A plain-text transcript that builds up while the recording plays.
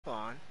Hold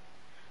on.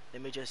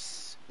 Let me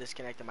just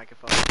disconnect the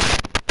microphone and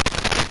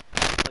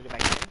plug it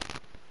back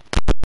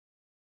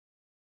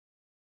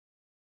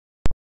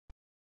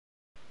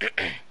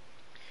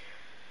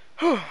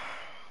in.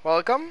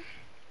 Welcome.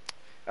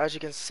 As you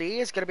can see,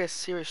 it's gonna be a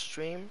serious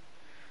stream.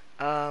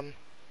 Um,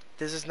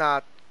 this is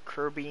not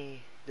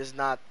Kirby. This is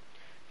not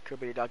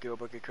Kirby the doggy or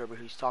BoricanKirby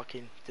who's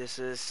talking. This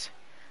is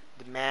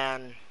the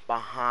man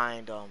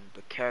behind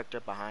the character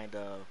behind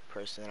the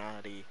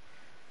personality.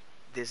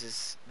 This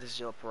is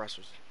your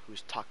professor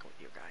who's talking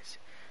with you guys.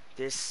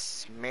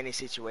 There's many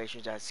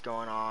situations that's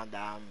going on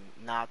that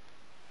I'm not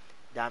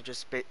that I'm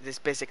just this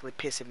basically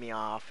pissing me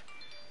off.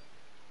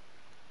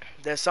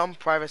 There's some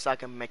privates I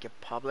can make it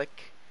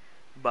public,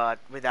 but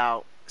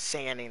without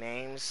saying any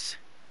names,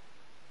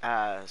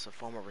 as a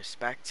form of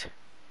respect,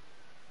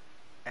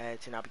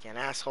 to not be an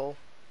asshole.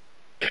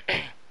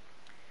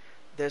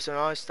 There's some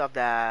other stuff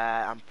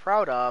that I'm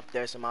proud of.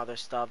 There's some other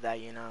stuff that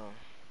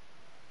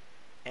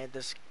and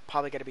there's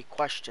probably gonna be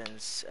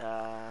questions.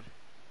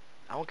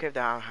 I don't care if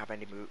I don't have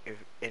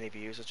any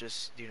views. I'll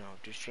just do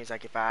streams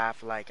like if I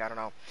have like I don't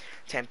know,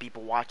 10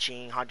 people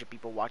watching, 100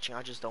 people watching.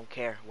 I just don't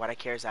care. What I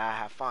care is that I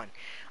have fun.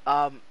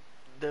 Um,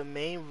 the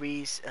main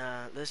reason,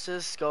 let's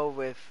just go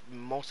with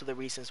most of the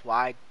reasons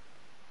why,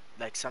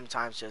 like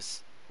sometimes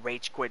just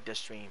rage quit the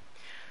stream.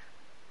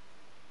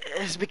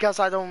 It's because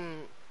I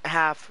don't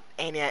have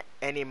any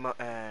any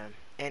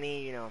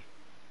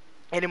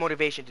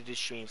motivation to do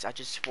streams. I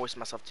just force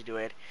myself to do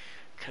it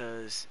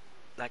because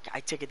like I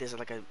take it as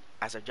like a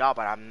job,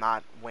 but I'm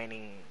not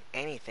winning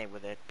anything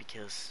with it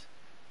because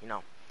you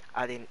know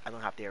I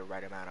don't have the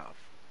right amount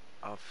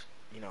of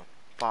you know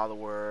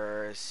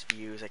followers,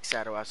 views,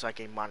 etc. So I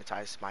can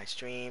monetize my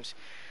streams.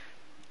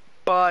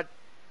 But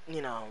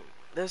you know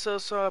there's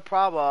also a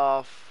problem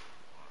of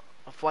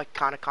what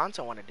kind of content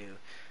I want to do.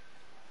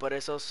 But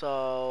it's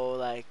also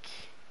like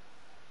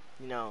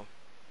you know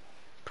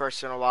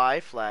personal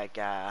life. Like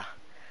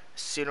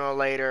sooner or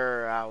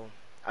later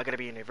I gotta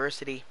be in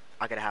university.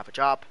 I gotta have a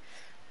job.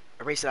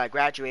 Recently I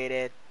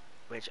graduated,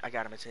 which I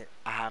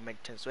have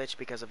a switch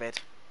because of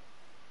it.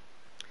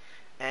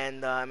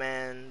 And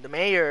the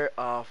mayor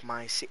of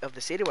of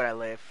the city where I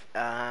live,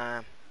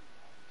 not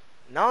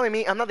only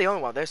me, I'm not the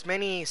only one. There's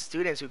many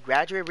students who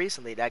graduated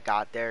recently that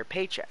got their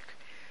paycheck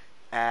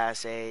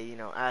as a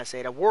as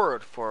an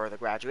award for the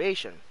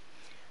graduation.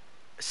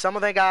 Some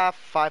of them got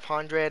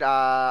 500.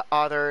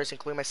 Others,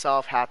 including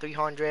myself, had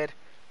 300.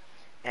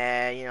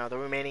 And the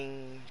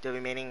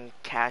remaining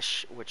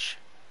cash, which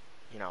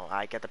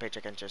I get the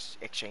paycheck and just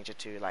exchange it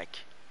to like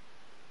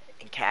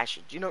in cash.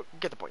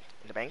 Get the point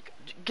in the bank.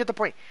 Get the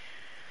point.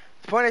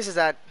 The point is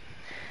that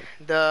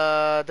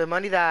the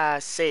money that I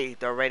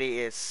saved already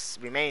is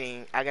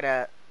remaining. I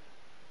gotta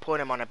put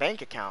them on a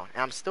bank account,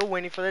 and I'm still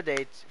waiting for the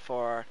date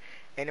for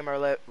any of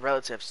my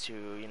relatives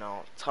to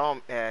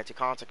to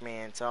contact me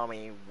and tell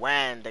me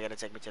when they're gonna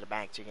take me to the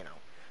bank to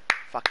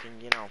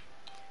fucking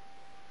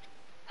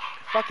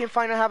fucking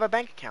finally have a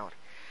bank account.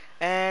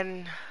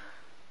 And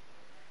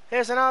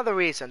here's another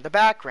reason: the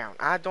background.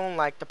 I don't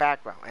like the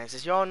background. And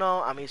as you all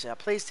know, I'm using a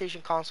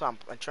PlayStation console.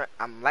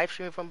 I'm live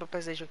streaming from the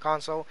PlayStation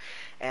console,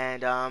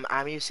 and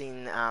I'm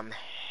using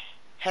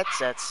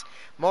headsets.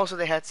 Most of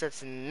the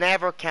headsets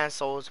never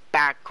cancels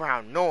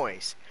background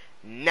noise.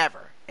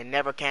 Never. It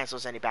never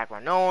cancels any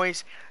background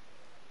noise.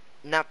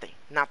 Nothing.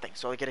 Nothing.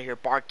 So I get to hear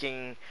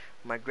barking,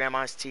 my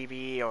grandma's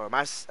TV or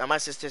my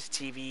sister's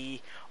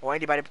TV or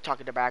anybody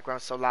talking in the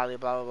background so loudly,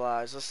 blah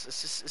blah blah.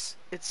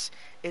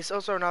 It's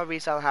also another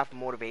reason I have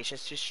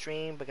motivations to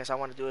stream because I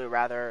want to do it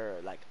rather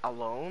like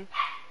alone.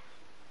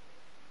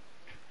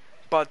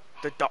 But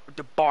the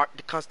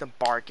constant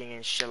barking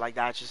and shit like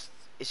that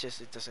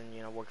it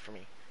doesn't work for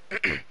me.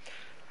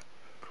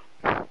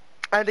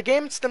 And the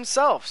games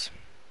themselves,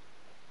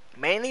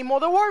 mainly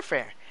Modern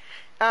Warfare.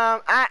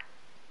 I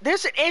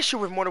There's an issue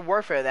with Modern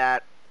Warfare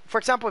that, for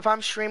example, if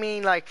I'm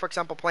streaming, like for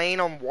example, playing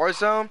on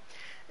Warzone,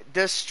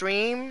 the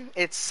stream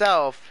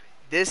itself,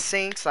 this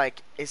syncs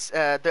like it's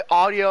the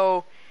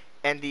audio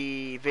and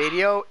the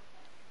video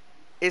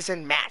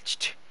isn't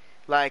matched.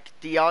 Like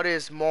the audio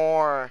is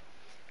more,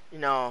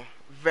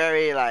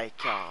 very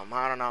like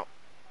I don't know.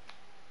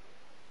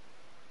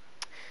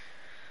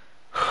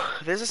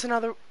 This is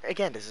another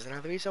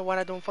reason why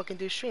I don't fucking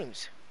do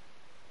streams.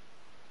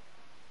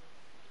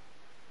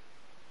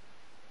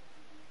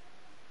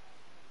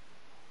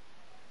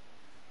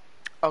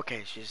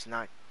 Okay, she's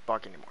not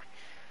barking anymore.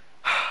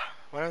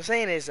 What I'm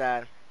saying is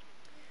that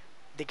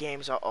the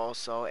games are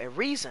also a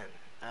reason.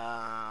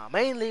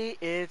 Mainly,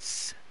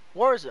 it's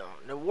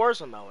Warzone, the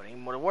Warzone mode in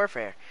Modern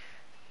Warfare.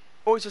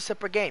 Oh, it's a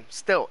separate game. It's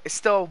still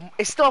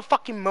a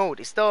fucking mode.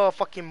 It's still a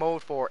fucking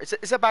mode for.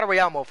 It's a battle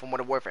royale mode for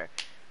Modern Warfare.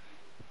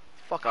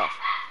 Fuck off.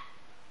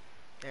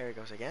 There it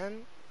goes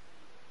again.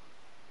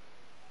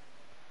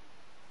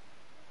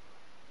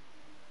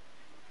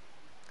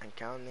 I'm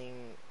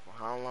counting for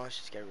how long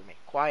she's gonna remain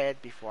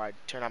quiet before I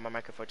turn on my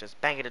microphone. Just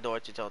banging the door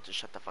to tell her to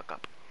shut the fuck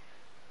up.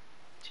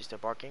 She's still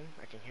barking.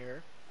 I can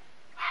hear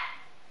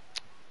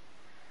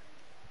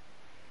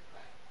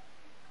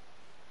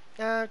her.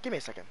 Give me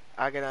a second.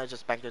 I'm gonna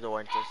just bang the door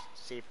and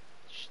just see if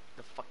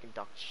the fucking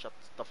dog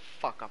shuts the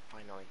fuck up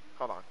finally.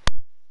 Hold on.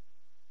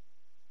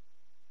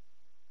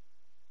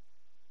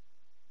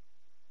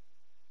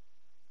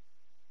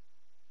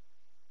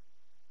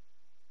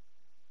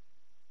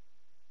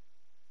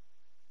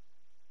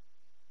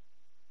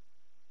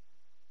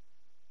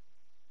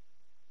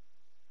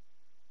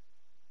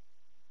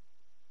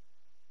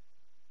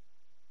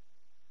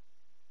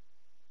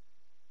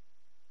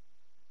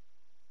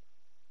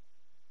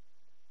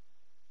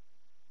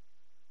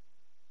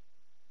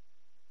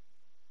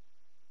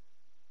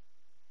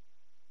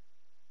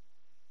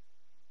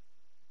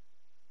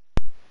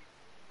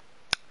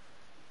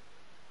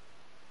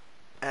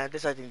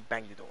 This I didn't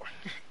bang the door.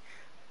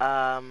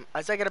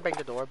 I said I gotta bang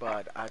the door,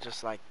 but I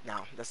just like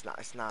no, that's not.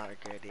 It's not a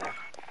good idea.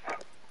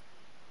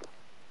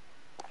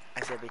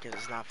 I said because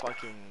it's not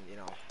fucking.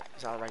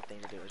 It's not the right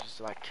thing to do. It's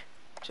just like,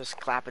 just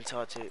clap and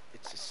tell it to.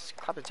 It's just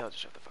clap and tell it to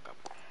shut the fuck up.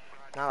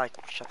 Not like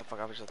shut the fuck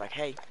up. It's just like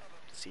hey,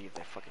 see if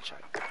they fucking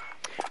shut up.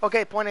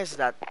 Okay, point is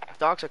that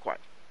dogs are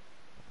quiet.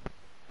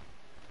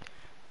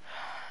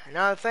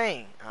 Another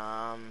thing.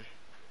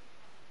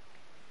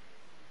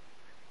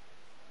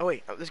 Oh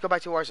wait, let's go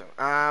back to Warzone.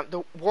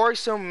 The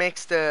Warzone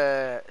makes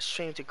the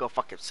stream to go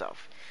fuck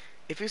itself.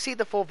 If you see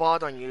the full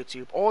VoD on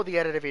YouTube or the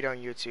edited video on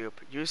YouTube,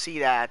 you see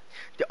that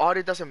the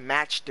audio doesn't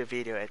match the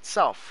video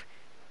itself,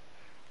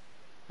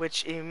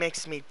 which it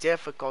makes me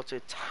difficult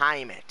to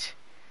time it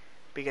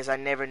because I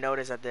never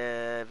noticed that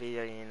the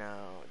video,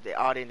 the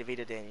audio and the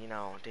video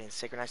didn't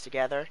synchronize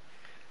together.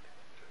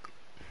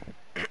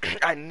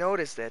 I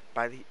noticed it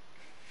by the,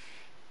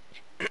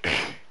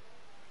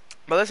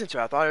 but listen to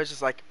it. I thought it was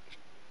just like,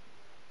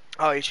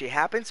 oh, it actually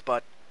happens,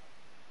 but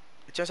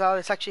it turns out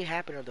it's actually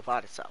happening on the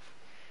VoD itself.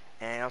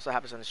 And it also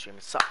happens on the stream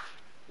itself,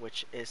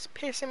 which is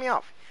pissing me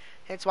off.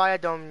 Hence why I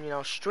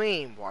don't,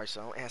 stream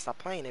Warzone and I stop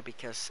playing it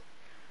because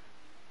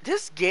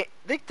this game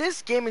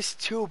is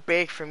too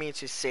big for me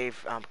to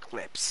save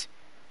clips.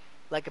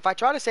 Like if I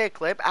try to save a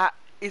clip,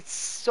 it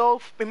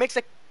makes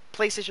the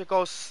PlayStation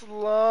go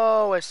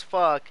slow as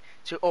fuck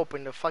to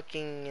open the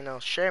fucking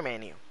share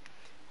menu,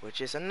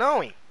 which is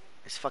annoying.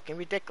 It's fucking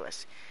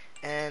ridiculous,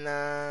 and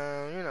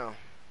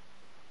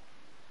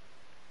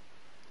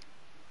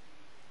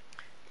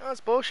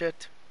that's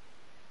bullshit.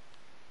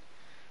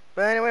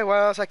 But anyway, what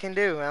else I can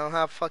do? I don't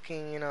have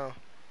fucking, I don't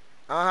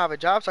have a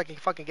job so I can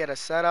fucking get a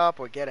setup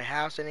or get a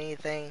house or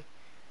anything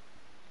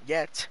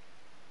yet.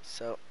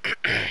 So,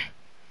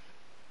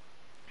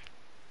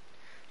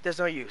 there's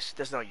no use.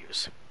 There's no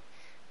use.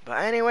 But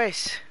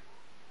anyways,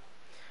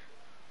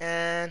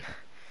 and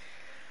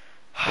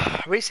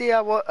recently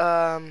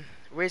I'm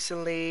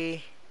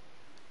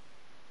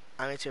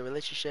into a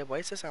relationship. Why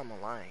is this I'm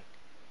online?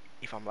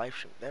 If I'm live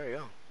stream, there we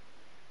go.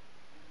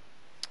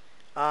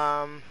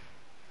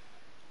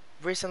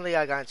 Recently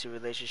I got into a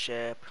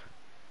relationship.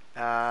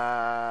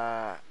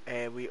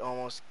 And we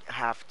almost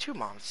have 2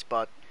 months,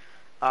 but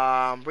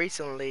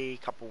recently, a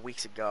couple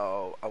weeks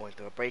ago, I went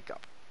through a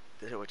breakup,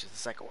 which is the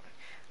second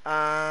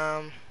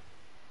one.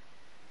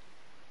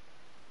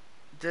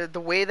 The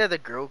way that the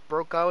girl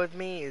broke out with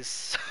me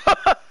is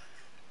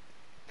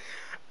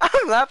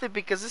I'm laughing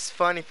because it's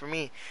funny for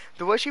me.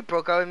 The way she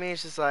broke out with me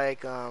is just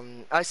like,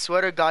 I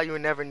swear to God, you will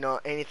never know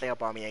anything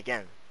about me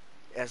again.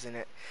 Isn't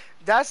it?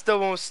 That's the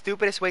most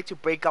stupidest way to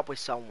break up with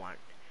someone.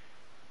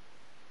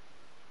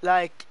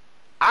 Like,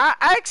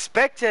 I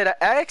expected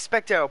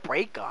a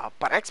breakup,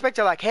 but I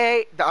expected like,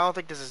 hey, I don't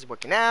think this is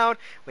working out.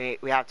 We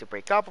have to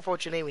break up.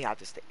 Unfortunately, we have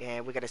to stay,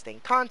 and we gotta stay in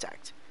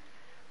contact.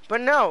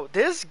 But no,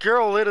 this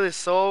girl literally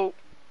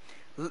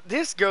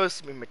this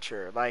girl's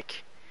immature.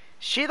 Like,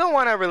 she don't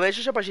want a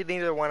relationship, but she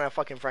didn't want a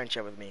fucking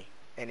friendship with me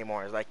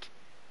anymore. It's like,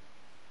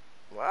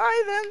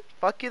 why then?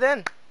 Fuck you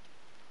then.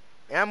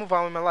 And I move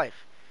on with my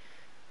life.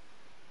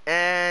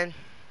 And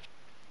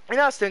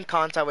I'm still in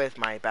contact with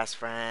my best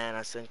friend.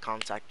 I'm still in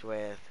contact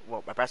with,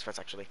 well, my best friends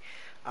actually.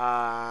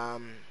 I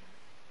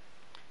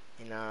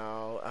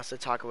still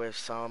talk with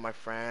some of my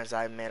friends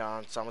I met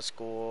on summer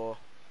school.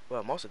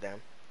 Well, most of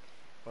them.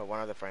 Well,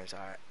 one of the friends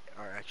are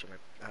actually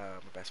my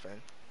best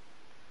friend.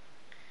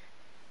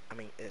 I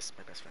mean, is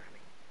my best friend. I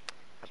mean,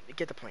 you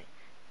get the point.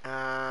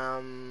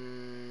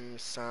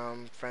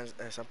 Some friends,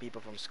 some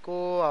people from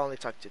school. I only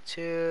talk to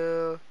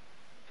two.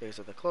 These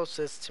are the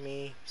closest to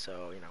me.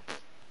 So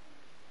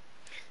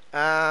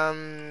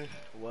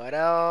what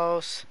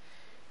else?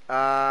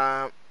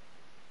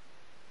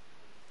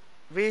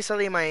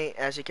 Recently,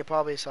 as you can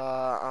probably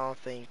saw, I don't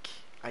think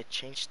I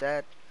changed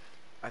that.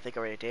 I think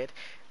I already did.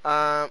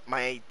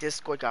 My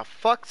Discord got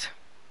fucked.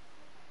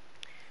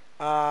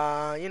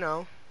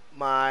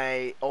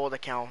 My old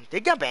account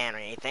didn't get banned or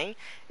anything.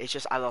 It's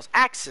just I lost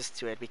access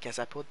to it because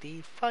I put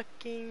the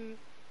fucking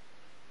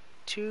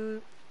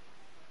two-factor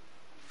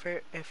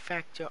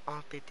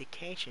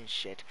authentication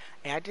shit,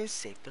 and I didn't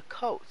save the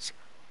codes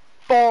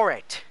for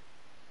it.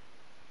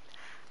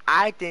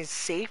 I didn't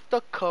save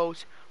the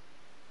codes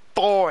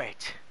for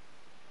it,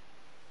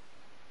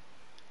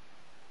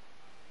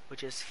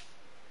 which is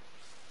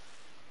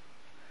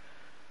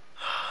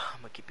I'm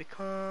gonna keep it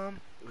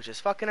calm. which is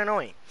fucking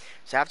annoying.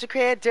 So I have to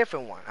create a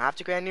different one. I have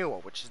to create a new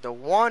one, which is the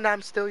one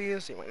I'm still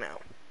using right now.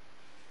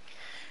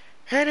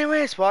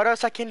 Anyways, what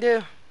else I can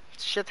do?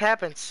 Shit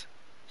happens.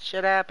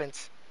 Shit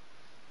happens.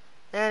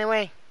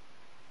 Anyway,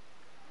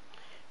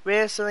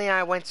 recently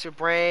I went to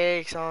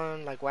breaks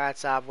on like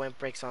WhatsApp, went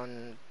breaks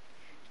on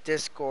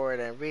Discord,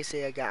 and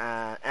recently I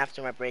got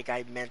after my break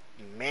I met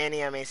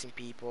many amazing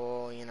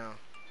people, and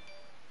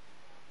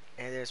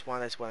there's one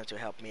that's willing to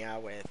help me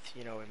out with,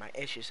 with my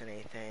issues and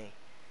anything,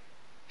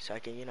 so I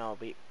can,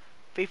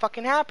 be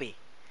fucking happy.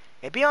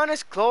 And be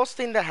honest,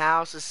 closing the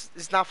house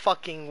is not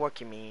fucking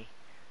working me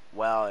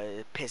well.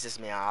 It pisses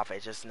me off.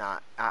 It's just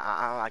not.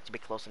 I don't like to be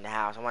close in the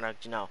house. I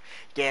want to,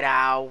 get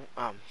out,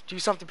 do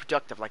something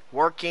productive like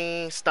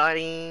working,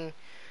 studying,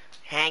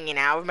 hanging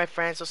out with my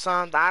friends or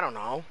something. I don't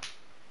know.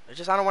 I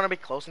don't want to be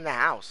close in the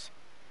house.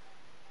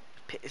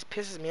 It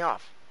pisses me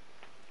off.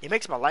 It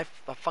makes my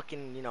life a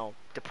fucking,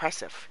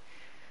 depressive.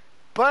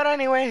 But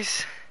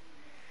anyways,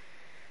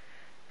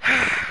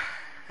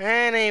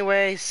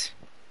 anyways.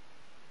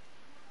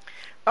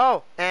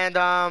 Oh, and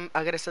I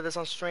gotta say this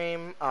on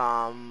stream.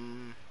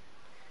 I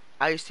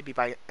used to be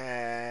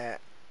I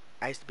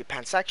used to be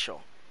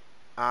pansexual.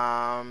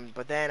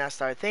 But then I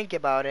started thinking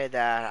about it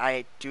that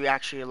I do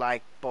actually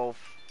like both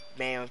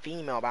male and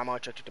female, but I'm more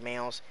attracted to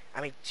males.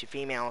 I mean to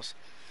females.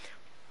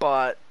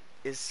 But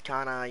it's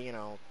kinda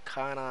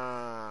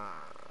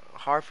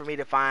hard for me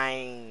to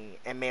find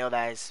a male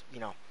that is,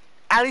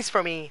 at least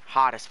for me,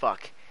 hot as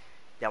fuck,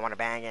 that I want to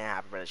bang and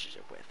have a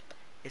relationship with.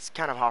 It's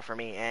kind of hard for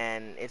me,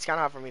 and it's kind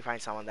of hard for me to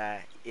find someone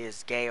that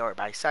is gay or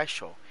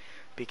bisexual,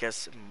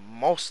 because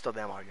most of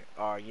them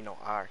are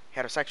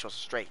heterosexuals,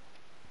 straight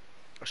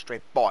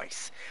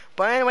boys.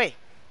 But anyway,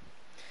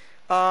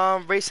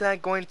 recently I'm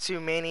going to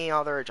many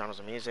other genres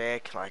of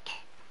music. Like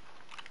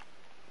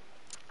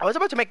I was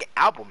about to make an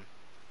album,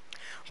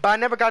 but I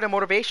never got the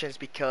motivations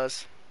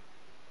because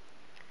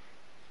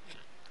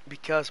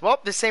well,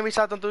 the same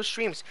reason I don't do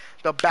streams.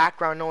 The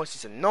background noise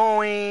is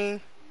annoying.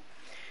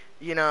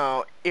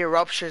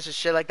 Eruptions and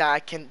shit like that. I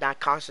cannot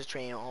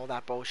concentrate on all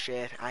that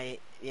bullshit.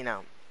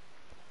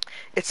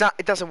 It's not.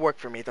 It doesn't work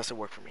for me. It doesn't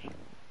work for me.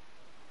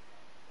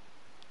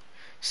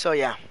 So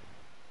yeah,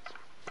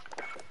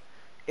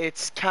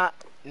 it's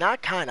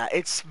not kinda.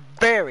 It's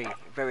very,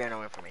 very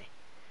annoying for me.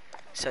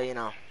 So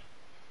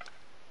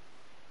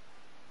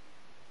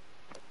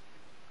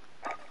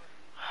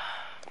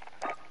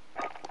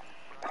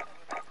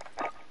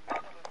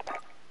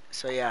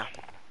So yeah,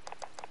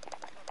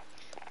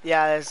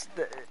 yeah. It's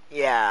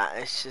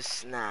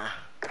just nah.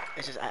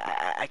 It's just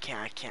I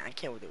can't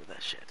deal with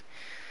that shit.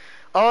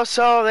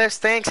 Also, there's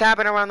things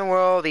happening around the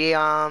world.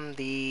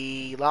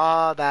 The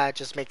law that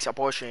just makes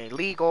abortion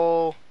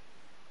illegal.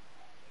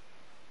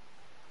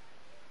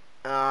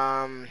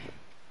 Um,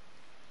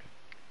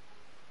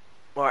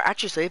 or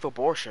actually save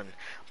abortion.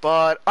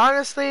 But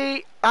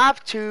honestly, I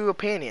have two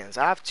opinions.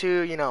 I have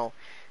two,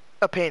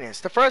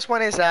 opinions. The first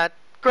one is that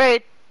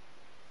great,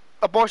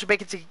 abortion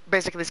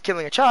basically is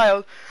killing a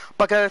child.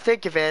 But gotta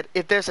think of it.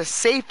 If there's a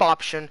safe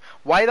option,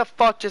 why the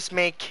fuck just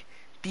make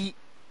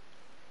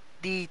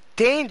the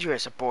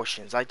dangerous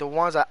abortions, like the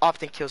ones that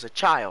often kills a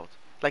child,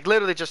 like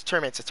literally just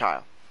terminates a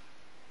child,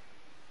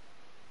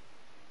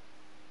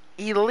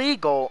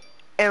 illegal,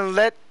 and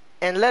let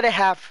it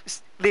have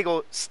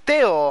legal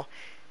still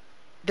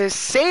the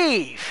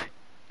safe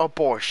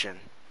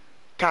abortion?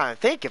 Kind of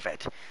think of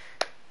it.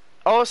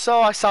 Also,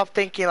 I stopped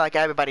thinking like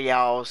everybody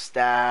else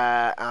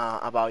that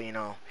about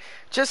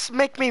just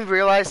make me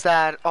realize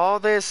that all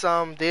this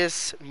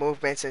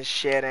movements and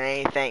shit and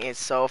anything is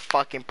so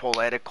fucking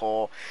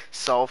political,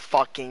 so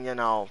fucking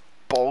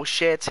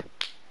bullshit.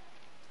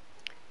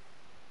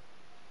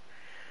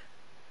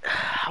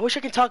 I wish I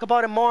could talk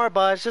about it more,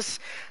 but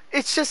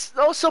it's just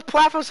also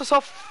platforms are so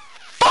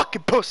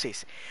fucking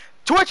pussies.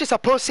 Twitch is a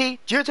pussy,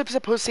 YouTube is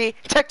a pussy,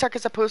 TikTok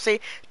is a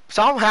pussy.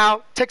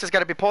 Somehow TikTok's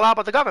gotta be pulled out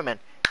by the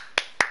government.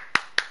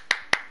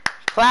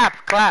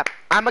 Clap, clap.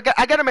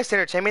 I gotta miss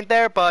entertainment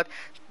there, but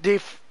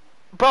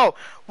bro,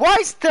 why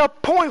is the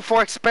point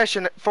for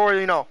expression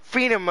for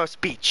freedom of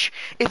speech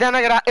if we're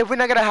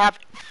not gonna have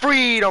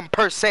freedom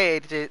per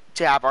se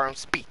to have our own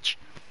speech?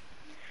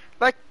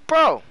 Like,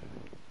 bro.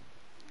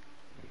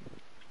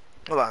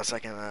 Hold on a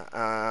second.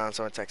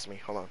 Someone text me.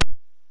 Hold on.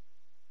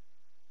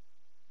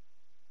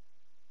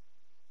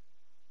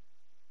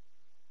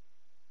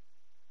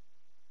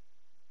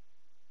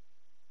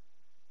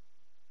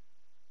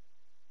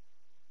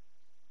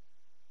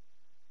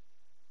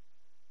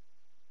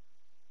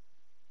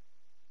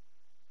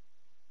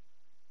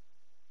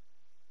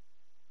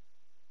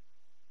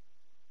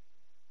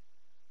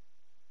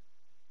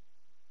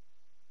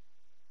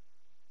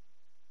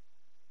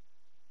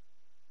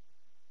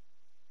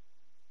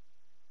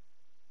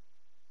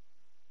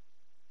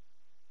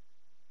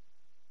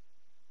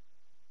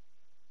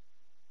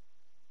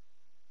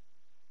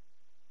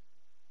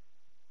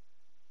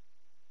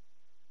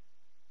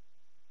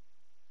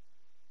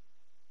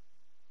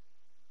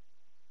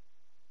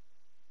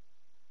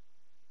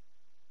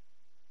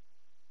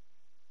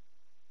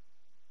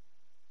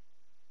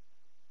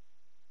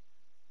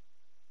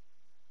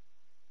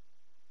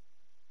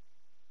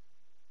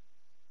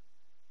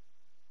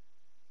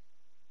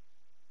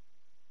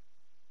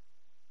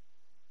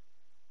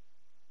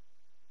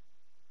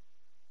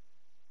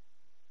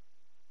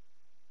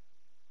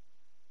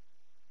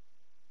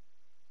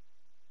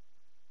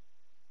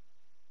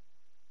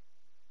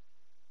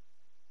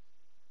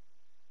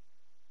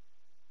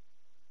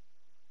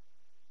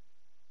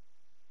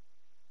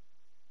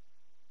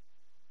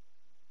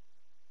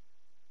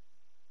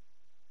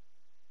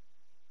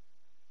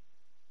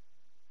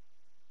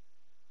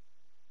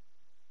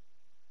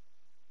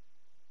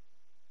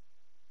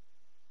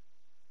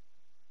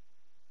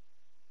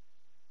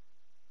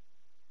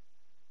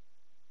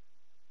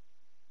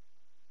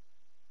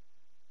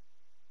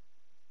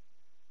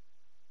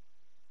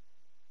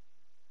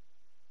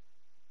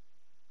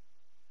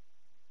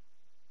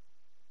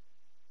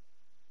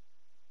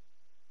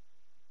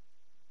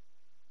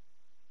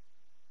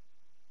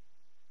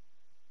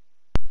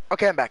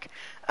 Okay, I'm back.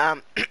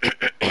 Um,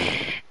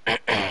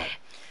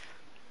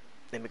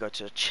 let me go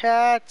to the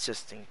chat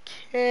just in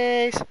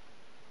case.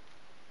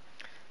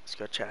 Let's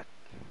go chat.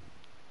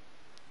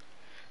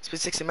 It's been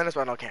 60 minutes,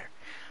 but I don't care.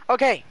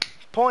 Okay,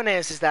 point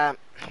is that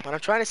what I'm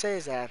trying to say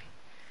is that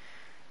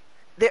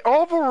they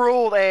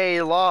overruled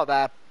a law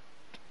that,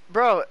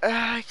 bro,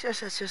 it's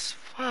just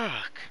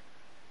fuck.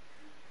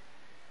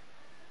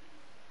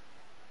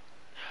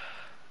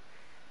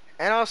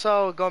 And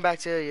also going back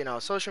to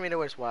social media,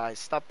 which is why I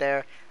stopped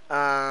there.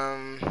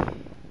 Um,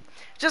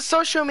 just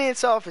social media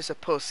itself is a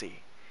pussy.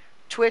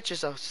 Twitch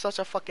is such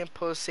a fucking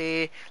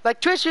pussy. Like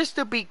Twitch used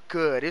to be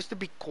good, it used to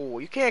be cool.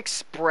 You can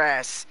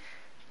express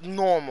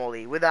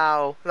normally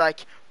without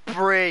like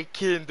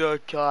breaking the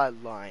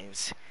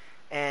guidelines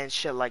and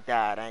shit like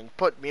that, and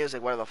put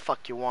music whatever the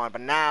fuck you want.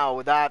 But now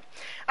with that,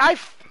 I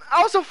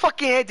also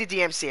fucking hate the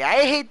DMCA.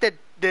 I hate the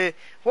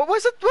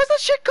what's that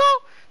shit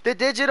called?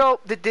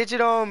 The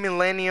digital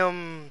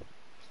millennium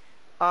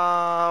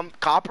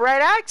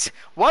copyright act.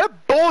 What a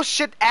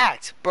bullshit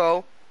act,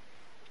 bro.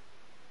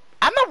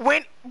 I'm not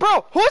win,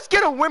 bro. Who's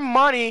gonna win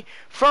money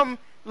from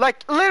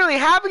like literally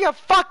having a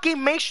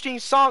fucking mainstream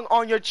song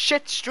on your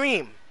shit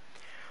stream?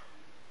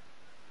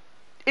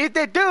 If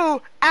they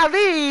do, at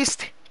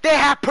least they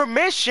have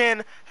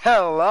permission.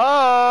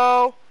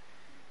 Hello,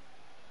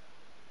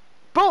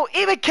 bro.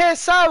 Even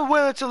KSI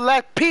willing to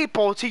let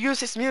people to use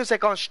his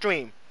music on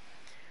stream.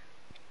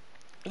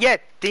 Yeah,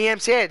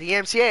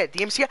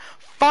 DMCA.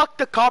 Fuck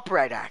the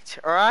Copyright Act,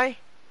 all right?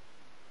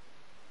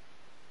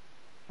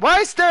 Why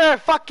is there a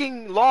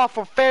fucking law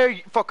for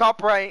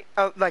copyright?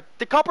 Like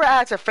the Copyright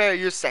Act's a fair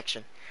use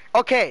section.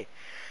 Okay,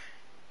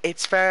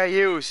 it's fair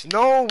use.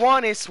 No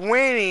one is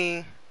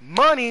winning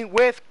money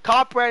with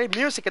copyrighted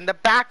music in the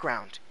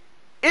background.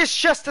 It's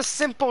just a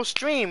simple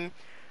stream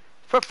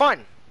for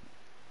fun.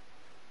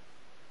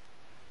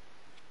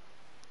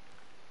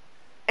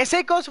 And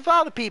same goes with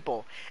other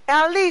people.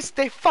 At least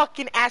they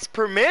fucking ask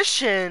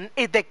permission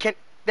if they can.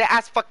 They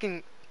ask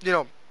fucking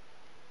the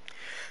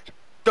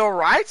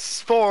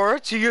rights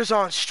to use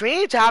on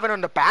stream, to have it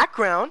on the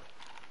background.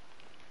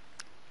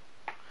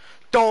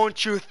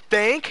 Don't you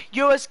think,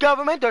 U.S.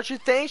 government? Don't you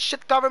think,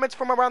 shit governments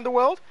from around the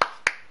world?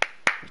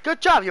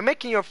 Good job. You're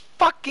making your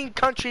fucking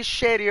country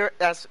shittier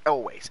as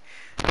always.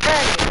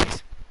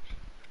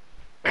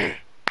 Anyways.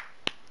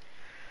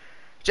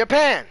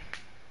 Japan.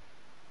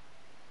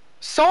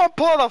 Someone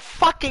pulled a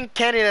fucking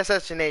Kennedy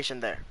assassination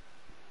there.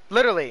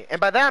 Literally.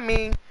 And by that I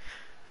mean...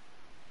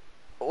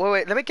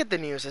 Wait, let me get the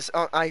news.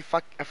 I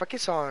fucking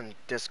saw on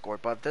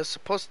Discord, but it's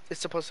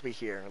supposed to be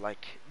here.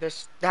 Like, there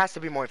has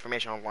to be more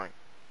information online.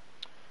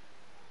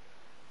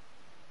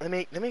 Let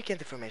me get the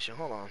information.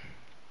 Hold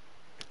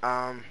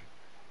on.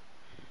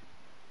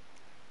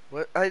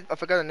 What I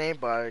forgot the name,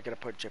 but I gotta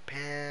put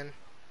Japan.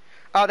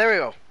 Oh, there we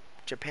go.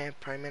 Japan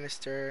Prime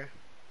Minister.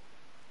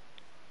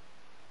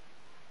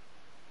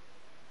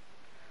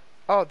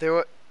 Oh, there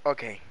were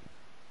okay.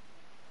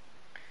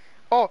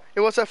 Oh,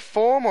 it was a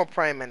former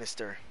Prime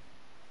Minister.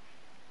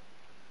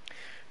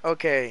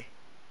 Okay.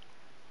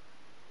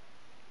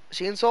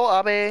 Shinzo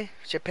Abe,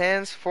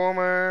 Japan's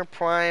former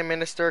Prime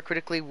Minister,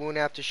 critically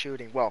wounded after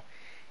shooting. Well,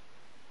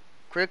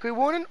 critically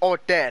wounded or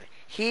dead?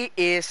 He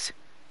is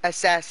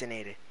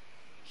assassinated.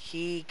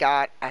 He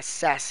got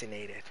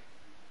assassinated.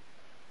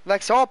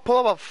 Like someone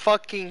pulled up a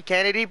fucking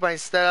Kennedy, but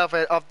instead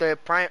of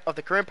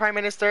the current Prime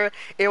Minister,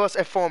 it was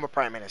a former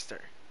Prime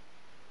Minister.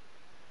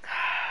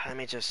 Let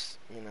me just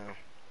let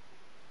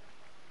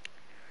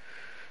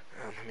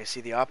me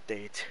see the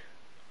update.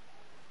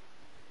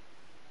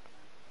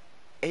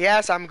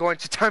 Yes, I'm going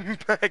to Time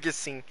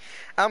Magazine.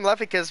 I'm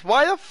laughing because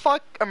why the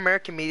fuck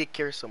American media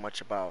cares so much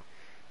about?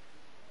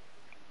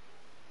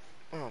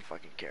 I don't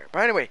fucking care.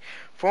 But anyway,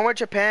 former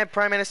Japan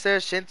Prime Minister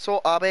Shinzo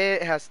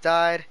Abe has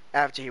died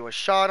after he was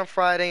shot on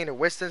Friday in the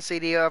western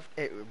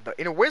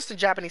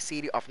Japanese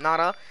city of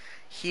Nara.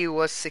 He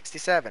was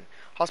 67.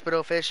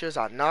 Hospital officials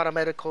at Nara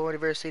Medical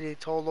University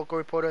told local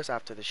reporters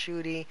after the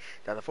shooting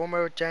that the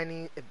former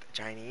Japanese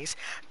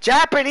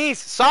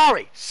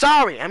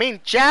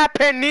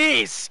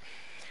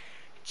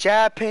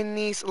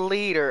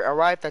leader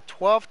arrived at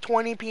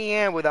 12:20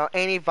 p.m. without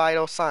any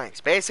vital signs.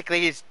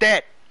 Basically, he's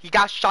dead. He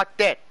got shot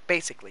dead,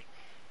 basically.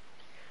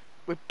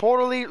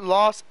 Reportedly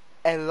lost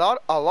a lot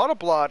of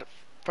blood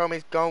from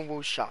his gun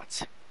wound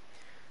shots.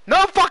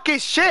 No fucking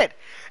shit!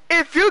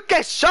 If you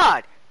get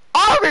shot,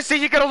 obviously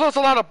you're gonna lose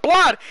a lot of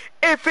blood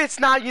if it's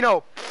not,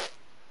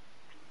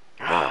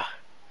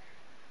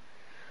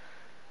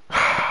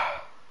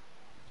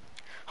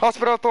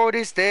 Hospital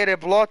authorities did a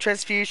blood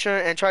transfusion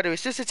and tried to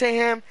resuscitate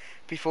him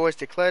before it's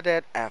declared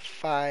dead at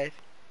 5:03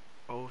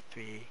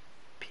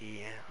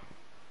 p.m.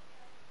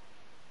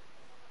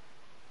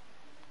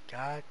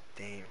 God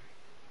damn.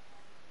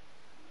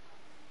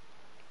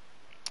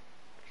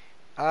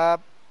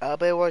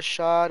 Abe was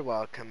shot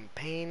while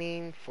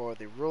campaigning for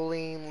the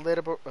ruling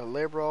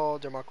Liberal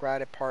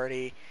Democratic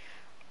Party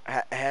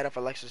ahead of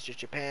elections to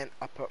Japan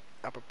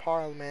upper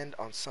parliament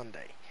on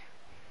Sunday.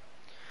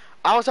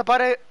 I was about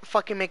to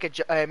fucking make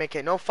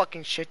a no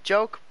fucking shit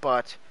joke,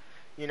 but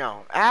You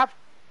know,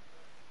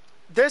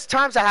 there's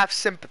times I have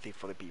sympathy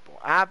for the people.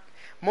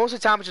 Most of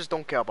the time I just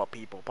don't care about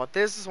people. But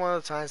this is one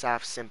of the times I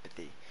have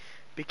sympathy.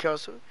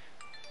 Because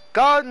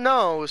God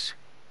knows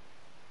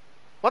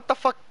what the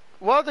fuck,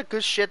 what the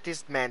good shit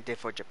this man did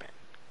for Japan.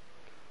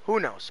 Who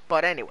knows?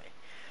 But anyway.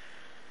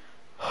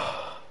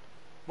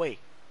 Wait.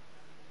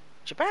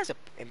 Japan has an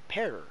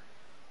emperor.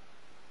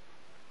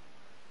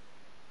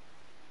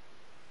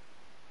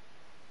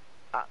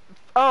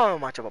 Oh,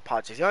 much of a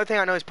politics. The only thing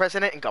I know is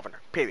president and governor.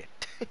 Period.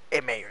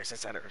 And mayors and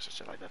senators and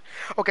shit like that.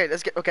 Okay,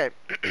 let's get. Okay.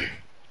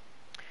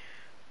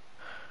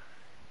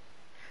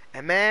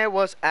 A man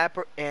was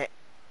apprehended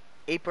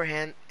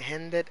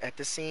at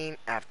the scene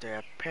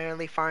after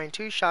apparently firing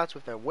 2 shots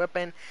with a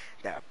weapon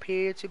that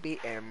appeared to be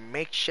a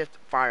makeshift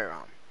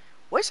firearm.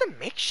 What's a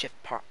makeshift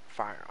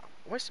firearm?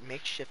 What's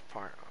makeshift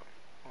firearm?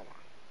 Hold on.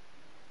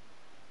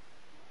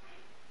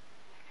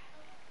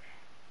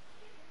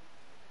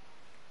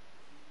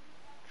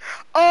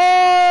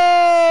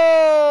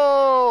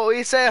 Oh,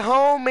 it's a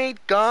homemade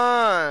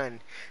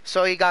gun.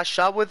 So he got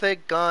shot with a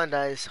gun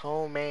that is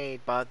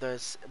homemade by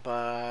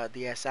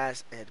the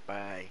assassin,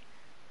 by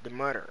the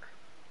murderer.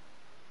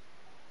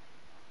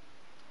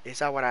 Is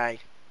that what I?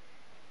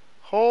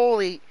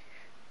 Holy!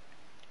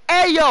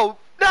 Hey yo!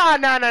 No!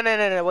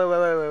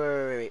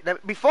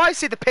 Wait. Before I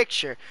see the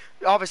picture,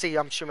 obviously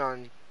I'm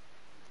streaming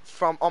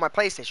from on my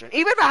PlayStation.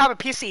 Even if I have a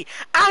PC,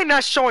 I'm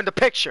not showing the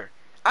picture.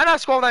 I'm not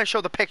scrolling down and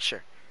show the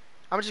picture.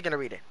 I'm just gonna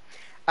read it.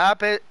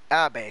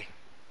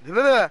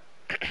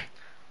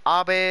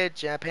 Abe,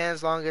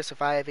 Japan's longest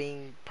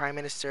surviving prime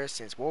minister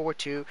since World War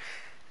II,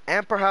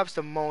 and perhaps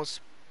the most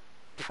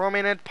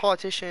prominent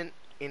politician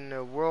in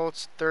the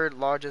world's 3rd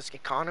largest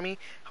economy,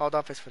 held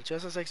office from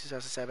 2006 to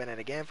 2007 and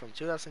again from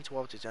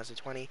 2012 to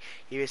 2020.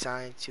 He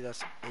resigned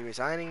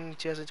in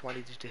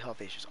 2020 due to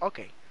health issues.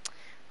 Okay,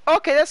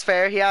 that's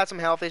fair. He had some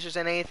health issues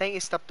and anything. He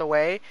stepped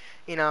away.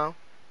 You know,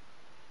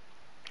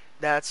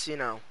 that's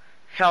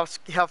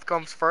health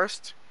comes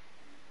first,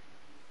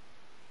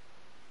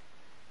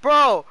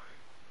 bro.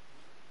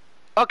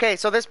 Okay,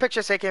 so this picture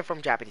is taken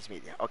from Japanese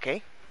media.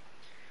 Okay,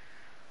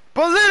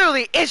 but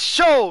literally it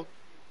showed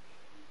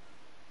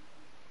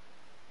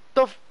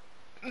the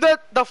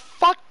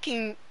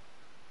fucking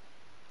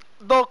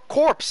the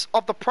corpse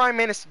of the prime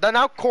minister, the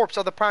now corpse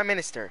of the prime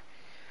minister,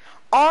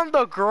 on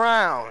the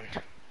ground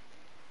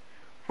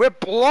with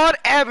blood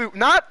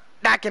not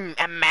like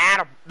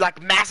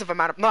massive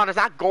amount of, no, it's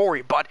not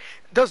gory, but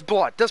there's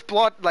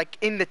blood like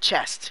in the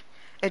chest,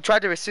 and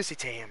tried to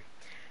resuscitate him.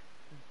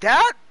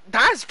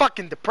 That's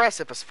fucking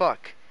depressive as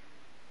fuck.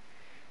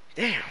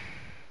 Damn.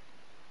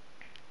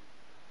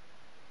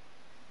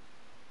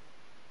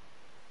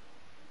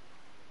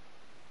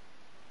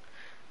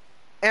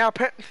 And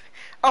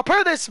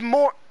apparently there's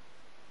more.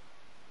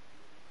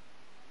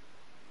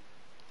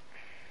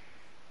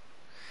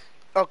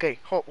 Okay,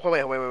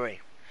 wait.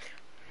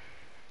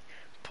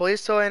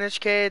 Police told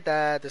NHK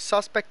that the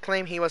suspect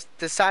claimed he was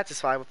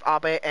dissatisfied with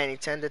Abe and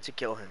intended to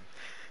kill him.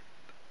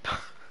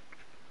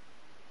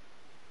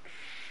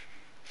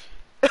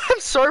 I'm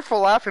sorry for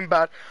laughing,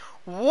 but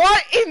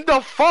what in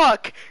the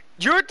fuck?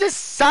 You're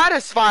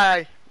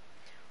dissatisfied.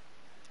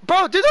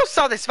 Bro, you don't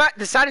sound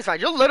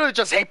dissatisfied. You literally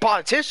just hate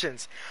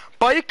politicians.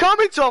 But you come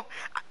into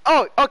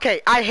oh,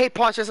 okay, I hate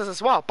politicians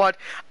as well, but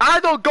I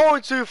don't go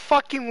into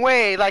fucking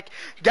way, like,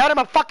 get him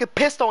a fucking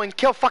pistol and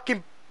kill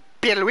fucking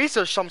Luis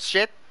or some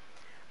shit.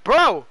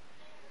 Bro,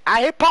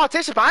 I hate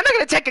politicians, but I'm not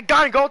gonna take a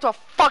gun and go to a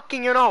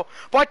fucking,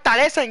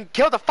 Fortaleza and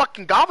kill the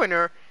fucking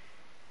governor.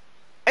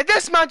 And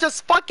this man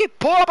just fucking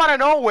pull up out of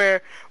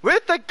nowhere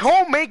with a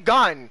homemade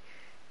gun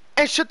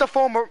and shoot the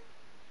former.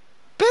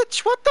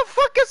 Bitch, what the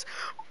fuck is.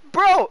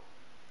 Bro,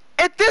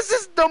 and this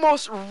is the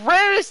most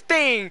rarest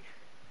thing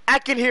I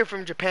can hear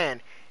from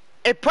Japan.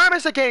 A prime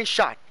minister getting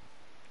shot.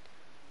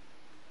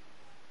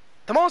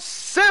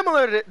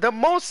 The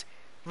most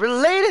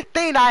related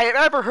thing I have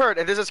ever heard,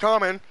 and this is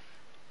common.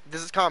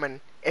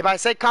 If I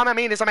say common, I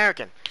mean it's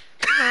American.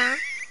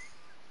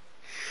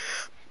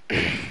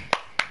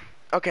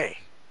 Okay.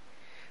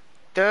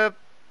 The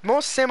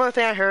most similar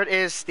thing I heard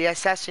is the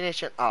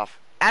assassination of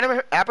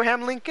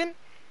Abraham Lincoln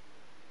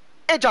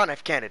and John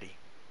F. Kennedy.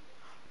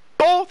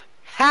 Both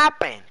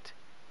happened.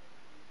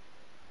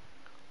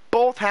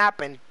 Both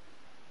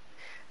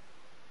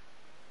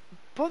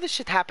this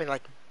shit happened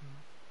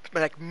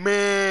like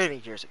many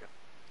years ago.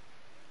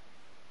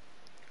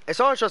 It's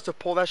always just to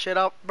pull that shit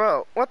out,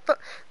 bro. What the?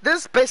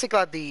 This is basically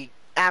like the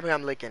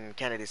Abraham Lincoln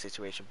Kennedy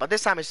situation, but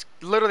this time it's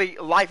literally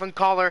live in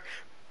color,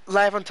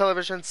 live on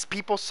television.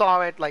 People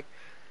saw it. Like,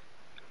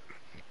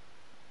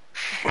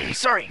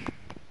 sorry,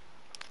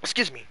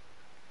 excuse me,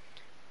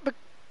 but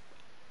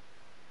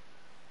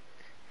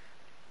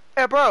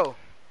hey, bro.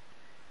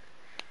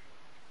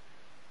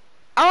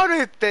 I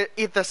don't know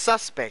if the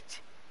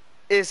suspect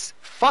is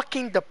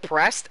fucking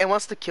depressed and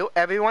wants to kill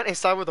everyone and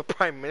start with the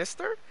prime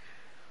minister,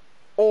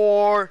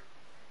 or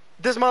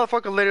this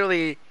motherfucker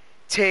literally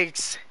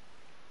takes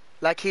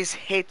like his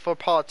hate for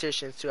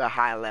politicians to a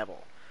high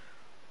level.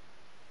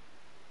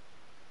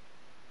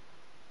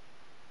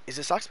 Is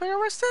the suspect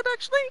arrested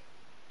actually?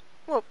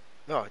 Well,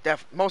 no,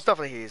 most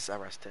definitely he's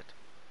arrested.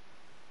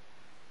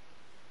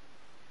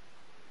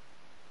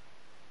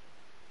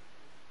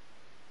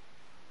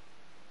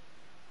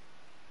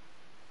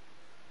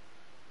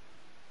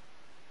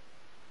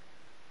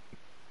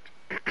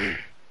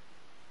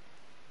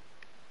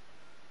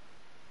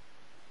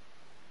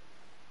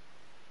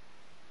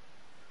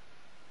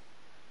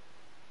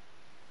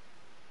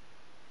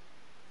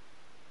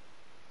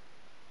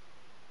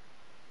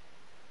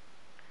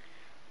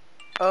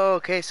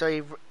 Okay, so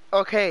he.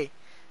 Okay.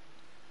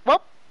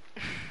 Well,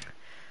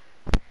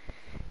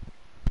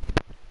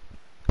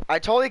 I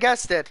totally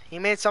guessed it. He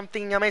made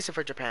something amazing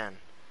for Japan.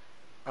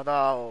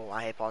 Although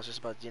I hate politics,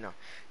 but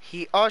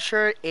he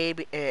ushered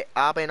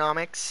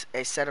Abenomics,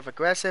 a set of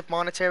aggressive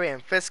monetary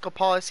and fiscal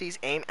policies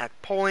aimed at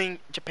pulling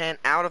Japan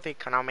out of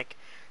economic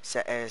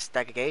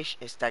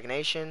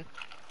stagnation.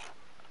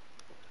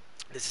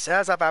 The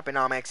success of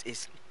Abenomics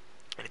is,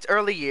 in its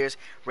early years,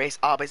 raised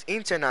Abe's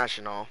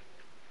international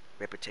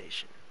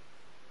reputation.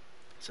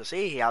 So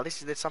see, he at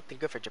least did something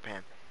good for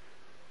Japan.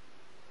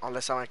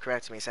 Unless someone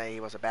corrects me saying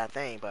he was a bad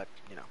thing, but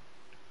you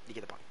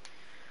get the point.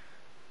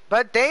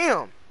 But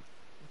damn,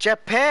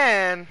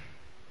 Japan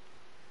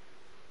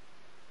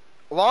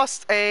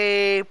lost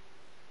one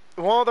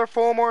of their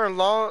former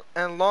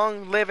and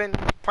long living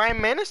prime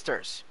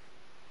ministers.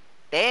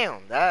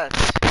 Damn,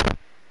 that's.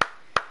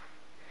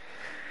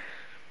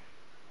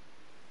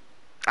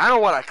 I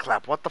don't want to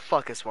clap. What the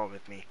fuck is wrong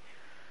with me?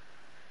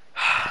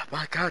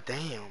 My god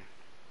damn.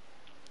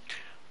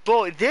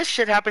 Bro, if this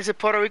shit happens in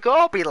Puerto Rico,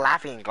 I'll be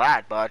laughing and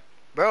glad, but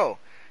bro,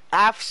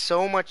 I have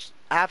so much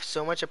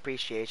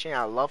appreciation.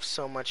 I love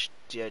so much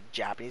the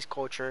Japanese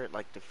culture,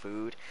 like the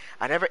food.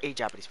 I never ate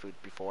Japanese food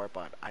before,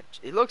 but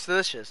it looks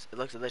delicious. It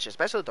looks delicious,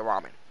 especially the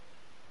ramen.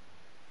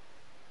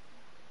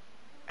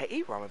 I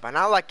eat ramen, but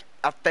not like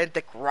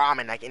authentic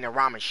ramen, like in a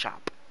ramen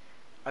shop.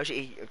 I usually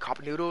eat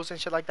cup noodles and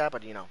shit like that,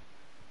 but you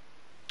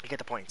get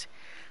the point.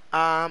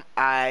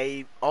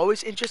 I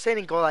always interested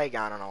in go like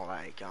I don't know,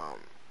 like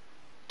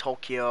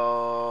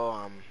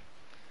Tokyo.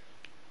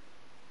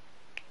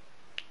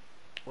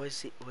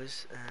 Was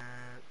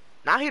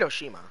not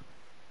Hiroshima.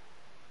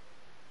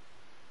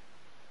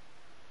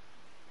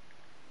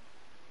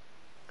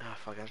 Oh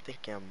fuck, I'm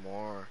thinking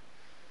more.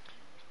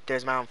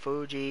 There's Mount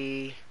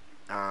Fuji.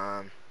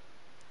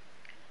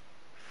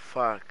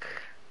 Fuck.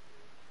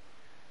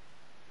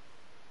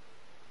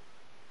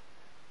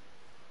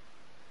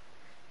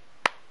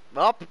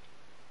 Well,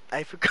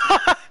 I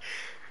forgot.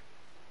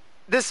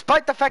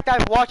 Despite the fact that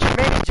I've watched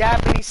many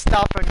Japanese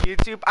stuff on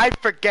YouTube, I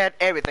forget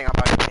everything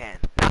about Japan.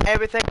 Not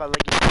everything, but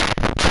like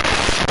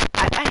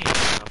I hate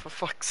myself for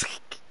fuck's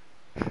sake.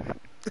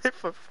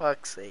 For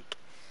fuck's sake.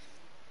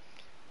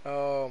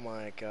 Oh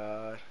my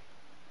god.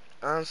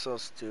 I'm so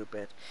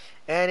stupid.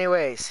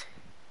 Anyways,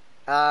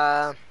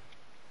 uh,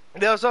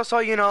 there was also,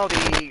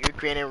 the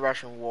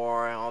Ukrainian-Russian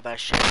war and all that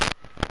shit.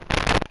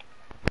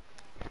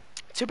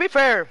 To be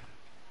fair,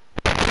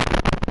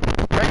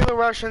 regular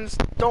Russians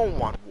don't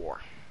want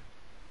war.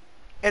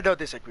 And they'll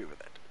disagree with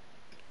it.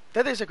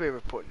 They disagree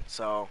with Putin,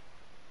 so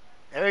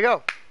there we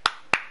go.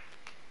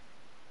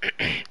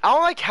 I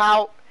don't like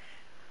how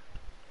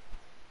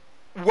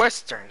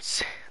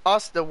Westerns,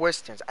 us the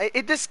Westerns,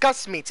 it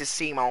disgusts me to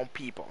see my own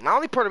people, not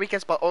only Puerto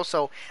Ricans but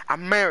also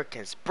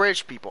Americans,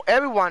 British people,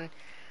 everyone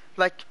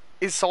like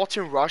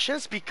insulting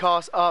Russians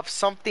because of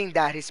something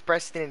that his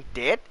president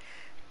did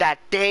that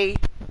they,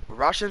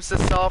 Russians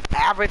themselves,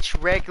 average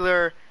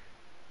regular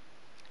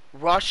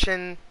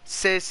Russian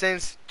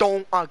citizens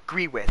don't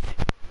agree with.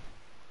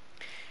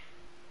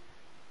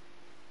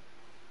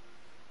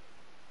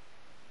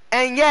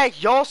 And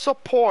yet y'all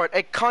support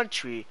a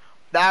country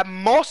that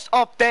most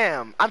of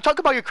them, I'm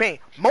talking about Ukraine,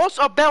 most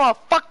of them are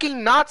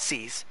fucking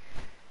Nazis.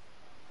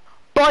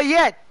 But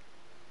yet,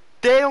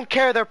 they don't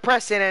care their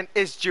president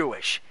is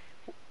Jewish.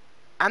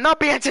 I'm not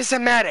being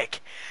anti-Semitic.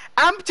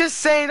 I'm just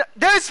saying,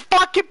 there's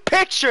fucking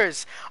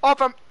pictures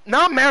of,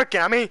 not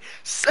American, I mean,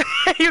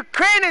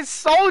 Ukrainian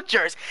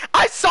soldiers.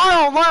 I saw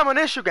it online on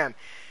Instagram.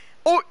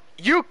 Oh,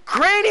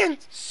 Ukrainian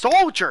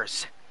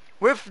soldiers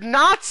with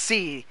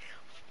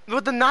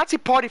the Nazi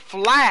party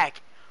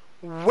flag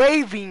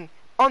waving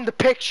on the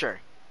picture.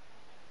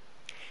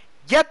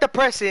 Yet the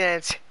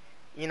president,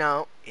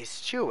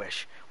 is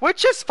Jewish.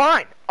 Which is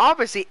fine.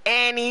 Obviously,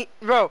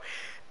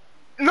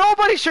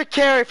 nobody should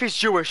care if he's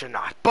Jewish or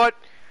not. But,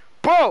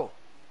 bro,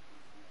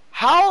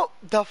 how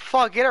the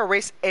fuck get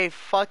erase a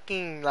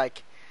fucking,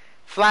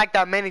 flag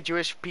that many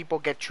Jewish people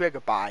get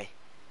triggered by,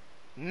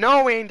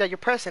 knowing that your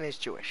president is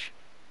Jewish?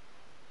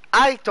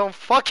 I don't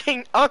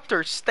fucking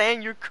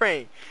understand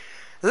Ukraine.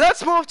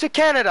 Let's move to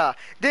Canada.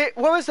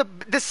 What was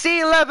the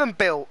C-11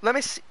 bill? Let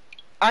me see.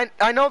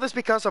 I know this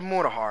because of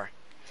Murahar.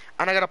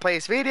 I'm not gonna play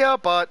his video,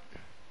 but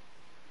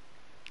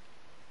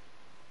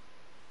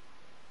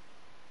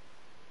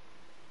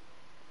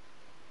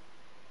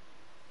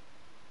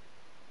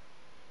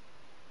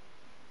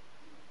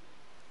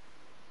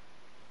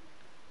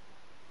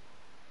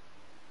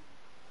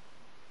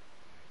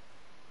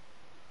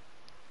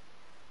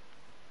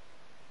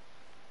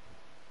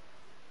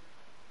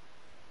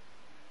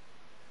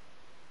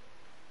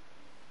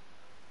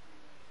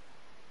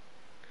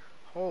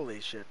Holy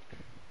shit.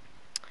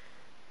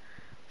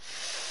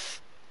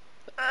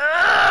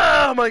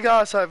 Oh my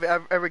god, so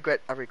I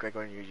regret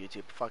going to your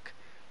YouTube. Fuck.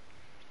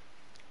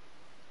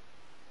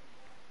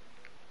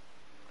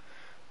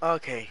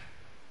 Okay.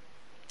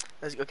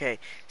 Okay.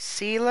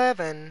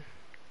 C11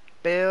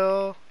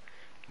 Bill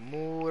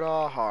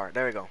Murahar.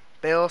 There we go.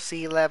 Bill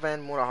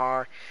C11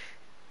 Murahar.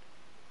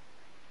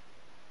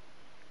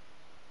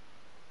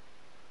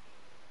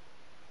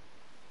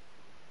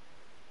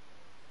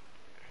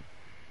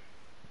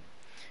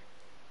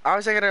 I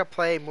was gonna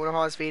play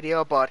Murahar's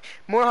video, but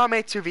Murahar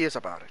made 2 videos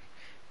about it.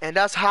 And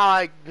that's how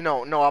I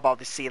know about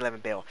the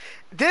C11 bill.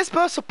 This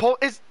bill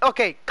is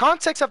okay.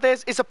 Context of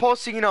this is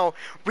supposed to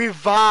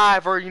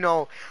revive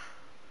or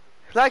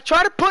like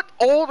try to put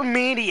old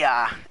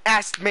media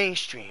as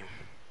mainstream.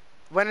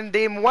 When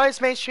what is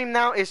mainstream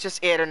now is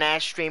just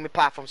internet streaming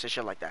platforms and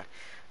shit like that.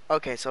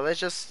 Okay, so let's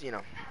just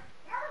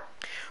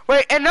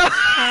wait another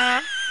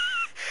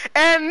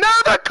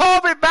another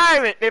COVID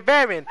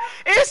variant.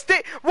 It's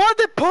the what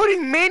they're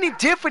putting many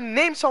different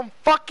names on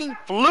fucking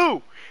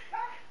flu.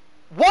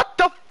 What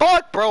the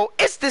fuck, bro?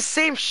 It's the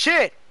same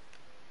shit.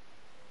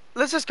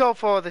 Let's just go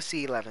for the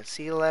C11.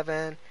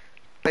 C11,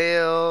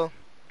 Bill,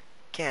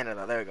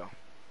 Canada. There we go.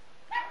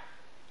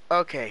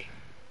 Okay.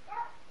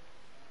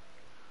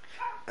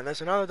 And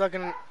there's another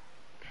ducking.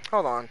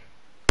 Hold on.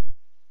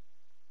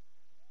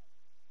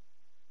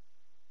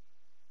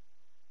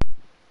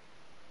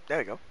 There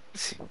we go.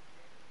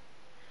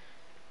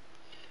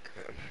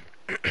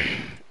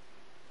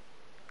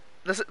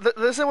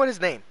 Listen what his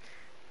name.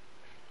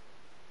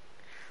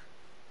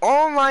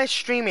 Online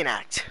Streaming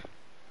Act.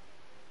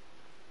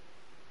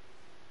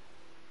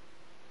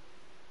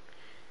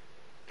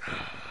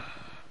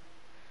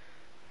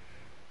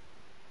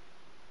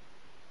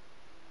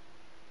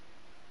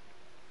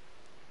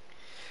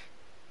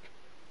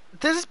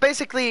 This is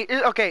basically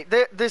okay.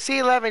 The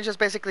C11 is just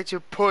basically to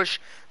push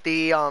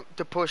the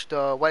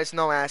what is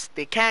known as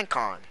the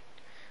CanCon.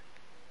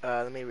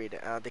 Let me read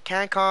it. The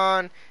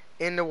CanCon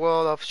in the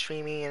world of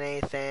streaming and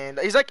anything.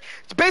 It's like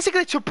it's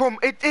basically to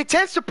it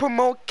tends to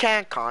promote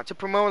CanCon, to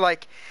promote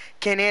like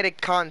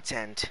kinetic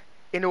content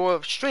in the world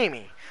of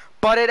streaming,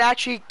 but it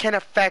actually can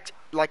affect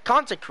like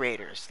content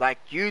creators, like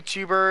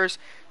YouTubers,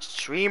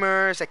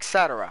 streamers,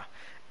 etc.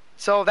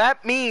 So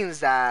that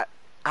means that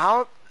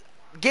I'll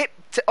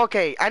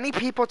okay. I need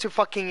people to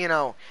fucking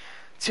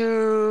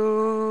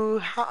to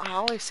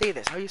how do I say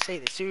this? How do you say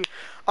this? To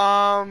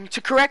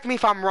correct me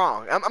if I'm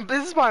wrong.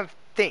 This is what I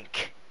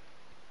think.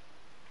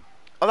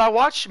 Although I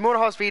watched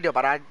Motorhouse video,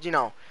 but I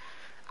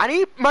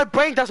need my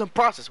brain doesn't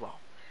process well.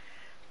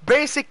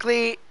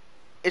 Basically,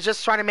 it's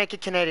just trying to make it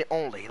Canadian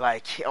only,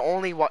 like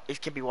only what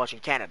it can be watched in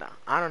Canada.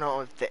 I don't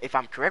know if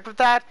I'm correct with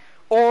that,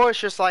 or it's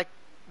just like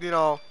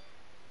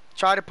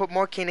try to put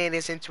more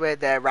Canadians into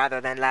it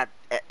rather than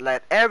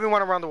let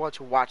everyone around the world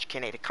to watch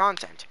Canadian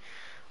content.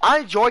 I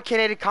enjoy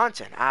Canadian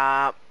content.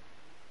 I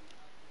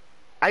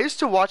used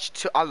to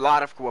watch a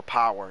lot of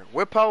Willpower.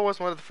 Willpower was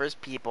one of the first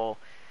people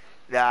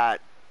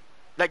that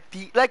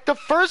the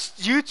first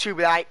YouTube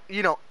that I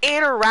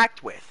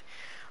interact with.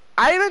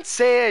 I even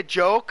say a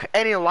joke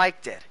and he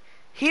liked it.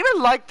 He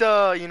even liked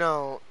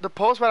the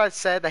post where I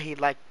said that he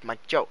liked my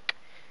joke.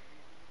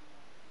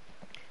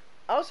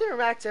 I also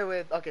interacted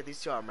with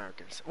these 2 are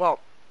Americans. Well,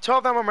 2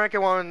 of them are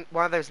American. One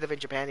of them is living in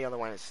Japan. The other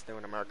one is still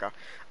in America.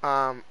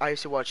 I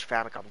used to watch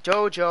Famicom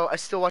Dojo. I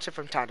still watch it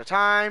from time to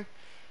time.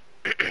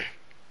 I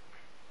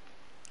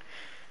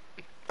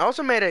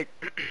also made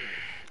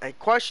a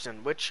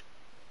question, which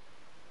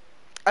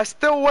I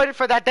still waiting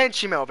for that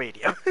Denshimel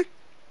video.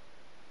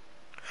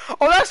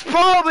 Oh, that's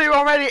probably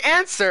already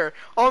answered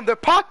on the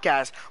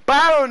podcast, but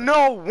I don't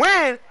know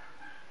when,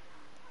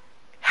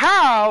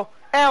 how,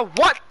 at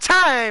what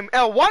time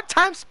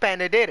span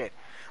they did it.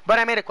 But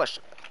I made a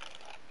question.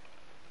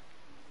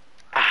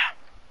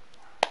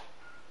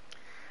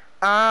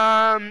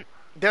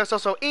 There's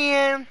also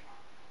Ian.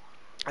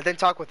 I didn't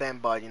talk with him,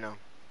 but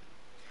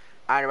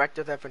I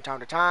directed them from time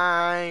to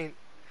time.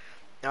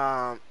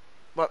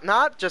 Well,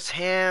 not just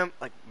him,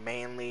 like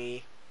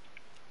mainly,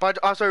 but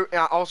also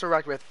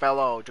interact with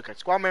fellow Joker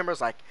Squad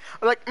members, like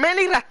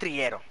mainly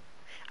Rastriero.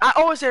 I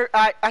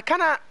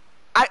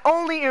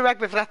only interact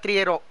with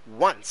Rastriero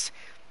once,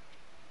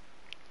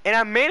 and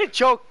I made a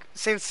joke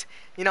since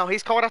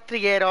he's called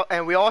Rastriero,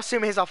 and we all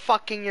assume he's a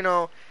fucking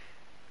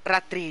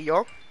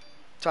Rastrillo.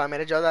 So I made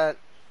a joke that.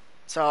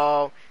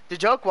 So the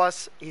joke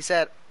was, he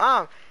said,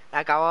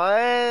 acabo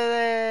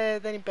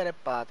de limpiar el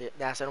patio,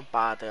 de hacer un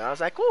patio. I was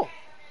like, cool.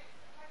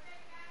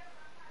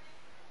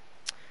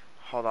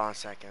 Hold on a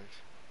second.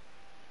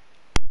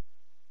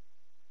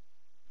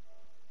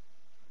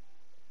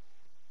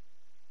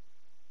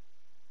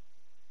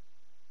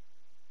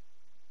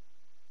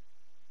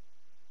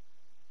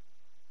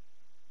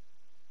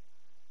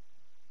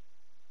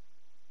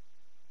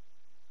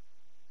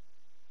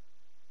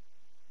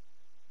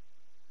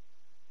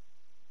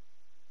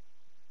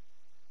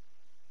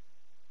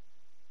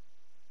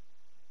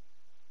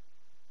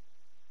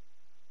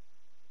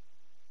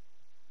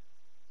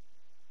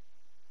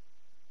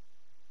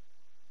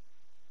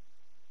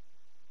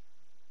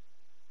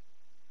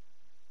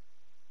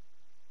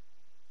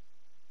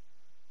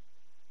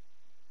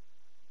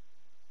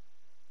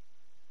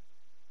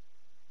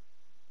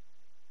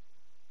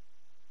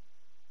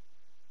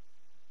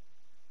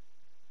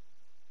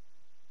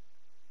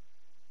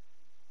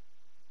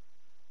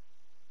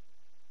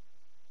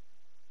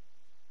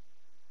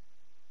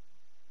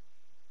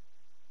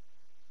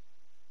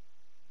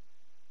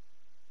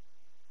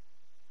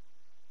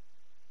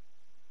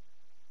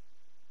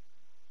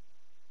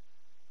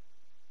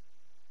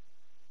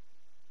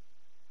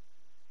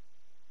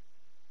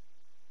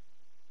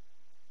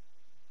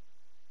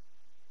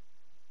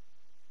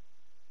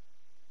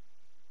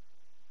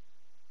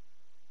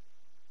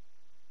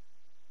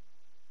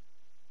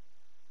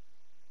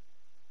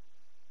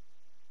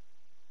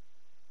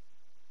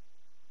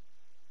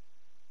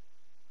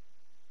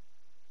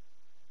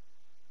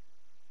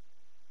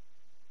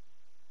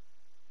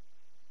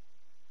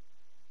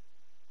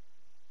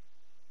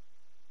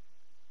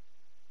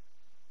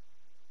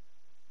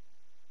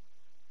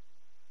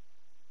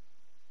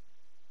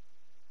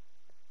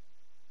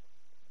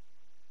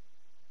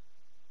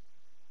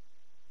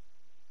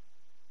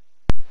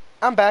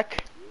 I'm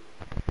back.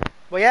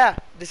 Well, yeah,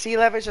 the sea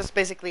level is just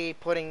basically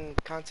putting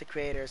content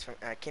creators from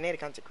Canadian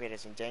content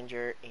creators in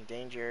danger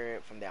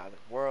from the outer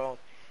world.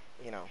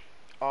 You know,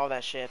 all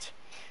that shit.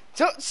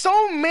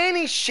 So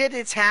many shit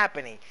is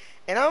happening,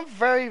 and I'm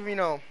very,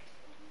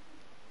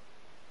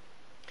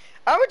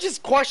 I was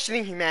just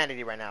questioning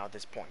humanity right now at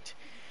this point.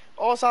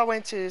 Also, I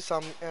went to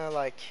some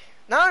not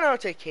an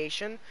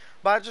altercation,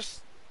 but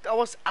I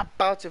was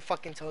about to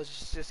fucking tell you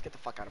just get the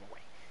fuck out of my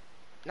way.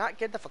 Not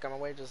get the fuck out of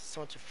my way, just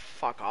someone to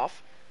fuck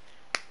off.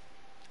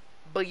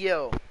 But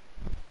yo,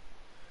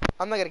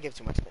 I'm not gonna give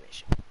too much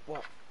explanation.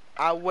 Well,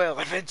 I will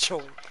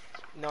eventually,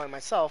 knowing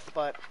myself,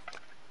 but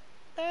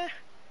I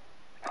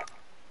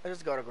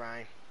just go to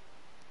grind.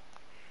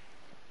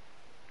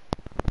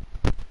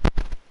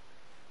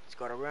 Let's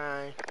go to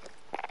grind.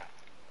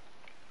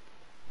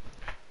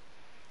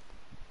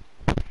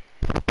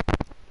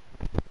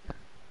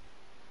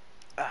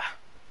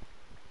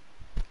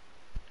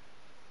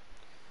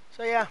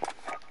 So yeah,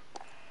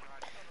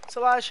 it's a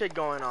lot of shit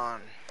going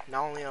on,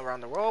 not only around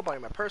the world, but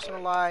in my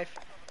personal life.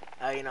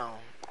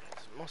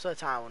 Most of the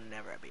time I will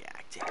never be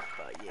active,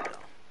 but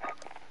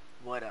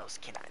what else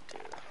can I do?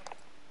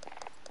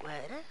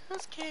 What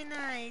else can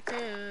I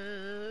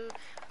do?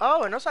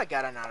 Oh, and also I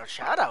got another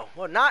shout out.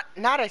 Well, not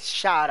a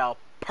shout out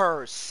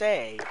per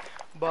se,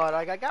 but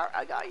I got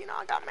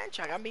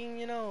mentioned. I got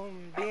being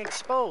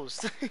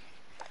exposed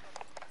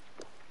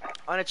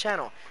on a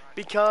channel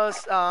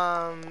because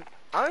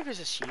I don't know if it's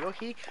a she or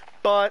he,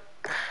 but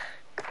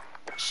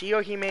she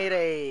or he made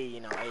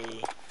a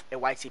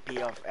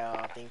YCP of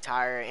the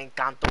entire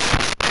Encanto,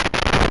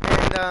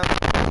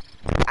 and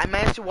I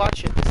managed to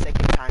watch it the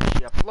second time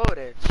she or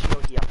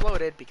he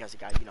uploaded, because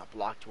it got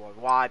blocked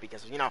worldwide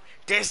because of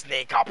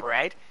Disney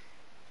copyright.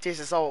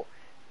 This is so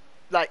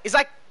it's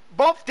like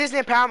both Disney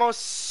and Paramount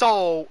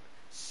so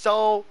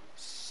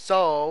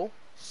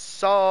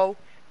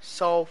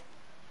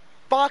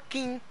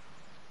fucking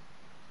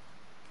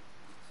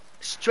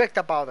strict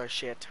about their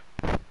shit.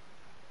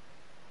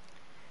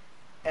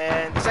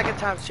 And the second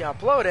time she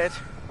uploaded,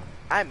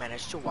 I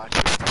managed to watch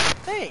this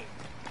thing,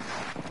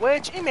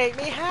 which it made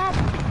me happy.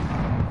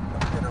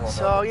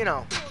 So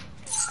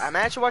I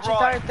managed to watch the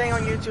entire thing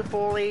on YouTube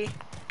fully.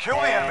 Kill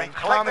the enemy,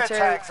 collect their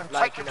tags, and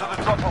take them to the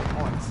drop-off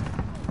points.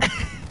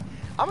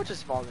 I'm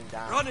just falling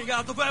down. Running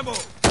out of ammo.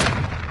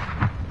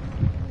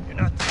 You're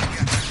not dead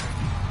yet.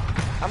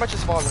 I'm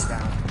just falling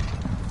down.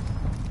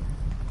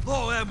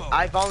 Low ammo.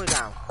 I fallen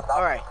down.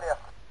 All right.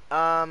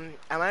 I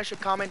managed to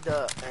comment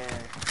the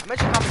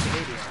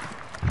video,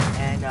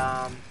 and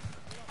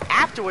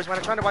afterwards when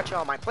I tried to watch it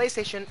on my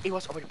PlayStation, it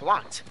was already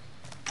blocked.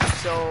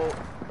 So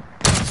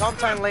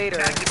sometime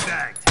later,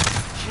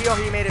 she or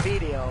he made a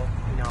video,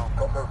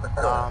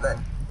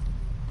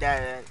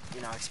 that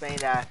explained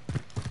that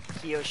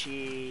he or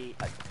she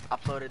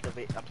uploaded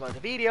the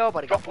video,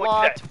 but it got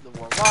blocked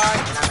worldwide,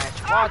 and I managed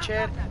to watch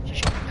it.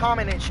 She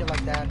commented and shit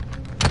like that,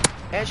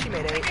 and she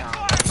made a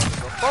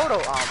photo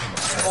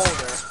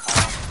folder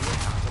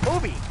of the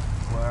movie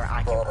where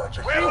I can watch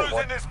it too.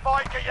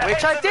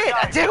 Which I did.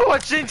 I did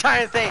watch the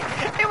entire thing.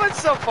 It was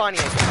so funny.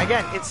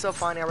 Again, it's so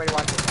funny. I already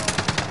watched it.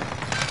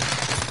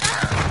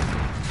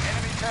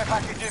 Enemy care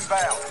package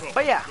inbound.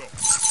 But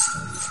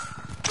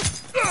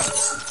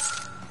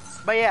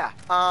yeah.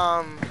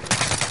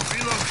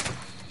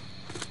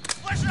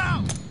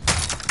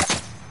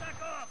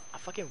 I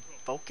fucking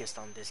focused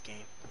on this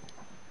game.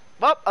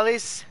 Well, at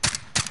least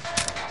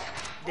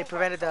they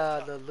prevented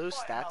the loose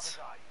stats.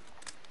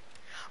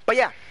 But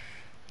yeah,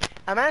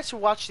 I managed to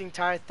watch the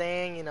entire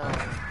thing,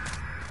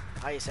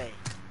 how you say.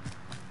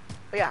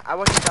 But yeah, I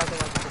watched the entire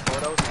thing on the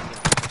photos,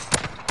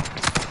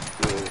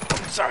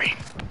 and sorry.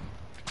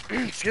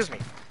 Excuse me.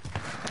 I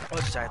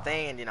watched the entire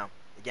thing, and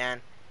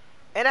again,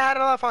 and I had a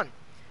lot of fun.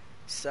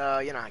 So,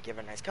 I give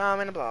her a nice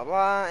comment, blah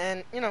blah,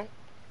 and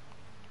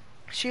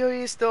she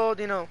is still,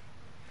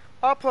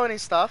 uploading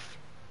stuff.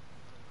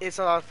 It's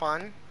a lot of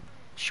fun.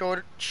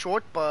 Short,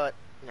 but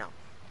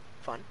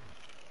fun.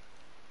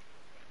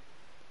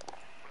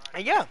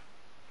 And yeah,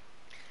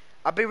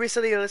 I've been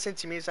recently listening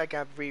to music.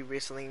 I've been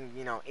recently,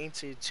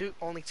 into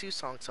only two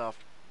songs of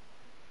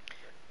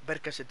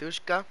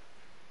Verkasedushka.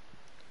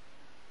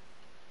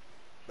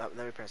 Let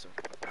me press it.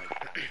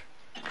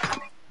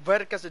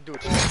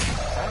 Verkasedushka.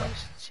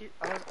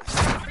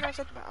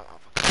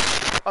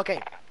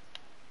 Okay,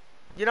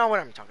 you know what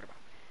I'm talking about.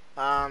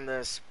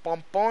 There's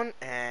Pompon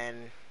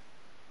and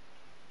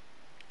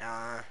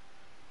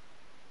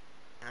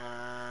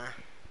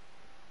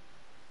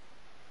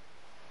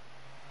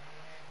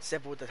Se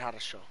bude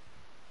хорошо.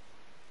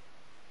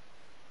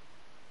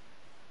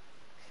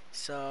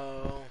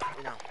 So,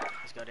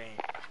 let's go to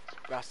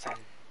Russ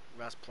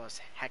plus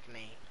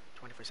Hackney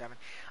 24/7.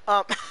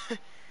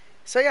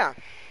 So yeah.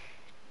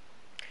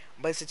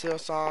 Listen to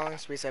those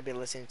songs. Recently I've been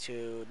listening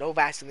to No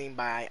Vaseline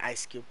by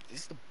Ice Cube. This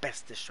is the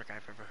best diss track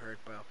I've ever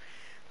heard, bro.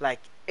 Like,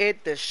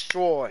 it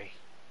destroyed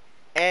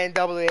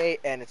NWA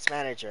and its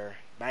manager,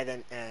 by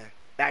then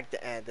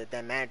the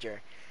then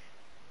manager,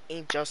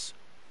 in just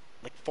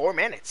like 4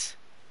 minutes.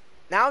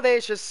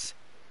 Nowadays, just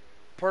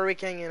Puerto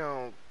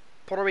Rican,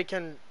 Puerto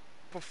Rican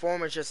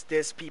performers just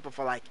diss people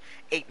for like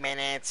 8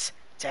 minutes,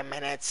 10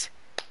 minutes.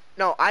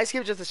 No, Ice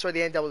Cube just destroyed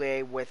the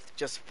NWA with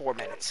just 4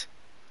 minutes.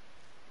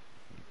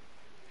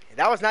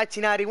 That was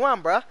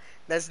 1991, bruh.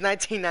 That's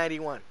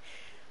 1991.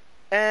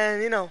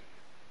 And, you know,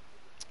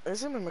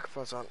 is my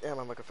microphone's on? Yeah,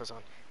 my microphone's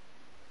on.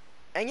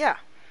 And yeah,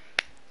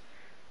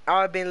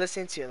 I've been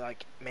listening to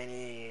like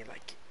many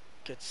like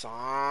good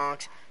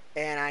songs,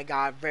 and I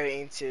got very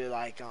into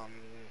like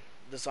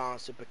the song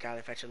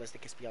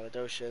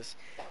Supercalifragilisticexpialidocious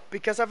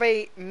because of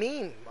a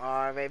meme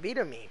or of a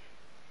video meme.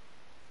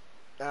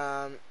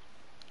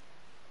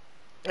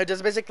 It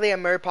just basically a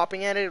Mary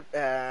popping edit.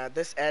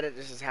 This edit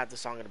just had the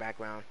song in the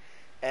background,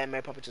 and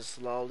Mary Poppins just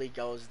slowly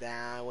goes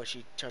down when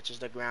she touches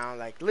the ground,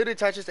 like literally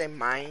touches a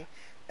mine,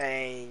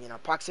 a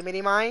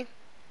proximity mine.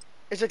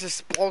 It just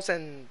explodes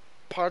and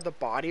part of the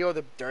body or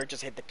the dirt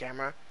just hit the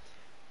camera,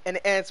 and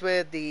it ends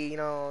with the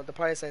the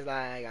part that says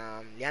like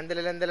yandala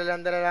yandala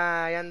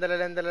yandala yandala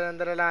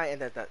yandala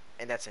yandala,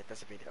 and that's it. That's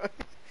the video.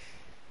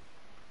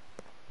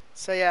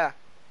 So yeah,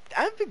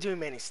 I've been doing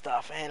many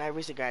stuff, and I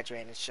recently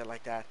graduated and shit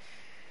like that.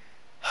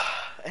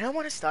 And I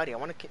want to study. I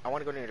want to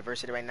go to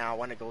university right now. I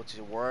want to go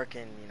to work,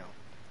 and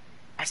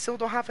I still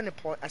don't have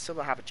I still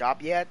don't have a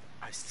job yet.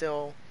 I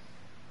still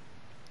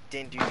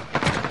didn't do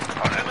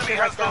shit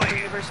like that in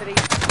university.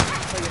 So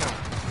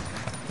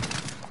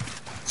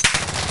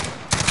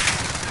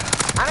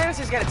I know this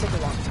is gonna take a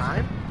long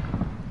time.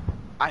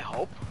 I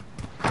hope.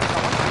 Get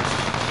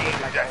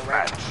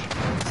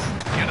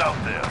out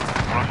there.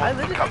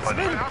 It's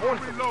very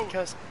important for me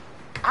because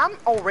I'm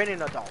already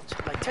an adult.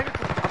 Like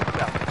technically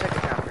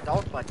I'm an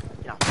adult, but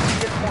at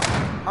this point,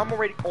 I'm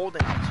already old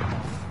enough to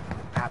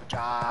have a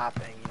job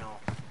and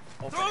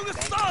open a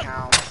bank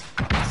account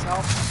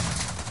myself.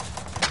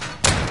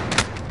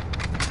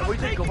 So we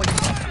did go like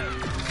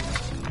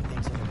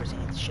things in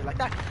university and shit like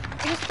that.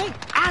 And here's the thing,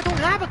 I don't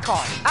have a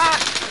car. I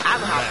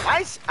don't have a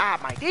license. I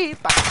have my ID,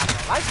 but I have no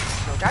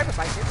license, no driver's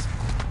license.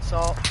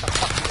 So the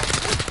fuck you want to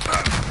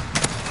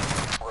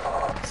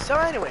do? So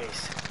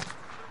anyways,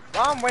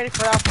 while I'm waiting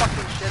for that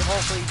fucking shit,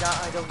 hopefully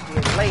I don't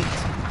get late.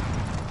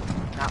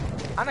 Now,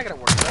 I'm not gonna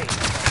work late.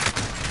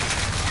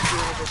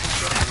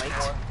 Late.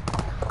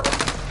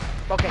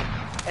 Okay,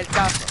 el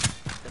caso.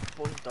 The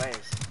punto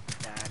es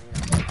that,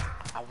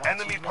 I want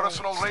enemy to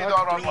personal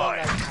radar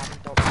online.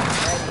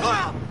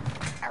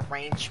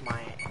 Arrange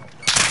my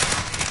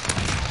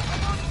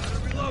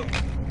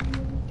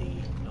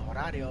the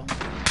horario.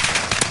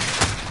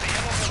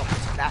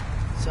 That.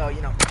 So,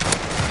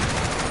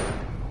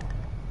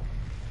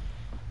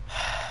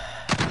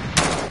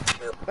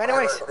 But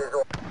anyways,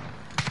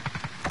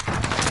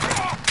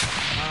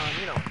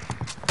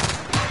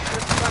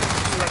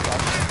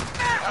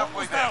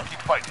 halfway there,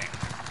 keep fighting.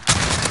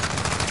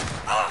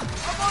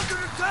 I'm under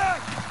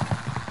attack!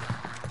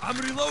 I'm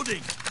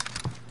reloading.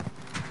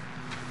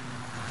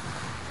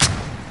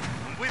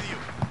 I'm with you.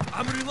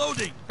 I'm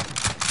reloading.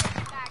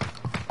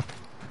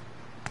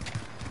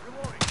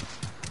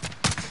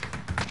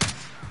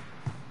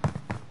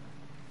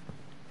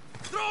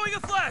 Throwing a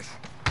flash.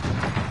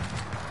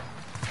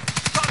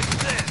 Target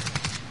there.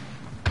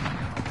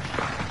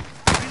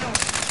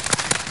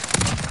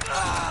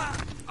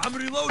 I'm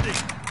reloading.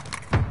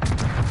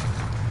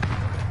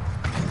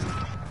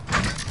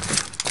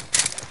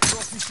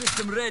 Trophy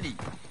system ready.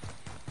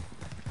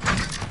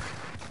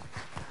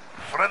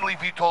 Friendly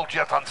VTOL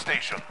jet on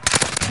station.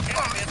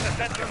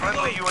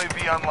 Friendly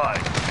UAV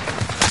online.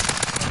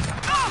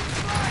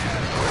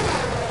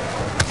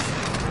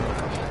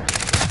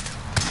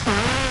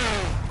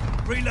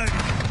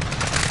 Reloading.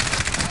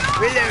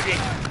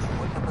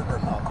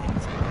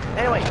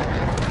 Anyway,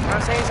 what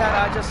I'm saying is that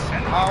I just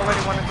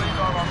already wanted to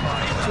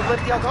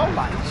live the adult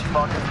life.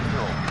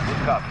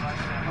 Good copy.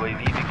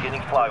 UAV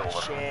beginning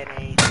flyover. Shit,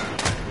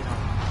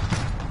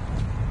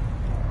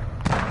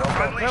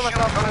 Friendly shield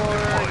turret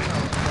deployed.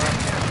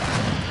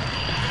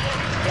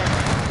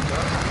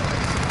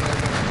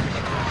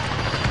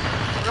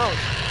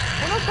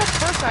 Who knows what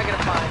person I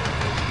gotta find?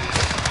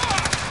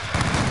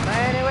 But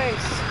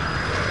anyways.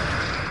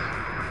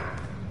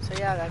 So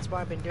yeah, that's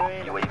what I've been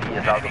doing. UAV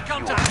is out of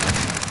fuel.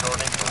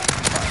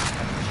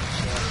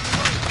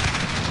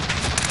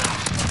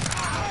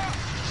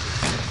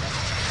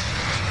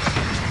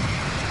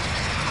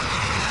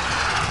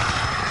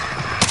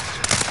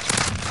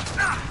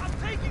 I'm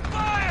taking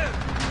fire.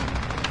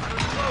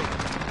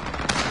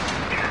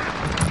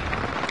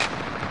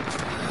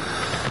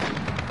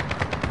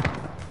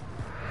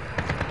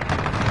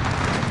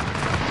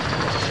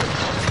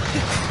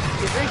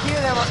 If you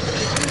hear them,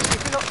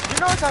 if you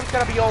notice I'm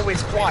gonna be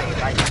always quiet.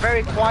 Like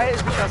very quiet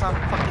is because I'm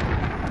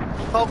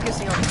fucking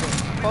focusing on the game.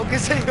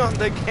 Focusing on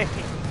the game.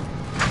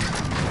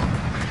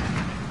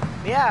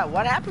 Yeah,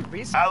 what happened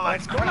recently?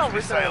 What's going on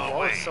recently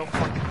was so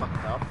fucking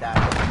fucked up that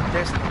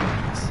there's no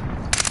ways.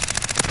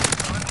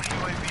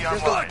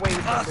 There's no way we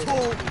can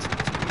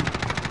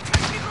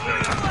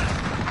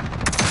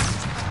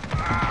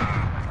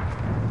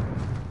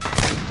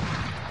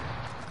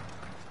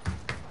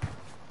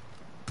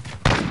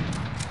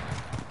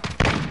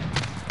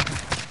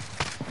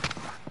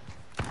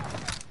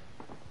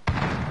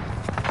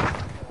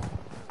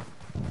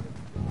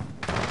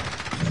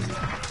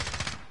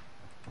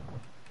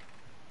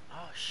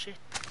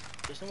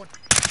There's no one.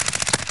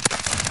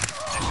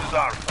 This is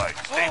our fight.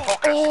 Stay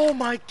focused. Oh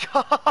my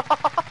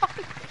god!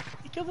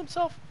 He killed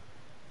himself.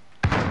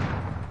 EMP's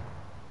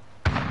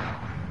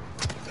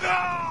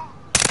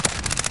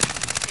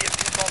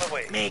on the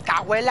way. Me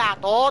cago en la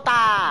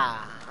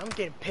tota! I'm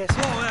getting pissed.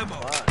 Full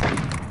ammo.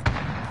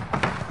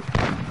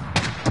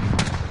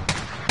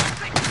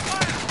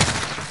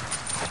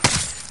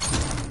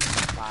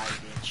 Bye,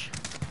 bitch.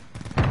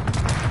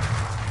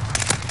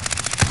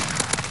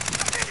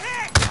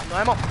 I have no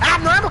ammo. I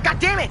have no ammo, god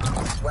damn it!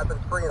 Weapons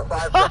free in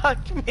 5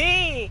 Fuck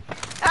me!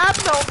 I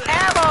have no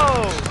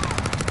ammo!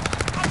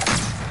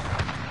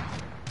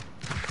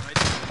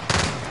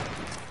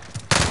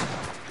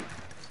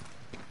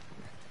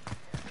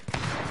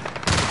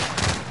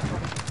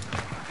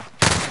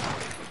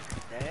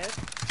 Dead.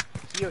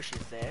 He or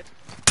she's dead.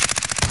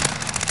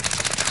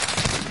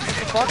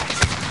 Fuck.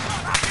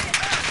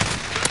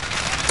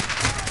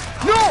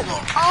 No!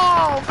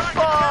 Oh,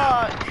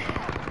 fuck!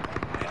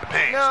 It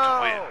pays to No!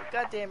 win.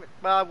 God damn it.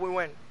 Well, we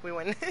win. We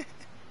win.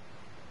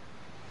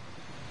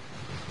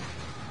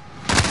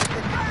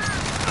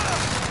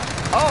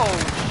 Oh,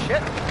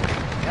 shit.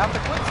 You have the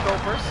quick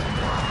scope first.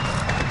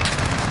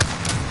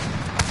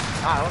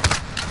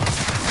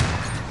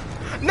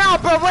 No,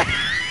 bro, wait!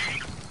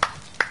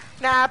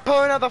 Nah,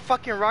 pull another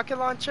fucking rocket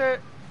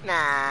launcher?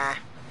 Nah.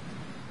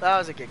 That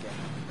was a good game.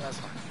 That was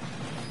fun.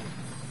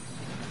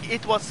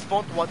 It was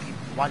fun what it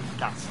was.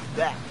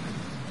 That.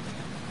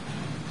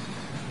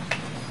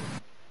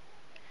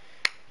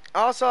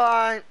 Also,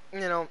 I'm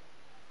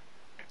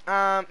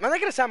not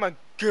gonna sound a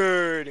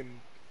good,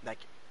 like,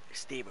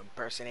 Steve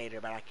impersonator,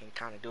 but I can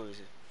kind of do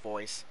his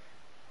voice.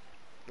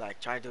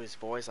 Like, try to do his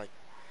voice, like,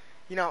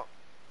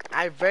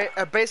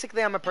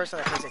 basically I'm a person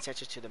that pays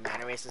attention to the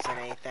mannerisms and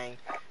anything,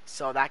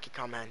 so that can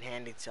come in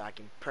handy so I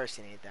can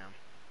impersonate them.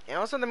 And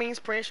also the main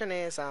inspiration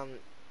is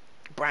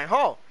Brian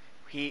Hall,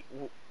 who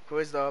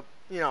is the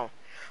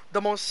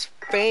the most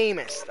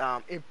famous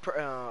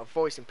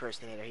voice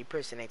impersonator. He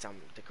impersonates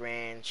the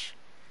Grinch.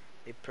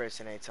 He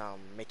impersonates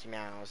Mickey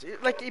Mouse. He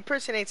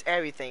impersonates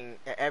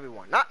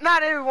everyone.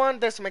 Not everyone.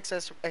 There's some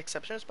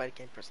exceptions, but he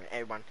can impersonate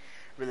everyone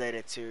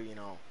related to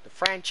the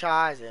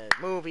franchise, the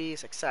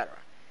movies, etc.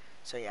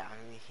 So yeah, I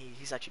mean,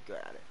 he's actually good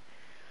at it.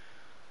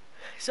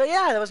 So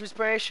yeah, that was my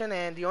inspiration,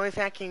 and the only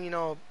thing I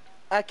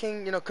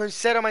can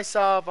consider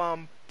myself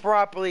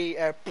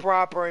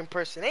proper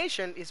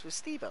impersonation is with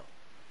Steve-O.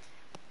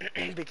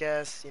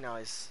 because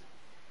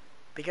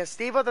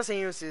Steve-O doesn't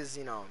use his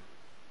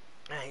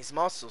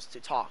muscles to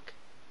talk,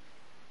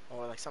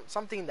 or like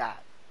something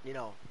that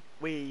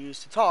we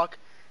used to talk,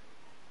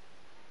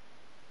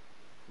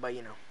 but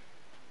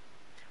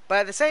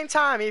at the same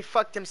time he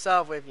fucked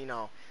himself with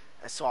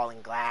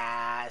swallowing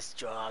glass,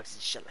 drugs,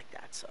 and shit like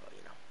that. So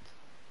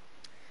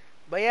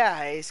but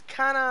yeah, it's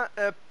kind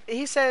of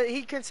he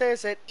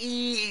considers it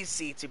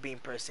easy to be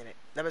impersonated.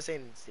 Never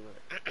saying Steve-O.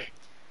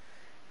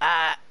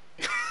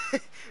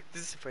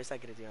 This is the first I'm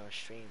gonna do on a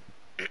stream.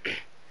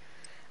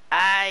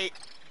 I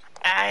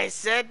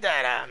said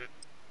that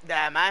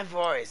that my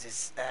voice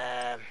is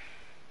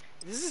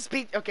this is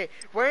speed. Okay,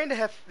 wearing the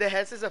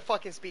headset is a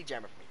fucking speed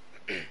jammer for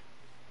me. I'm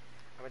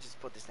gonna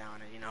just put this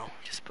down and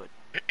just put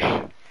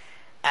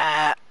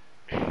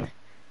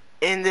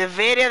in the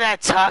video that I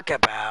talk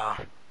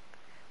about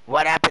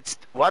what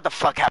the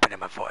fuck happened to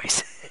my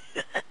voice.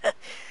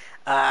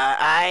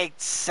 I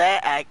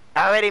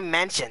already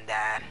mentioned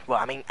that. Well,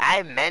 I mean,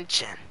 I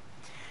mentioned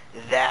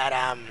that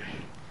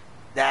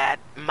that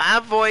my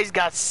voice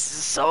got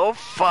so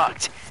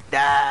fucked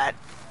that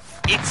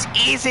it's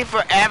easy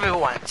for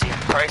everyone to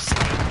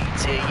impersonate me,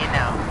 to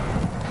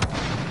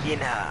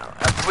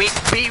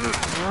be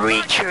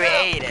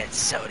recreated,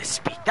 so to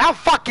speak. That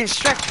fucking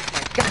stretches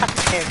my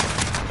goddamn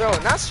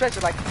throat. Not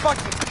stretches, like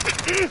fucking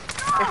it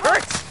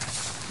hurts.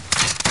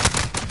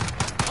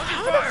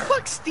 How the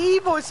fuck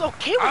Steve-O is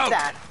okay with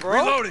that,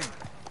 bro? Reloading.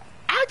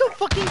 I don't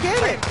fucking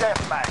get it.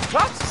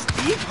 Drop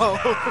Steve-O.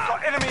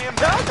 Got enemy in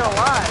Not gonna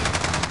lie.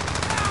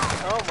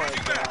 Oh my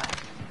god.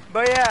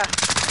 But yeah,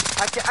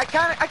 I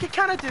can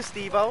kind of do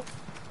Steve-O.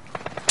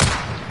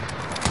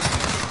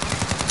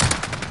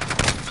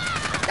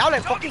 Ya le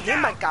fucking hit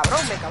my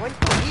cabrón, me cago en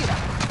tu vida.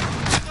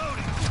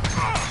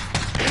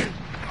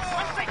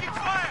 I'm taking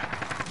fire.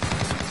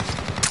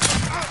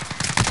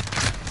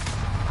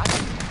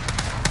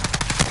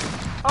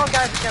 Oh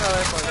guys, you can't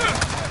let for me.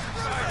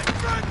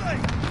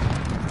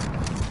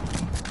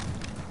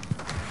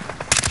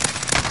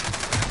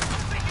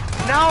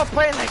 Now I'm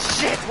playing like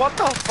shit. What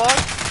the fuck?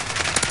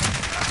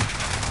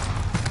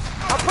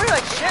 I'm playing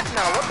like shit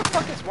now. What the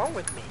fuck is wrong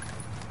with me?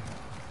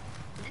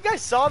 You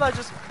guys saw that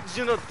just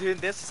doing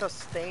this to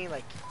sustain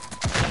like.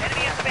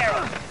 Enemy in the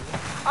barrel.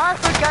 I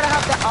forgot I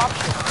have that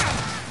option.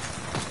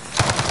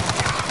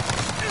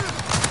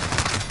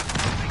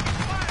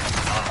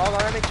 Hold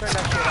on, let me turn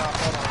that shit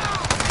off. Hold on.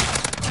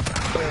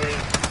 Wait.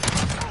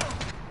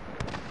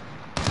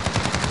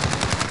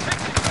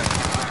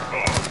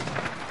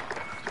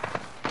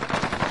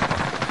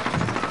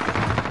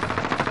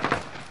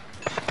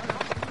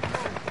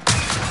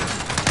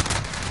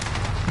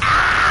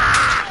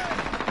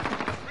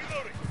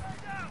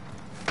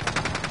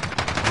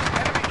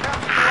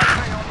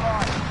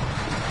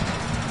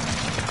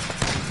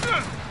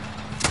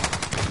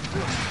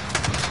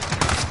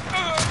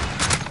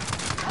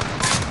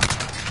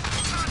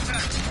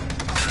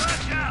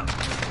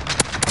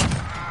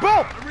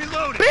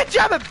 you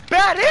have a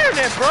bad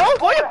internet, bro?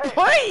 Why are you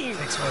playing?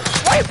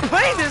 Why are you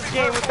playing this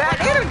game with bad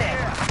internet?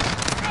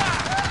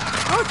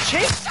 Bro,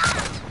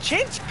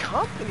 change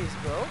companies,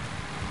 bro.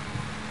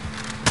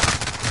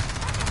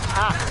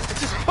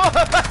 Just pull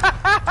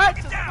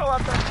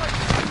out the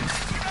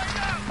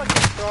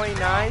fucking throwing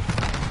knife.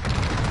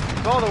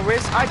 Go the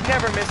wrist. I've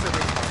never missed a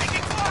wrist.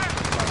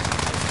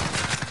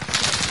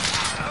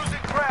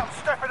 Losing ground,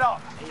 step it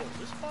up.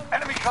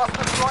 Enemy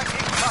cluster strike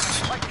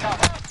incoming. Take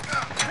cover.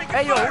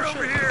 Hey, yo, Fire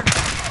over here.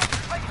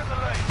 Taking the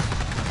lead.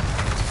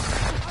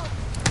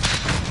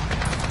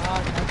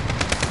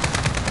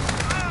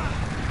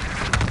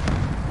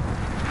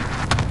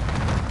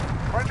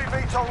 Friendly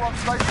VTOL on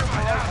station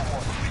for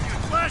overwatch.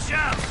 Flash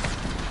out.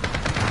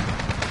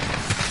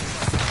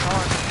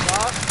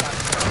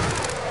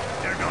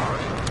 They're gone.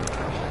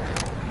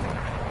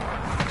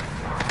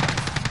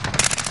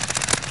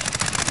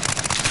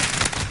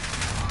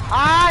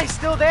 Ah, he's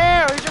still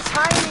there. He's just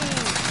hiding.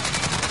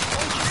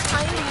 Oh, he's just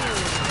hiding.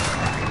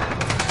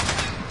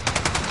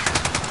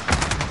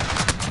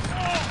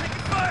 Oh,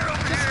 taking fire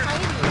over Just here.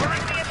 hiding. We're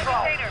in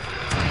control.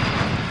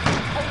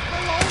 Oh,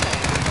 hello.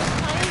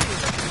 Just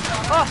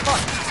hiding. Oh,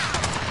 fuck.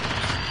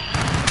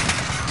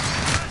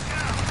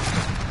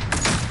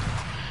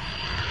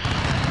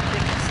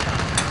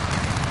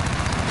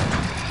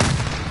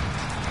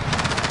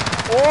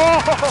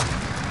 Oh!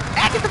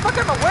 Ah, get the fuck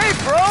out of my way,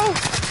 bro!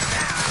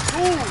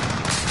 Ooh.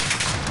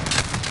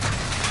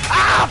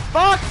 Ah,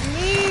 fuck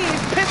me!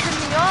 It's pissing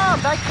me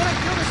off! I couldn't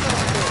kill this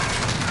little bitch.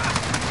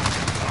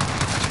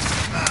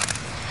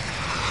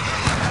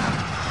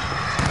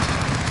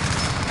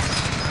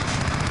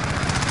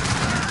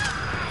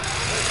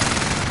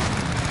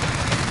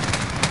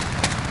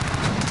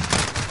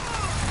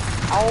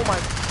 Oh my...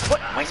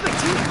 What is my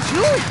team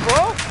doing,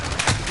 bro?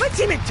 Is my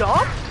team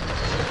dumb?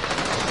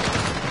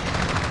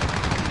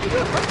 Oh my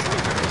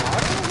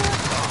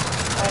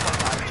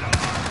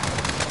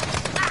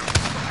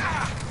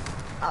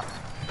god.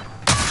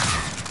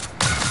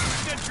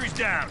 Sentry's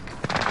down.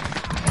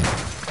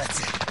 That's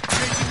it.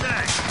 Changing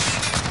mag.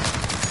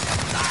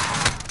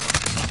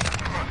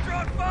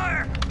 Draw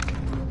fire.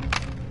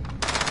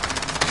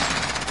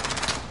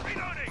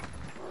 Reloading.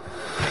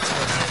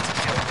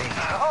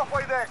 You're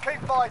halfway there.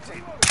 Keep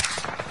fighting.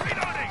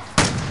 Reloading.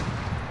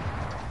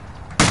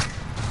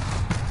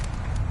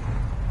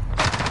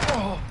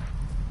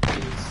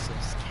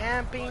 Jesus,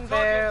 camping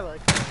there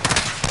like...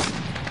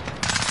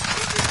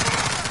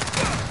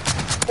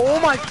 Oh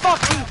my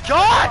fucking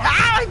god!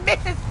 Ah, I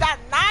missed that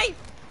knife!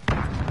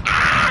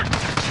 Ah!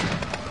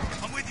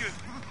 I'm with you.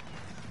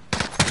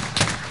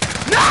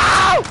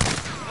 No!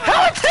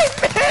 How did they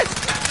miss?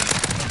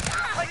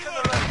 Taking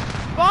the lead.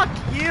 Fuck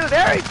you,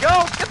 there you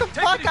go! Get the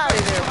fuck out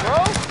of there,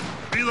 bro!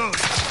 Reload.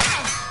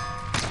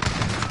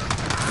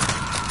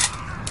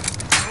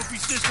 Trophy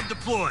system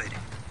deployed.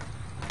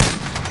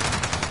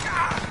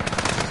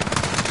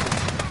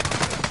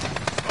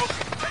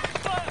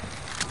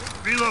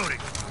 Reloading.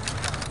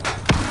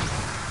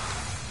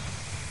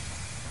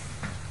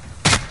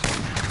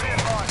 Be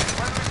advised.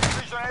 Friendly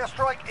precision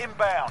airstrike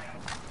inbound.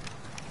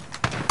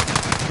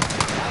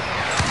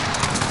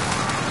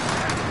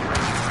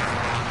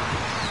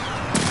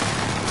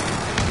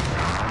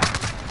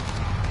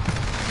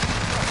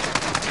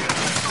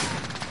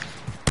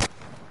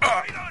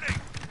 Reloading.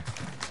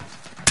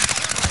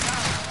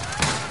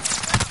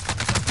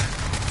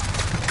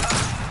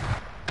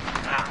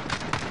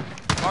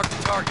 Mark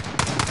the target.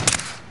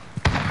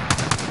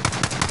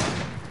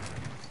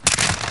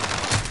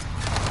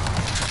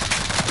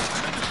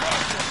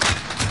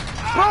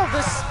 Bro,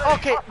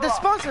 okay, the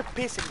spawns are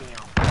pissing me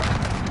off.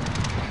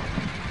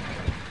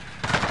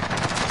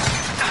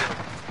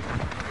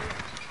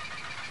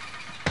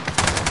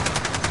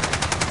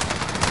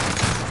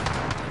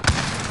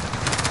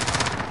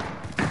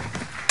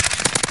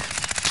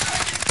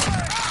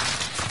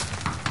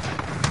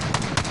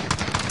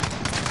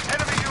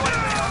 Enemy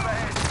UAV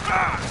overhead.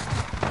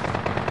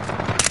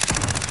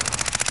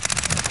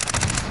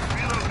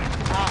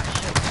 Ah,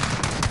 shit.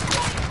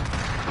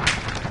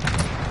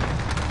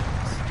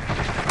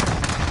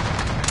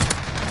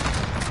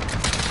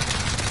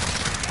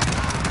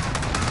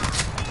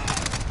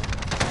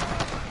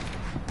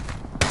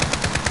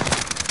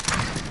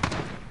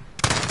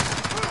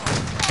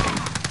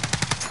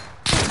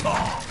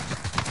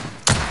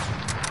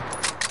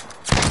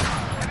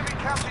 Enemy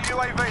counter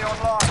UAV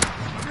online.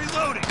 I'm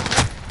reloading.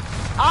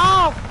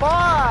 Oh,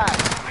 fuck!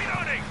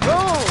 Reloading.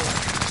 Boom!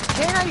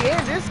 Can't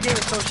end this game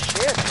is so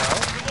shit, bro.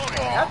 I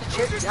have to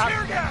shoot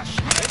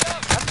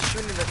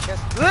in the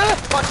chest. Ugh!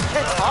 Fucking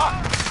can't talk!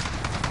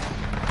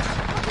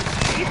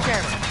 Keep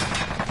camera.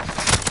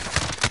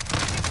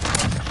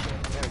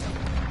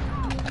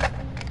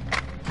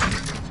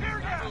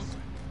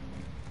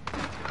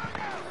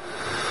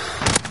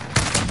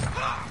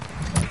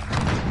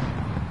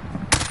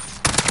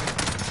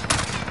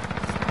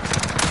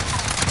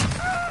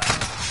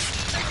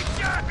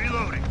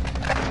 Reloading.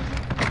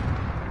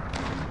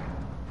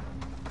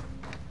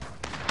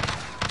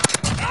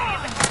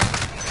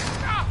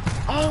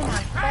 Oh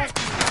my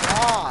fucking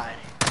god!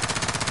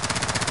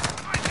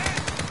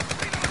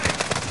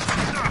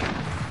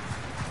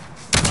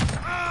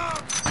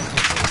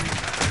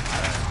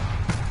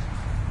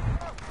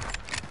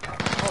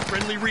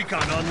 Friendly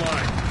recon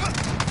online.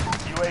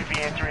 UAV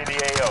entering the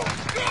AO.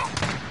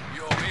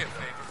 You owe me a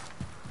favor.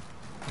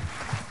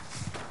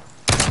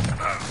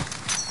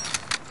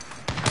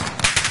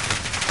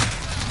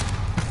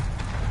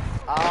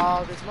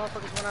 Oh, this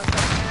motherfucker's went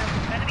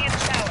outside. Enemy in the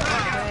tower.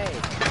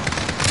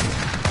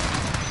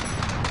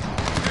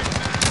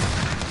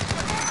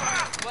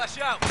 Flash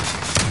out.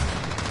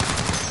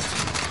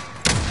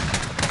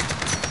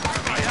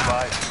 Be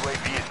advised,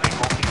 UAV is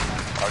legal.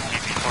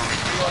 RTB for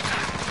refuel.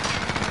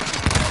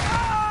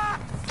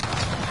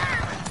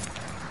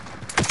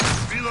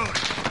 Reload.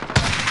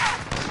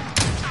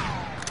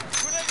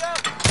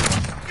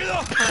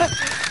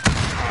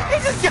 He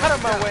just got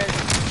in my way.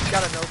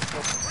 Got a no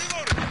scope.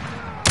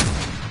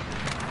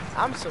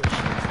 I'm so shit.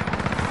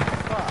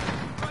 Fuck.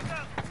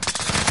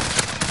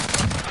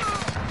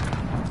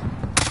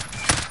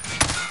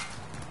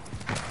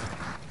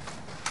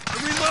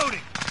 I'm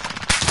reloading.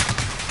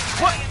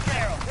 What?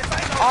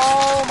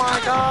 Oh my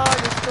god,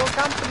 there's still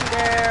company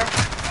there.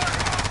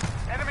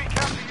 Enemy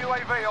counter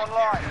UAV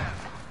online.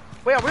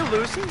 Wait, are we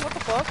losing? What the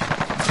fuck?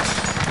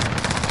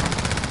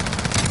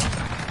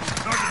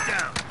 Target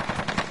down.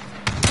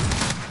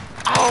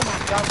 Oh my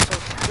god, I'm so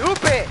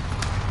stupid.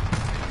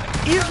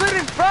 He's right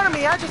in front of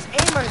me, I just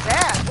aim on his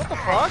ass. What the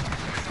fuck?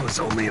 It was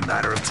only a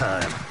matter of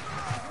time.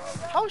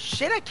 How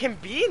shit I can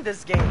be in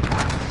this game?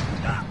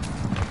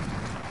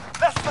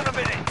 Less than a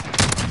minute.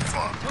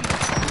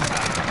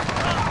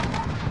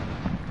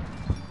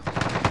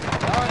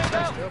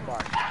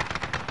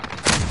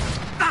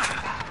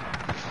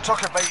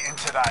 Took a beating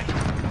today.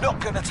 Not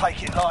gonna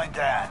take it lying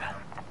down.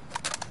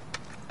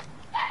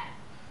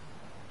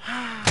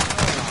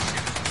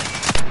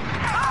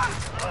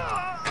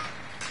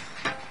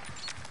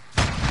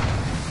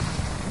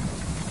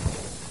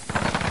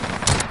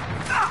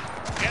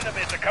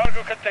 Enemies to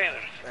cargo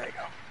containers. There you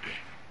go.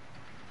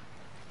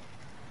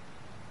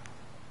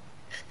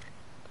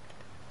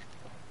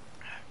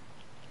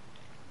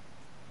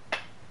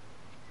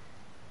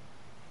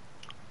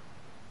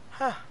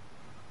 Huh.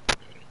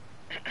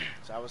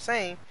 So I was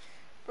saying,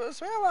 but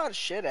there's been a lot of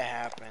shit that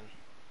happened.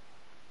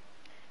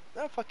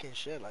 That fucking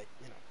shit, like,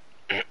 you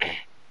know.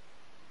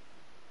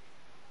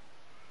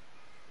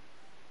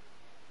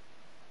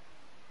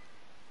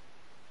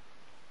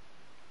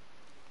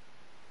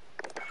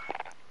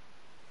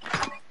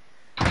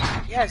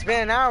 Yeah, it's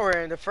been an hour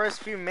in the first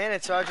few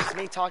minutes, so I just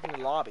me talking to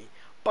the lobby.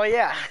 But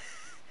yeah,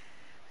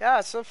 yeah,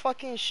 so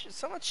fucking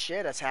so much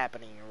shit that's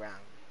happening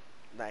around,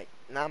 like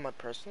not my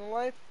personal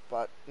life,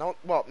 but no,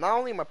 well, not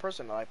only my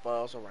personal life, but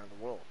also around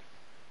the world.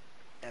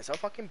 And so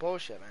fucking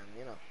bullshit, man,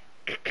 you know.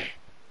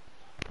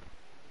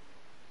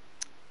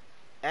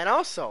 And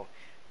also,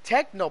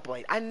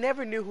 Technoblade. I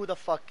never knew who the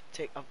fuck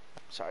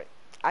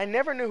I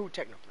never knew who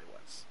Technoblade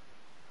was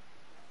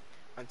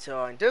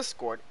until in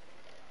Discord.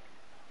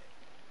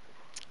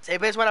 Same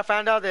place when I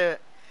found out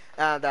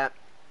that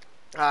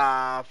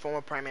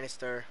former Prime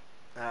Minister,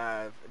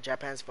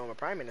 Japan's former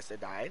Prime Minister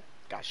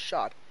got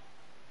shot.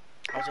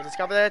 I also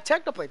discovered that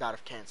Technoblade died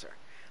of cancer,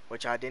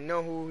 which I didn't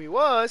know who he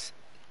was.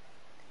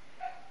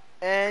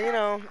 And you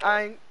know,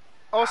 I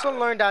also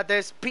learned that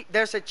there's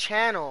a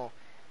channel.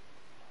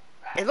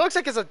 It looks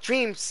like it's a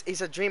dream,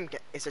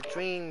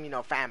 you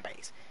know, fan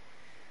base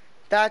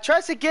that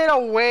tries to get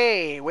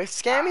away with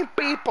scamming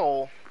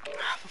people.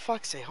 For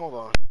fuck's sake, hold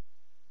on.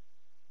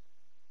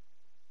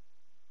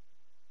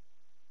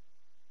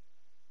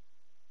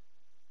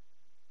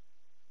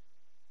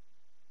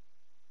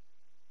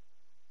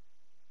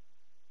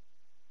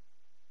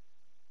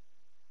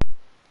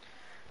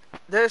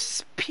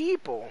 There's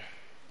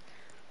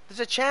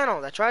a channel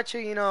that try to,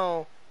 you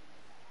know,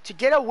 to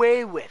get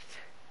away with,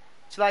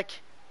 to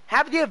like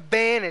have the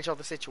advantage of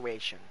the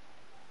situation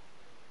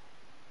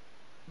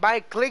by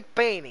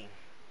clickbaiting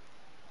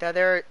that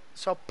they're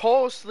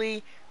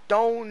supposedly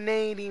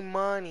donating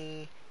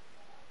money.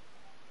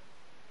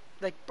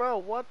 Like, bro,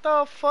 what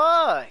the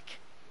fuck?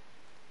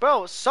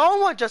 Bro,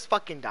 someone just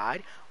fucking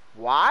died.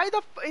 Why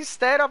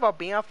instead of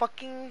being a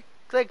fucking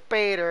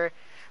clickbaiter,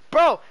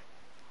 bro?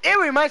 It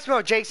reminds me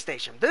of J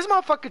Station. This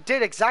motherfucker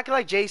did exactly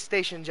like J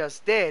Station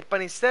just did, but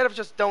instead of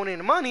just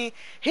donating money,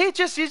 he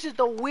just uses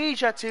the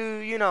Ouija to,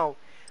 you know,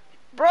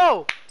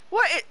 bro,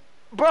 what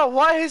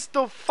has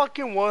the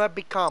fucking world have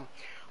become?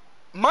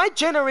 My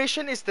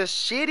generation is the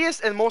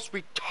shittiest and most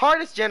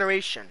retarded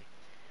generation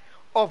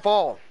of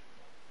all,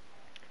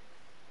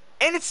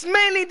 and it's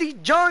mainly the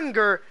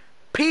younger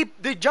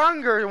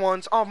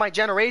ones of my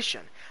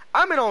generation.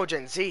 I'm an old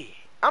Gen Z.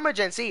 I'm a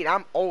Gen Z, and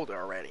I'm older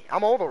already.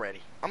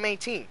 I'm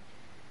 18.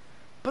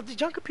 But the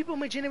younger people in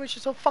my generation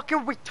are so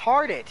fucking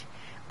retarded.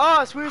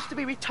 Us, we used to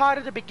be retarded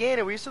at the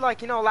beginning. We used to,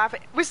 like, you know, laugh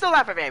at... We still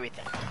laugh at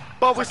everything.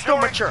 But we're still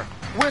mature.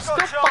 We're still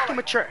fucking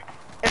mature.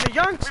 And the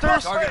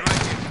youngsters... I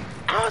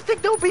don't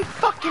think they'll be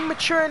fucking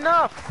mature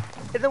enough.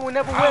 And then we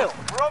never will.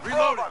 We're on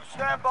Bravo.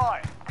 Stand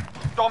by.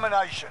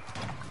 Domination.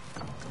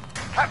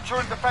 Capture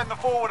and defend the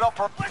forward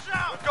operation.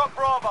 We've got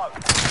Bravo.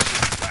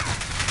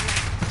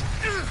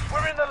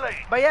 We're in the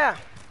lead. But yeah.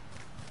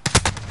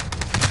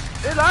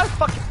 There's a lot of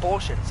fucking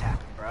bullshit that's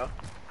happening, bro.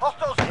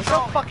 Hostiles in It's so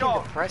Charlie, fucking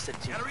go. depressing,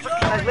 dude.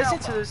 reload. Like, listen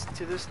to those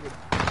news,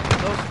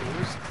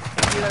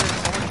 and see that there's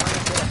someone trying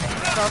to get a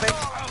band of it.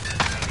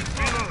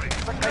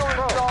 It's like, Securing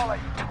bro, Charlie.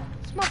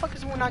 these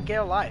motherfuckers will not get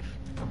alive.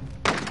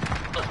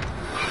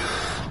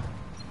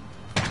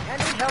 I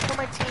need help from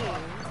my team.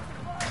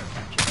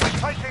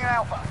 We're taking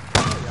Alpha.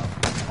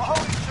 We're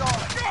holding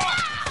Charlie.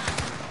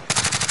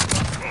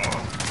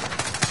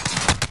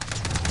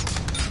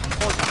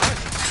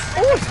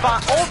 Oh,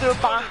 it's they're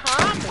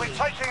behind me. We're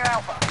taking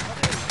Alpha.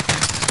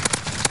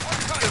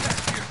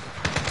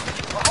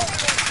 We're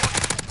holding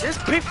This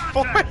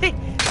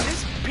P40,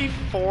 this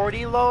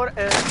P40 load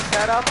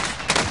setup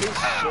is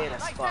shit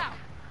as fuck.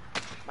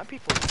 My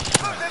P40 is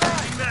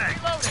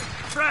shit.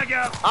 Frag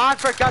out. I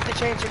forgot to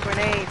change the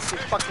grenades to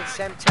fucking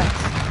Semtex.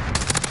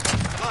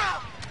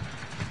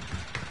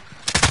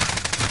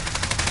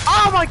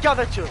 Oh my god,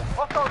 that's you.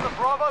 Hostiles at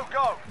Bravo,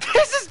 go.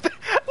 This is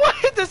why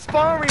the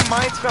spawn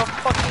reminds me of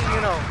fucking,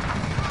 you know,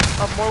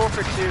 of Modern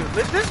Warfare 2.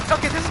 This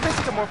is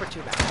basically a Modern Warfare 2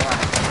 map.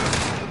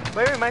 Right?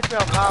 But it reminds me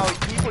of how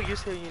people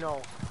used to, you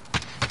know,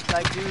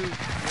 like do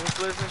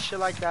moveless and shit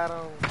like that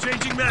on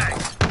Changing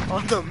mags.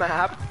 on the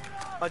map,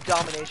 on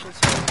domination.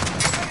 So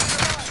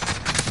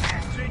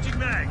Changing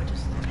mag.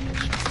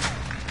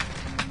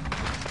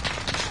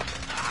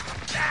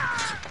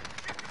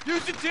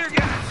 Use the tear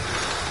gas.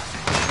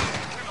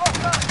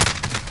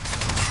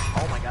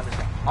 oh my god,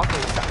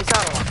 okay, it's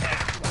not a lot.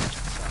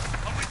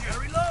 I'm with you.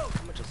 Reload.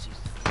 I'm gonna just use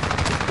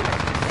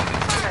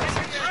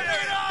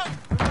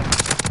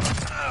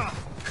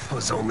It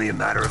was only a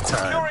matter of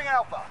time. Securing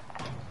Alpha.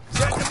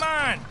 Set the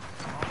mine.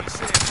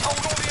 Hold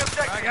all the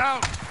Frag objectives.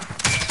 out.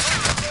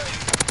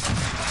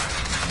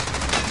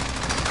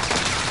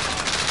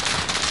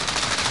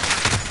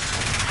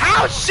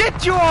 How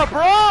shit you are,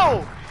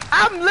 bro!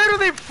 I'm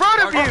literally in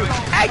front of you,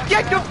 and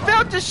yet you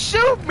failed to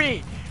shoot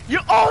me! You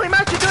only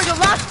managed to do your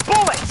last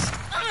bullets!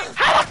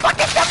 How the fuck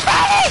is that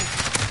failing?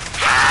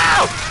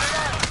 How?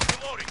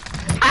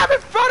 I'm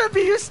in front of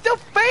you, you're still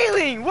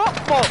failing! What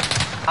for?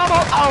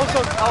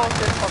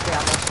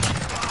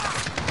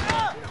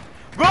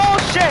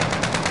 Bullshit!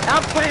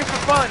 I'm playing for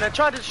fun, I'm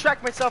trying to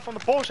distract myself from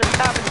the bullshit that's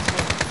happening to me.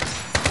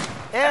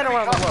 And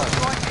around the world.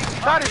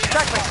 Trying to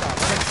distract myself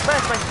and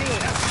express my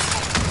feelings.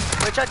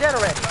 Which I did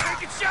already.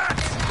 Taking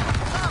shots.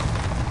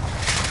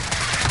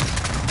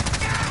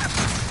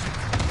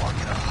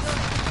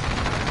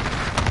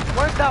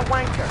 Where's that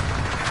wanker?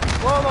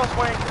 Where are those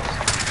wankers?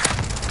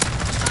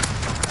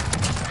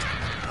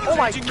 Oh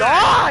my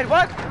god!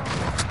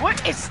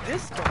 What is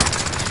this guy?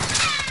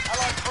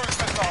 Allied cruise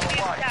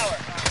missile away.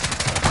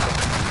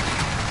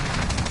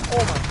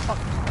 Oh my fuck.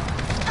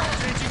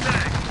 Changing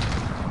mag.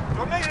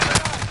 You're needed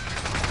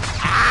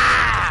alive.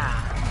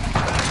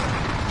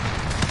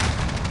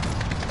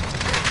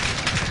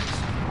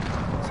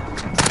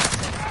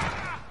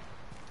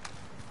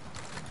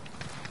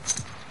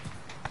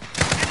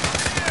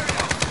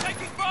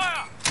 Taking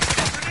fire.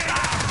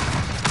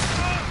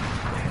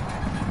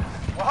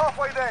 We're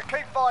halfway there.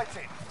 Keep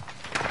fighting.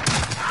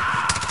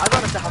 I don't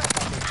understand how the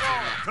fuck this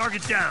is.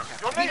 Target down.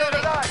 You're needed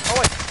alive. Oh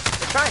wait,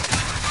 they're trying.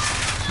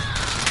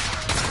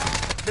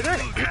 They're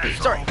doing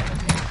it. Sorry.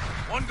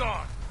 One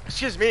gone.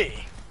 Excuse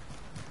me.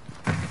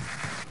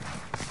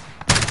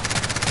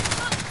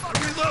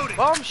 I'm reloading.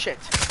 Bomb shit.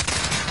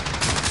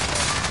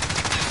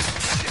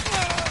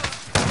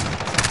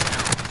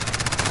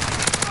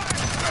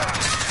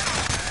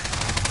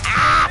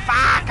 Ah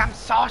fuck, I'm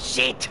so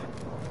shit.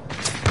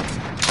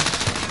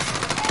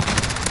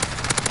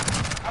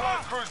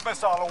 Allied cruise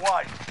missile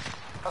away.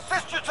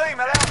 Assist your team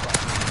at Alpha.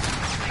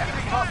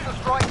 Enemy cluster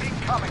strike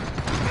incoming.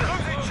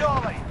 Losing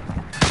Charlie.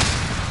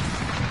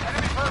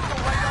 Enemy personal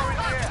radar in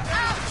the air.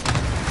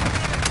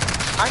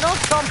 I know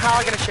somehow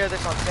I'm gonna share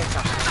this on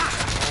TikTok.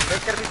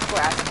 There's gonna be people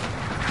asking me.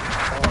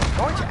 Or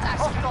going to ask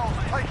me. Hostiles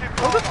taking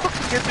How the Bravo. fuck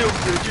you get the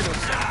original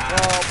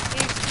stuff?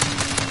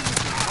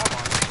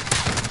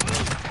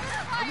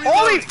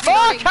 Holy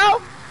fuck, how?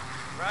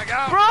 Frag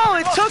out. Bro,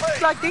 it took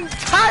like the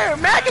entire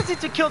magazine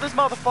to kill this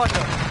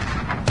motherfucker.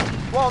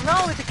 Well,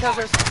 not only because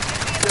there's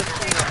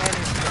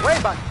enemies in the way,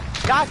 but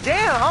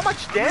goddamn, how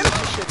much damage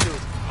this shit do?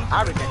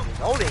 I regret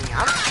reloading.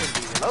 I'm just gonna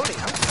be reloading.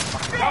 I'm just gonna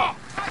fucking go.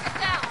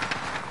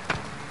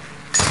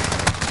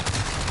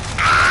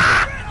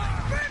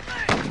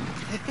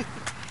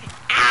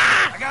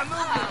 I got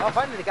movement. Oh,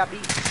 finally, they got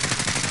beat.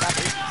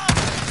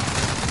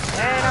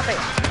 And I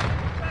failed.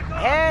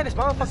 And this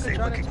motherfucker Ain't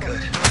trying looking to...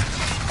 good.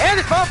 And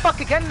this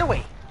motherfucker getting in the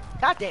way.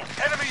 God damn.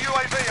 Enemy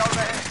UAV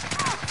overhead.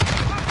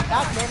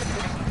 God damn it.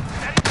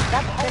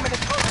 God damn it.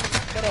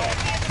 Good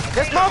ass.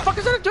 This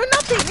motherfucker's not doing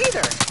nothing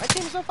either. My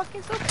team is so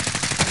fucking stupid.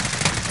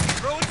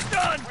 Throwing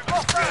stun. We've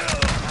lost that.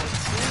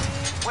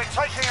 We're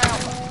taking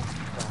Alpha.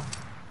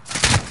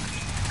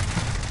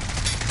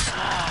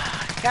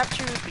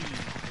 Capture B,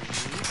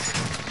 please.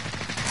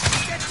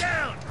 Get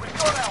down. We've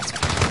got Alpha.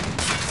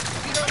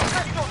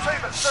 Assist your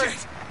team at sea.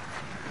 Shit.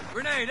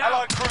 Grenade out.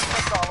 Allied cruise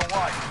missile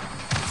away.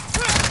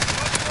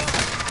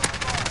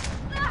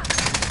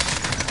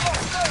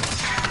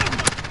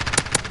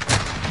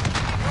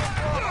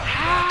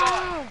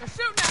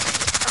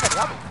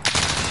 I'm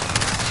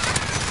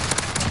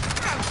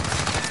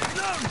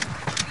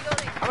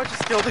gonna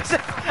just steal this.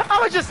 I'm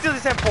gonna just steal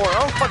this M4. I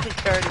don't fucking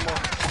care anymore.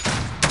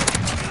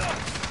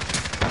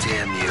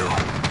 Damn you.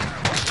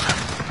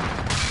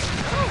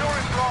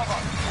 Securing Bravo.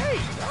 Hey,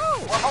 yo.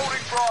 We're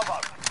holding Bravo.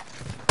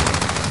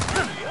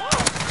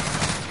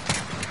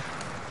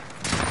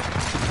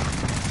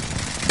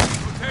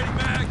 Rotating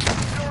mag.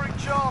 Securing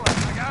Charlie.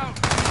 Mag out.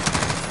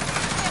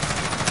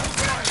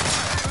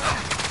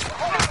 We're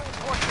holding all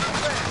points of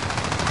defense.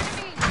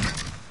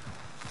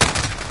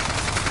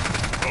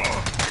 Oh,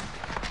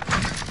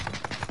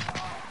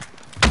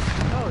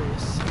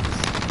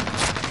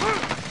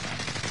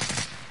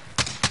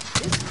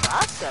 this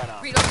class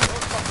setup.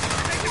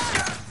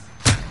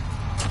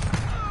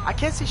 I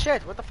can't see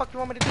shit. What the fuck do you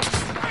want me to do?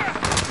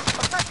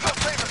 Official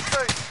team of C.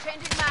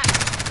 Changing mag.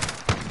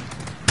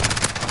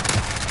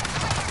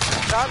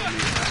 Stop.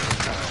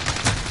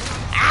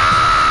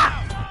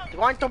 Ah! You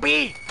want to be?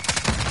 You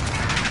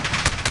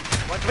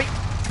want to be?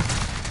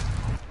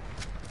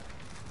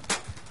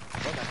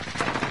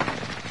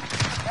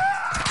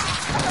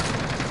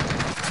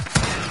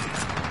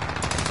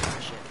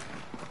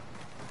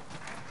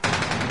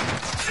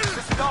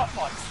 This is our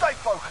fight. Stay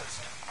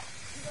focused.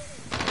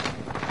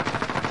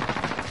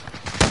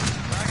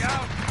 Mag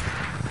out.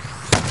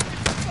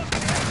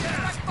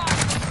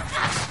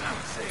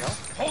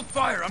 Hold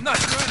fire. I'm not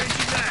sure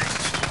anything mag.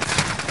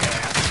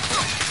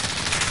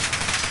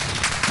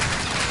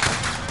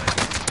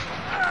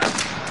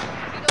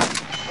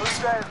 Who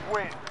dares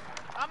win?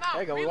 I'm out.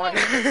 There you go. We won.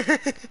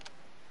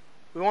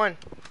 We won.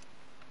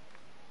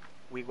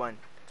 We won.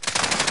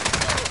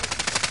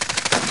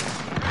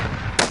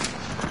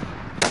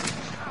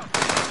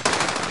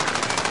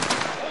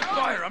 Hold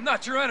fire. I'm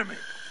not your enemy.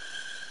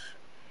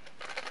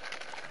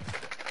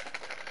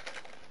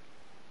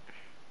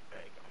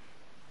 There you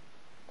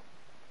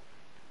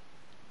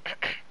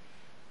go.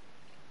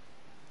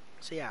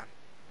 So yeah,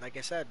 like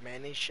I said,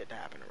 man, this shit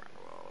happen around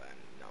the world, and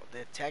you know,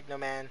 the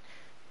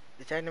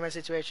Technoman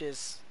situation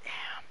is,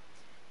 yeah,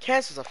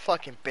 Cancer's a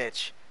fucking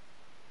bitch.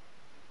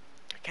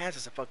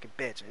 Cancer's a fucking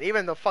bitch, and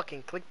even the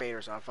fucking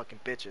clickbaiters are fucking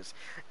bitches,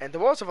 and the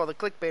worst of all, the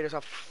clickbaiters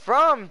are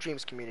from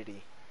Dream's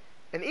community,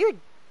 and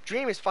even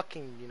Dream is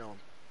fucking, you know,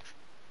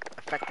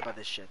 affected by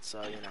this shit.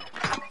 So you know,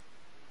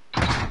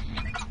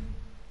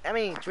 I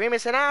mean, Dream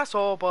is an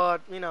asshole,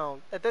 but you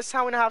know, at this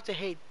time we don't have to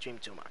hate Dream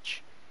too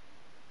much.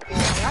 We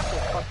have to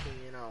fucking,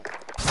 you know,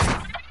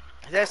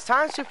 there's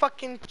times to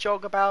fucking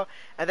joke about,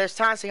 and there's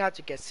times you have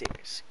to get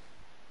serious.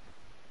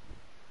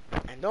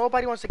 And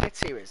nobody wants to get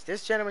serious.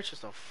 This generation is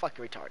so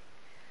fucking retarded.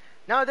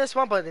 Not this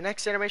one, but the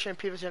next generation and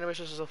previous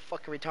generations are so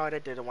fucking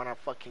retarded. They don't want to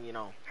fucking, you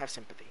know, have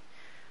sympathy.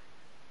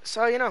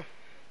 So, you know,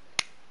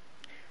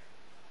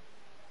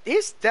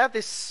 his death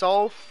is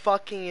so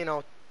fucking, you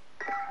know,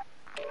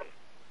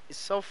 it's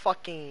so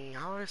fucking,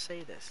 how do I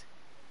say this?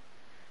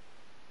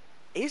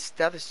 His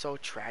death is so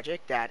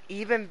tragic that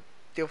even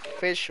the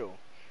official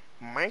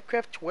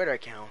Minecraft Twitter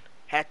account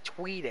had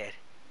tweeted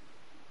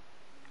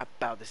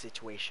about the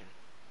situation.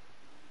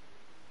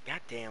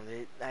 God damn,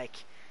 dude,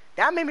 like,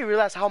 that made me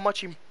realize how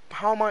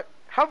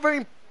very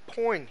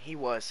important he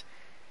was,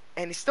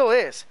 and he still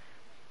is,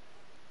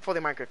 for the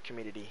Minecraft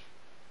community.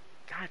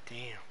 God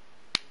damn,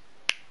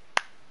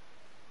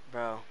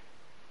 bro.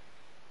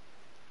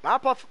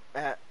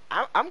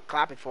 I'm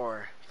clapping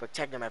for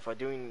Technoman for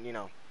doing, you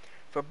know,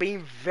 for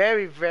being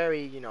very,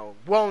 very, you know,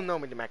 well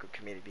known in the Minecraft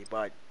community.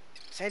 But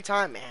at the same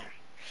time, man,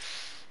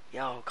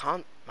 yo,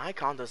 my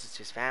condolences to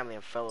his family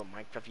and fellow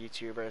Minecraft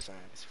YouTubers and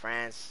his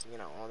friends, you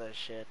know, all that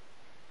shit.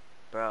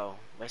 Bro,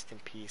 rest in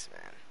peace,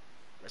 man.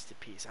 Rest in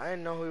peace. I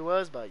didn't know who he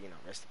was, but, you know,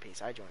 rest in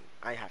peace.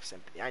 I have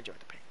sympathy. I joined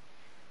the pain.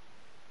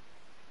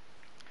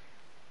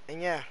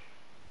 And yeah.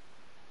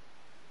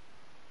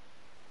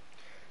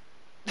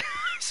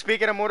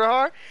 Speaking of motor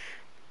horror,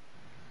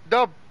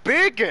 the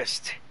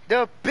biggest.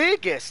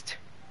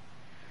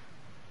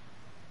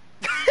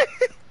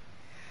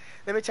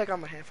 Let me check out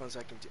my headphones so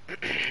I can do.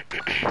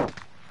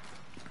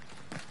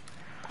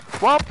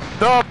 Well,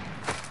 the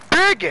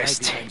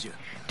biggest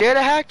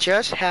data hack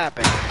just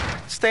happened.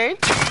 Stay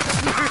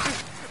tuned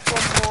for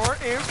more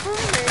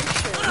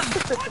information.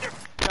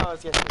 No,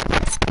 it's yes.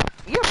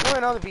 You have put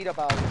another video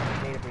about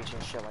data breach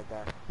and shit like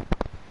that.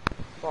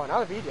 Oh,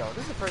 another video.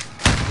 This is the first.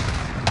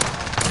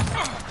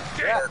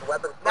 Yeah.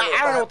 Nah, I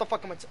don't know what the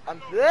fuck I'm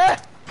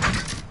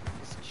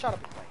shut up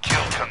and play.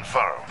 Kill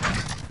confirmed.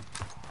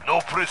 No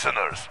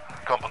prisoners.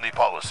 Company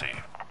policy.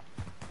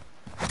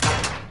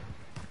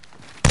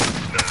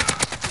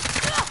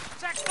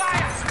 Check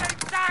fire! Stay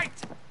tight!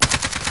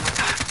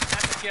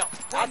 That's a kill.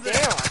 God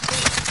damn,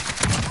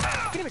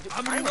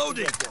 I'm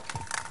reloading.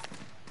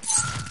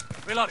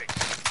 Reloading.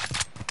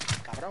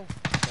 Cabrón.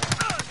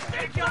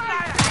 Take your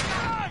fire!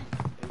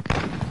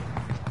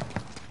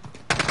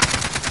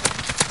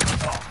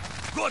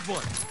 Good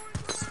one.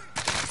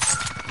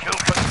 Kill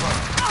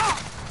confirmed.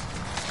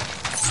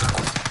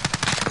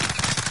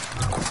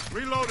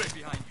 Reloading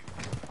behind you.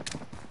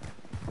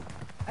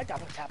 I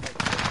double tap it.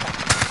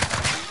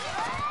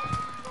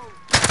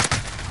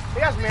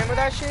 We got guys remember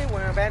that shit?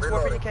 When in Advanced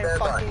Warfare you can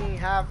fucking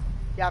have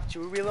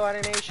two reload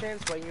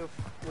animations when you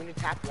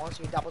tap once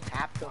and you double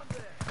tap to reload.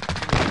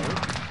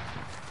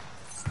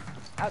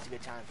 That was a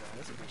good time, bro.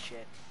 This is good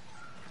shit.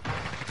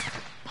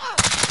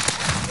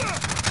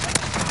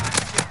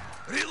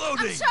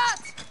 Reloading!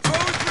 Throw a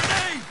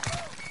grenade!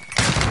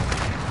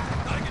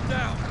 Knock it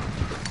down!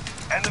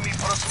 Enemy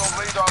personal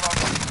radar on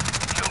them.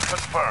 Kill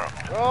confirmed.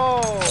 Bro!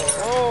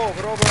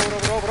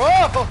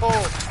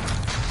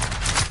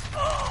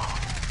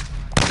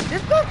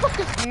 This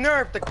motherfucker's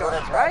nerfed the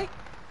guns, right?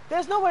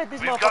 There's no way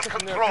this We've got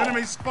motherfucker's control. nerfed.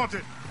 Enemy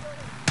spotted!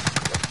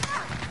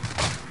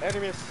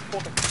 Enemy is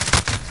spotted.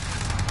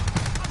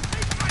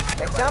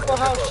 Example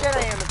how shit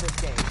I am at this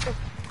game.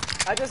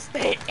 I just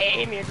stay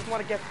aiming. I just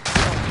want to get.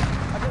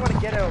 I just want to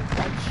get a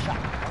one shot.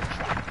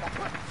 That's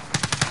what.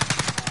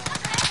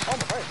 Oh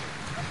my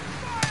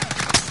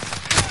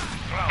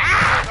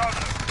god.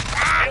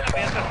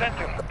 Enemy in the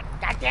center.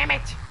 God damn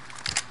it!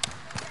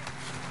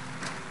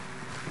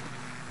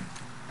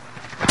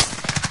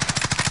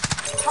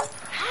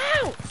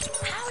 How?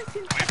 How it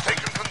didn't. We've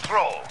taken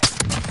control.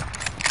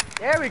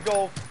 There we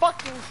go.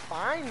 Fucking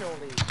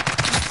finally.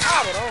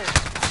 Ah, but oh.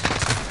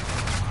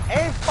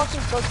 Ain't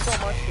fucking took so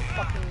much to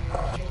fucking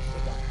change the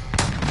gun.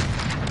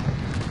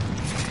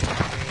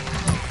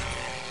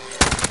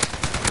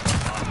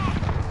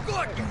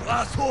 Good, you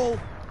asshole!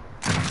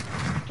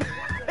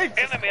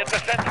 Enemy in the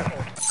center.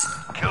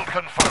 Kill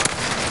confirmed.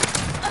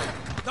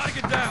 Knock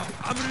it down!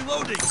 I'm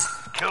reloading!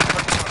 Kill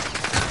confirmed.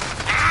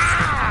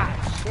 Ah,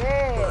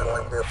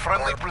 shit.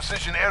 Friendly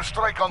precision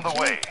airstrike on the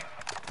way.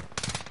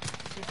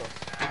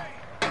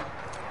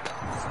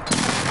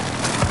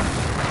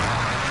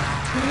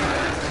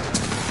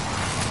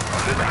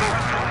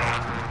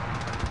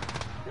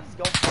 Let's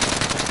go.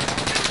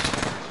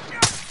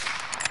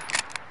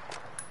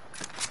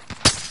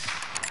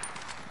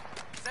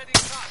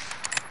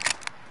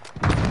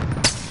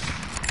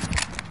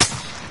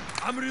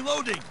 I'm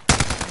reloading!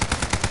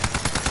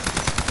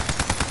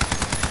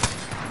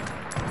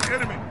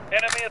 Enemy!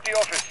 Enemy at the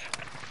office.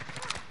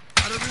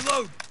 Gotta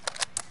reload!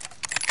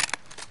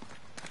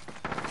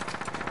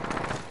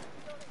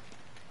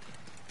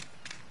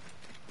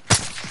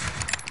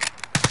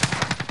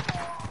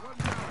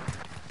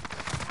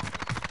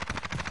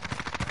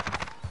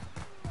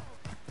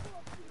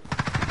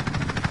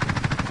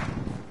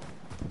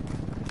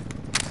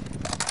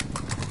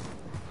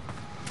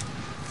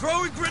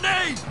 Throwing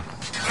grenade!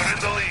 They're in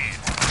the lead.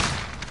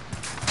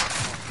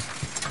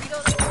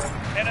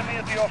 Enemy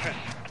at the office.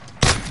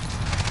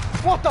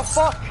 What the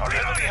fuck? Our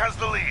enemy has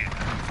the lead.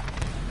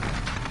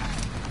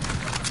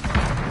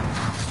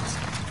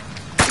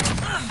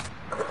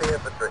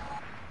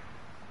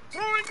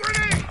 Throwing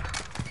grenade!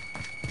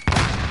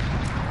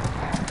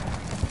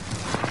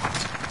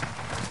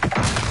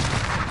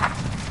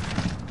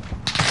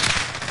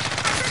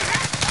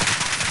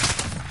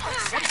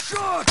 I'm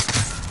shot!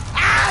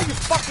 Ah, you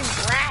fucking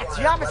brats!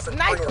 You have a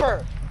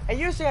sniper! And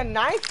you say a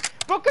knife?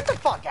 Bro, get the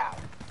fuck out!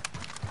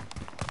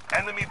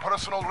 Enemy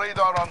personal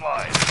radar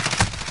online.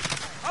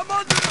 I'm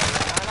under them!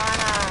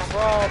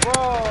 Nah,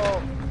 bro.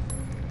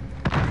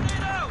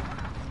 Grenade out!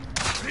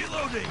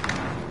 Reloading!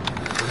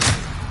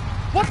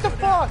 What the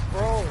fuck,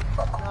 bro?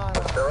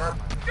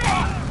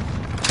 Nah.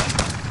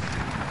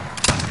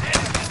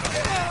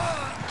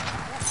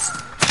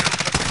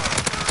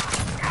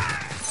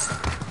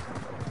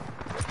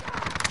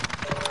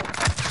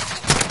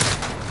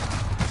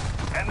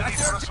 Enemy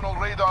personal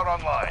radar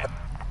online.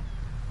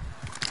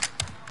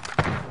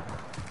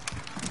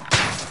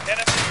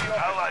 Enemy at the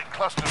office. Allied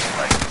cluster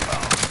strike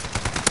found.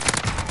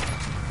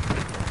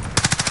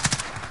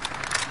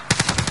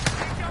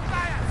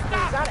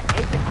 Is that an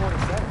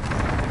AK-47?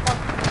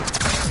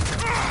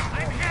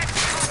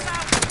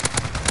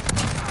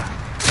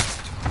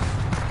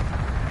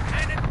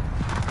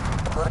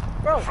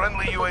 Bro,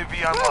 Friendly UAV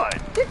bro, online.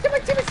 did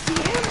I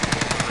see him?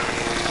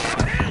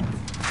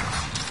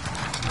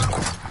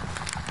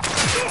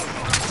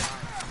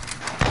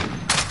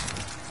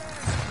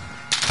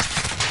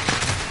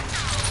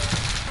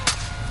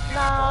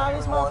 Nah,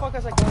 these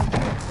motherfuckers are going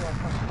to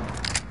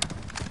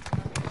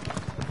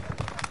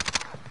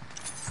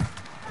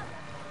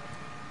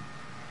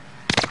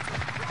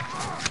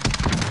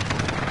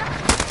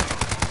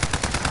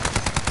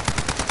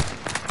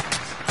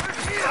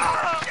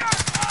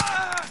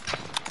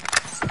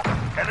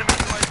Enemy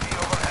UAV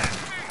overhead.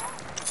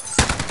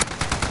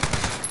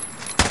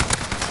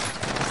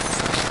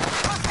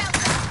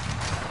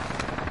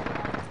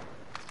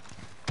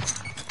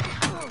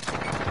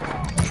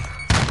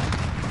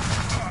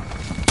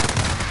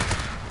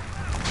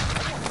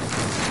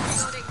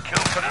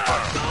 Kill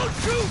confirmed. Don't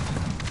shoot!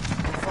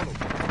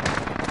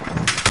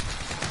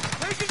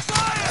 Taking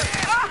fire!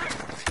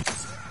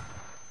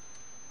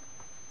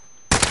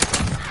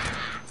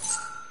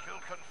 Kill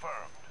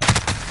confirmed.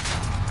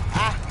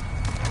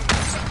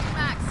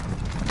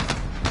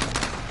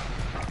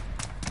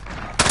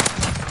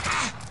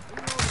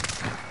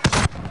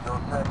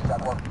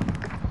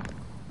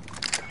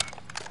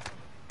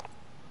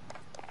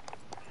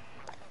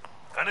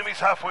 Enemy's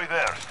halfway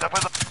there. Step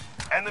in the...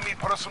 Enemy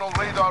personal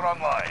radar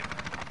online.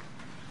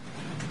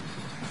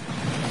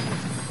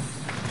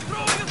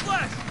 Throwing a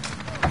flash!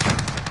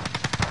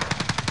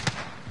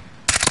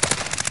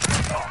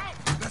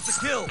 That's a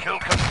kill! Kill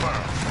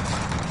confirmed.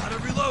 Gotta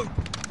reload!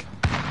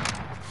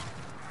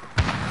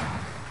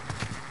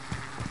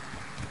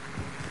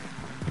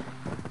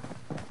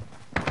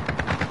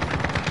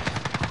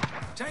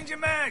 Changing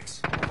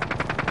mags!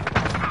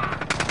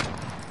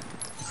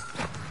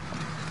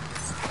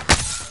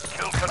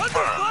 Kill Under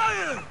confirmed.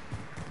 fire!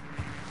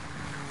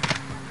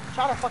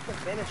 Try to fucking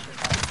finish it.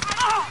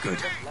 Good.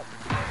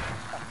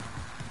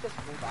 Just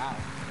move out.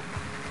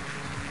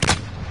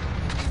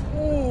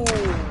 Ooh.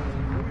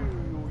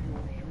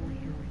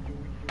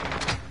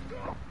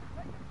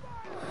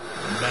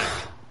 Back.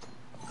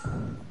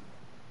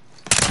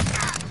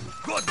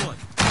 Good one!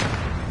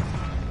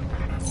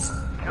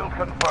 Kill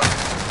confirmed.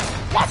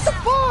 What the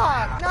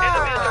fuck?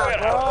 Nah,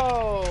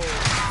 bro.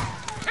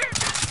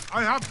 I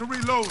have to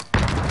reload!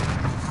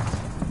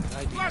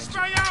 Flash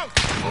guy out!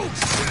 Oh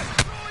shit!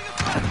 Throwing a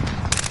flash!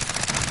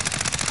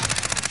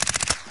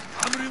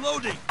 I'm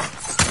reloading!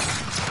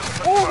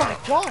 Oh my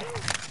god.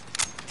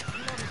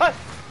 Hey,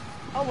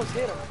 I almost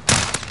hit him.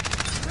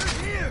 They're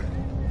here!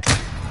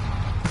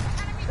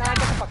 Nah, get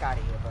the fuck out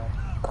of here, bro.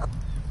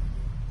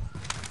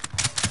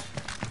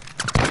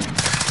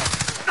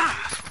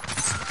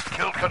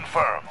 Kill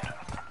confirmed.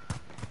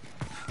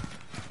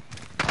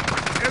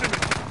 Enemy!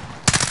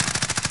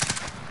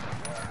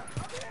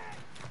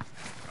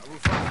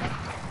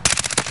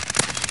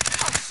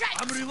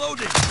 I'm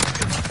reloading!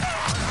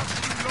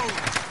 Reload!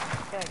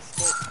 Can't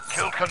escape.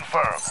 Kill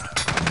confirmed.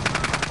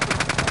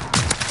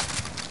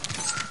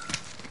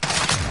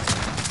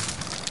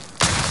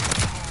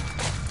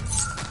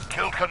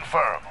 Kill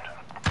confirmed.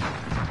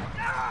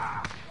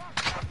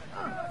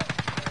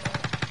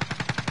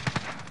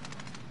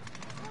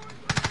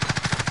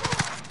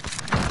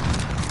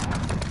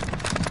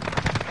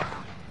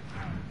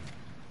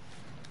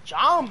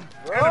 Jump,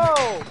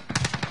 bro.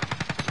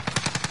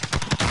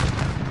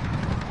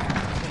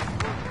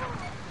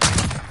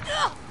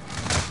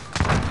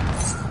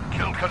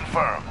 Kill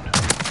confirmed.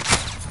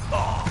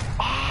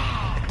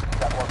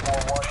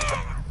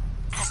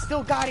 I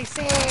still got his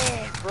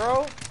ass,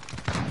 bro.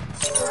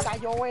 Still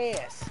got your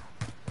ass.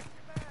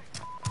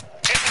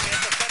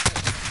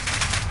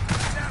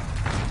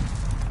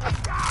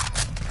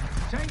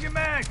 Changing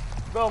mag!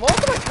 Bro, most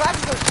of my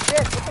classes are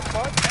shit. What the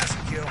fuck? That's a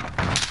kill.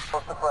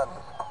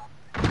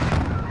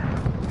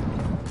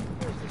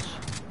 Where's this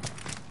shit?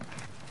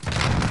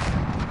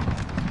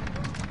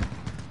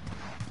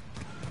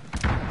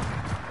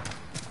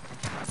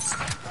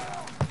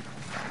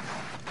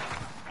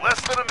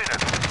 Less than a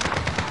minute.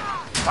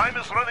 Time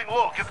is running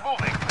low. Get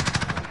moving.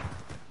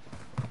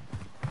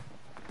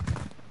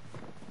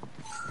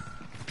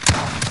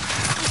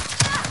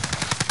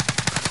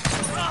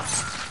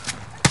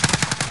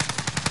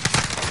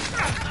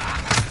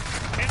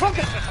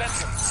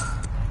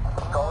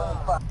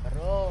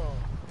 Bro.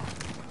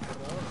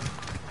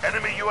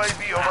 Enemy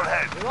UAV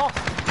overhead. We lost.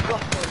 We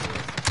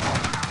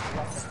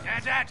lost.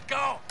 Dad,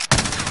 go!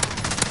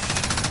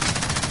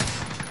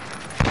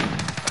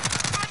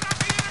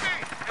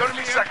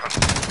 30 seconds.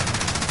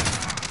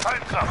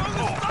 Time's up. Move.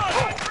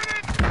 Move.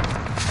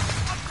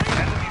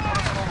 Enemy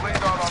personal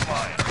radar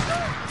online.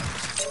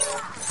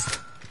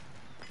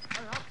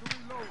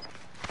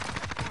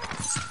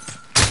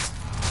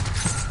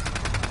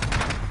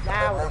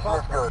 Now we're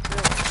fucked.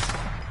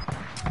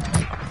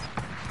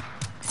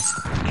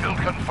 Kill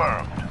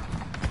confirmed.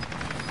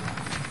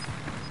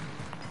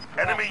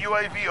 Enemy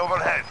UAV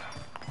overhead.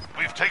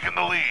 We've taken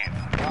the lead.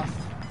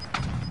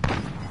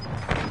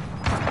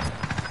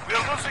 We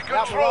are losing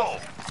control.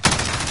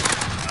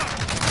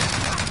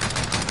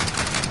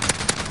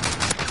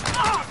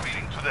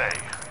 Defeating today.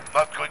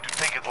 Not going to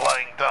take it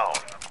lying down.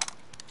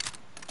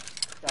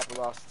 Got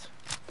lost.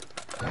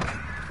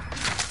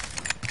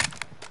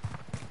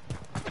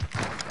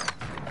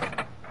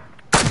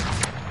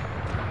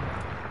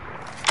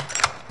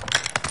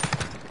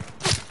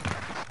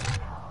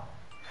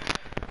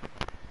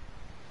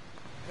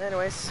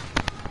 Anyways,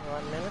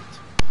 1 minute.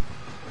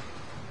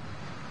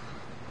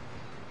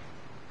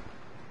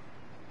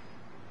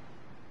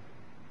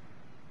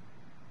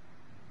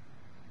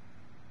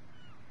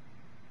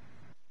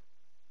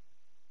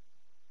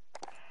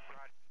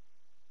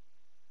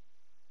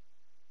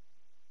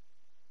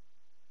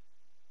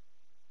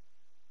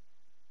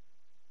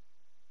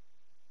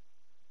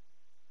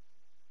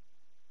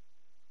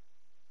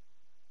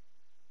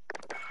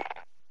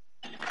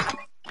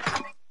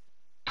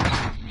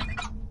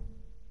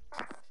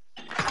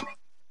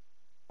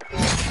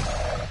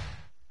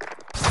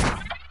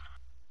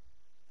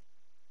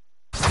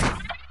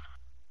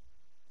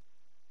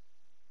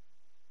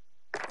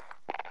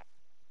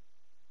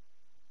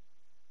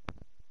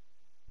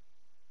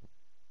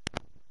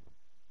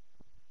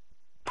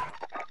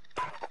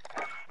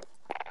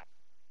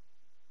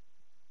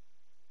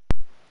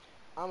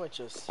 I'ma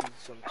just see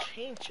some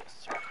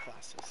changes to our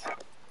classes.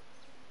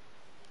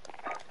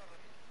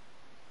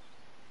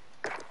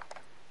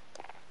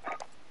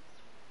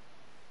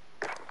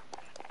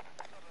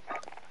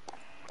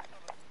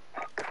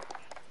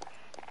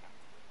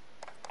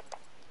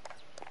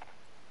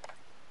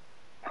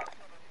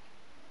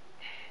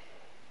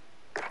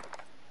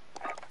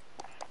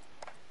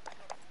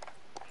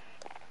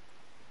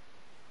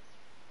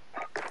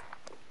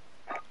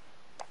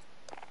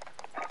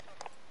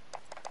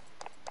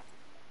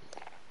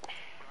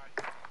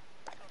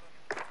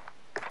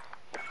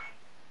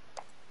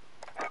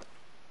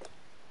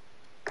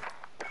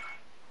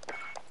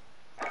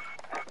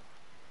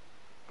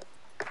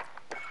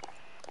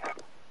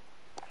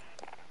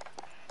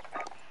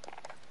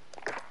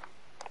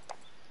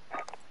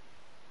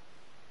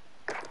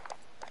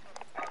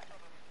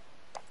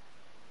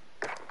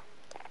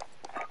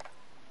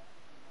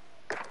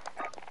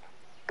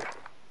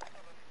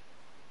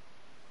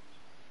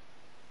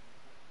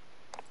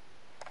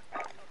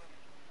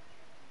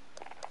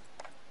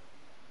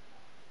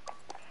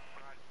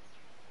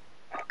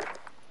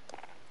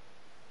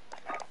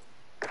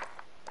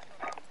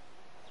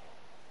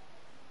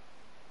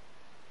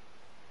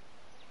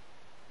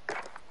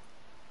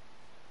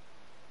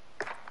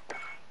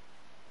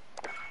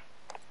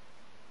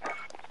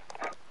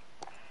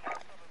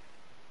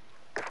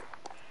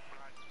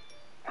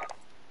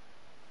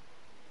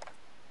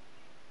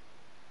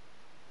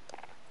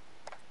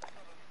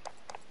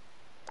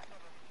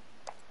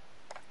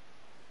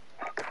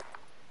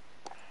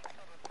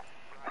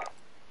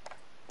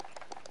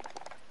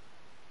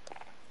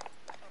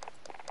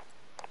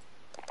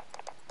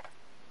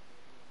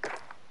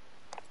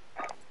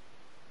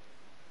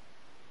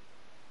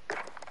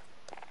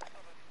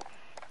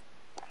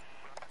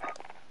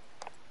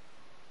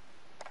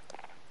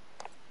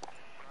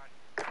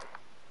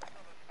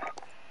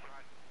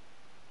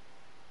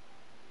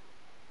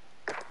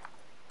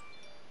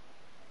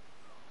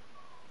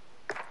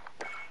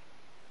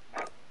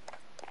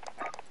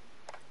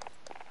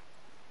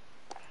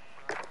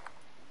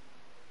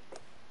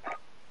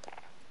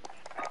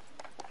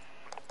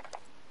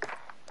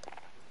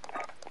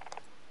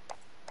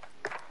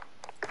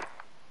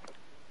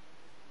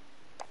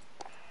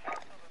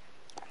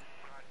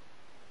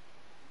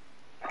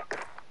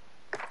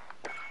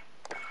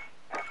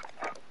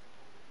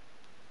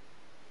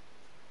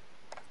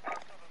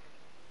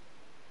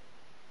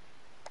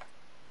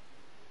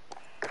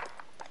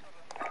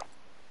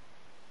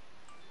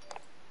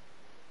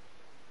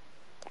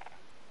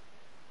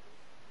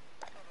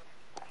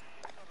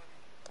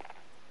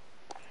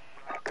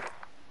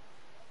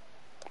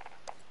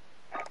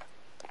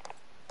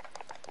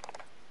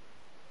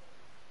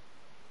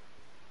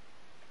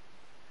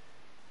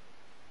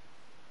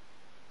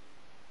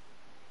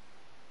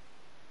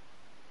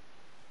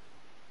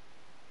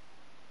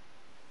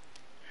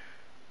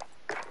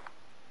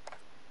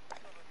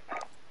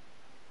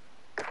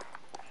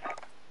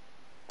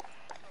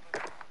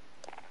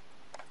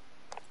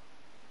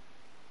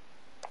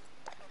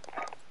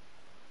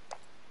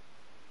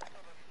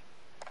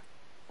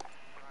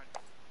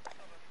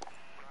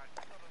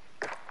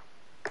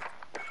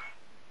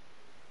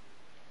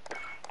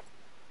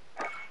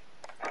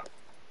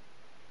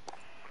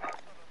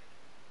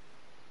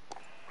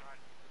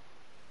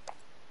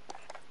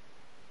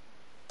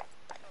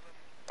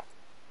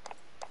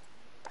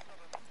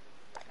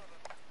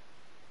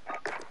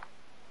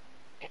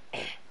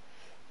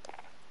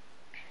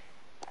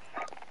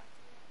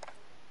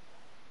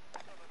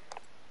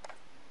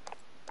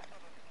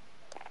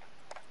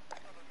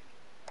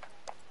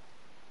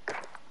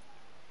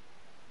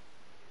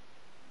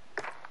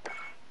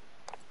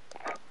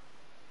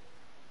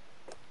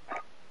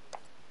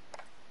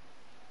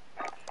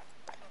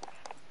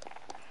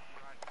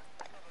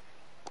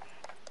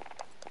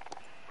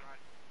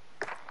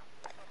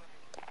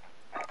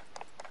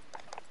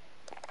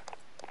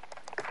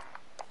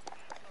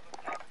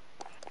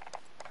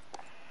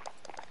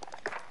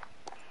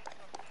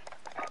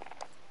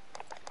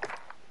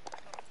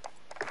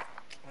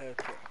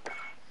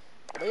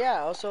 But yeah, I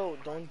also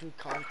don't do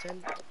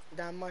content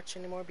that much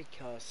anymore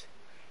because,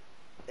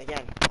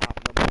 again, I have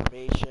no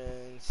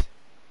motivations,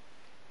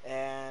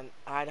 and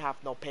I'd have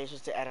no patience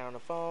to edit on the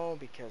phone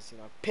because it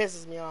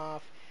pisses me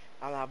off.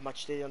 I don't have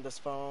much data on this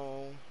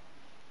phone,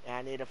 and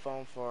I need a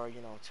phone for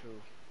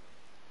to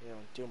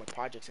do my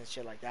projects and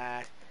shit like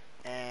that,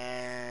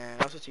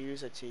 and also to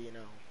use it to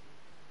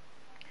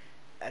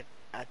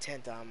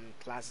attend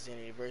classes in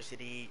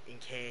university in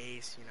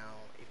case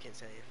you can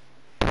say if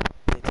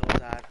they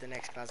told that the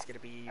next class is gonna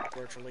be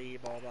virtually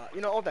blah blah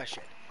blah, all that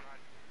shit.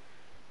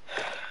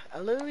 I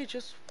literally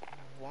just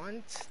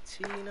want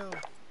to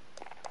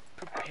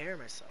prepare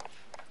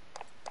myself.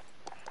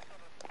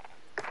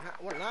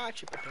 Not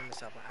actually prepare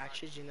myself, but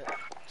actually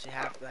to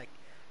have like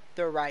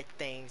the right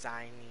things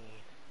I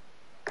need.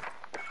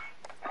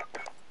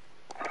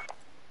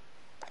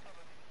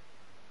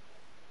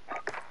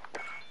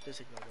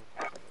 Just ignore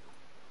the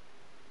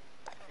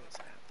things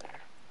I have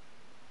there.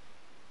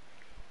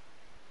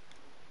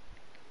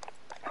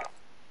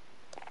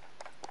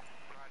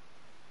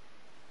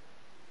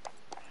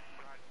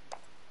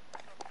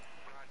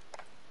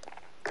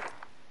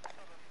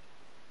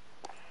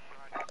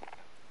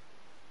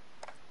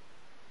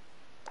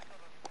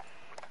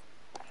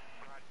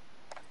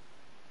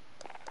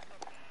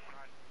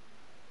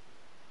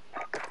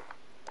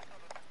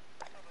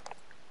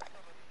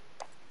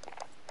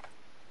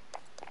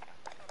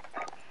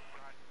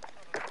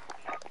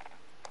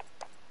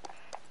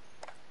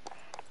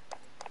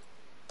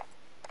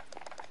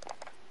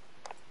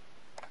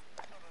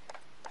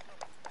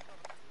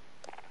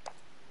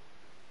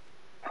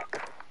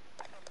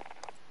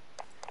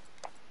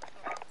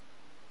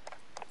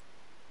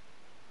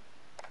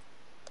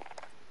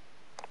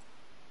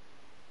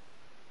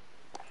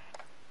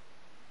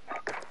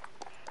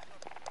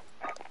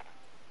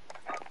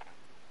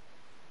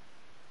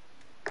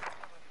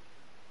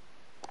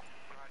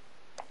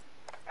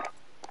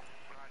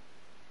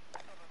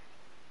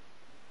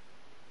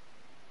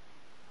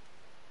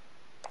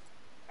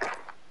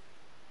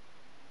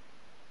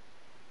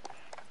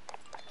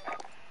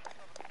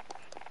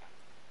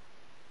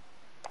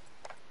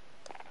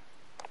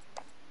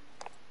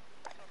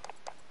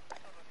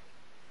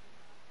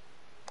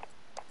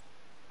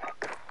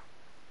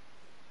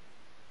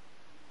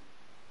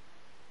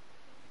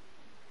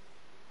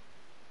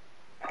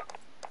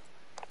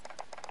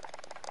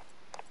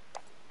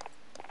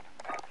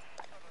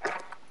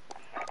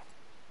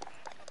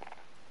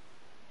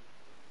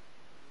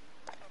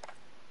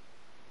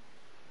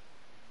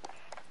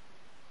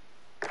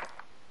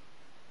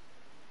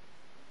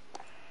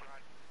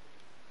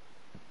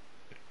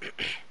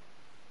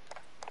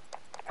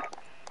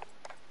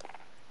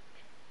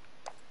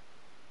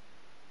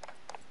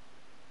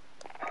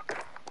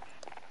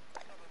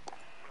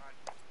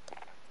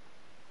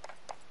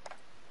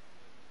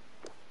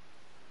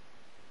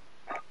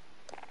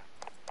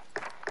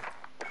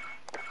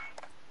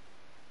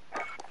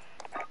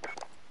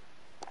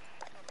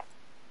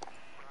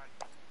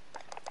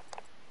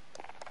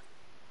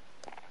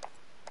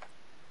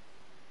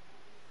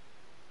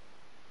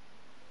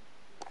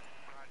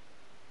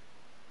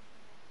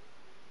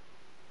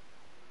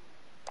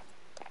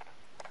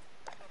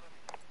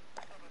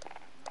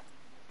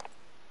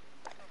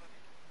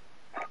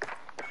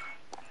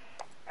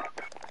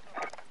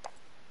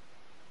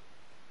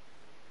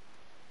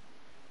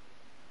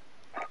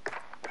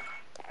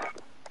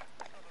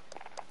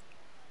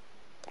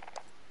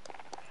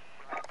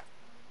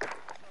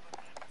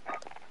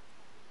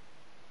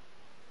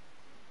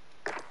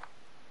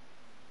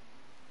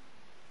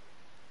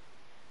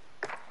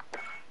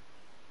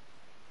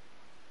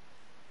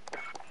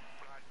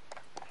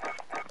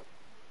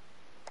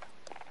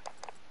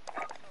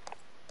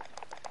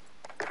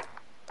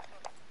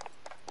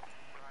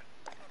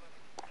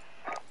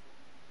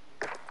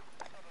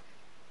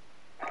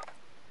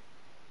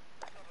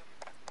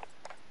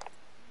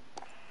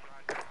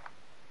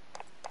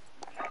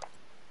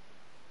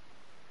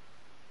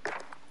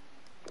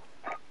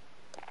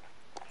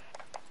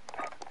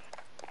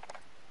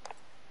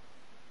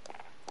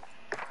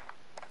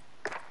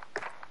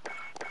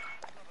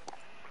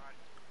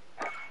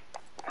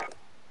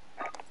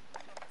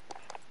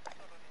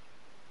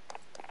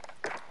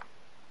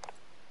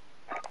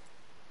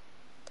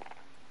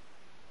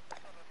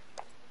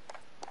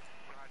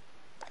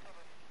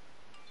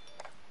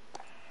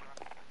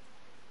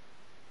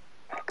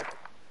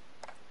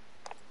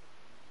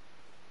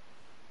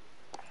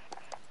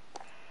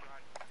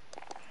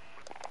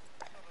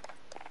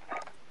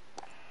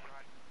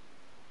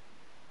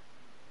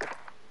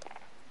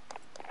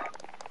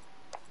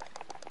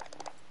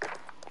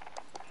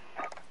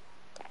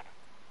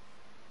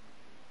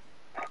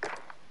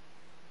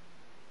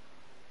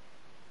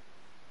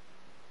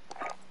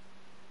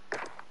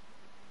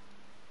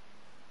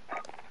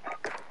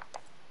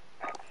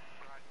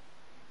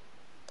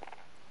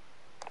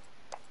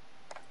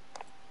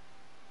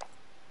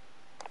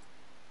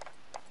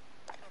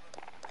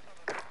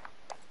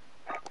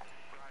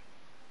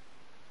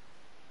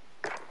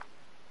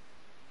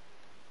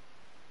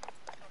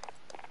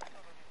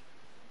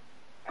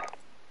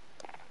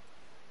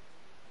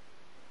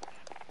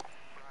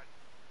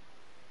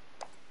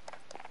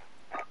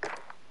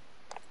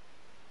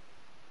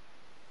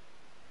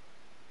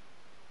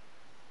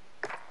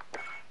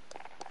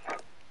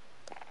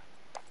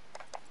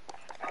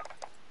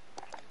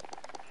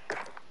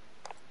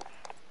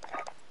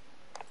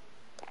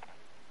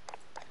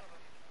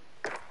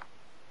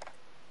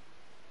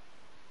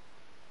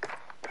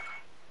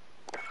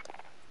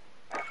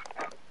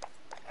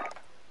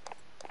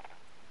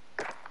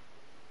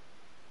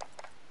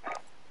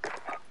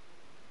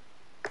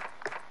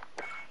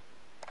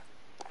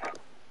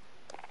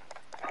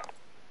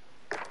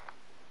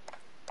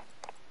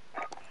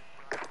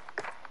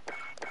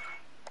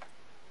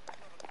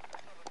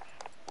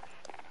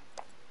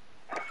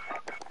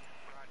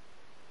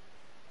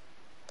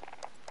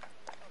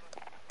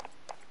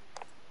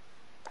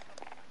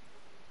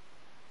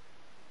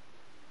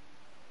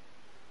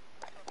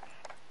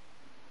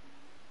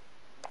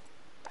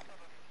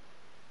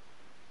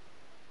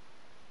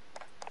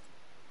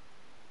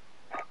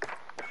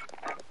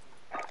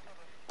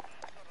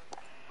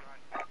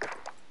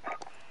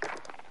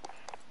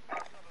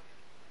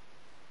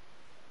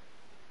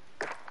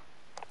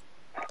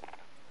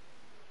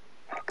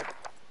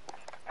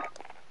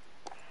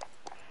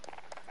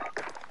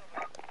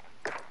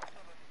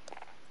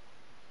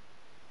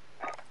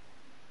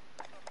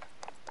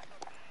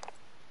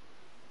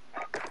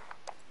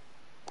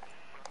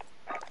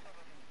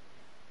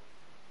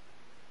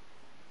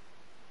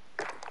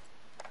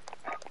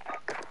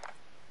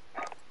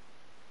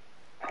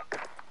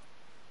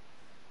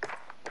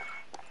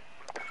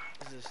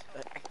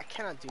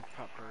 cannot do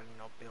proper,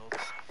 builds.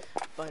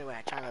 But anyway,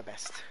 I try my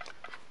best.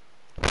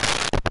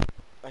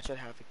 I should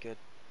have a good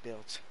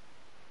build.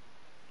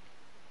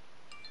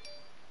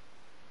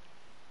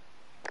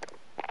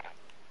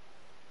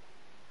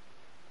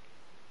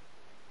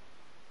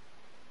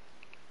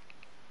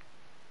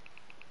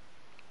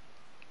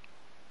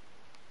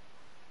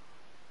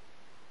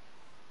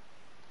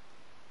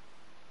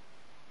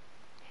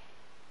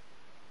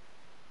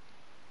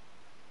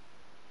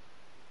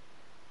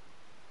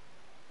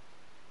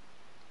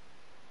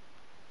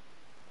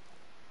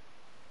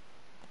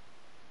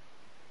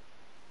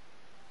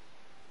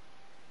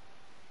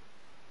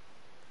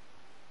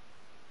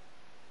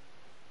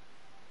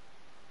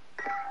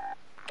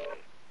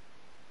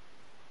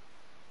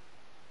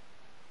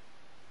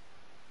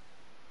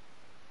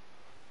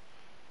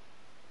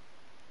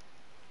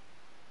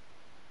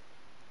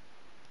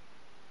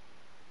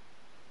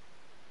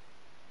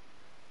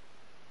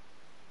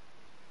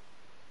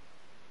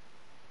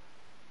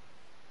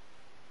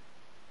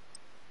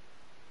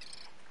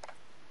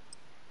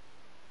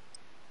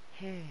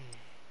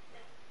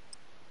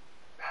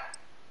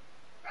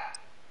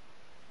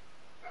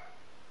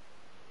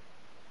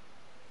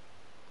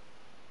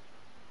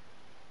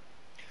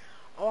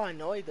 Oh, I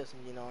know he doesn't,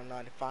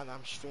 notify that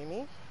I'm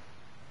streaming.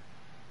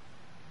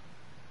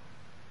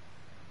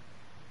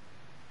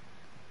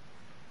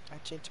 I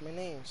changed my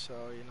name, so,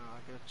 I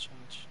gotta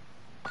change.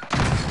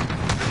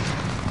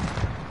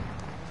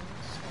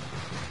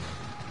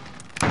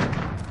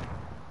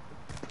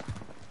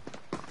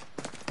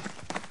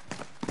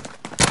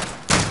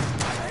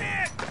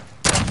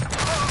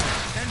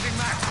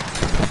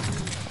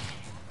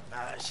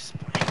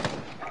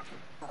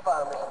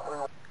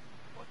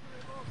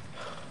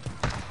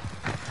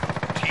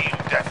 Team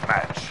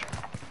deathmatch.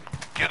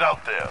 Get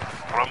out there.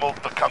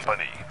 Promote the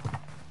company.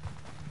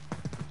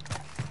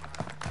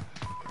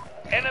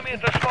 Enemy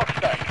at the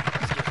smokestack.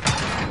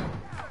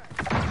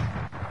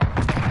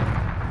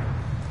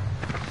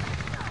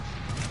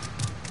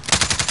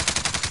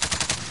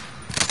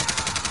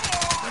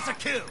 That's a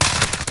kill.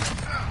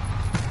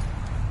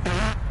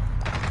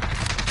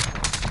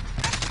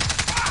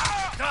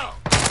 Go.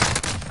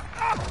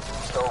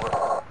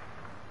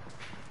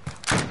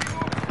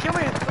 Give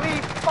me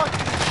 3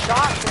 fucking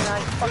shots and I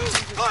fucking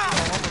just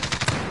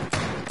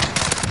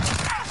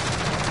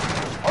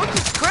Oh,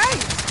 this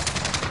great!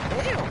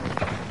 Ew!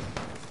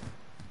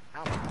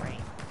 Ow, my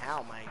brain.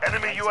 Ow, my...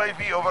 Enemy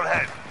UAV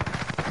overhead.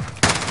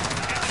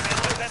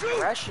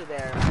 Pressure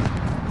there. On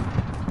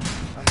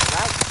the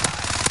right side.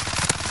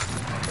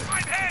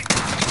 I'm hit!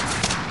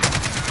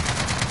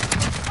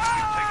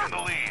 Taking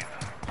the lead.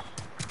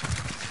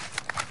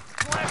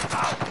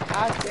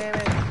 God damn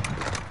it.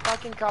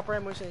 Fucking copper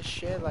moves and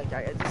shit, like,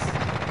 I just...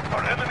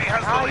 Our enemy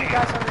has Now the you lead.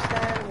 guys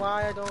understand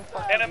why I don't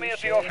fucking Enemy do at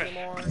the shit office.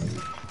 anymore.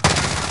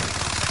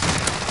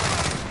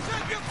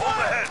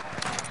 Overhead.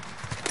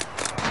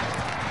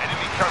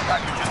 Enemy care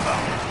package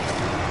inbound.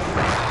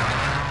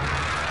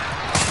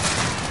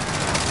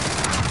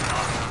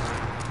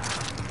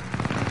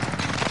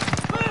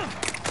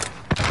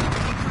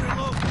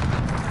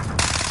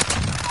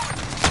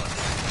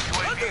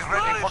 UAV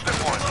ready for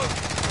deployment.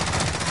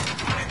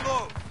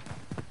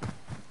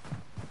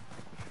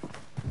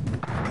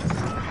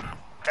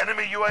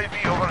 Enemy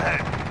UAV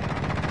overhead.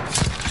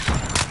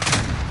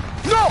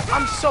 No!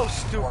 I'm so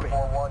stupid. No,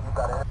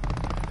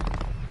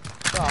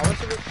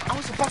 I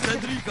was about to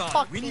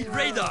Madrigal, we need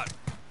radar.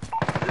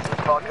 This is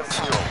Falcon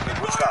Zero.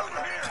 Copy.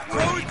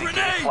 Throw a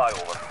grenade.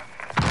 Flyover.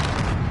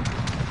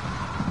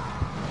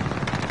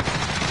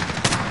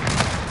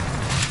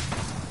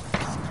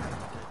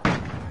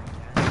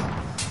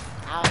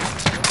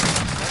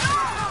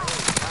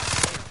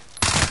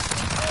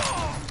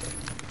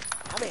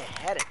 I'm a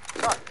headache.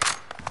 Fuck.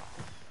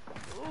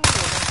 Ooh,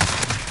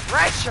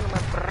 fresh in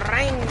my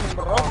brain,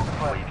 bro.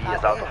 UAV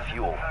is out of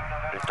fuel.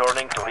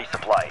 Returning to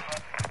resupply.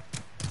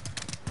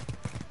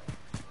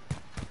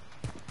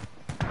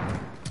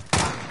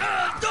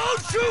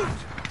 Don't shoot.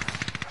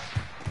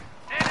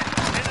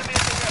 Enemy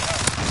at the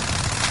warehouse.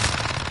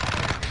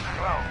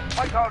 Ground.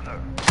 My corner.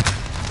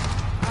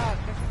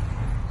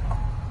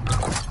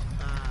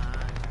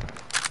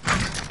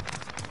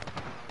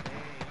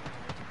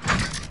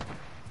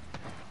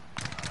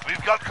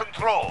 We've got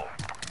control.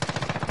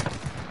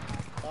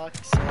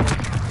 Fuck's sake.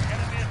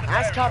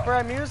 Nice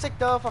copyright music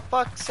though, for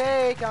fuck's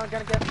sake. I'm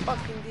gonna get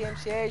fucking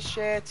DMCA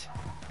shit.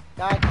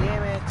 God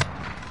damn it.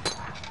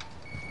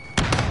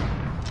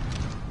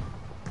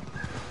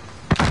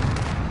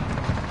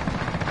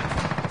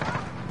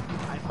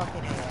 I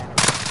fucking hate it.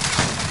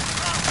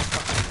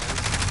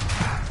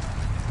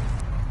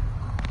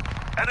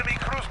 Enemy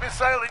cruise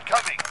missile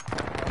incoming.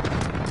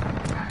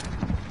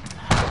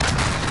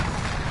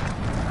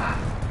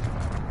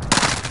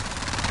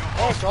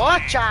 Hey,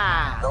 Georgia!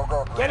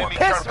 Getting Enemy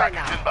care pissed right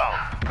package now. inbound.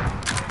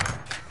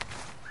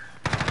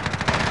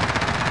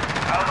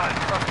 Allied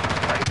cluster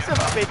strike It's the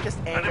inbound. fakest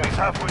angle. Enemy's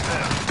halfway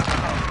there.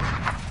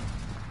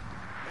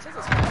 This is a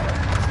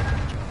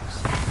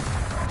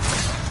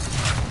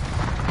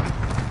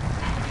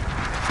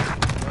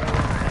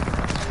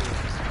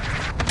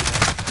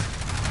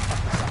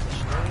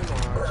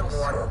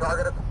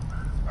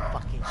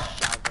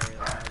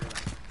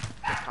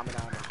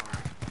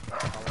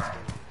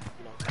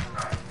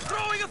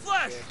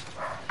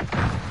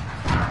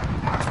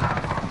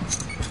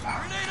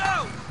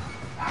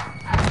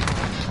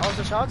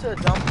shout out to the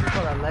dumb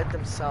people that let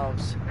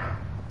themselves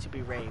to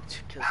be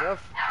raped.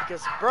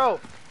 Because bro,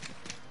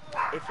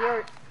 if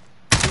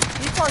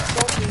people are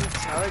so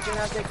intelligent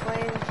as they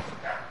claim,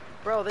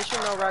 bro, they should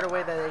know right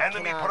away that they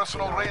Enemy cannot,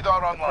 personal you know, radar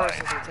the online.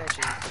 person's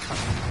intention is to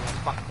fucking,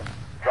 fuck them.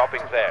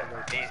 Dropping there.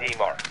 DZ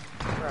mark.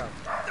 Bro.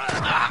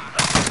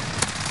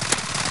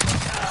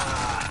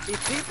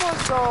 If people are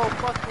so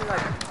fucking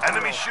like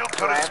Enemy shield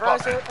turret forever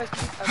as spotted.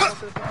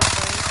 most of the people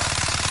claim,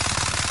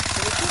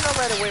 then you should know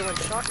right away when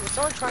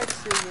someone tries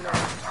to, you know,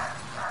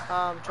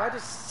 try to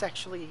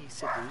sexually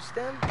seduce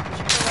them, you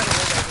should know right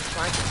away that they're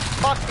trying to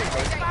fucking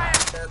rape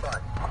them.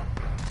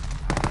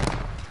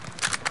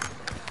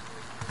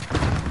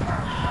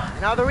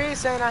 Now the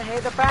reason I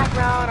hate the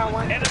background, I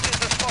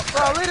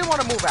really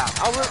want to move out.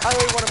 I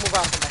really want to move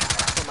out from the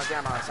house, from my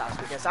grandma's house,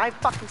 because I'm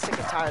fucking sick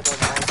and tired of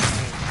those noise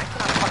games. I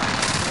cannot fucking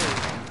sleep.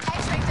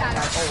 I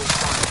always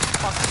want to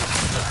fucking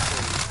sleep.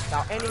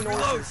 Now any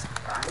noises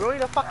ruin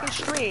the fucking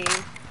stream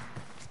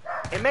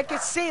and make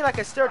it seem like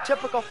a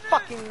stereotypical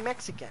fucking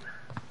Mexican.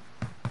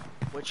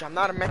 Which I'm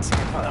not a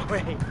Mexican, by the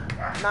way.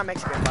 I'm not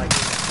Mexican, but you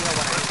know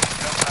what I mean.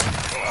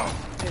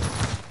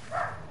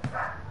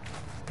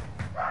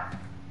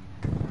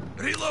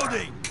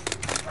 Reloading!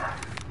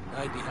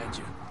 Right behind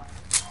you.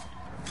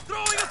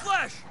 Throwing a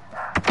flash!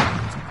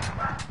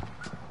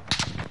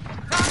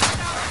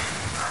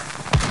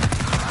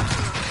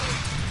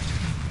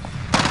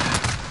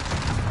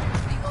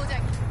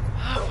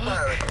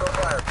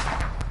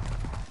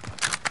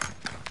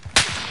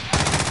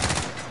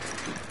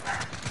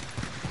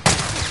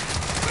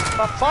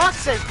 For fuck's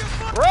sake,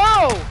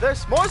 bro!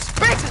 There's more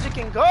spaces you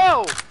can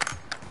go!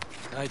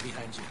 Right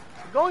behind you.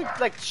 Going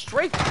like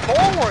straight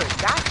forward.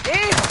 God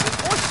damn, there's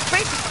more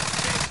spaces.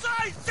 Same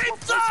side! Same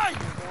side!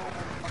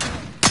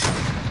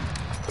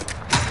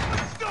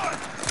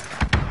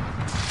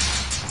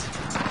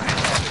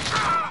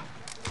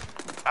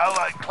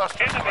 Allied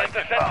cluster strike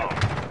inbound.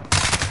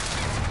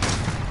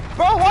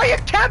 Bro, why are you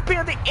camping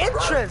at the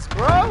entrance,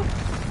 bro?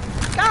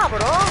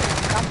 Cabrón,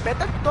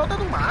 capeta toda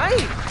tu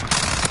madre.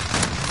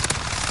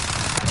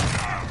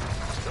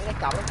 Mira,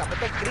 cabrón,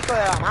 capeta el crico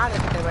de la madre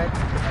que te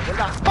ve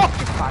la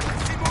fucking party.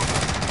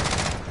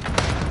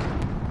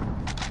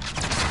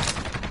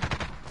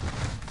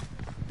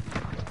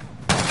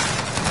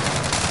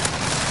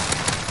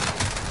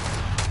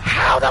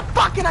 How the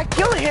fuck can I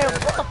kill him?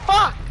 What the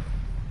fuck?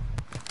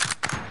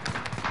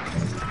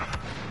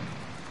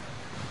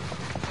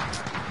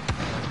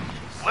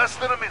 Less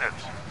than a minute.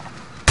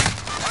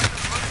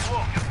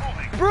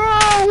 Bro,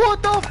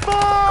 what the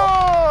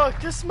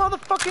fuck? This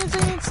motherfucker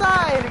isn't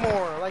inside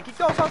anymore. Like, he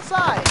goes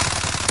outside.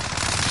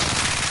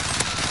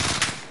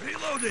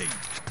 Reloading!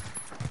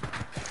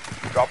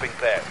 Dropping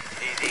there.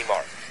 DZ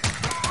mark.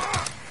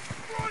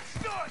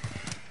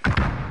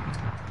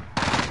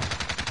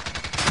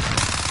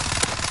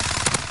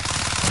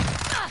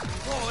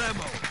 Full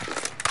ammo.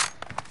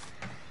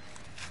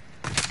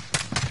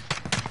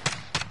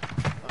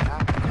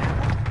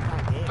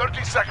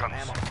 30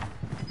 seconds.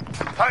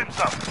 Time's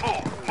up.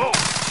 Move.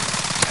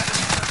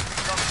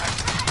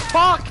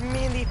 Fuck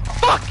me in the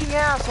fucking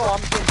asshole.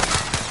 I'm getting...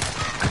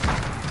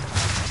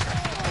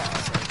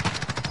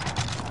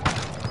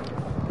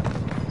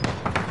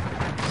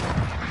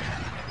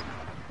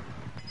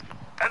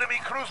 Enemy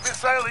cruise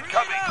missile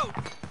incoming.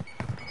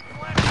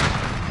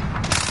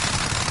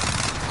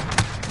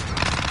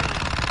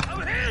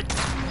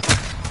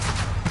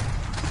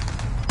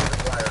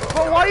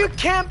 Bro, why are you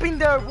camping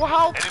there?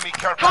 How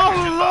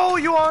low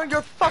you are in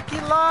your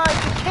fucking life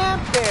to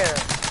camp there?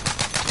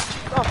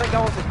 Oh, I think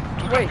that was it.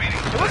 Wait,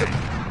 it wasn't...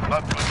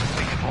 Not good to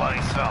take it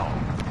lying down.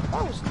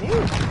 That was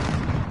new.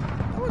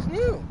 That was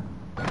new.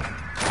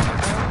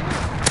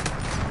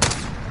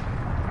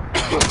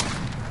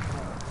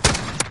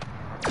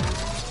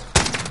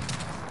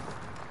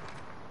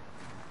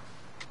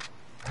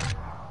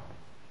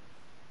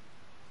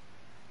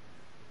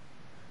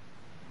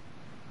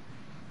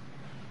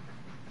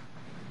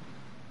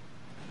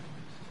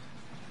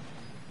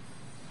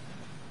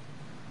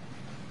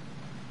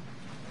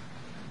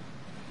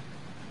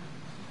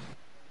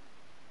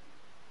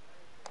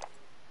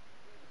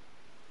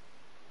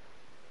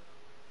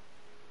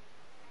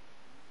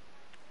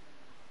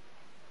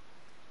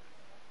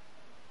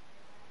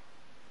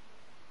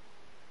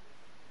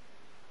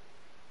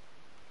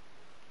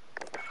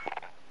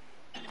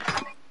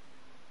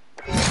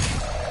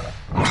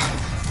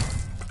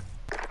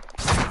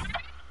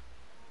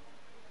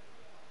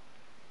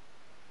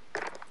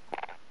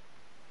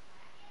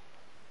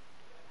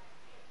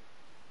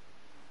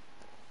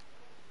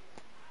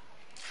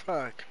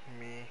 Fuck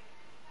me.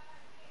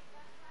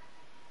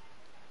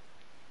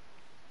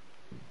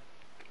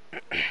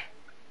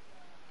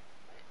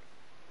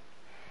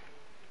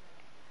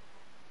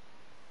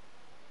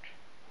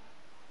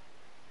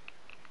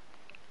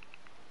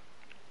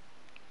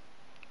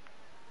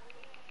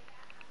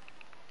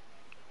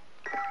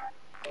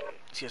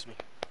 Excuse me.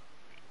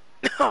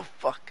 Oh,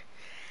 fuck.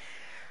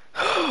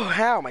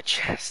 Ow, my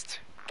chest.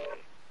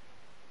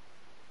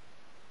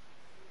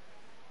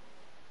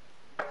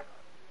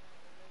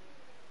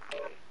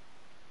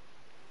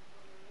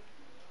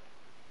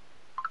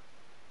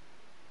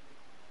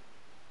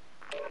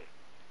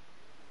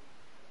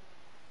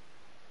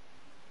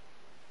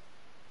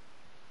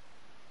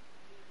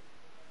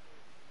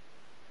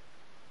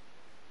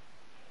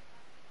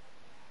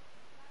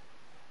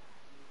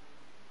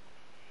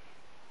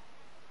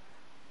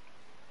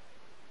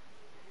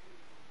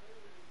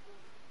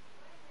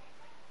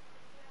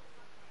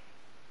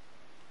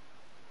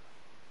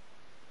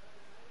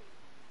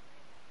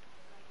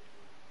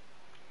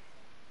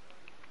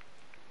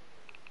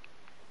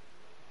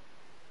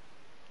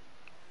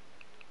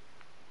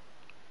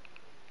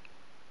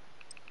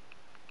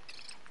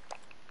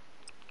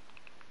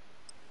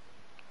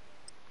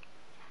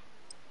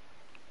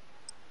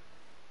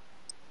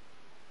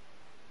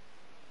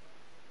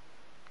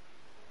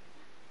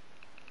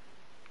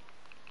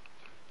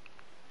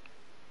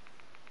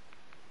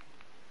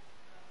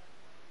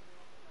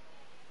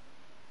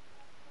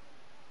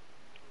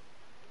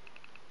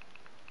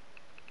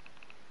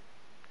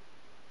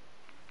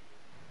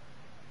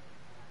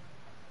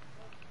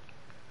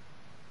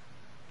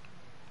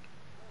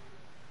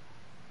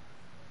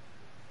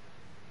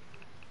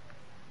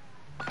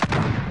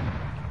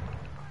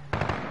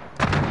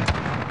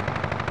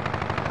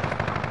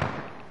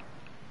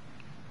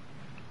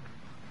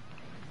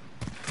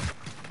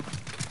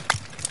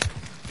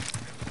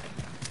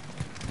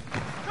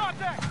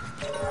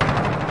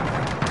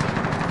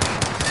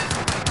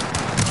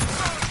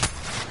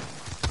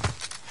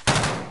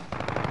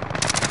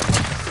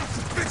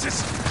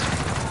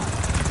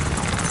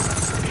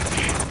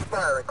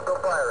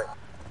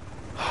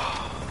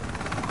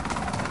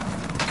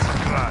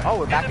 Oh,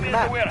 we're back in the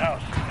map.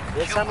 warehouse.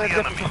 This Kill time the we're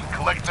enemy. different.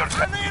 Collect their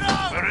tech.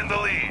 We're in the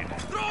lead.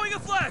 Throwing a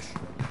flash.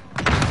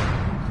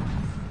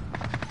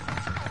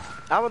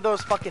 I'm of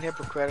those fucking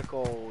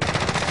hypocritical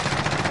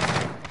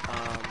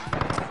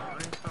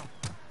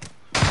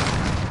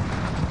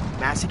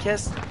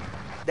masochists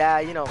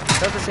that, you know,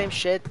 does the same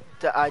shit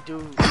that I do,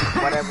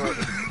 whatever, do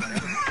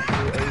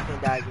everything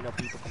that, you know,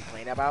 people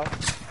complain about,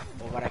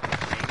 or what I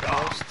complain the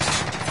most.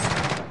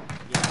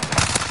 You know,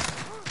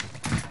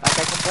 like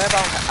I complain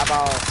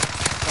about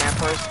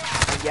campers,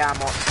 and yeah,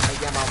 I'm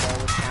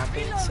always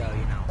camping, so,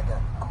 you know,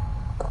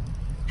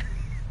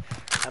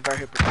 I'm very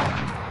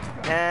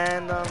hypocritical.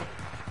 And,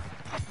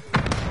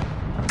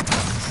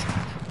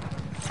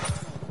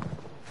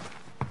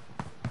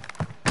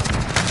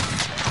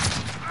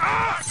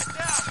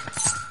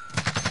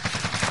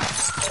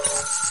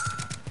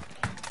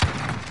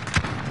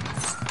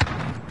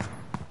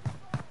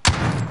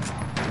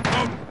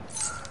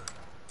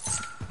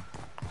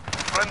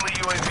 Friendly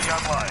UAV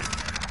online.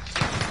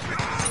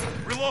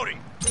 Reloading.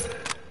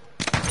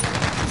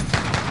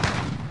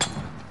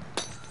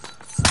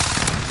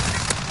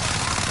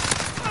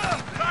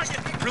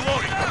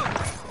 Reloading.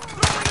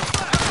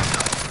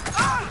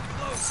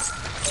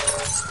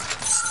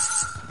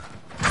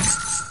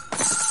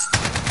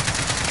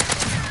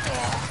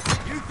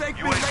 You think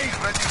me UAV lazy?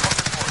 ready for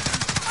deployment.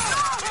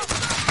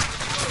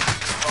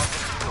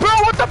 bro,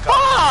 what the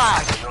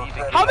fuck?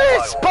 How did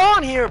it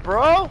spawn here,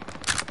 bro?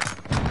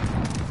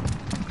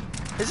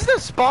 Is this a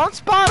spawn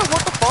spot or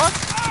what the fuck?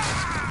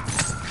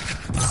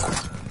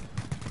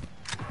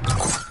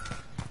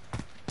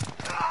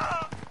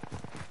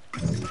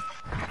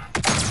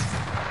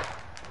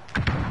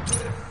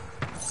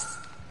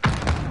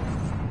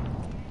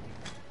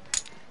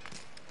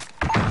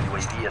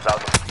 UAV is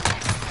out of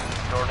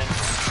turning.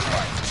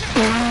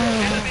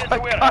 I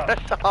got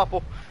a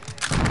double.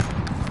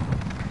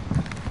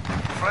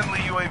 Friendly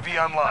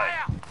UAV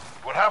online.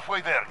 We're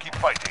halfway there. Keep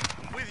fighting.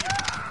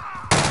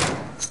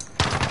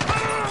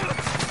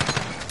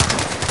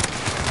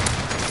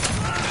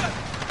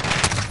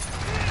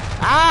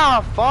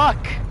 Ah,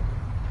 fuck.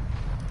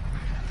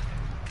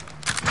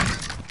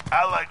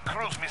 Allied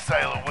cruise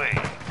missile away.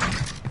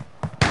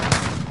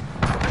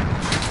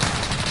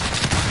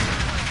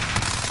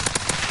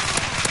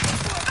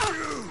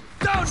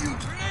 Down you!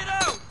 Grenade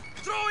out!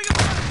 Throwing a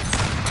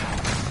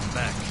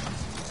back.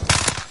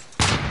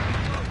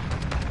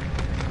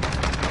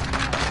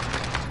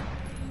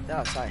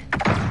 Yeah, sorry.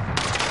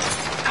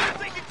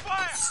 Taking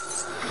fire!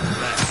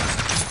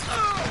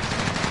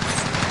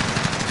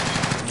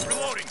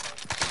 Reloading.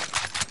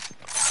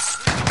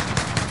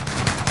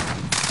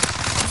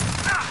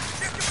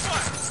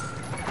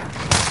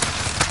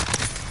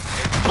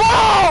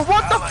 Whoa,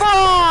 what the fuck?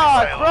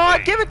 missile Bro, I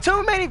away. give it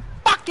too many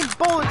fucking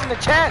bullets in the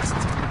chest.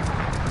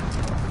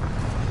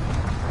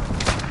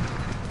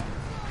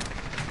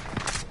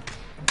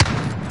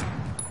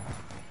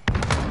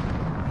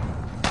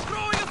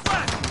 Throwing a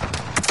flash.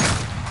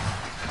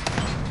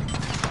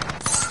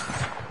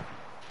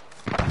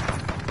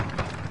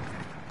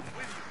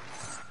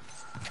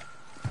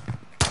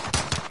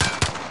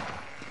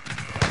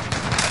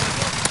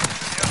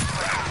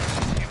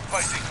 Keep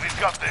fighting. We've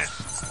got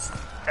this.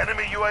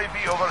 Enemy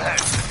UAV overhead.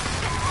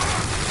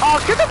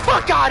 Oh, get the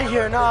fuck out of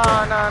here. No.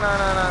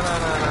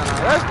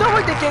 There's no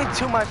way they're getting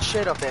too much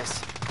shit of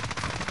this.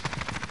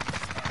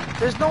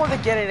 There's no way they're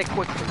getting it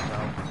quickly, bro.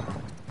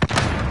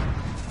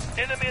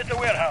 Enemy at the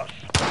warehouse.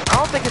 I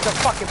don't think it's a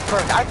fucking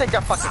perk. I think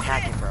they're fucking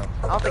hacking, bro.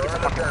 I don't think it's a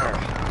fucking perk.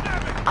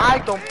 I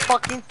don't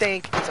fucking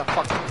think it's a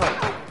fucking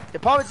perk. They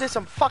probably did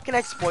some fucking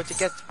exploits to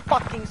get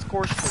fucking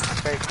score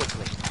streaks very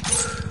quickly.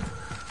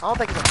 I don't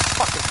think it's a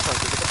fucking perk.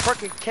 If it's a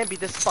perk, it can't be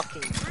this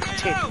fucking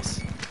tedious.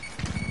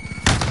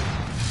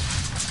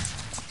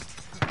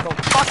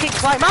 Don't fucking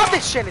climb out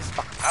this shit is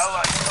fucking.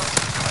 Allied.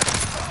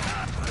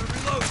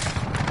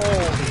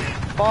 Holy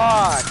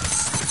fuck.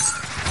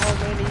 How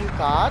many you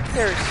got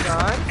there,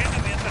 son?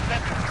 Enemy at the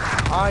center.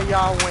 Are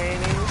y'all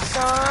winning,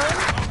 son?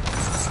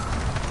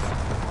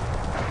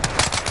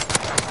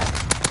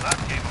 That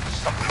gave us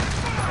something.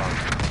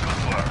 Good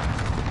work.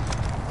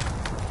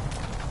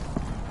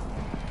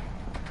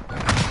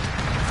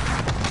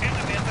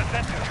 Enemy at the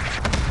center.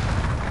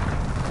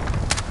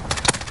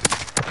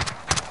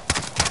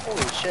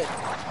 Holy shit.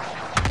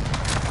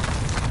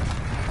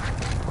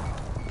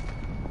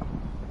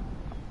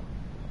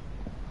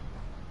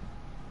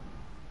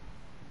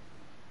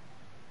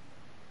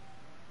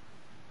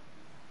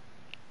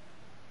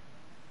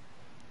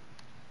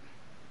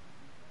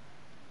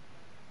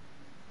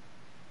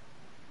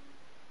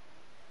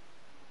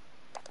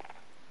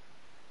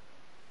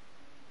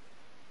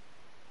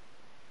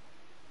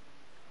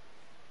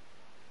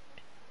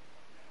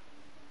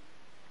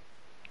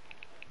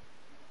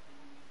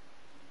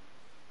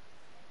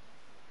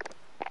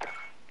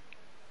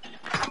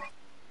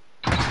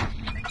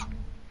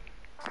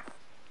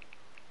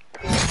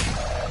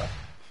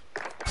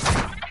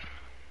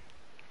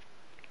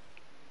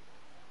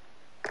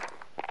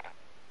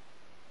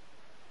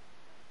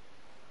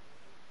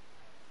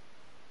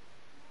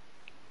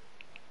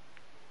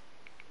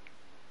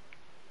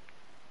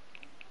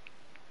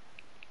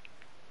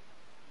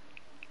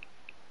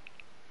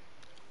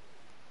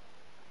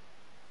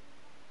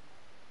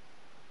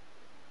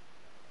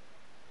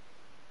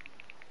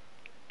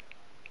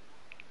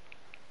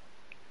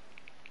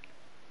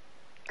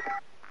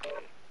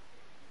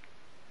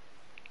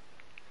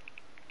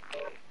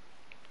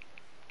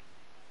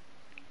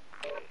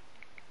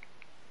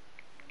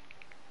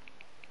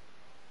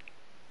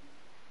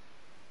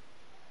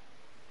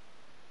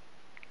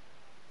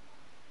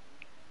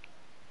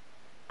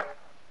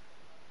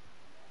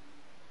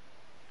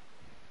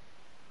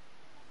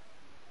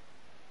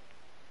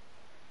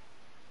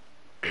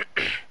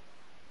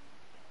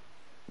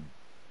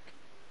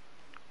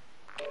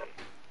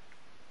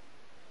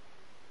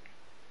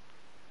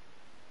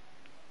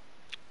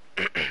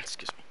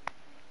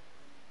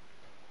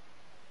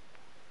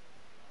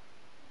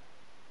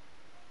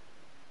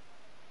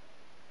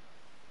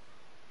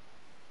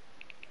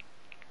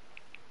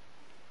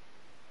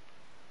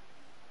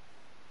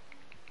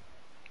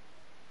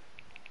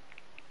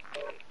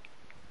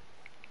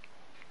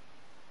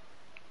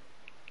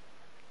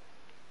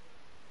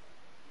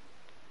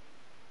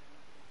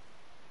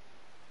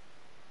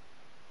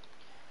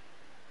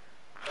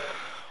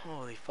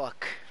 Holy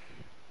fuck.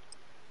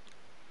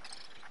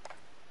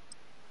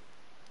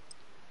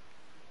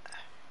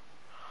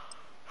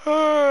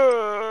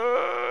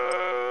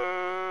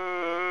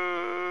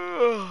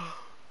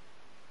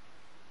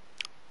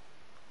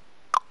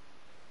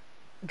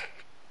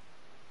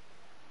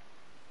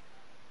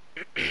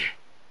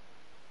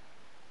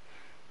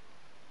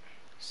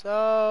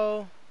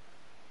 So,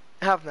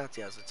 I have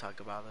nothing else to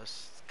talk about.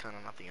 There's kind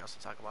of nothing else to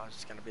talk about. It's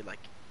just gonna be like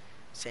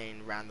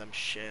saying random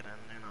shit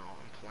and, you know,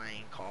 I'm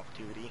playing Call of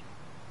Duty.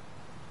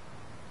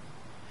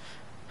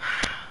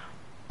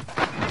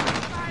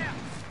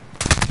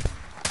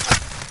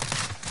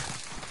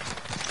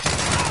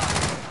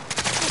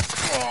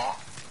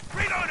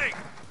 Reloading!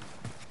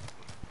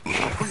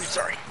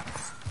 Sorry.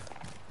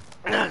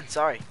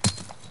 Sorry.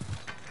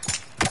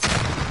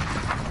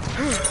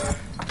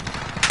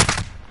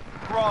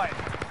 Right.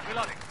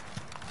 Reloading.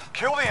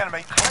 Kill the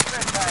enemy, collect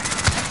their tags.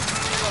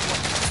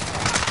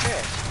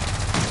 Shit.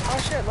 Oh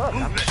shit, look,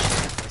 I'm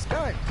shooting with this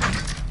gun.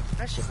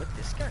 I shoot with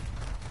this gun.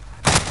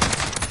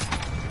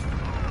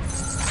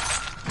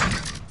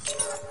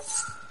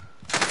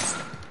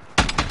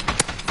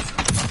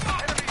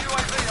 Enemy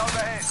UAV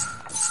overhead.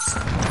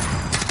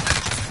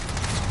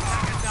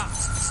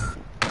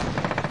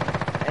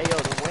 Hey yo,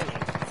 they're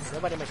winning.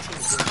 Nobody in my team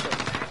is doing shit.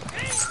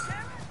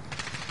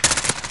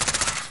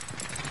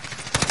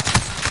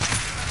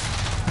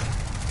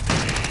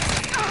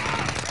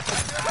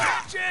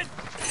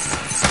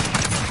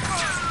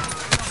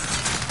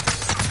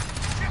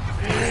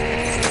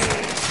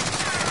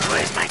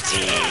 Where's my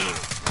team?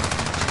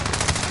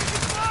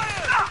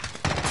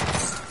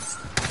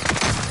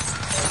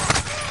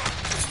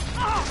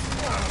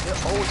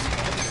 They're always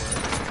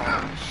everywhere.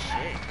 Oh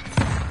shit.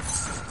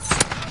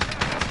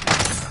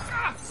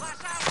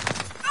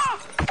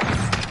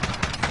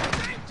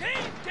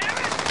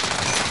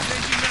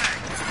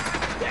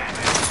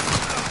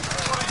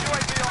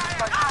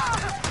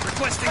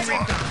 Requesting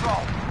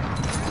recon.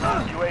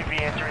 UAV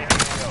entering the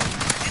AO.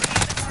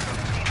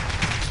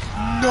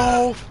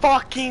 No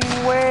fucking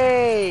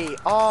way!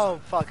 Oh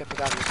fuck, I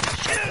forgot this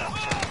shit.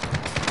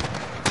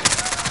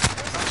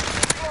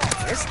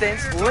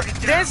 Distance,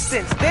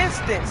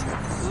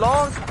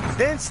 long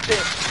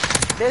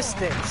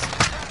distance.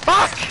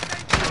 Fuck!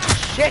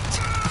 Shit!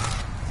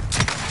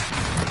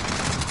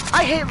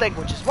 I hate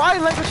languages. Why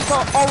languages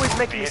are always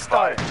making me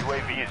start?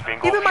 UAV is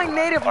bingo. Even my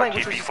native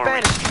language, which is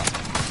Spanish,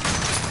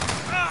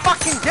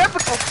 fucking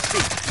difficult to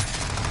speak.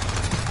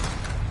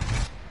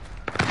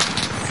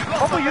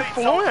 Hopefully you're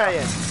fluent at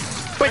it.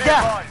 But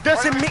yeah,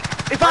 doesn't mean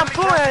if I'm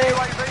fluent at it,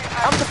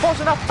 I'm supposed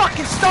to not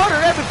fucking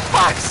stutter every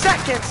 5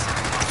 seconds.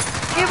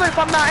 Even if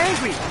I'm not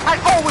angry, I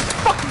always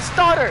fucking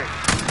stutter.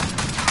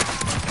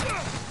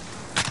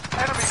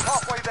 Enemy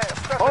halfway there.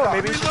 Step it Or up.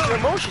 maybe it's just your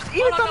emotions.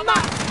 Even if I'm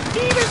not,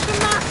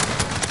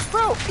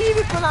 bro,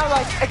 even if I'm not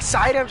like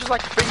excited, I'm just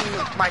like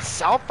freaking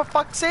myself for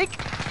fuck's sake.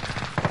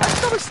 I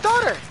still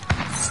stutter.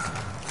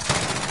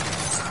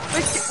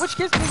 Which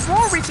gives me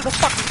more reach to the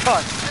fucking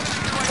cuss.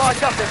 Well, I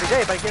cuss every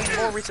day, but it gives me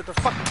more reach to the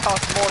fucking cuss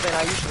more than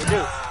I usually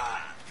do.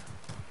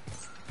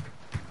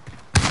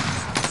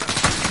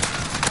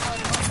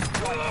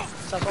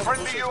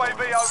 Friendly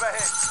UAV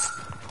overhead.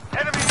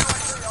 Enemy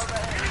UAV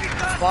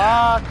overhead.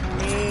 Fuck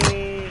me.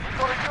 We've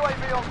got a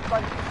UAV on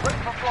station, ready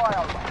for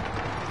flyover.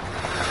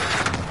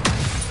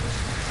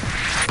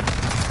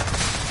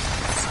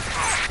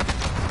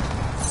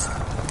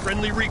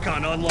 Friendly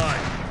recon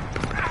online.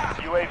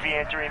 UAV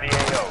entering the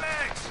AO.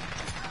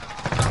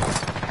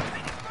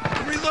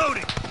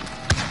 Reloading.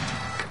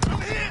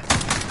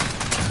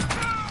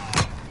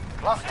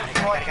 Cluster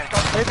strike. I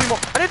need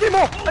 3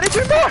 more. I need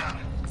 3 more.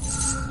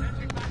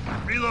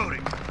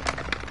 Reloading.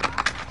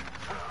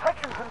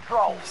 Taking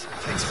control.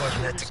 Takes more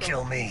than that to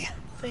kill me.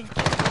 Thank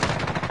you.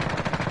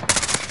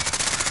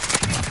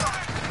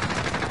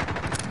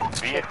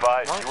 Be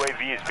advised,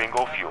 UAV is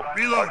bingo fuel.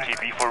 Reloading.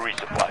 RTB for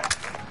resupply.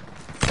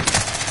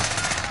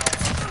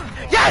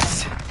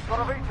 Yes! Got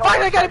a VTOL.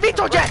 Finally got a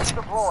VTOL jet! Ready to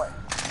deploy.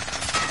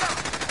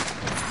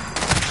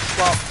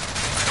 Well,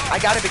 I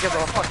got it because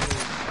of a fucking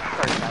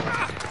first time.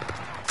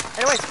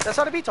 Anyways, that's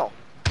not a VTOL.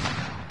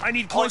 I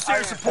need close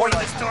air support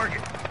on this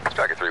target.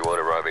 Striker 3-1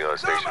 arriving on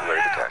station,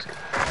 ready to task it.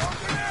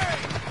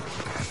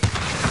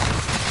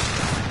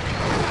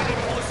 I need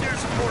close air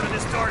support on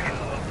this target.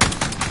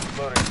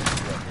 Loading.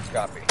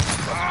 Copy.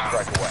 Cluster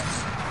strike away.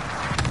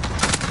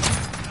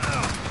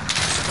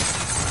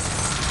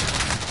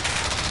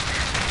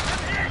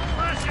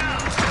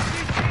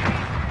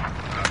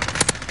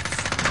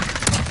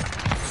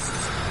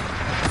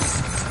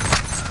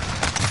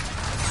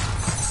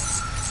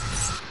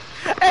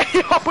 Hey,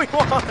 yo, we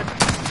won!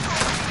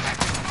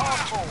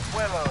 Hardball,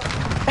 well earned.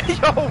 Hey,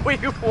 yo, we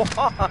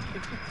won!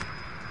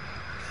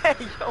 Hey,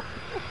 yo.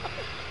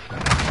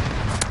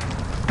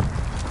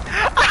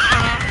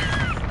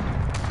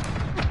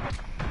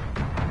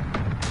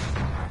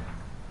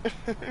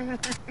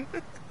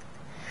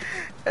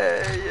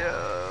 Hey, yo.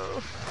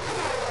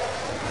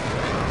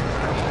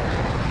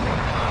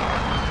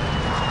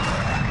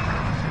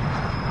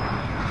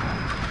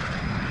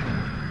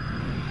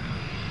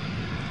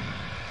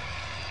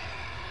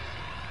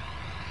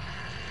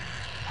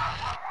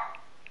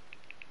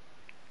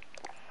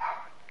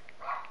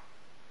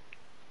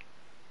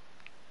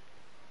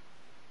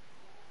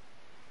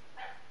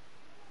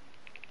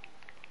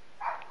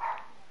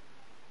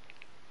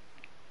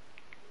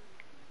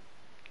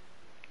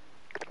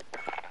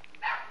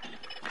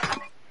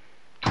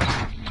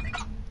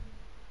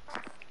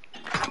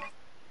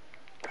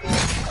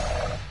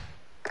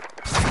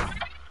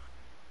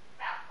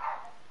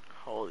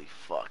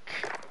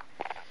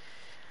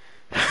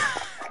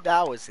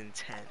 That was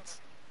intense.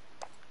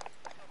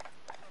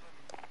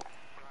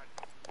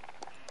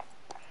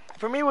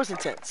 For me, it was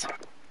intense.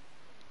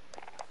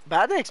 But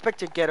I didn't expect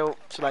to to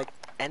like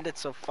end it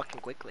so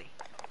fucking quickly.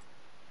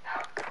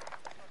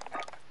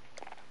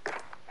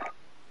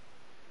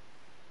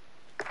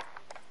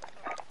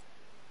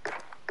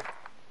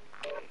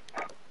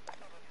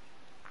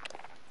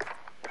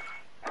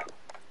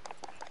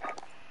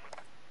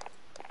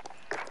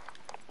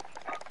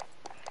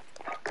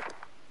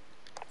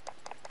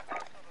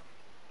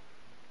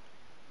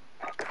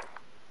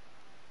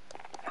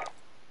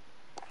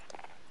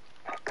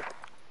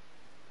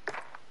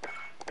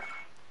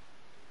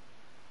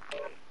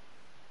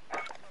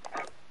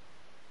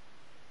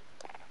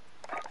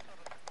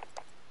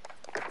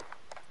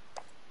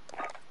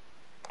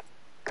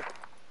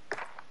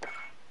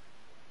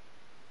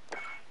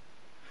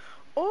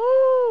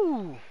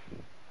 Oh!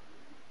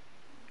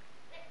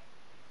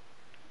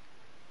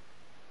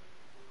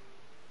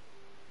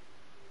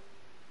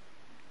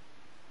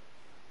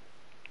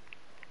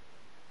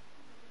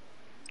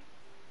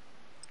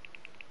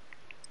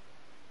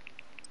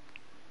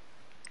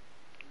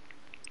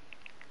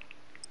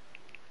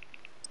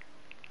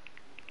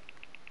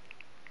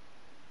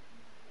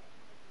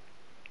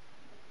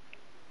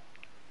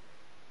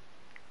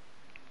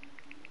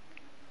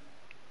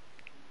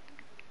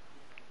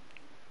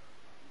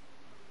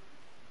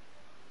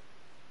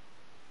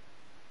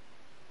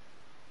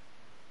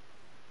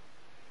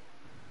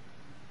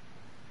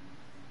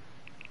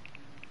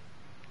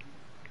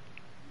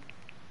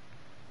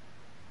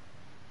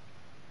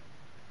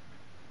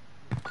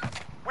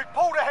 We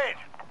pulled ahead.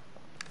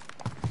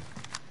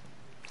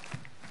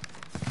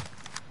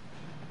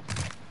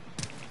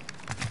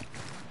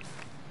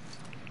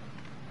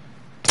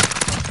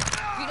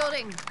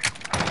 Reloading.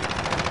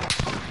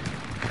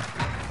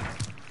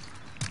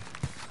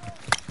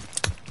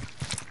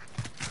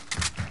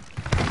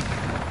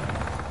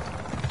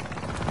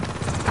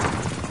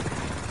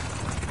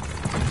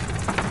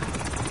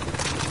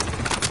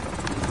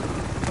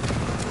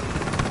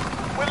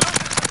 We're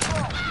losing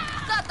control.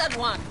 Got that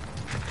one.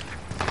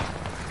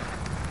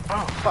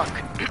 Oh, fuck.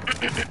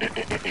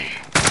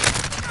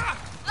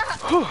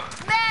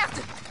 Left.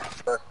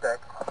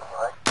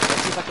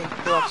 Let's see if I can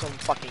pull up some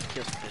fucking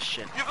kills with this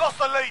shit. You've lost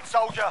the lead,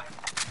 soldier.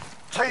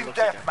 Team Looks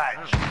like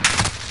deathmatch.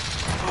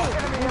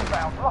 Enemy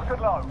inbound, lock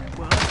and load.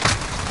 Well,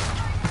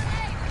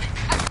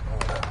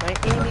 my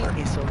aiming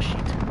is so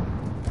shit.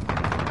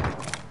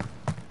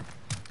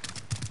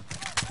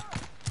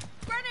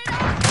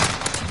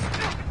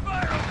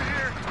 Fire over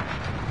here.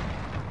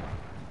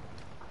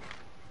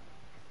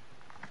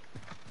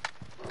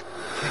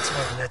 Takes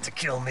more than that to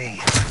kill me.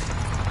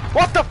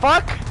 What the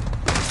fuck?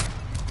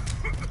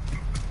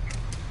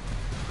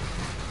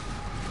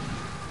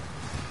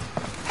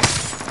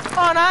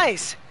 Oh,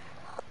 nice.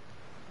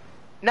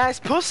 Nice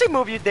pussy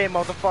move you did,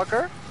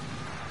 motherfucker.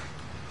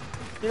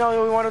 You know,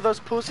 you're one of those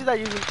pussies that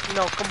you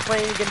know,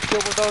 complain you get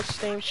killed with those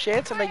same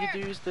shits, and that you do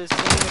use the same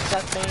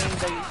exact thing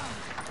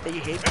that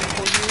you hate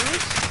people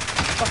use.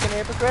 Fucking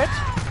hypocrite.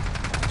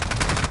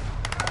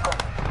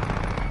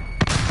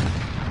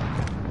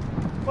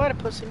 What a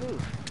pussy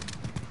move.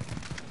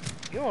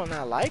 You will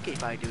not like it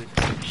if I do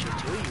shit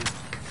to you.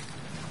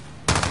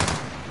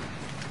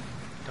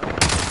 Don't.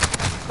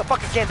 What the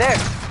fuck, you can't there?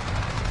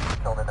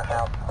 Still in the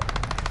house.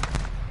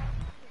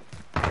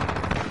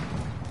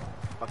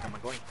 Fuck am I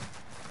going?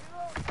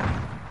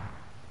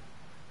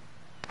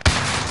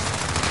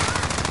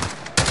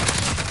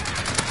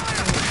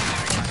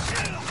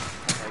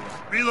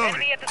 Reloading.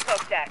 Enemy at the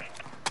smokestack.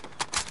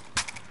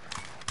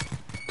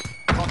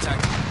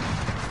 Contact.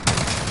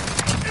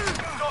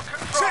 Got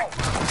control.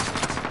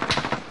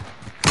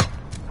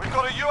 We've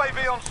got a UAV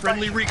on station.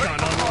 Friendly recon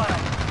Ready for online.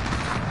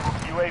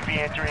 fire. UAV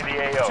entering the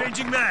AO.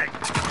 Changing mag.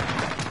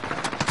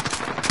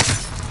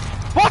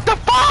 What the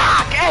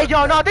fuck? Hey,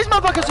 yo, no, this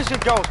motherfucker's just a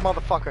ghost,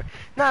 motherfucker.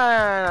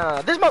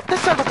 Nah. This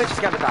son of a bitch is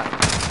gonna die.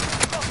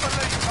 Lost the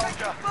lead,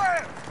 soldier.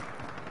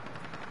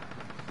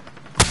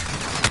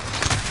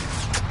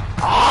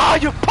 Oh,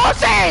 you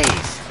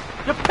pussies!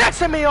 You're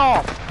pissing me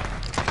off!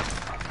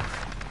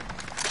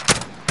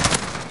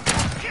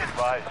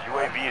 Advised,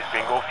 UAV is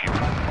bingo fuel.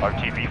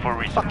 RTB for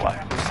Fucking resupply.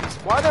 pussies.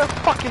 Why are they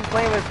fucking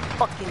playing with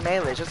fucking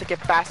melee just to get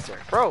faster?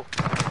 Bro.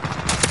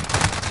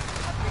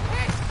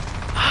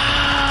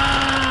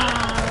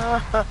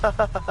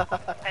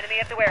 Enemy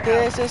at the warehouse.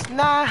 This is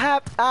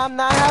not I'm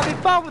not having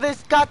fun with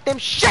this goddamn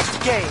shit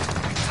game!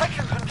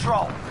 Taking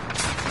control.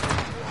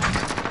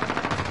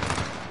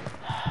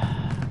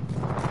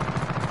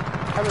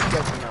 I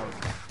regret, you know,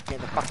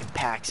 getting the fucking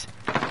packs.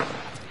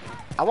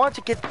 I wanted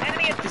to get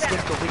this game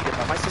deleted,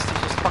 but my sister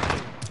just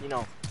fucking, you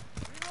know.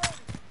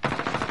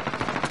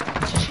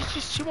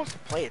 She wants to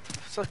play it.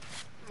 So,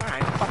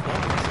 alright, fuck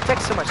it. It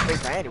takes so much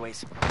space now,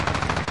 anyways.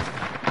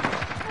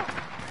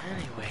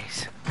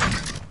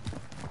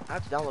 I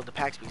have to download the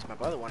packs because my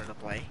brother wanted to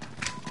play.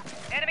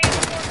 Enemy at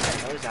the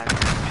smokestack. Where is that?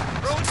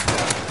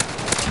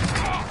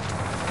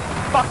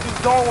 Fucking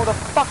going with a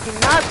fucking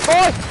knife,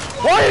 boy!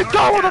 Why are you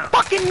going with a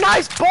fucking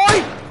knife,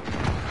 boy?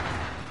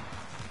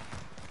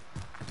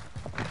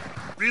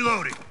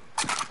 Reloading.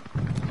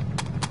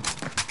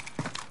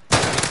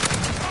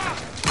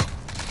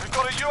 We've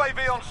got a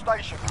UAV on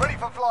station, ready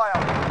for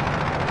flyout.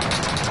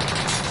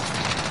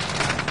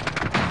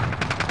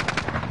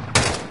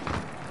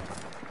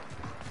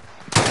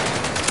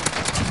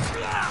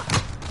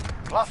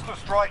 Cluster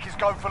strike is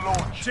go for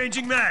launch.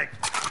 Changing mag.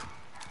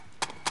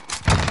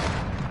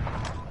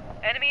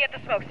 Enemy at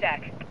the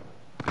smokestack.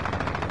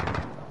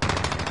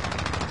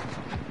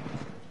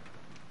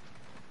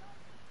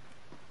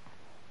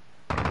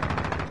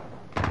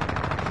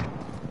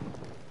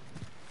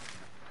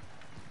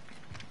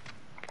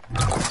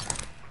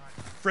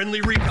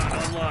 Friendly recon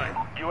online.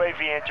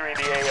 UAV entering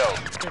the AO.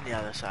 On the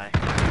other side.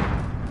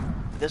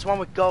 This one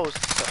with ghosts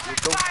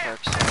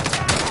perks. So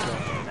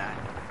don't do that.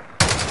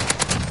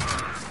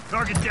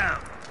 Target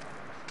down.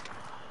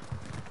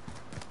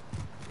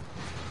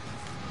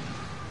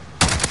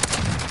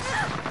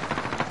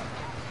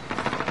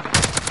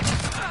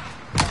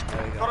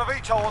 There we go. Got a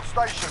VTOL on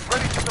station,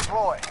 ready to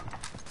deploy.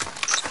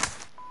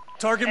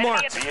 Target Enemy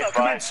marked. at the Be smoke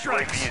advised,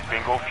 strikes. UAV is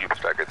bingo fuel.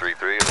 Striker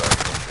 3-3 is on.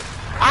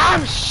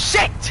 I'm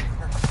shit!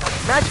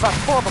 Imagine if I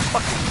fall off a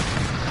fucking...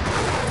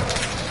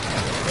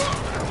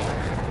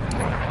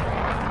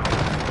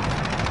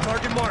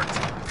 Target marked.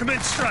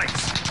 Commence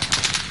strikes.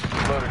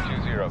 Loader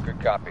 2-0, good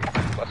copy.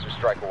 Cluster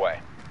strike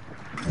away.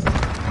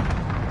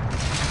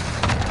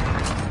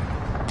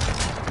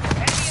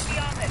 Enemy in the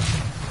office.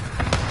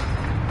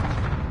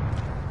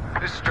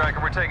 This is Striker,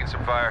 we're taking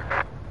some fire.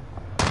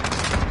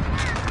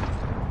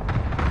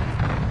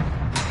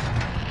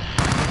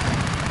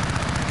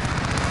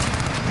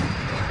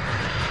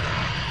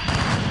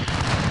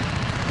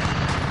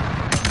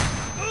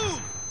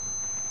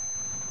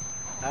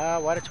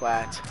 What a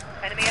twat.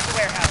 Enemy at the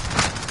warehouse.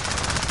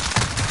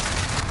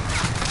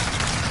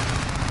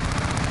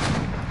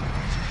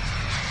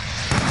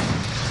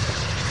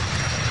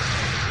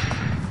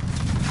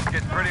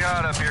 Getting pretty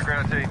hot up here,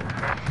 Ground Team.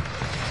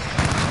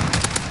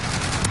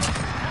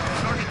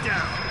 Target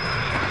down.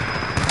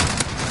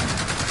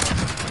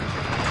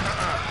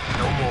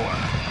 No more.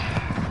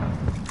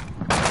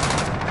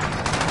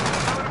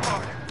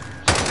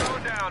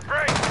 Going down,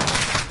 break!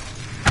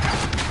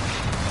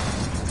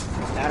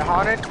 That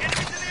haunted?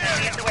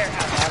 Enemy at the warehouse.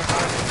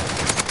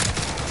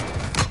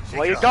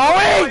 Where you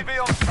going? UAV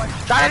on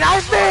station. Try to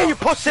knife me, you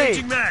pussy!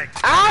 Changing mag.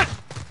 Ah!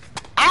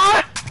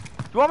 Ah!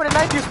 You want me to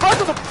knife you first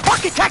with a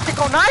fucking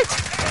tactical knife?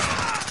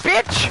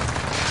 Bitch!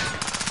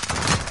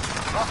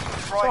 Cluster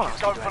strike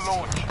is go for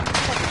launch.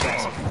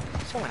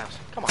 Someone else.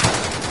 Come on.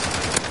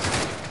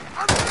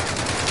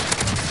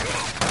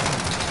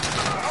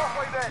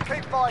 Halfway there,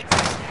 keep fighting.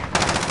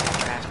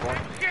 Ass boy.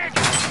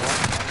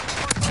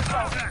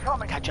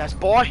 Coming. Catch ass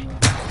boy.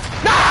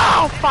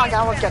 No! Fuck,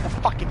 I want to get the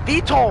fucking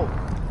VTOL.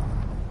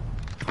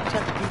 Let's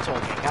get the VTOL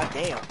again,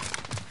 goddamn.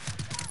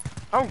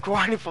 I'm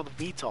grinding for the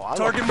VTOL. I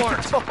Target love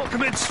marked. VTOL.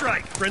 Commence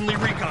strike. Friendly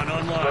recon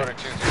online. Loader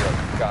 2-0,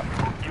 good copy.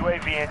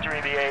 UAV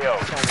entering the AO.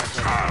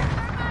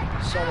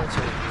 Someone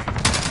to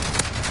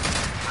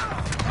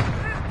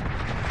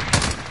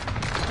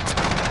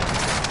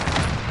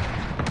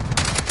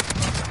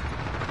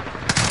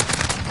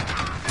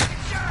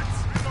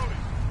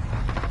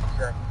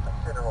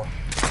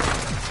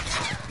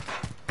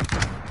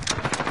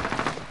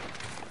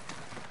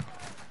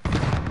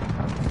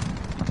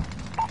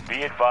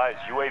Be advised,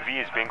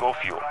 UAV is bingo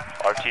fuel.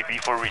 RTB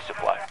for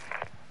resupply.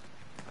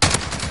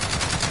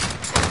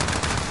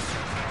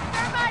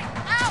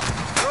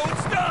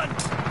 Road's done.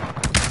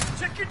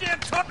 Check your damn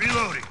top.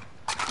 Reloading.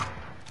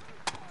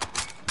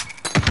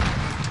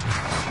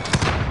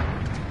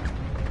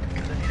 I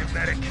need a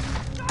medic.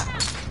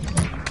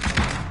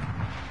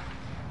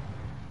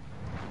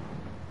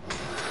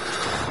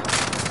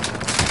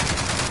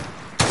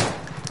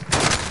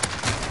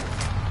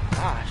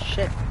 Ah,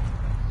 shit.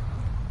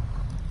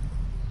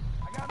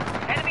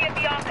 Enemy at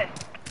the office.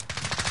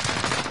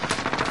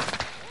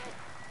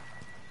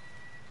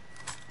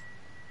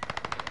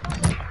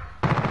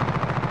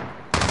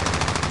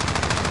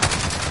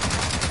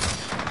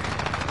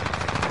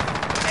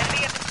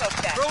 Enemy at the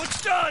smokestack.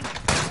 Road's done.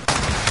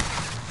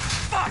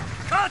 Fuck!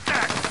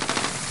 Contact.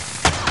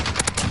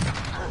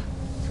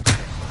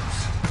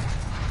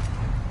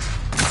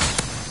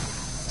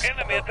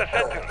 Enemy at the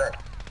center.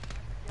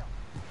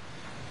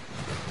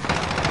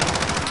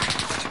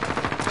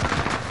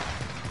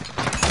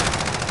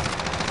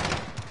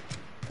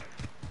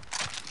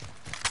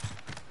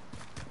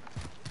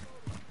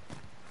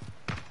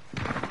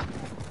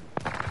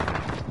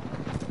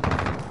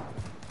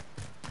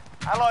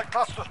 Allied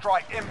cluster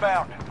strike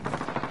inbound.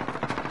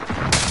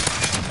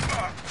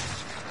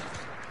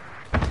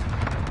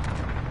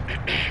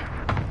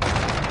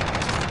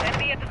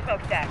 Enemy at the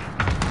smokestack.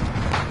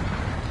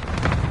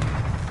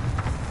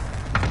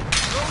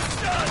 Road's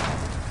done.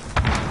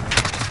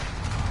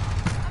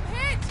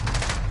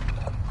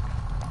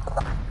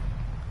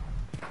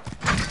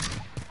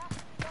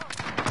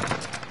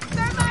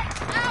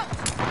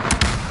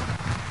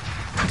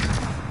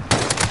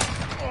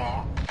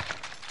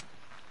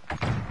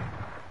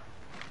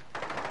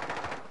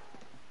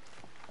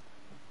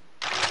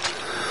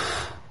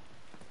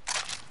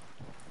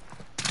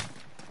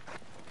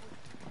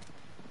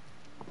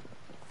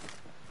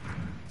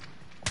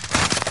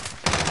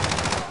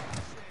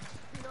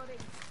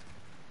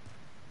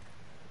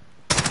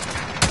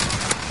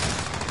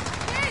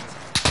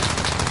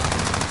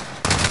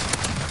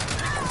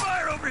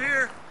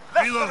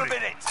 than a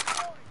minute.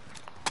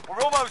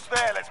 We're almost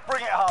there. Let's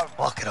bring it home.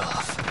 Walk it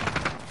off.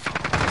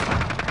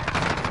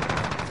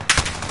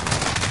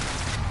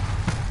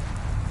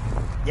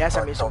 Yes,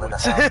 I made some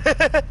words.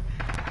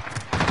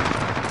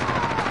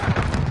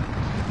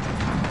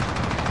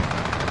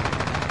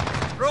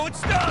 Throw it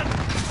stun!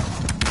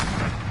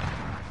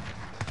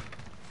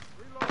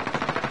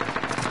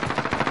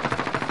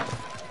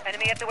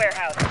 Enemy at the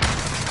warehouse.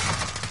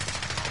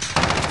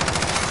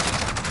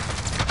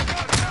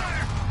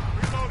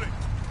 Reloading.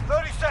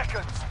 30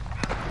 seconds.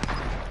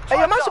 Hey,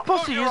 am I Time's up.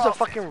 supposed to Move use your a asses.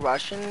 fucking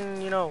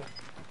Russian, you know?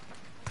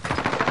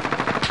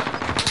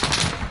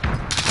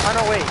 Oh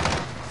no, wait.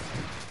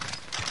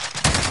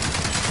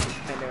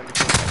 Depending on the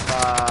team.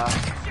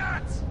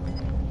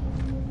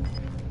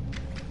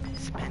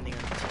 Depending on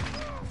the team.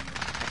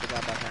 I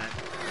forgot about that.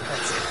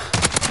 That's it.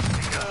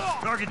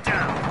 Target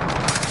down.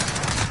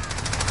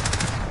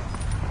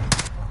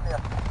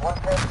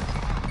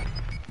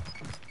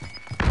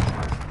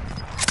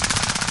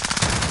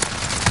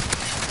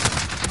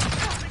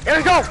 Here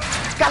we go!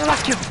 Gotta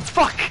lock you!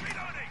 Fuck!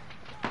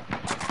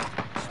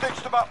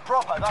 Stitched them up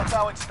proper. That's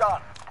how it's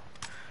done.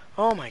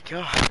 Oh my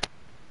god.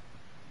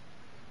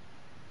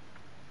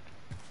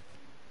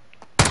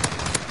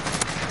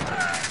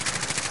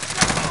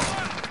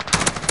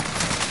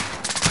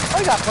 Oh,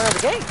 you got a point of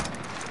the game.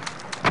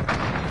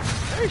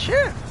 Hey,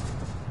 shit.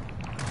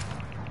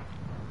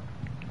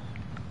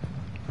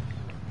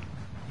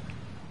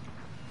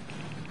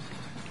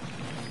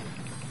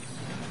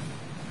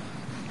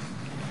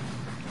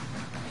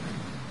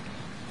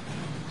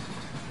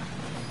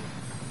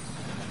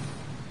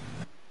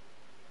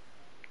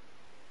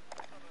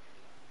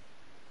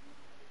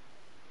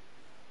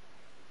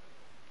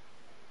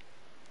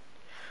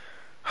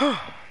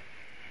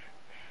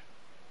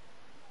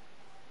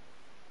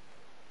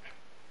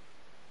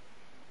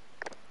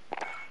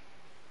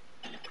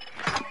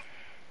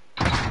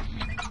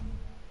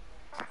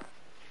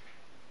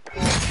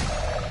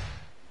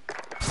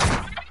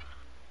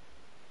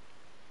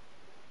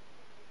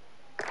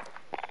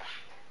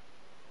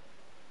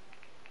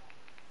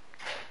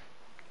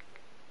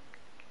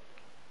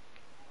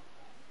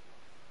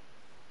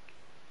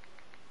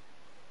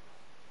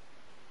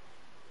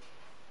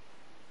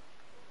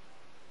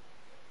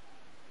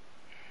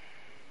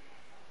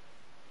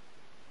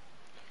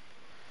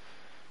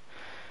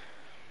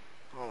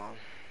 Hold on.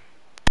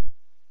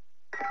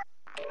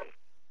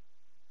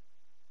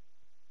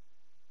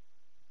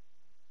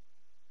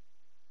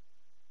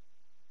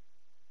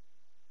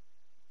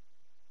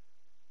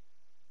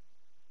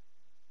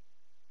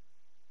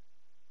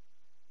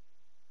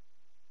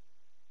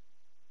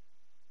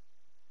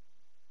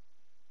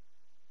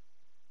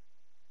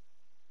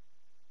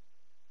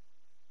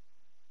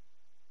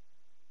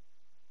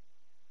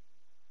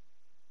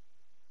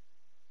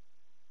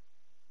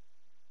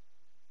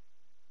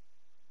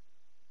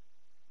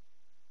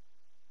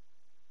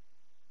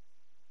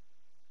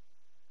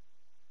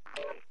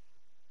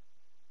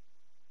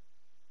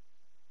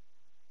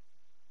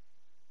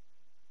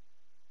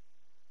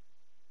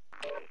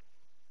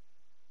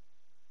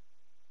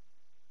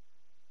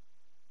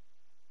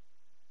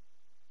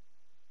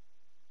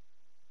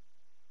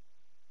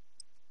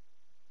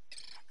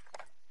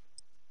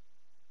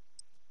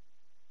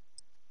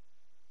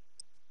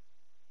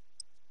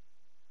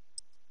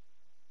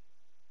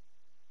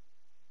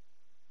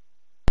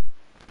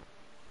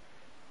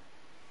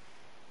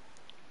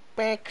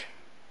 Back.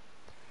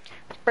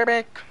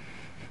 Back.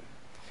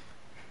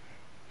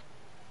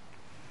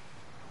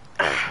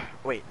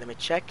 Wait, let me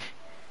check.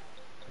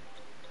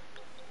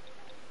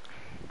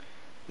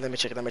 Let me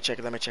check.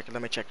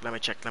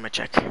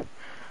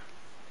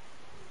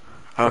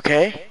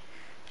 Okay.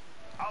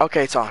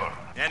 Okay, it's on.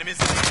 Enemies.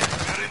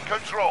 You're in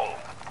control.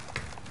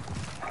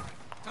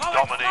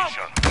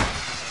 Domination.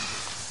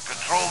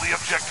 Control the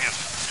objectives.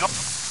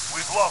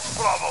 We've lost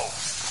Bravo.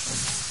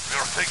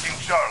 We're taking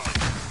Charlie.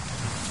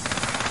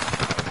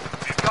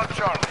 We've got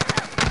Charlie.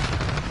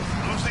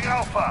 Losing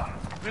Alpha.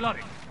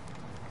 Reloading.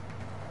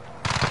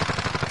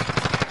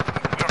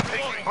 We're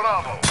taking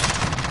Bravo.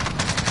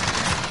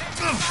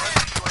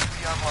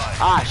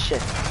 Ah,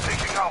 shit.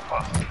 Taking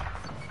Alpha.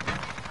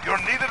 You're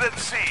needed at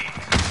sea.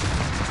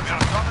 We are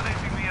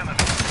dominating the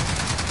enemy.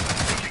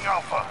 Taking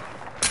Alpha.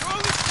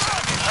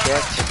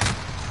 Shit.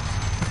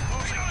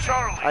 Losing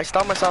Charlie. I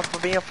stopped myself for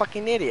being a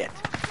fucking idiot.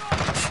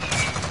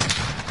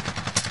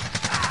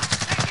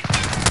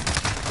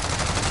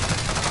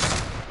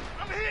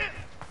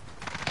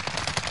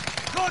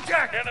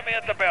 Contact! Enemy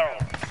at the barrel.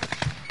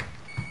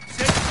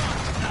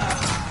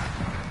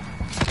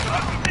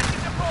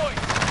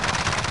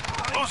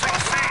 Losing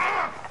C.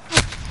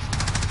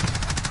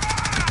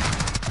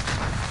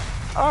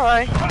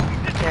 Alright.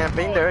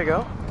 Camping, there we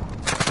go.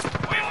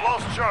 We've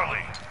lost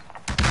Charlie.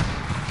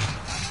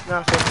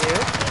 Nothing new.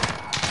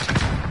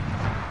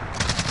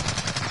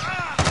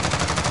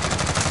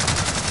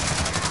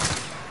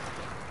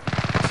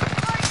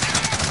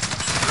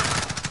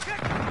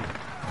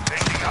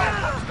 Taking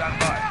Alpha. Stand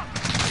by.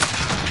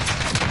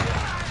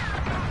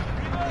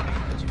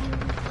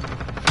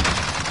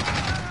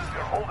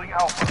 You're holding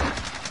Alpha.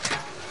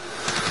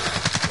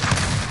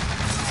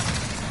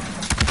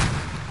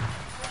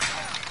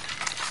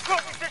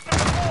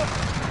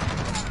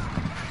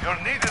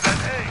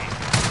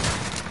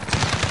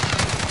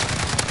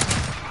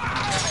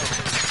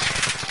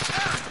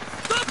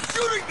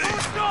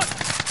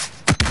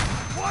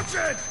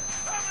 Sergeant!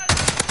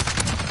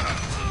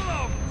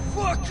 Oh,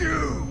 fuck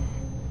you!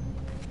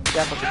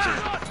 Yeah, fuck you.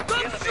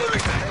 Stop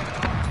shooting me!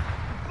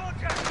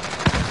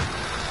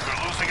 We're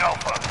losing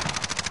Alpha.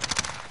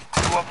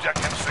 Two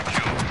objectives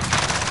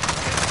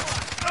secure.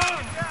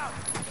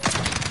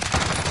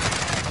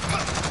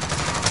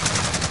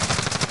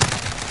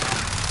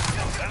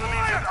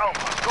 Enemies at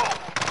Alpha. Go.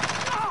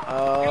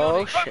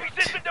 Oh shit.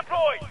 System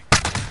deployed.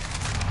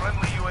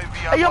 Friendly UAV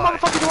Hey, yo, online.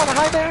 motherfucker, you wanna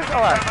hide there?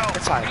 Alright,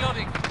 that's fine.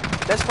 Reloading.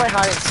 Let's play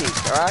hide and seek,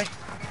 alright?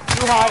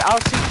 You hide,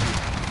 I'll seek you.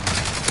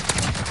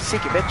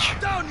 Seek it, bitch.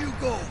 Down you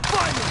go!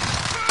 Find him!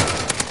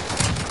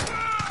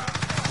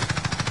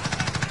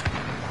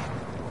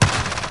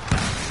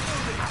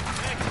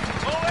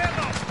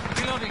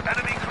 Reloading.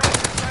 Enemy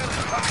cruise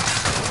missiles coming.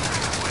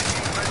 UAV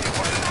ready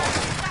for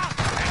deployment.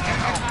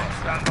 Alpha,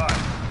 stand by.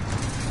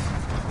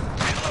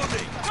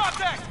 Reloading!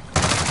 Contact.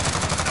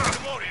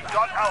 We've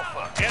got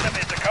Alpha. Enemy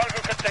at the cargo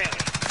container.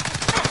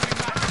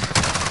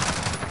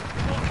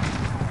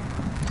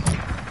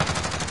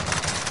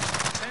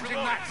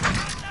 Changing max.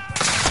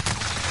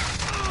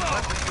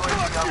 Friendly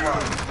UAV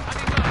online.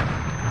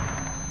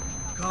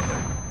 Cover.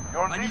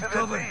 You're I need needed at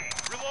cover. B.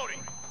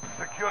 Reloading.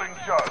 Securing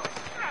Charlie.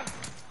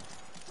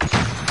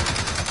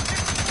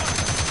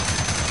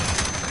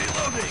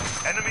 Reloading!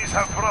 Enemies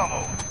have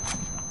Bravo.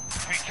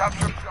 We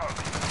captured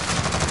Charlie.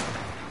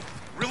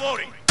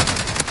 Reloading.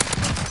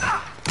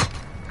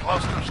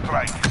 Cluster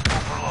strike. Go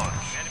for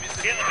launch. Enemy at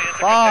the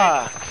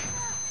Fuck.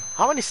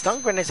 How many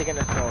stun grenades are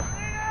gonna throw?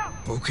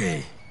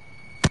 Okay.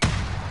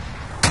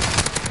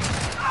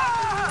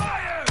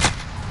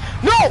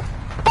 No!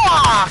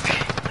 Fuck!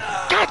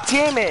 God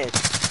damn it!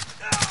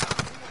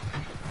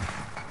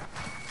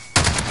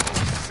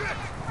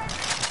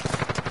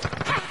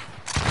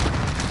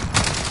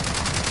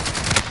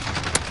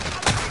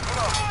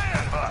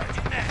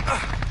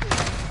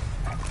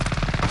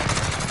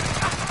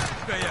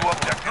 Two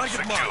objectives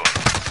secure.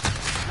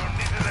 You're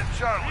needed at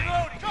Charlie.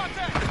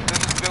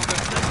 This is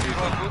Building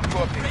 0, good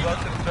copy.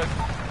 Cluster strike.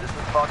 This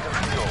is Falcon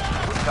 0,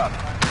 good copy.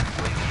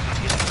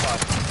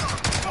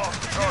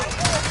 Lost Charlie.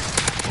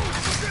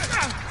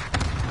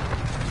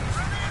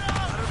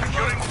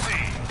 Securing C.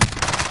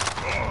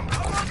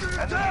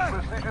 Enemy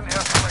precision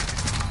air selected.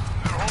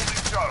 We're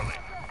holding Charlie.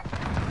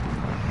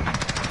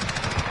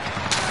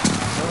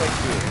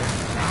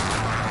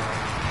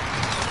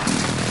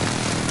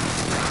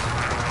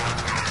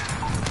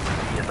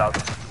 He is out.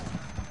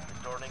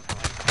 Returning to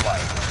resupply.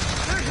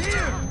 They're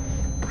here!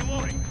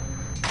 Reloading.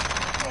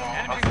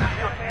 Enemy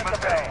Your team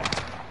at bay.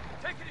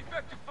 taking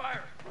effective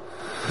fire.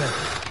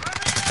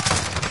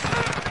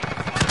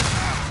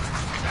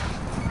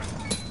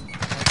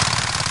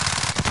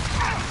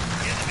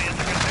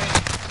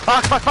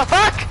 Fuck, fuck, fuck,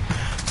 fuck!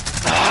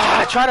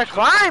 Ah, I try to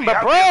climb,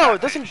 but bro,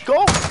 it doesn't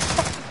go.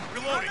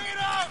 Reloading.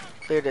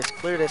 Clear this,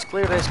 clear this,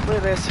 clear this, clear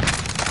this.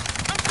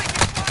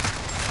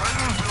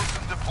 Friendly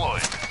Wilson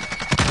deployed.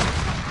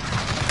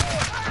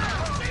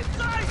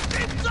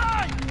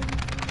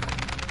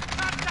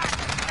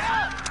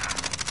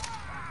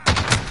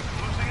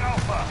 Losing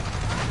Alpha.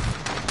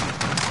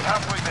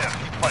 Halfway there.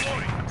 Keep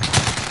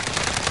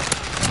fighting.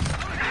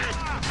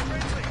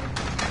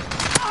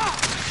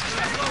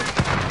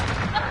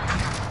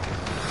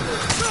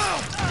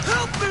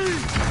 Help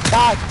me!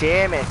 God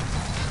damn it.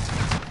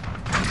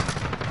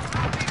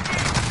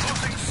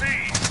 Losing C.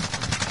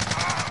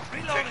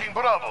 Taking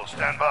Bravo.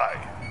 Stand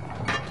by.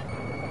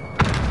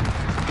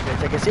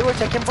 As I can see, we're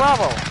taking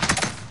Bravo.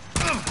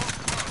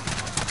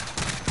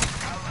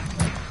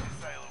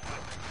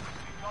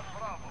 Got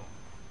Bravo.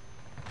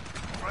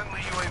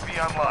 Friendly UAV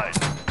online.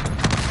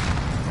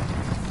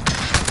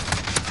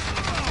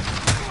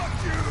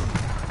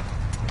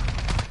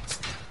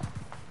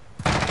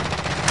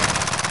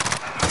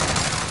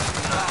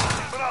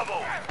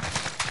 Bravo.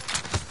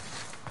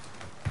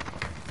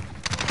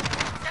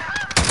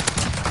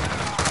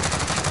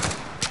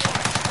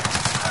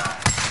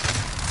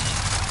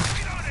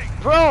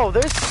 Bro,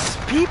 there's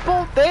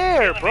people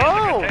there,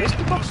 bro. There's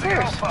people Losing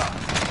upstairs.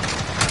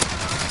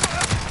 Alpha.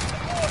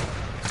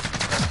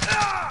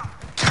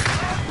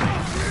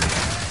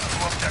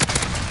 Two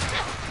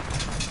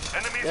objectives.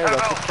 Enemies There you have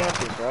go, keep Alpha.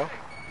 camping, bro.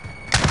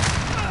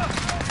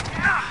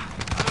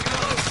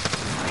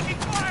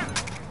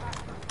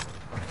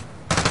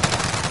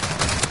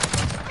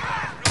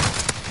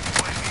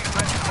 UAV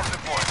ready for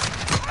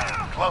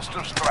deployment.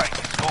 Cluster strike.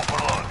 Go for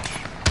launch.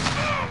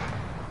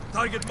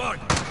 Target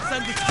marked.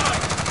 Send the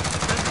strike.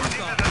 Send We're the needed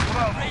gun. at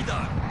Bravo.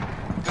 Radar.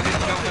 This is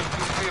Building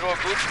 2-0,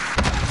 good.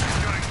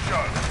 Securing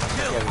Charlie.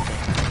 Kill.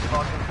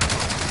 Falcon 2,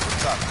 good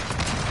copy.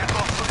 Get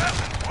lost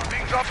positions. We're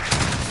being dropped.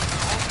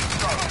 Holding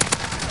Charlie.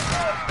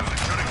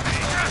 Securing B.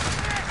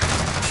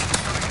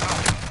 Securing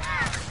Alpha.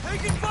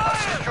 Taking fire!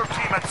 Assist your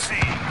team at C.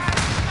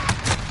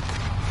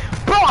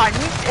 Bro, I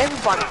need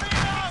everybody.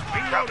 We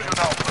captured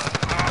Alpha.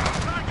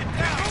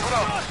 Taking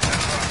Bravo.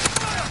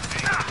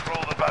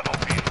 Control the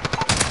battlefield.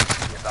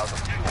 Get out of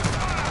fuel.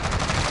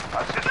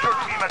 Assist your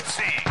team at C.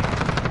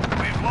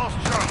 We've lost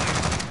Charlie.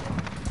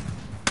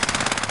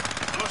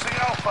 Losing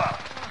Alpha.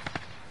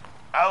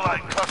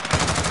 Allied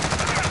customers.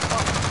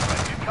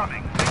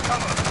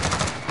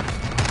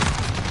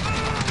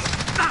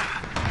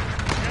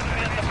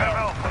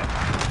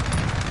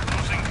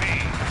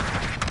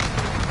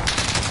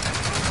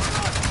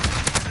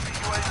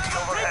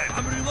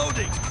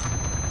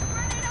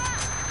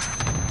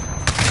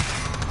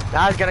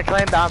 Now he's gonna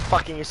claim that I'm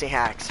fucking using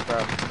hacks, bro.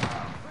 The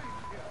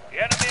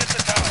enemy at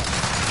the tower.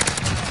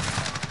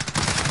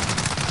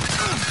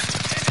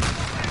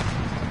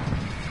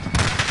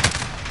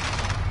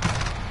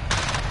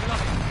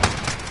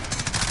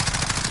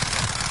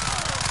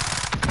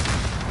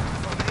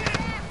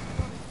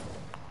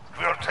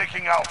 We are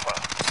taking Alpha.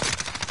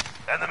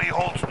 Enemy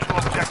holds 2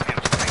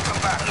 objectives. Take them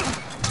back.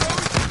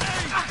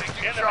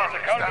 Taking Charlie.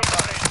 Stand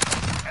by.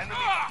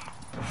 Enemy.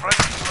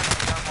 Friendly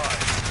UAV online.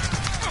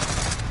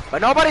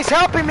 But nobody's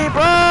helping me,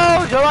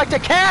 bro. You like to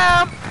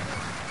camp?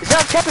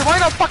 Instead of camping, why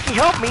not fucking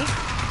help me?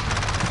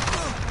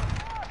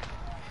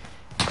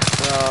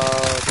 Bro,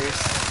 this.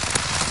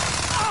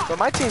 But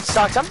my team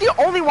sucks. I'm the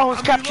only one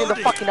who's capturing the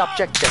fucking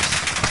objectives.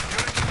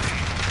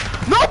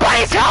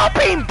 Nobody's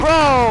helping,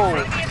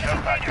 bro.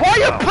 What are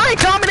you playing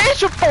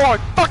domination for?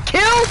 Fuck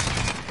kills?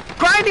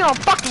 Grinding on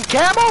fucking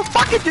camo?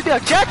 Fucking do the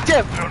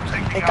objective.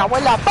 Me cago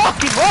en la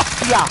fucking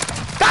hostia.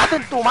 ¡Estás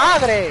en tu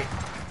madre!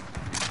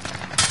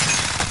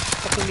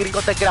 Fucking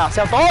gringos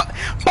desgraciados.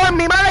 Por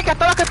mi madre que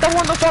todos los que están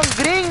jugando son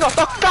gringos.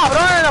 Estos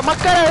cabrones, lo más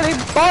que les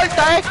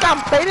importa es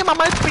campeón y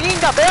mamá el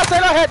pinga. Ve a hacer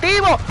el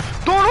objetivo.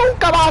 Tú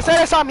nunca vas a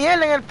hacer esa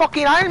mierda en el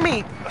fucking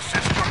army.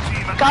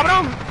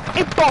 Cabrón,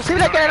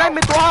 imposible que en el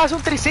army tú vas a hacer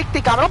un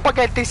 360, cabrón.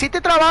 Porque el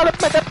 360 trabajo es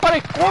meter por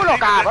el culo,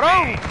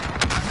 cabrón.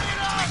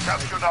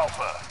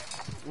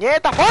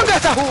 Nieta,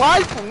 póngase a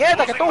jugar,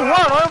 puñeta, que esto es un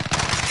juego, ¿no?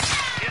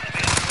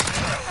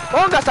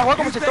 Póngase a jugar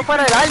como si esto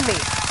fuera el army,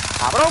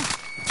 cabrón.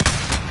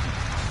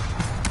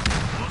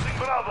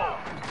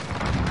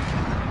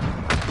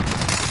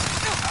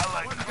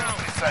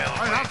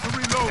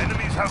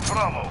 Enemies have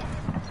Bravo.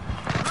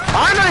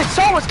 Finally,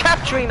 someone's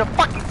capturing the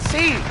fucking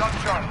sea. Got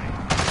Charlie.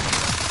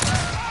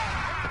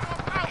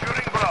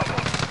 Shooting Bravo.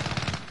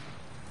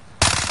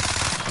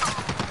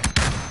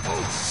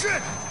 Oh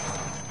shit!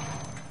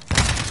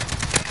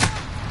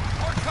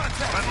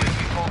 Friendly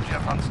people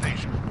jet on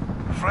station.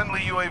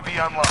 Friendly UAV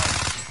online.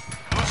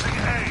 Losing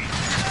A.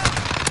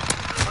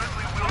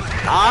 Friendly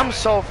wheels. I'm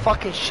so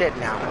fucking shit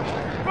now.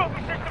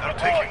 They're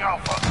taking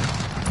Alpha.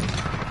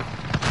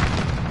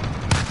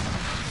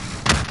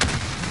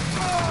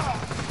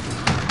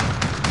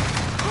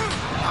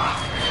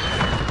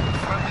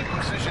 Friendly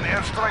precision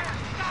airstrike.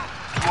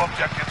 2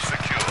 objectives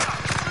secure.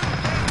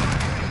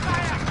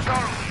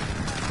 Charlie.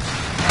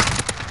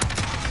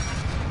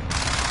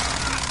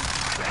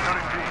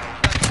 Securing B.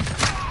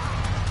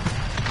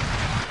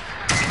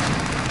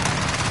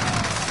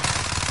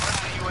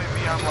 Friendly UAV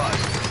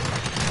online.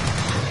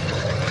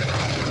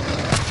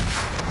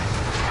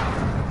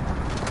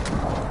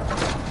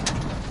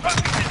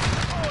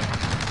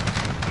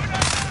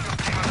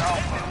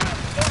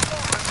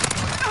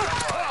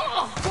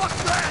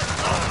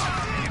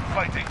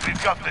 Fighting,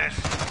 we've got this.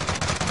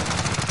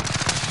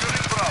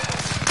 Shooting Bravo.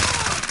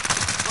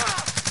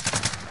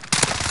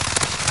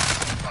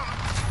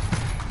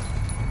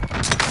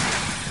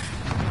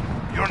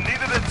 You're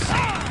needed at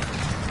sea.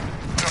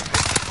 You're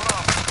taking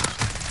Bravo.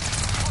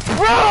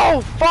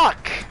 Bro,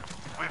 fuck.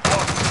 We've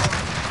lost.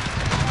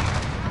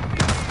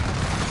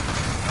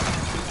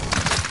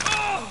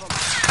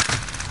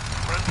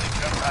 Friendly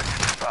care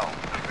package found.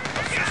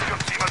 Assist your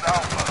team at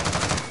Alpha.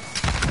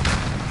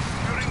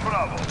 Shooting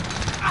Bravo.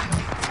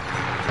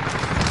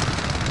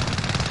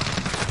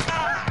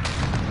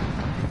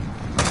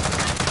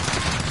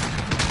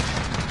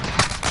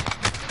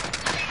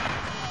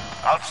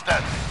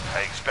 Outstanding.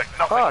 I expect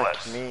nothing Fuck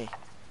less. me.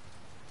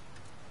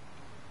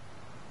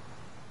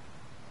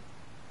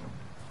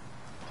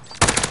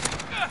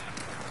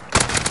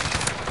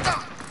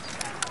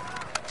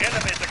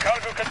 Enemy at the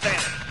cargo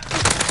container.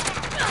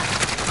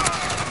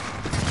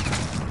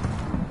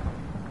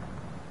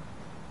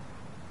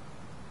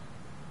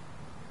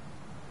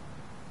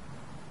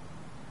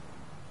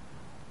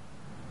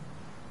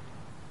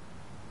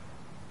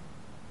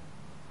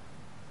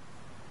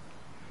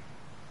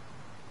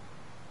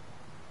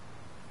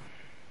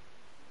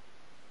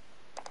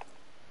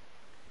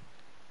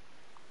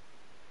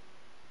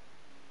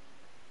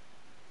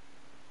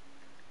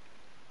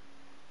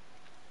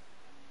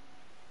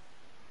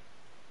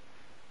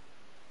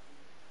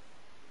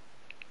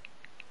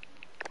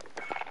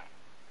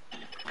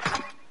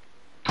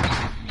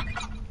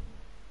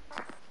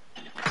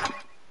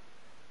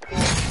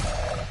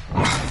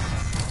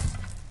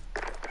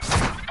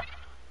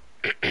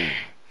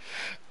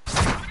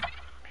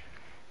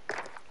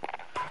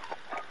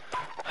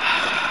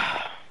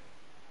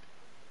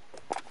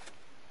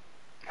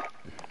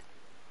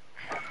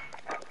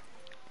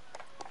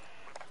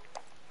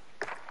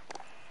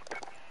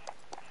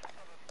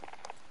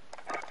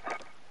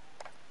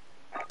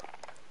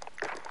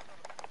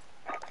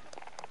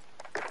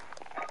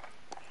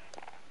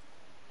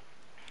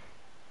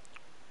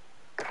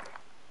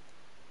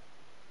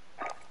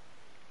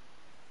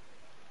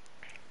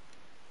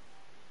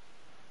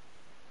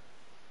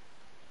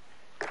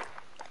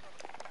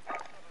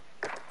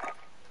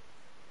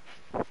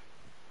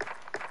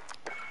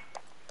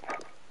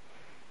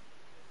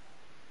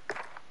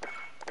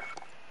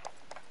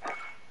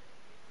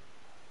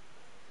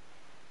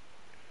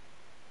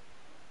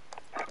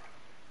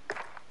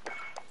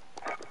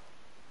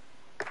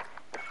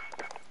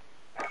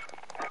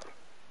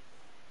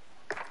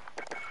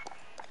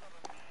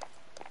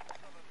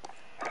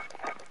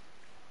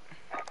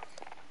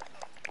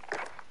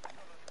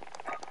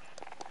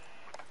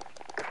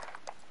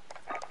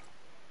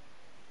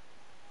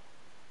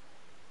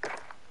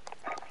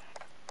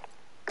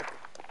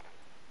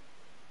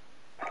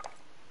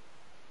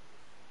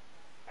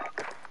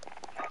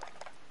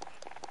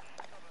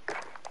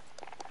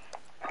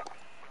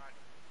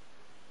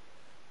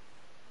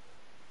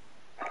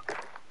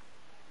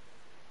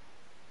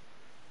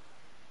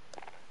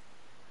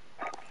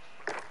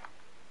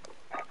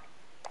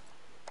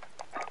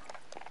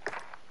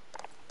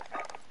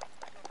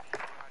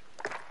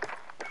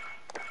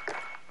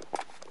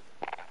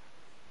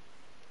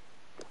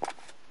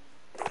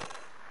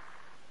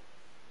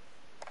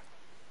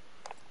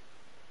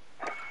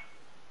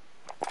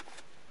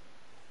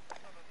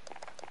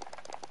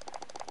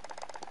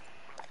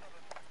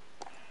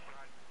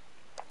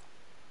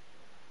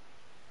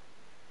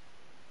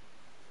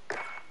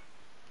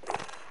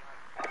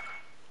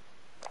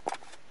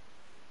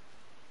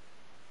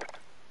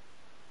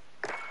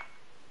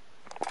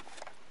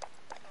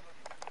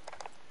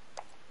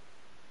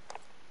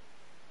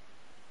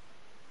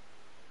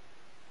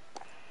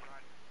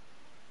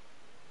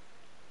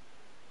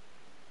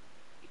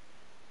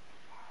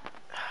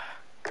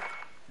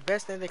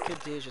 best thing they could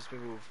do is just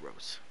remove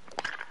roads.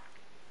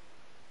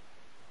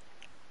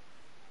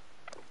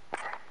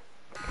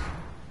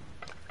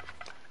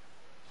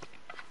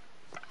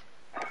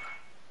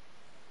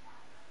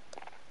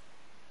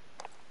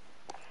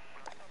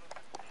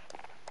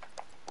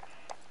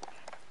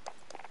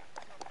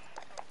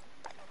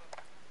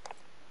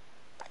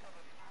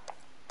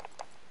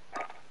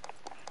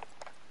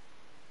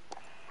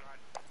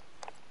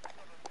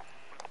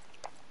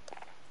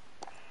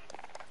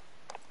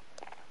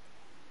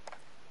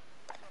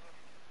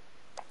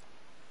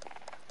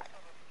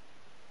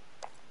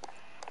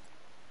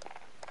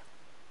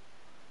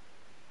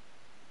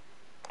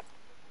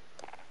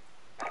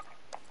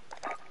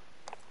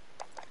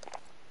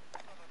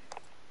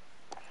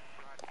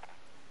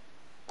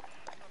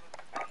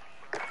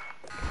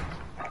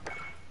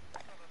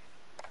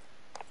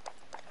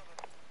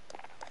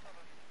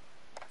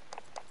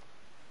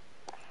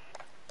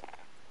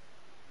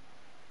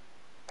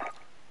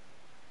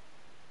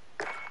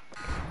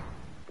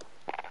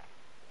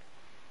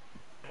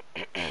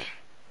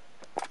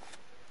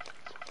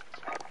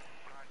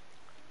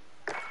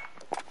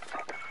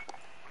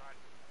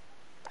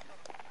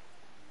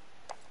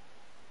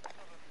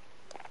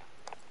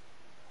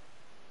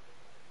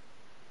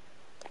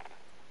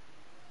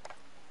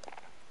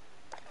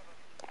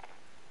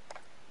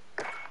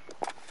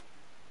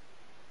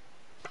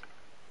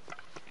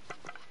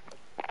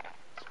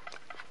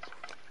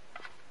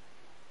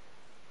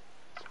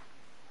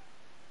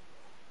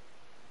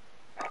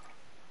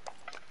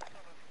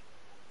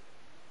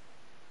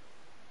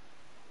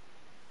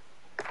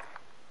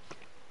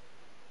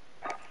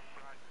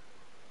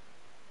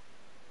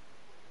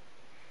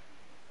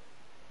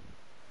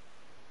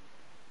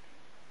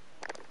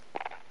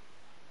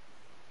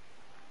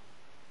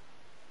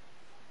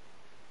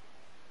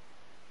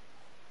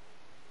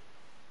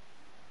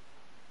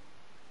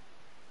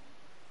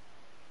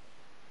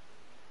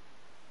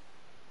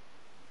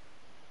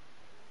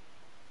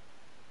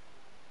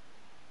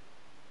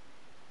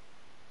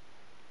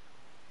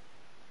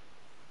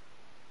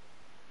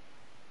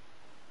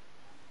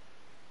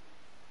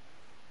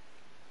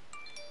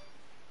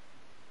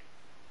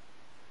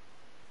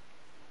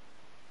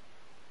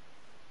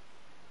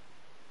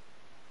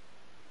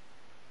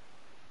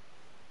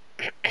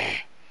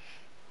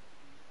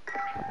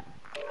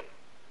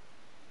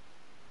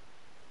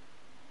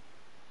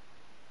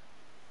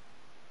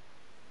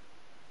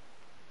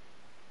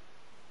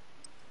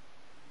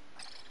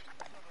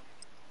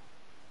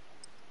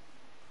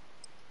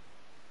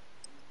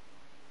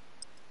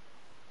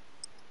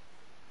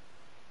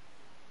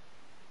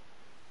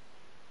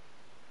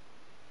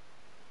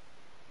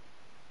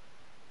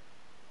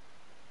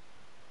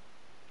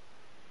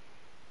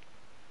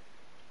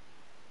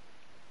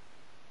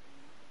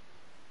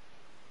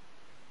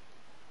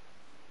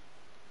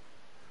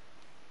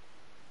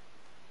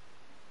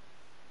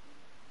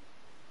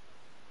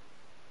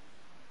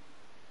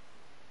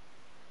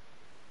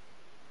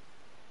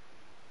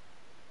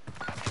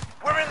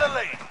 We're in the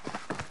lead.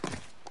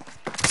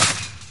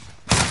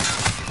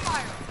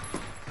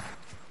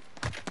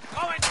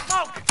 Go in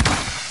smoke!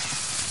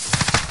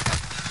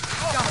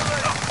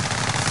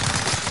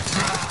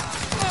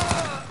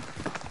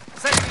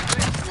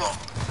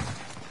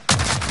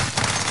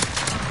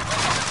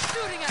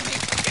 Shooting at me.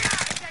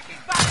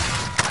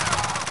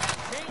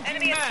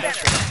 Enemy in the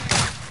center.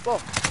 Whoa.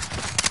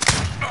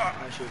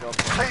 I should go.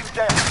 Team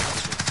down.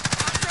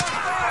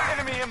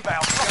 Enemy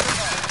inbound.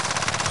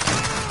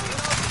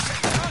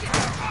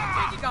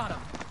 You got him.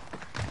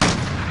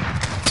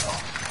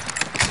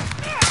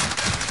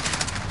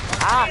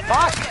 Ah,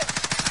 fuck!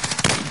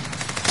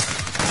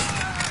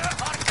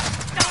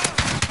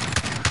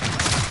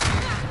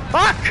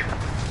 Fuck!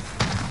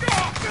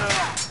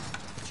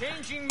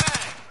 Changing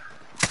mag.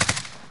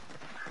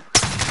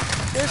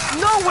 There's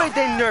no way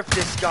they nerfed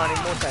this gun in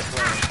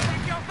multiplayer.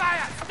 Take your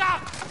fire.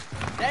 Stop.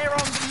 They're on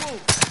the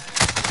move.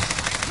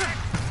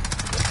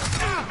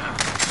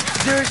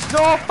 There's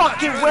no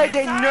fucking way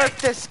they nerfed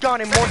this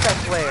gun in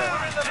multiplayer.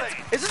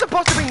 Is this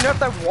supposed to be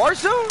nerfed at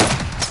Warzone?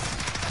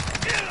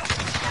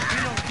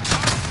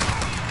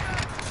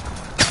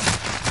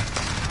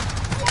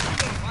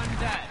 I'm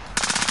dead.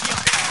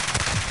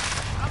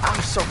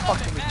 I'm so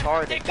fucking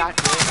retarded. God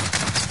damn.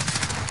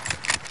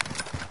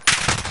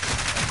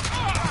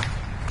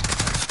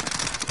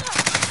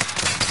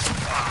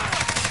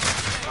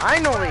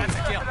 Finally!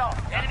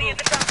 Enemy in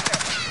the dumpster.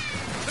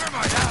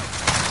 Thermite out.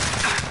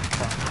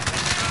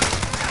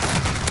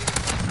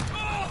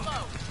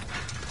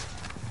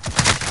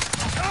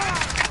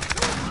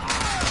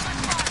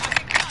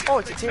 Oh,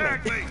 it's a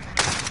teammate.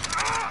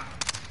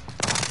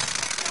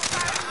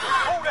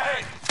 Hold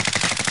ahead.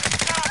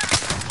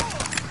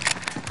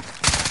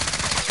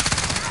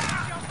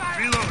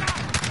 Reloading.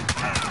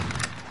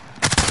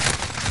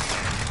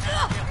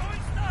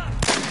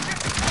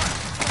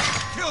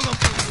 Kill them.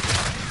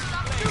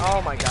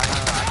 Oh my god.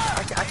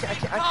 I can't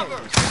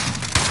use this.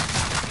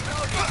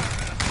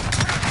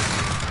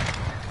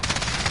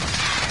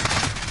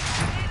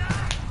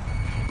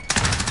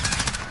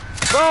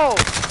 Bro!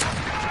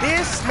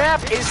 This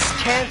map is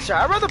cancer.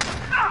 I'd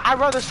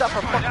rather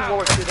suffer fucking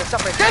World War II than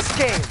suffer this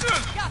game.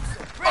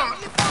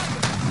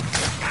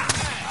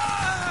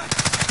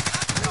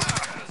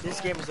 This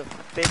game is the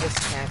biggest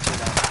cancer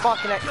that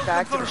fucking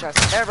Activision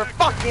has ever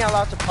fucking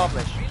allowed to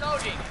publish.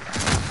 Reloading.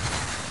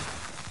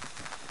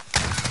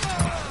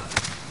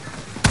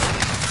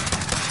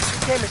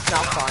 This game is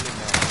not fun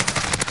anymore.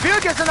 Video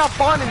games are not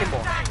fun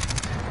anymore.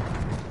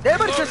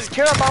 Everybody just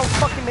care about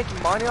fucking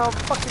making money off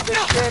fucking this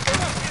shit.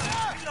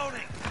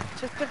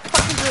 Just they're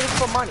fucking doing it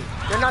for money.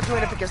 They're not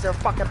doing it because they're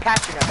fucking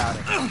passionate about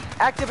it.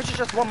 Activision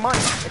just want money,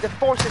 and they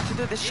force it to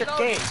do this shit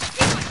game.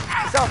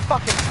 Instead of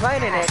fucking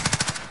planning it,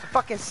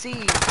 fucking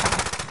see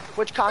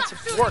which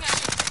concept works.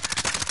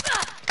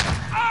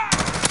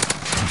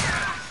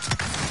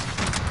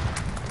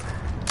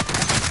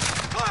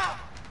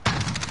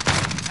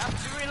 Have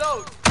to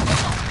reload.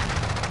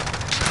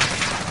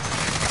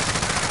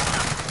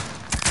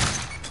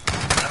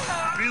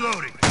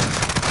 Reloading.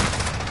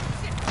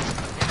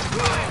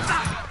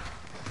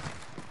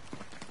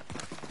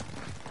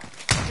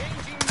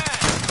 Changing mag.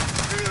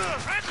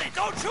 Friendly,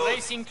 don't shoot!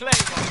 Placing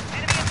claymore.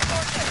 Enemy at the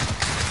doorstep.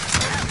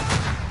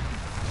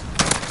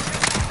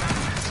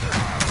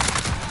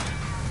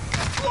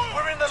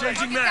 We're in the lead.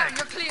 Changing mag.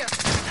 You're clear.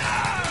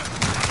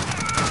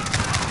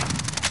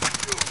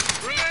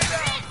 Grenade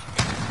out.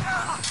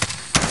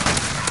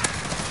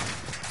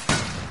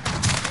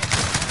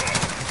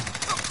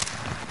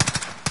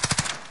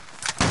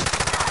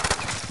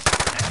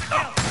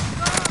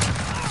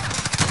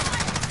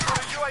 Got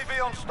a UAV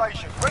on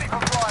station, ready for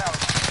flyover.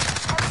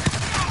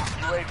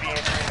 UAV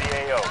entering the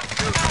AO.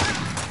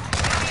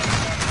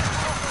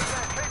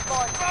 Keep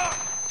fighting.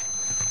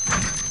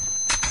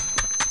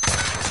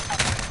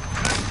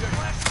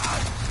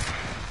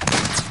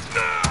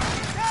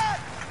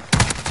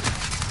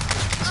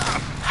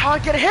 How I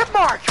get a hit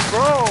mark,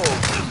 bro?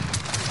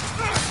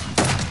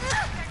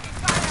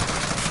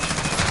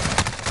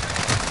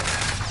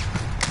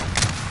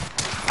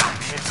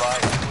 Be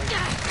advised, UAV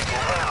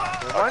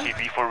is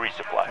RTB for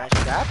resupply. Nice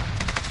job.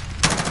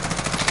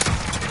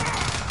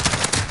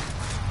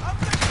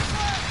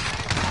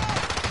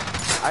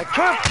 I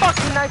couldn't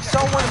fucking knife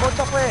someone in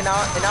multiplayer and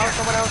now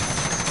someone else.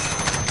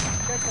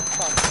 Get the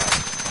fuck out.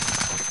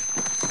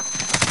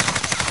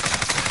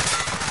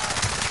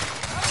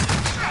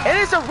 It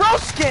is a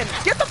roast skin!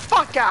 Get the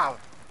fuck out!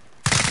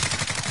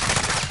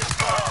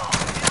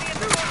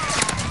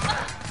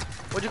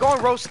 Would you go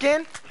on roast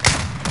skin?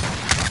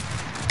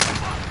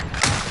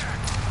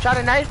 Try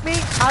to knife me?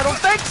 I don't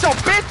think so,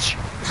 bitch!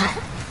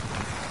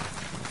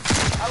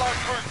 Allied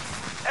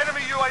troops.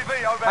 Enemy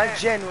UAV overhead. I'm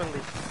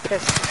genuinely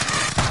pissed.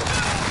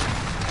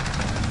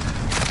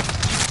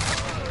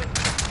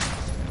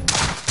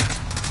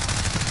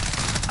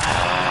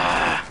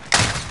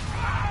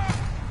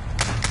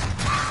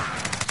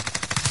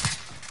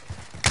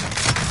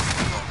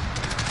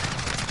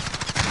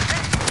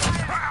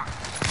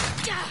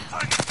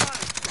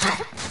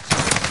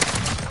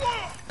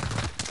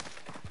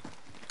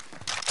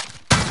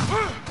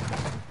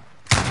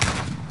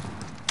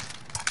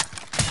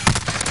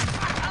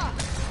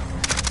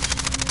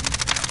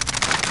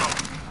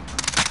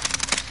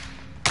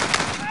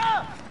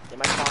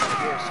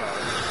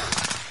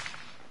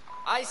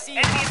 I see.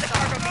 Enemy at the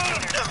cargo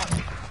container.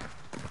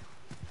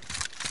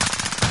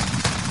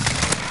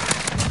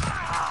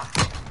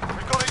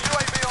 We've got a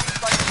UAV on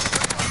station.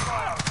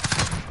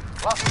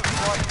 Cluster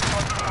strike.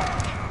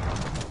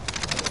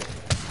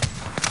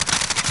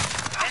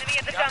 Enemy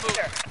at the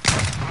dumpster.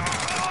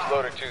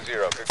 Loader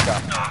 2-0, good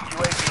copy.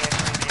 UAV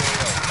entering the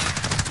AO.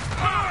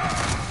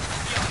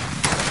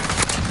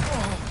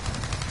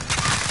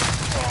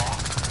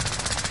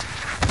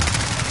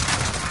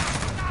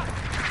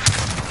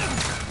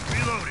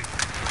 Reloading.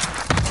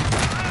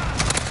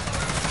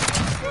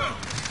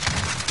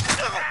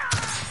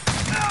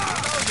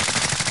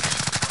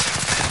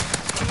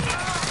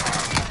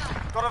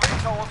 Got a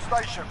VTOL on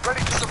station,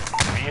 ready to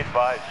deploy. Be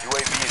advised,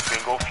 UAV is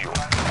bingo fuel.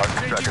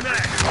 Changing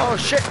mag. Oh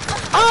shit.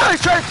 Oh,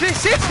 he's trying to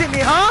 360 me,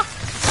 huh?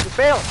 You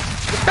failed.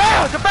 You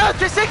failed. You failed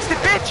 360,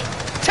 bitch.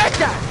 Check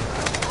that.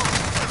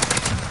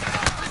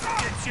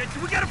 Shit, do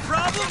we got a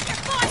problem?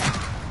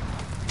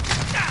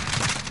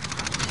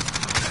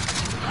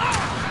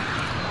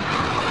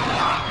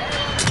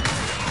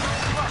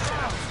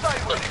 Stay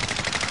with it.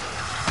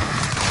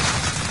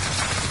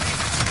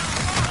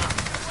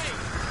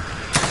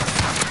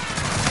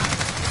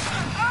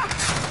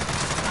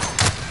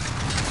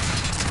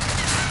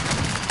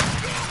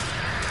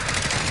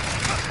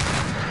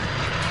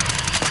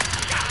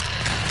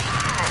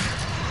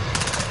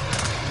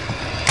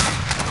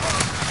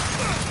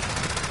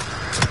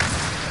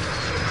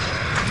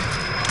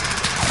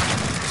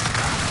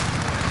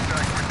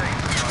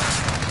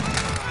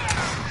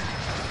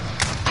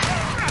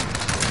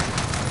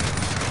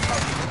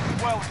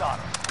 Well done.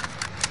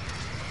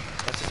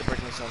 That's just to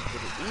bring me something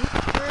to eat,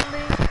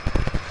 currently.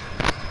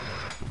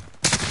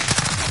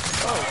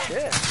 Oh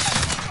shit.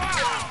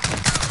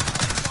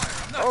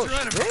 Oh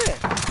shit.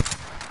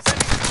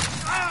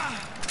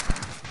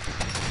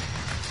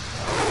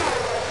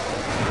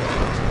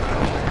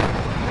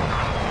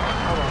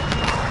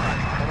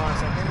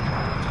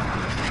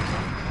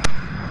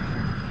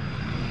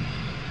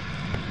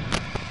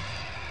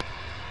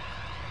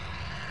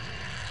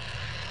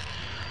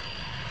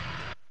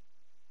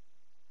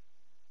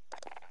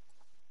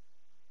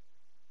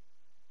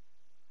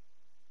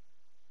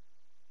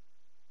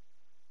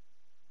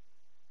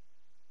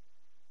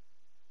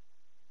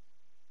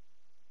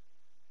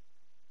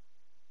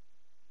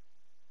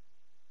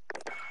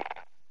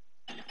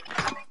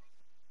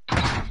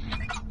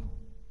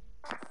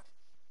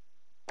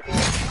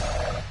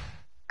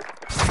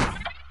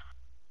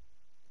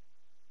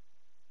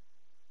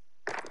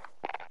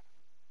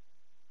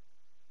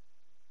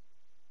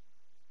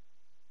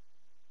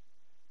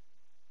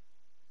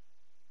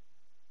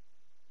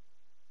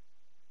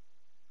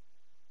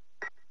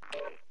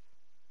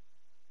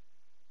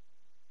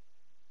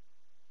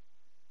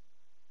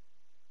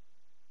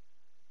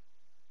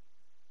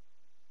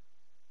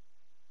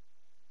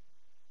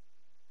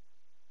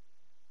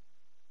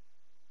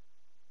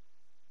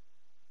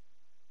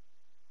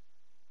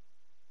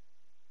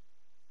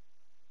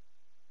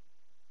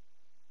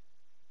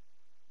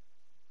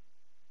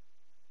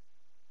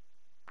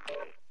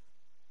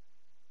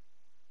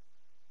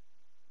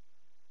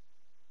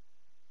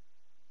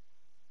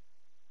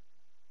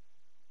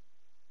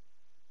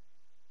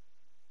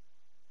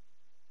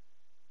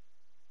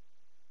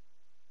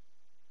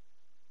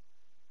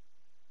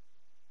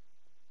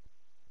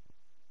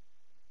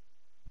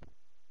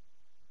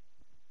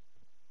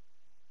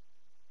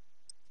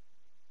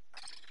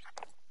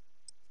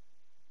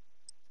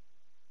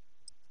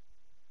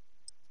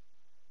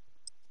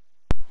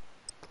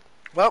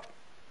 Well,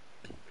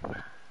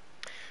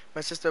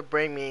 my sister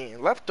bring me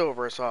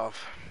leftovers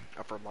of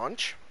her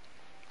lunch.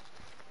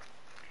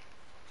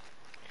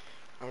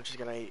 I'm just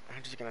gonna eat.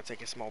 I'm just gonna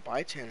take a small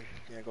bite and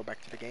go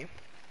back to the game.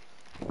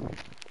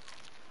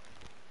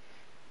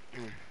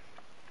 Mm.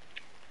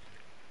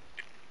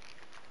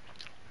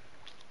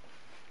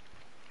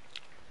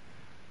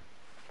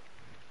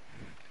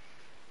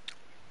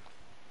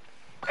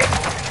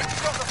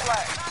 Drop the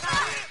flag.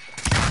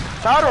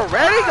 Shot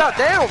already?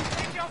 Goddamn!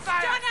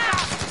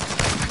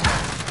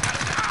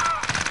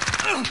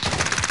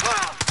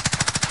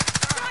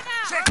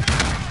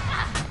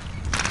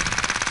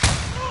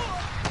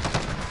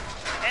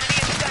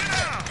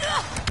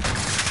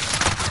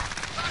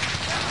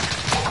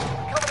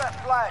 Cover that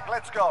flag.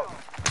 Let's go.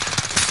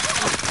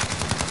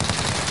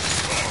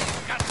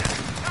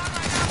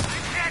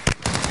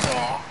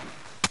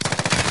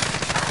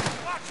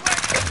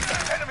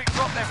 Enemy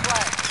dropped their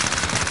flag.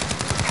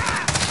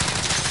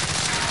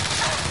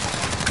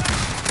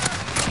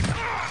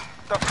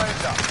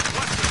 Defender.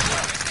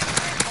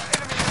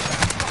 Enemy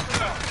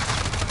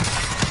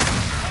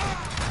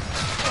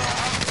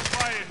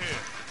Fire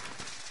here.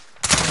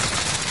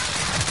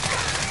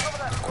 cover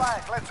that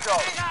flag. Let's go.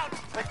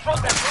 They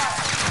dropped their flag.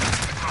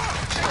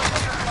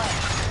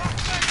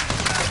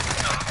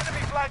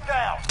 Enemy flag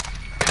down.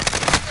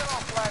 Get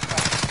on flag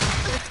back.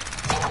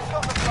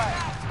 Drop the flag.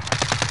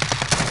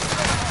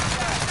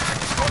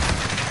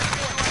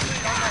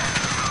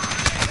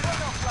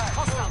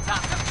 Hostile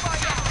down.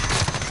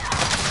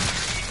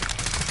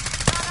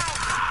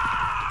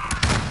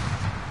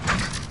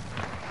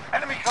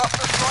 Enemy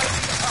cluster strike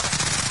incoming.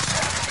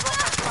 Enemy drop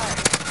their flag.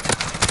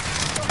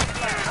 Drop the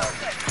flag.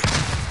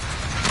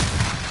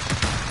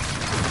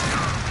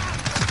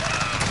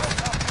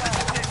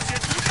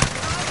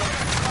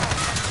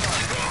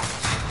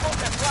 Drop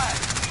their flag.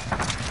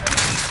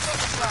 Drop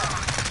the flag.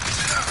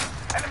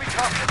 Enemy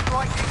cluster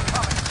strike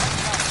incoming.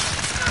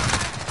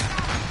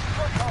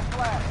 Drop our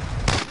flag.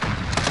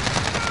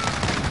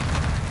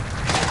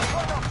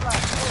 Drop our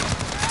flag.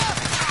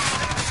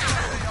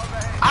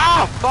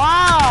 Ah,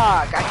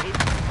 fuck! I hate.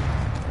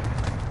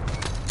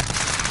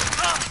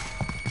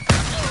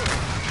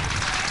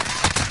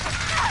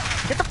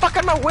 Get the fuck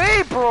out of my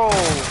way, bro!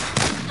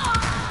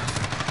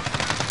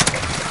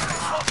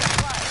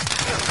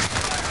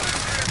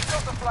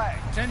 Drop the flag.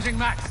 Changing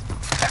max.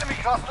 Enemy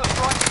cluster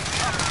strike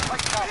incoming.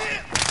 Take cover.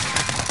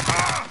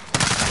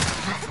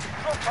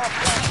 Drop our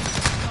flag.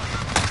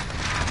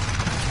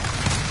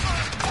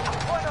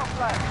 Point our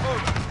flag.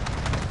 Move.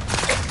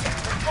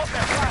 They drop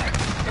their flag.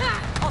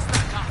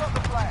 Hostile down. Drop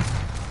the flag.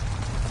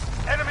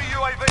 Enemy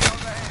UAV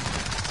overhead.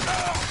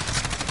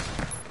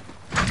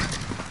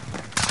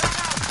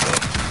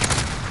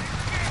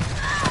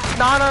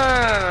 No, no, no,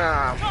 no, no,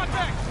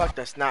 no. Fuck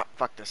this. Nah,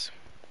 fuck this.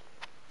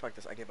 Fuck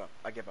this. I give up.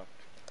 I give up.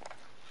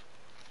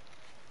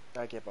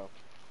 I give up.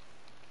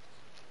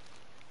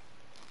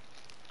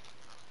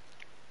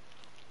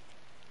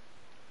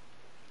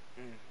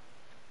 Mm.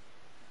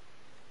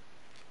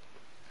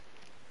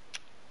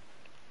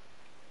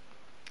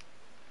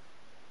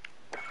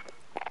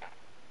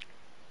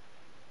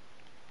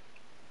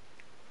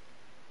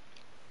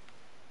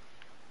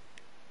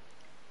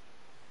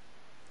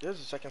 This is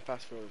the second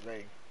fast food of the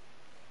day,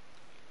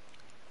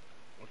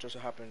 which also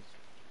happens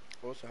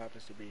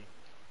to be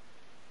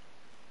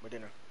my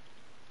dinner.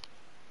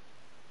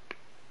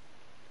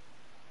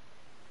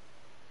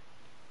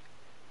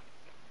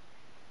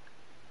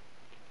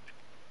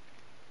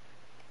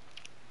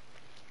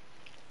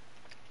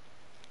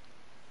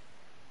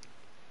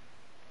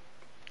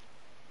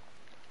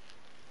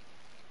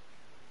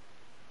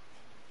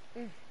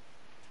 Mm.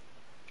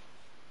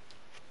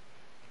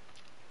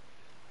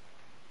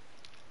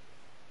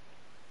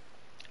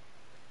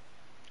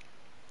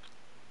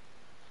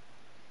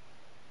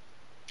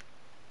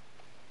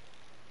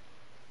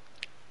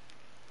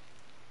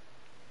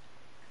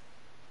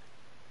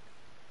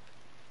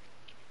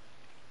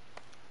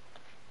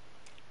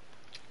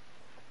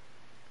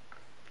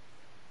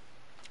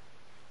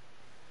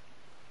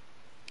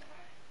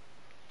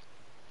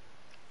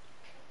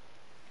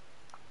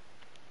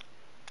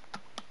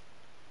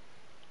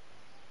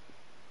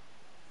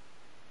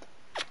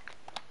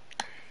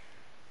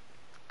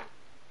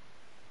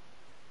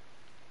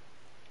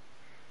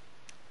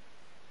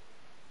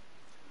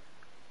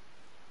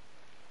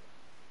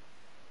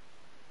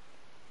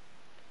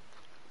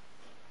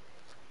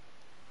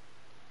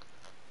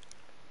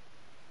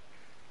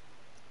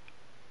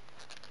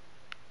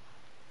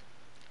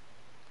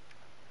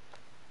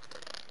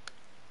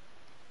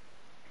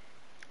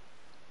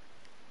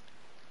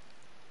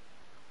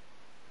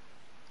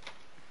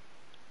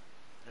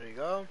 There you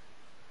go.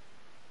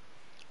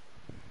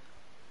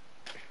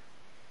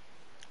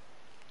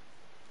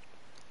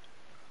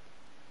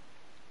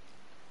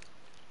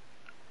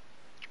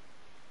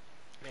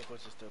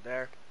 Nicholas is still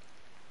there.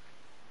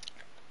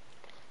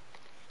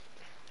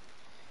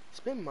 It's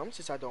been months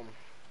since I don't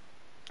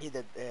eat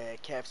the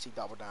KFC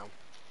Double Down.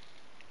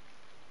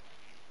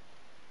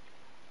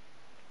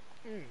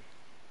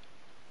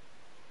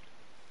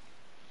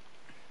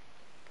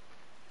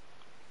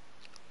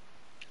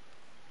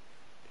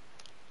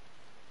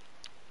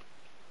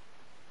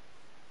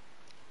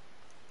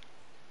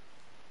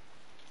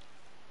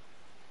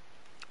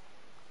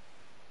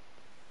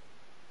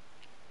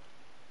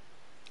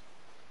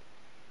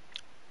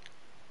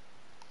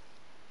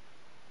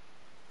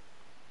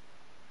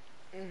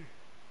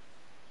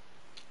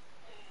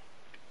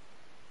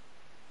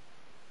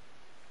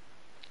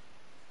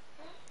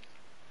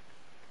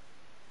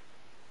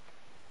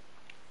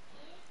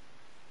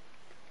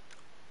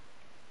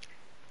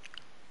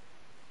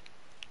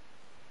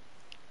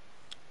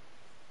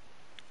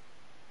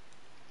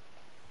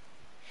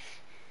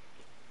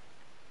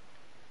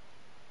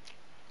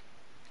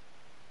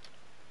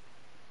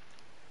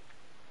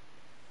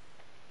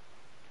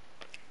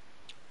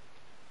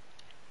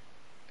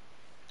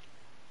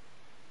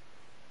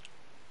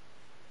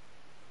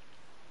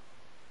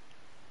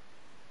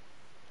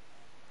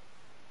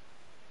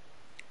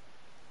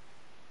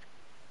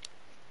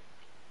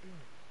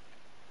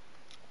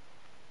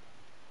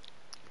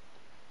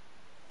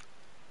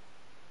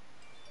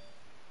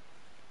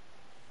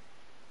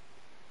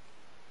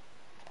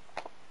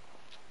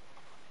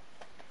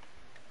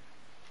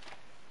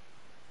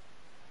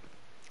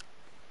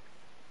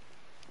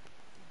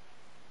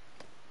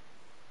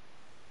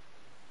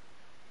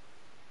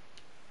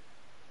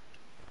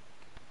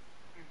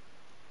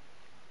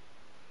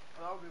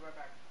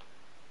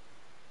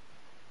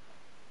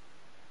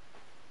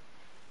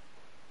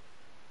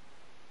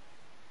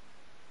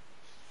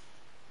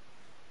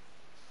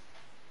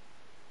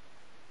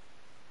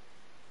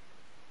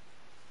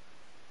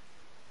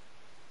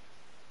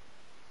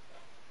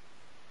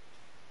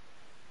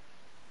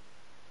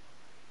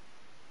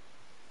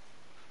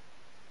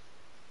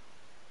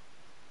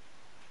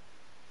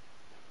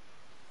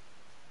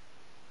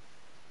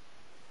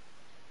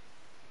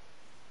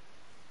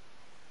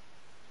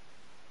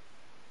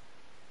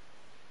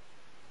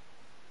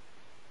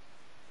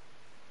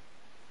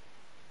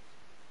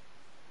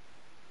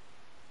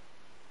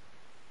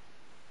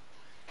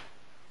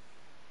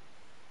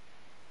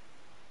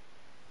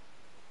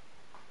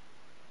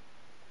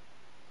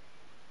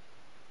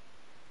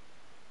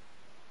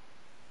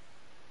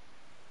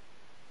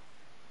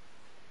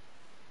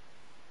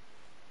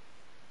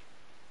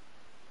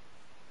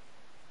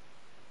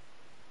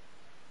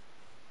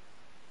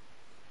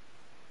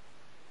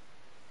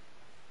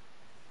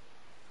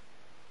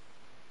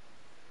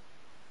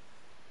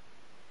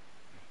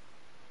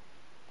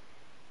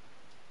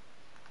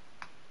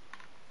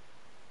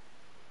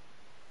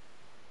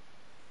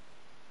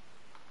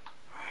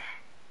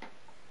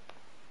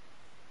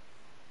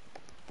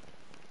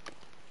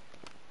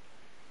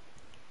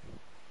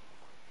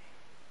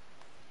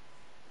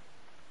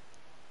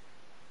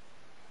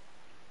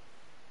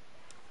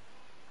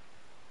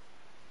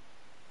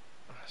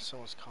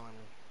 Someone's calling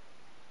me.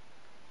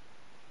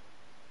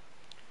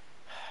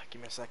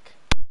 Give me a sec.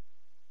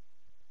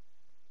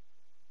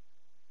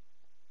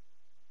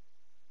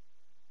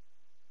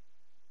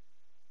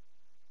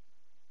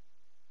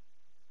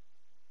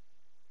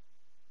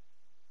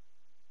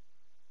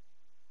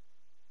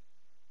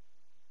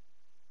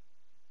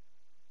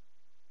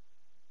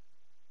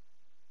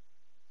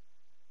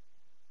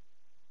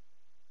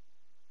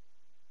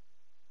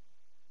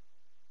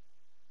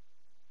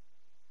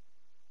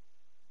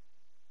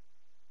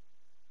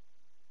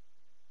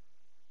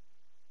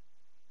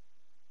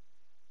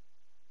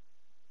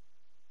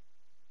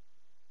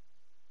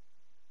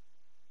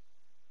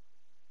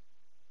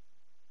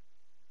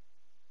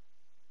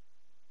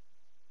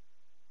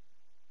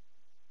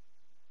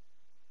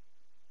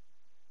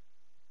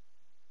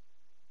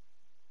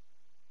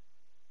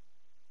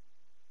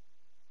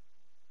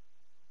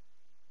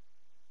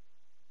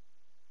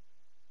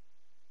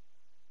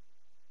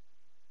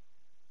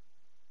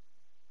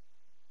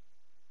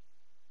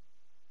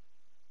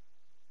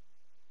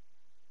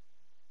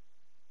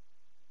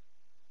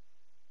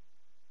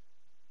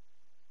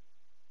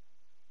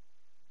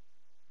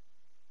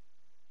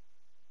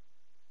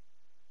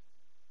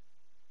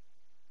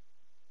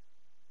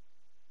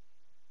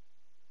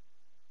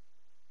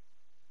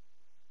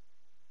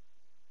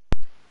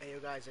 Hey, you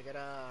guys, I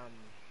gotta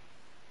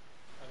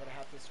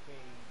have this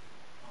screen,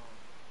 um,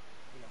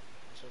 it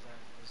shows that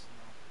this is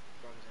not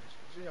progress.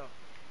 You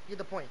get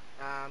the point.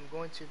 I'm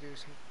going to do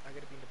some. I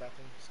gotta be in the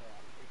bathroom, so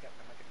I'm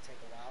not gonna take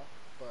a while.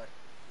 But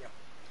yeah,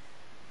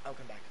 I'll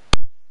come back.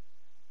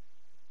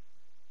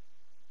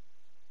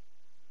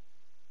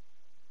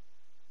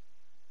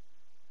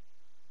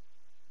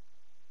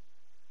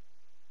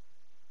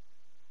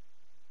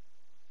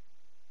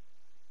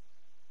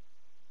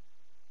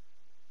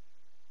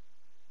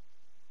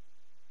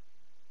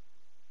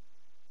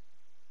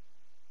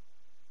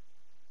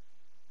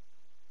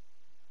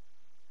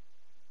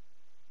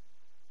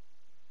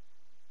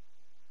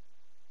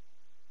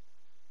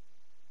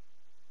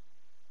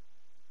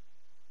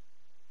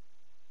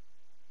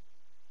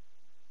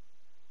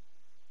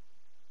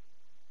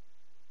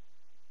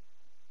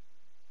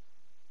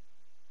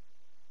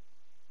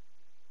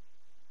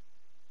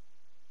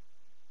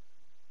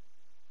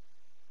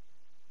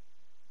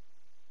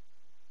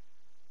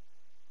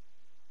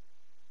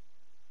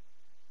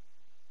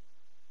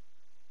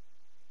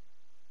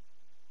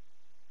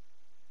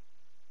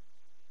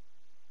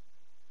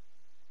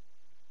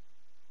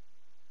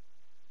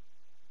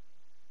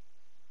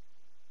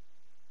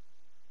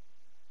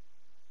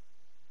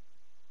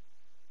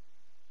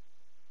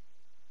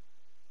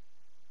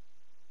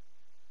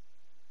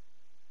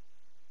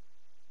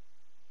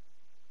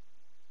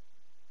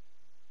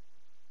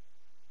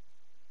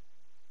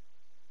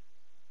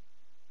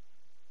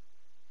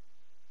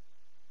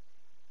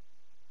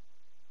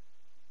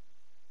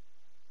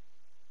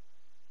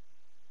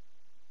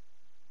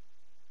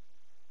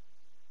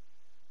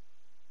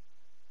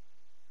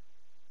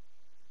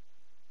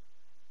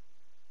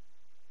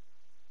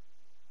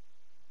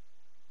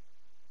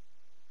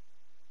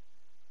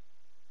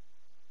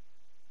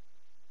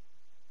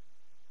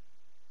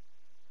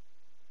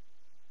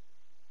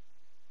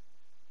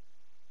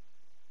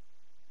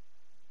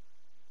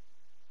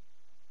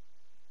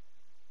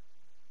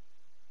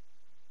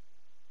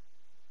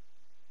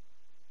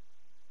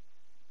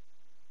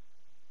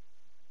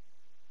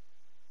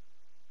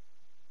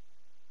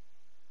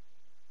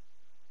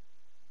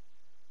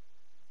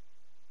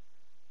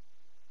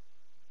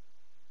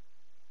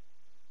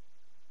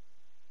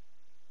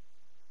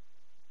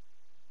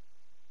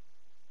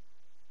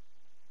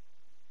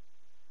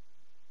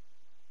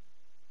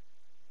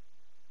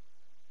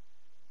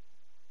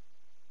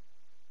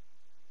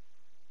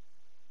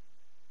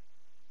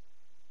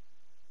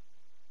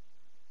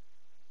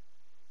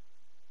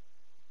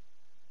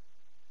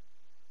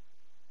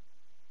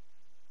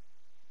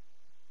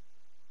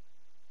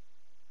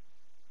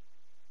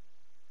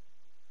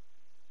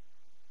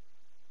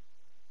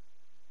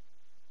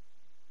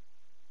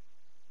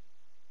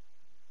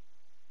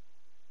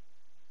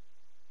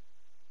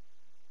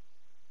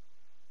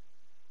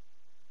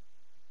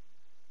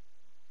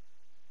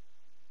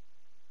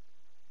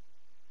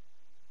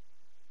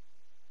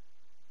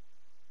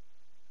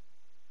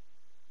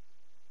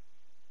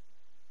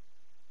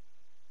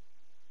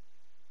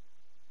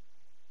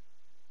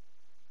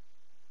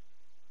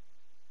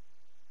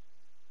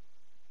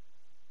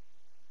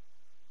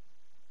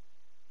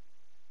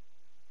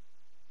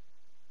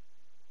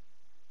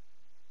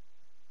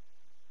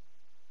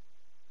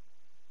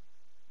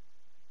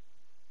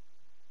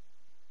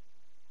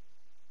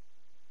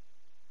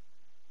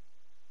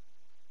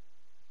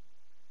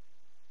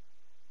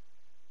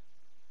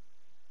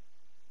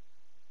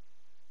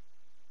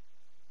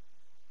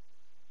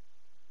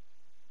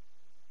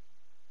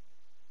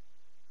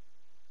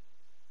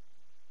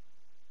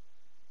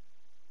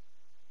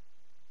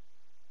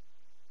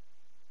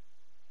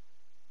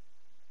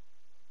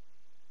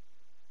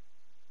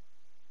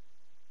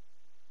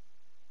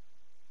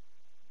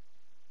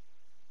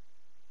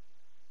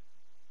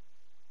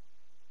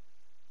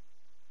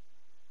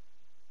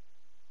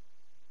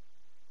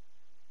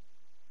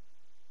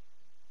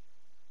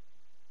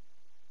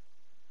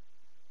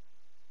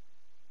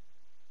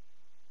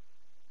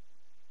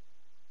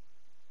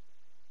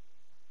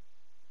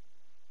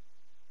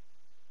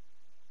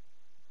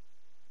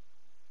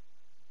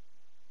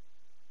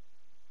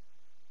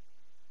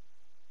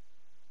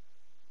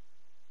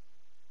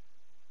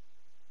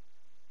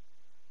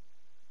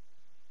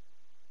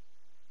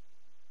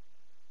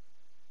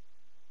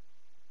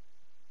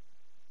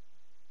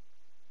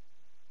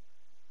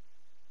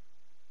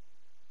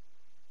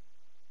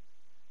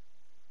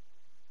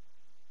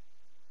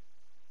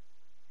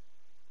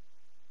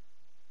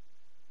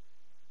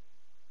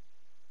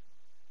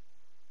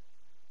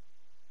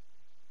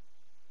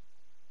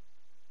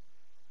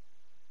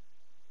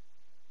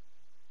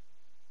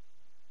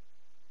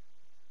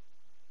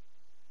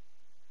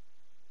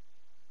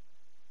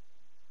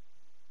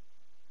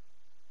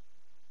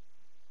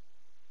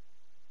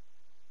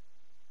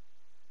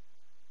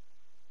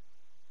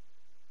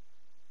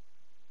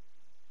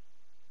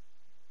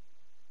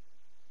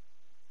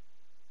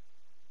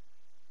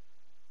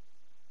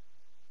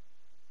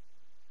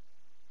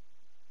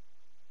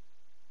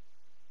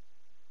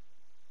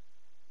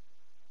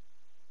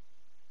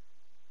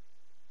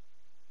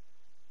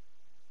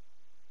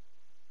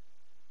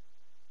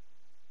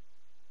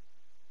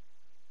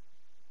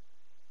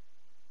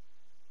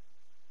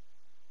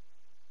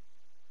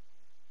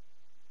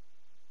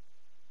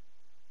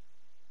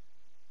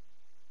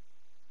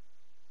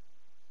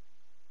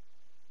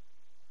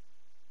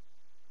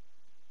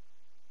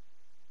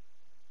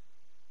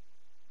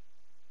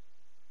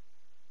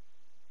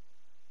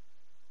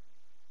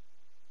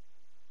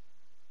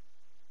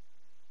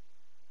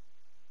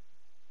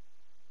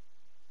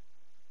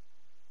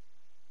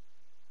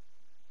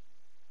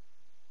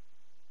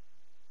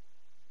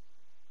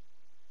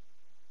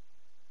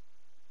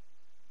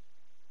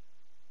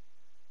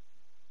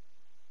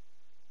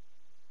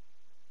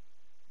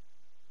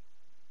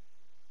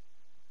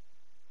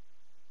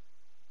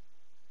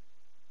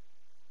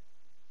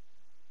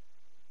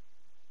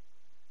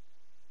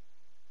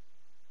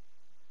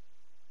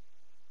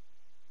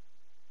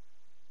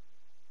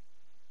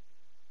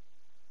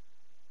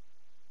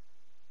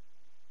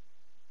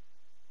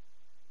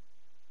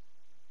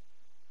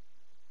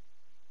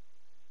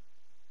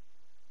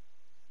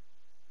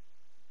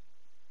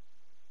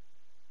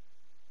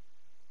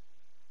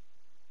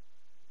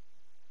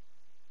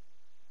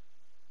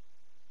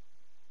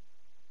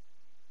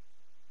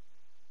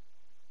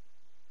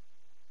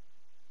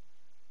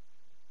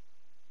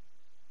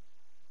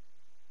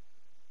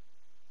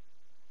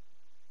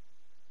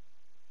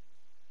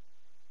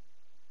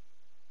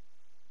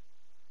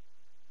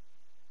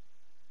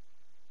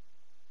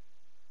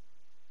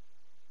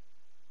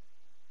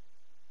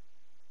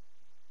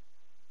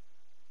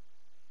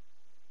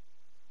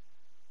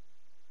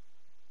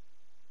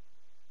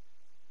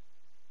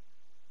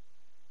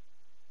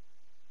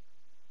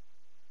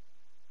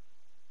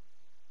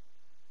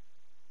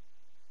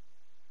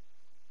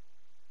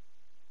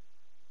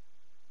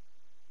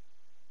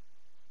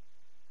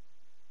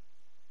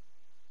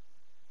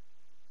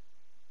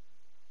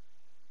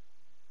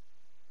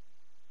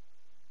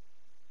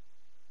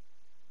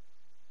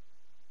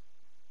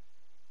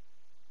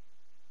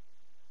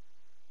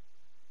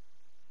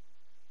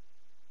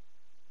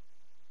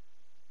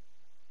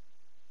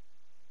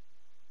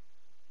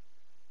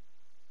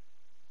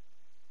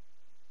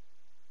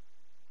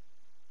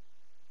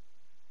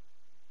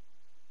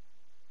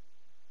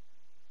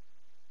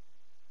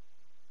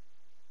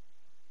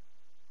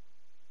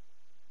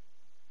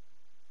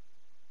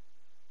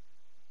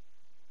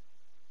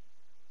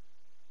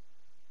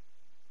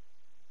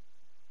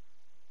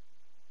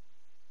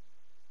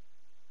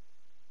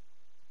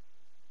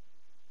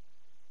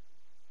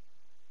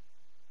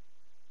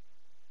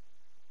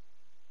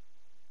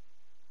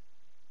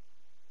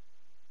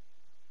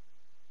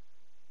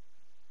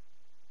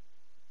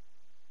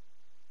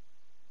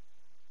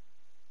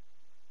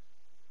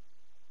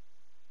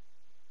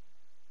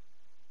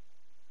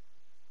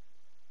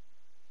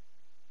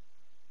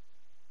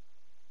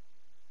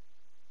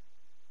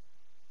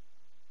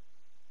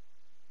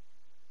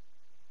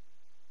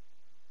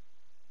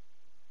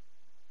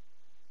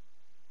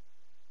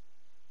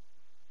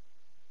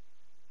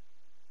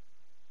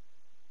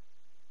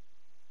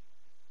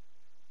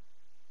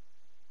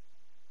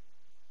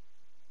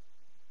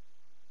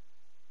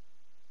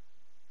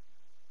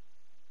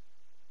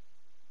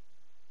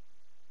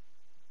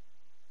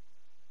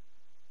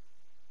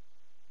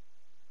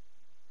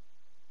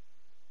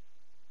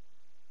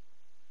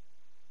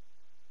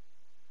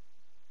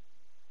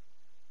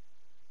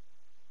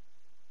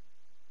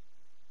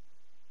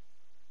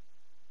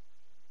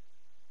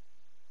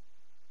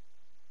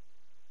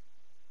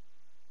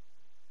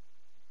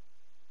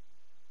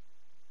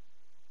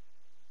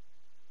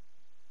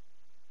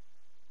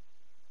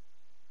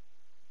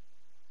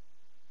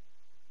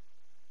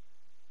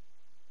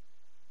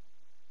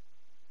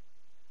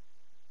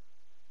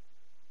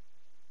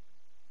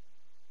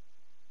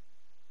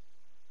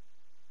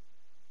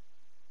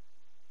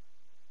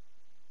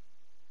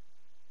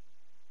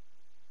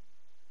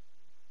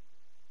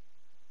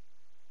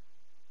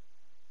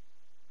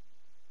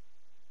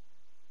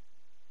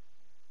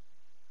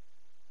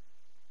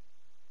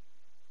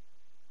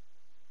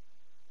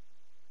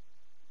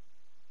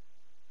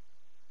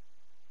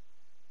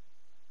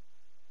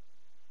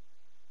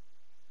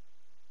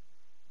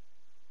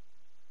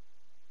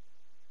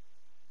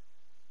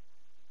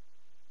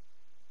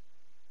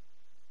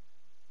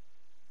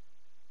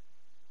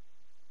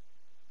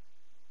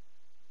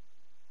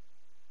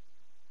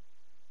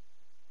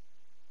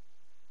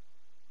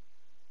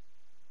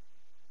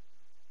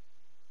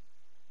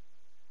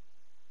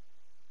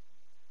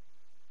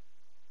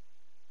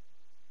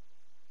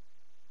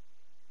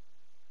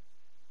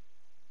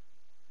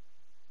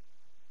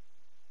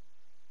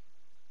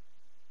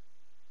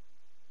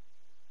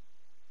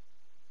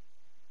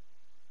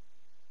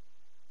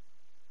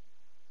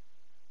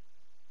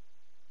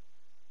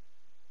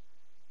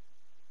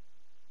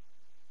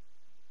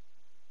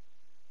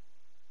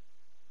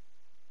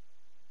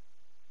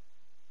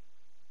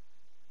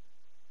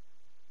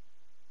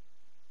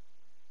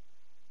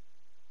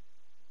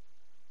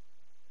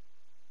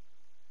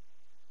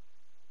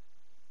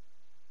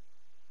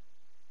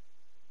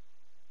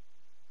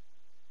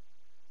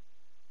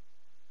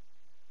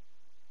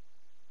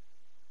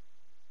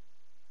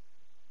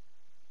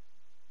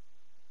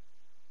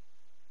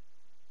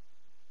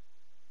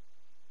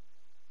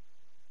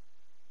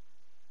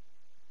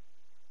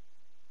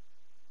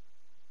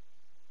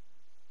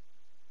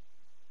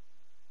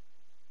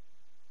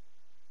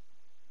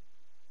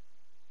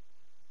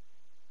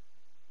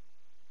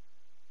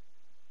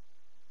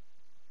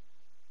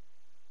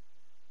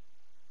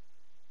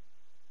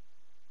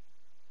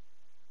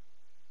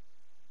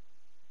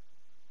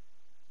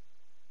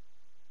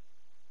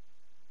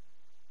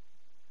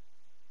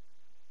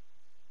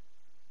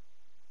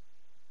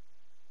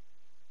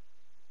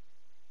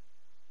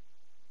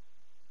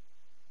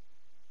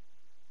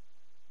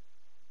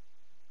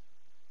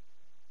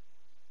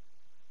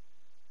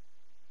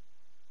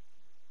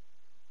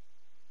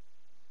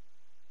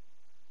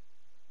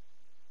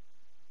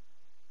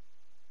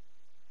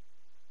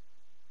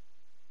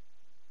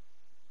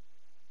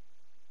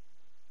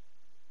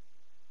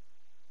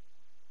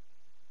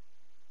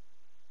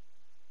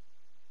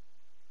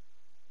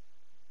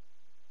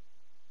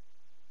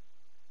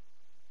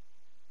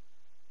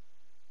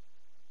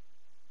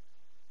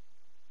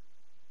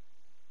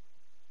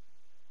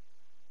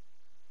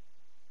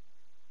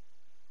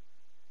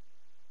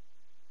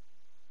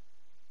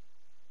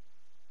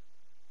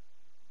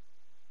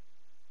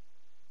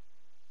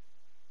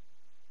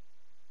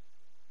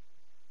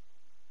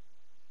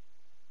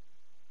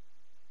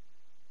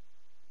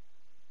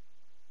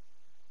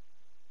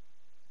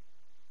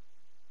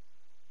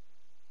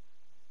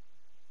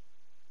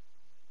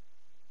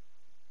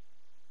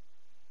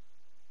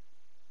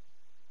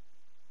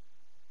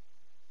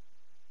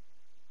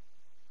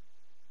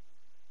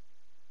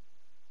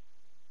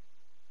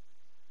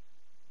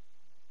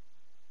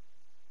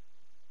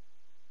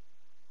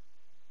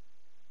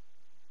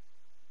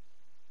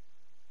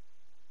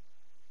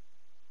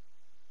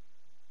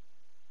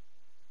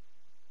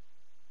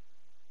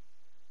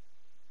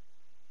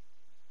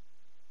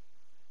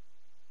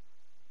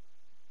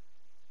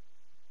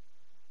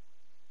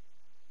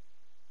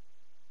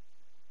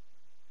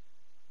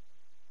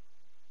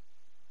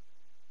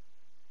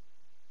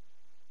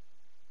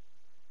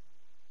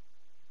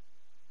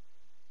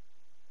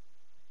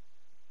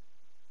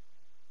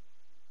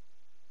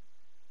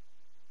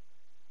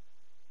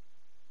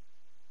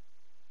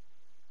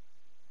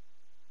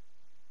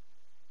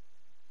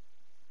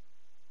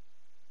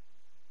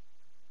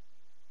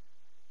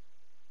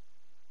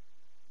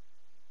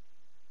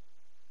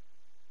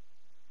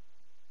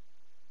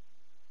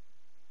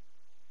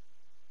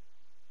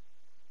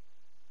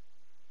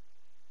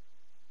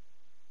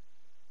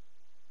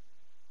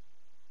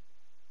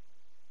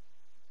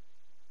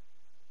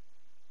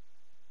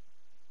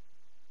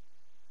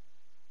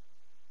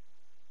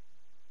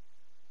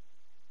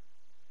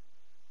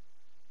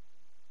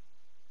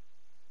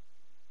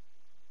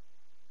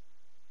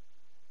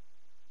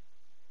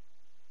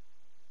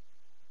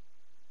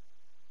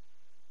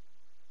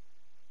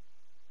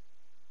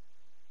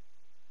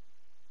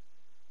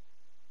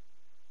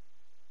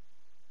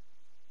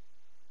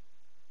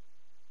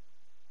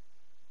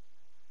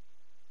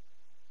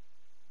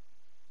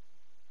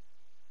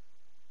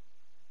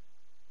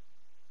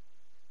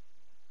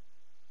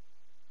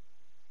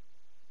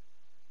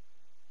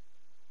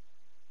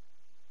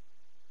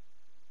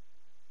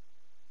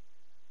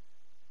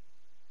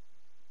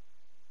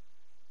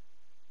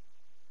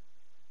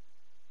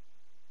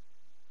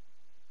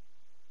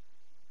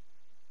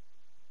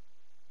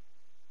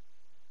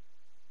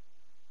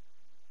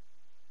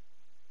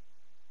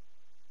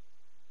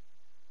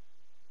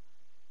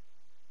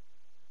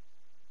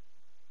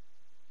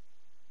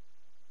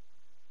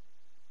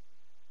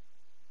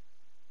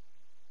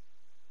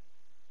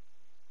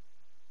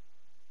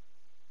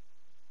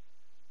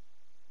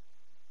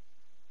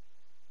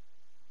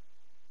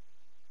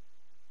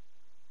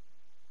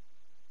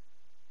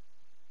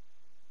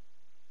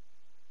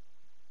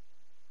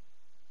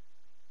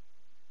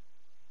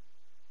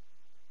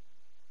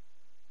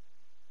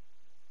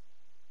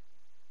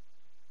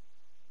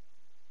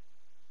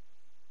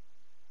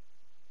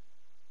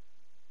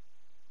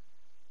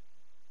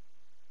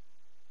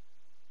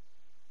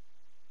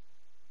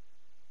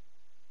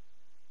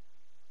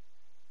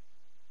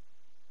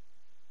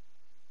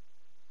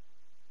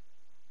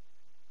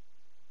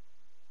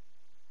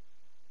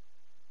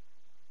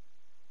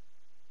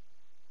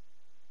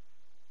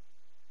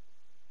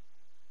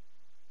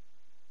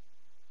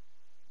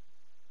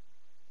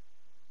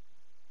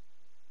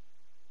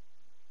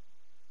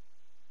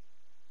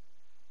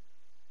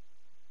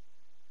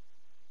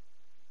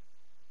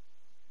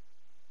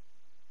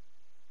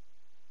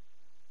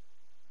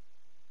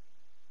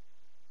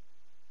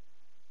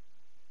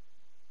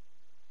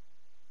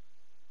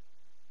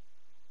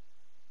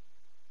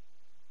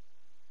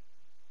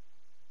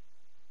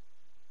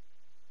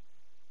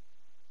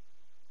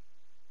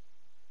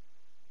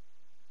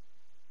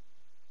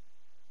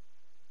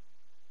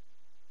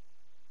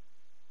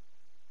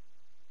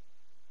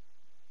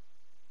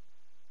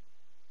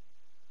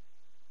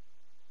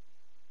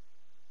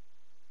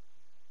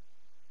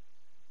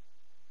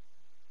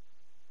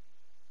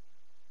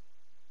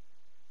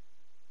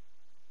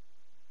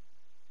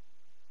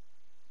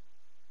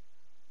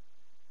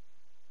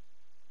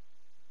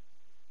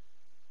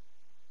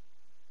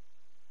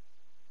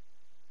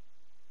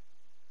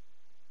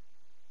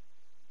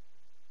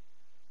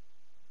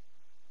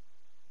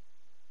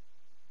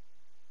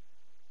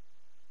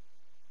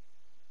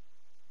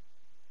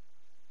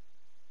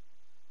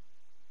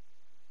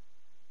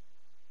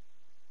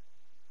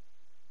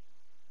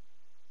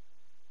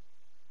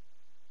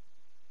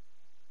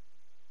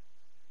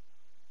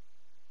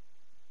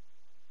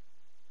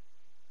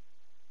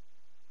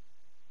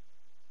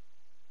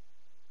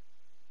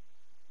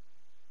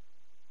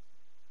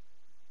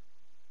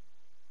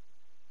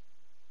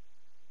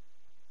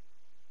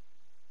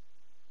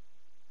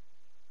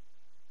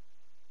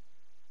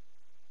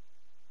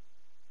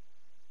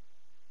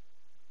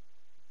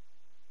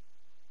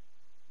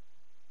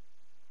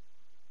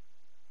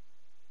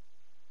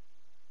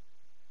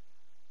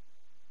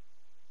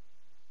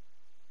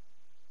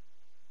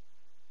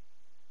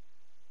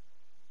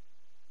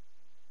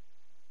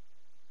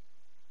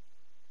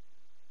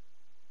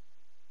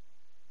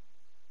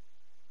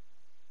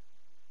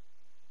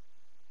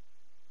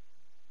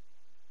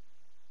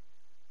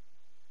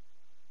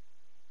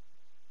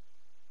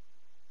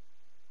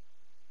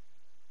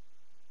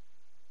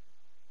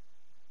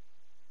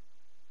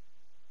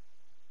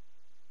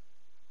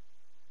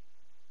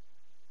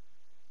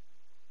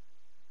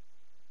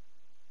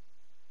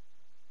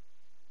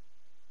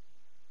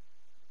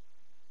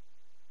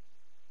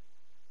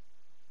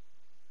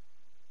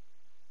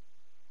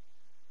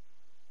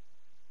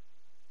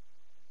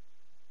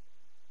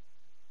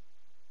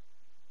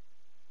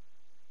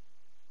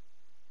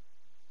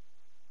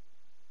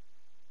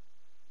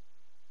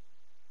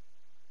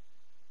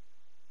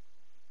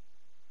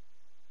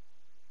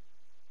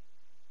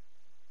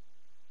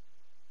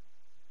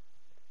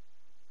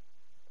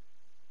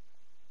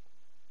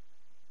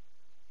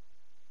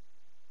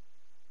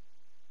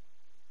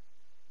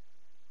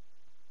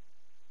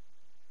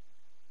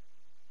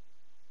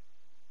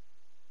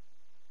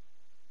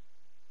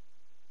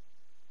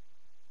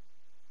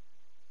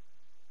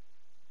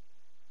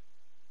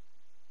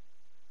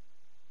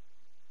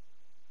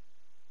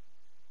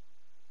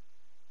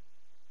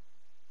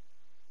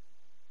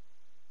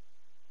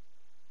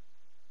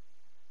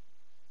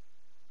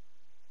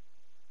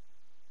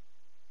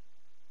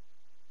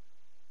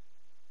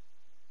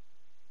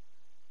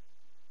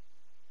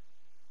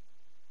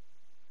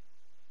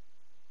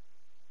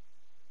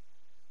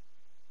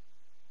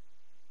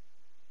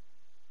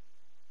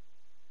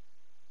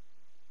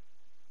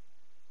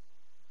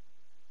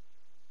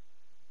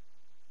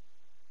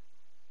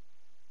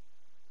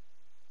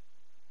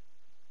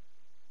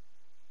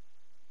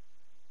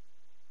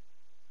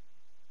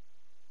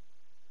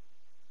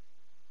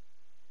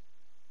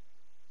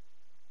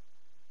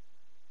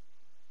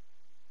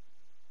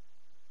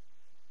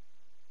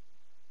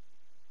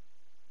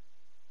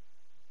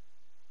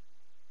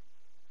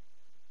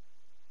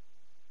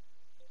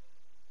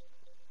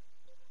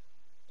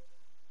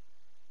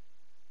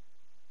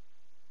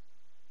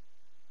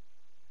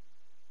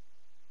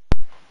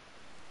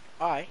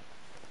 Alright.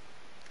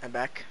 I'm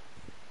back.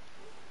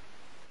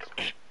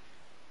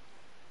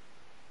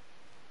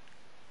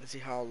 Let's see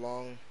how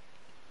long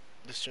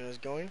the stream is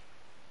going.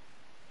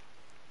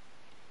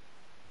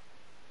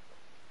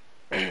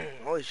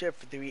 Holy shit,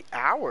 for 3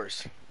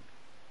 hours.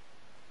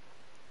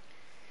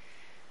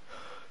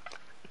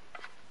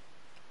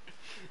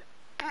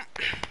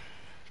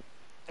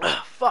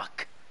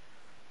 Fuck.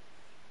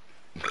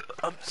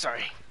 I'm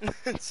sorry.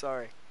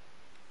 Sorry.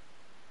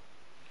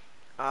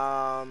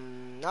 I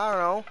don't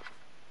know.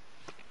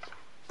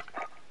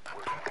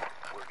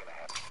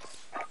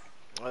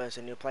 Oh, there's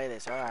a new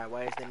playlist. Alright,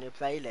 where's the new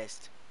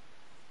playlist?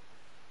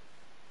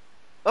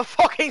 The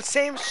fucking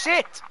same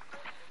shit!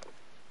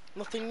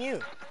 Nothing new.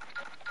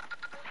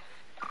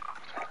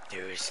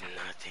 There is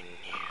nothing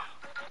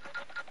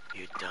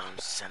new. You dumb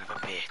son of a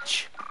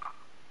bitch.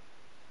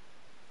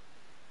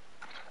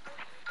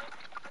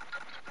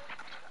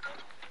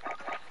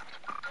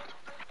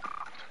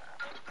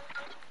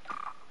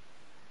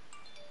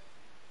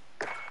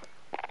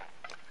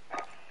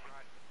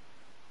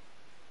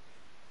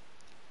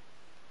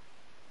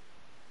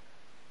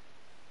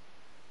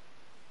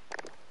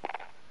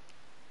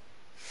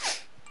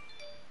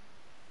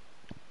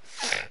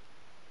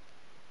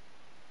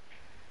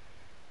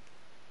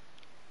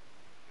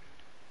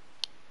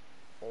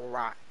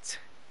 Alright.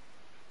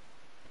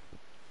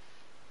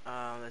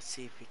 Let's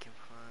see if we can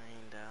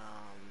find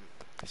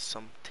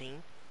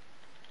something.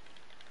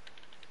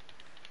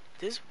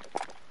 This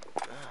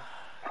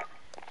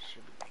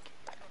should be making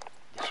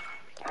this should be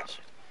making this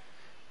shit.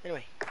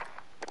 Anyway.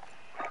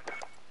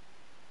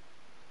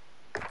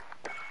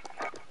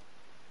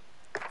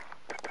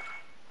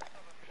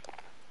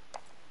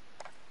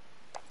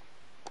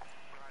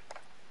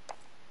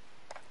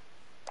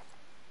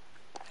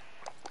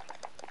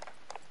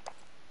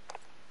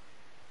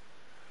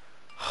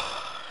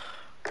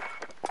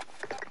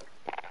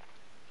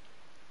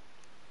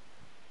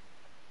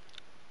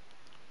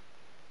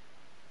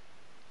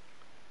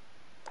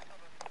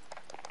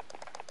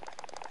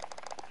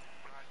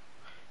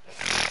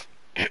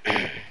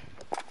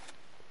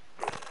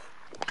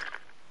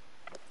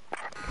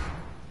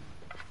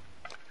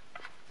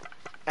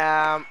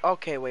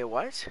 Okay, wait,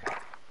 what?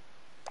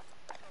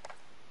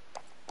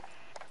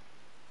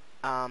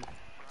 Am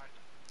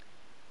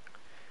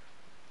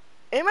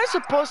I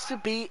supposed to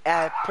be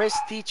at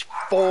Prestige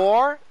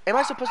 4? Am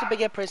I supposed to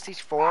be at Prestige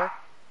 4?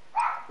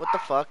 What the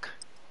fuck?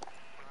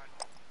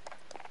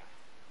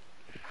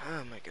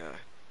 Oh my god.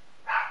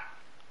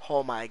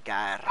 Oh my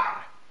god.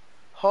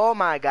 Oh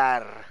my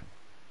god.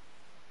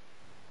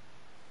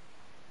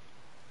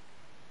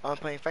 I'm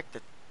playing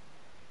infected.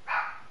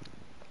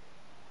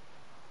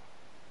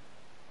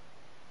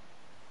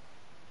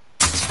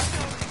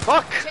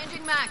 Fuck!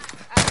 Changing mag.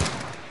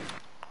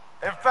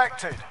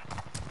 Infected.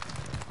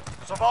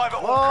 Survive at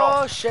all Oh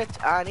costs. shit,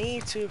 I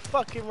need to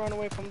fucking run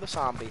away from the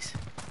zombies.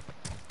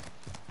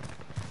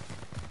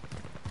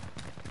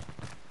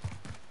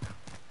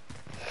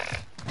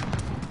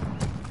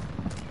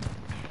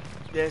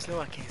 There's no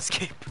I can't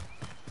escape.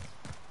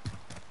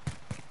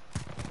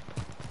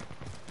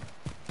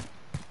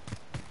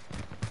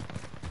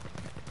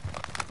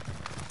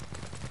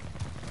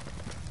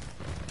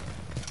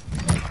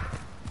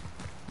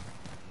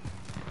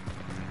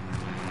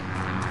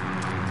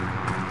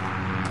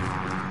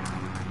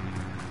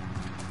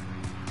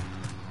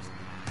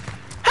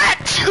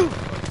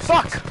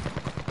 Fuck!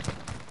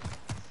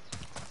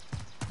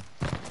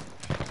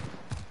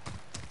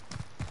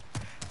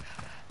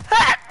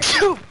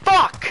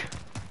 Fuck!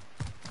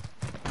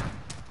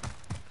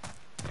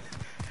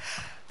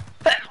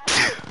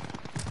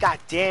 God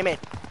damn it.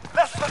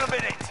 Less than a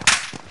minute.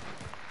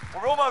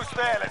 We're almost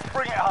there. Let's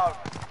bring it home.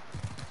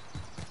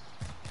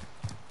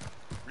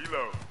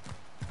 Reload.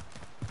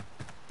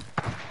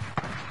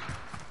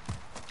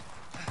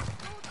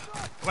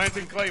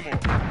 Planting Claymore.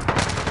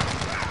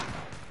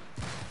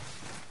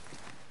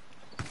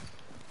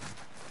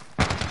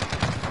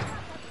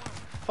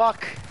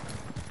 Fuck.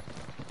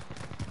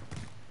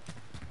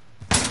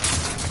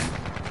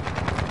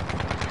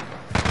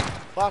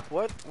 Fuck,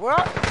 what?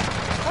 What?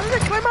 How did I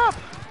climb up?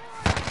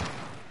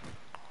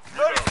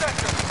 30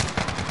 seconds.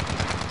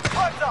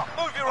 Time's up.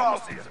 Move your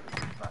asses.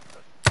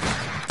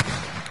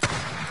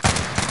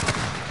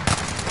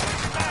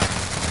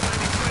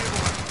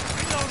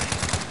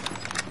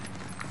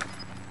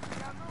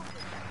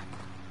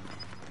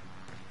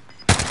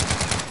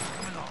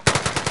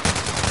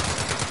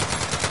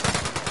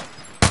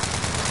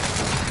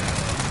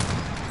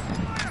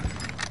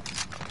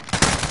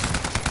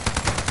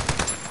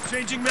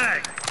 Changing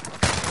mag.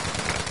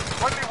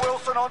 Wendy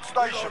Wilson on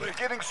station.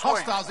 Beginning swing.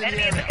 Hostiles in the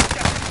area.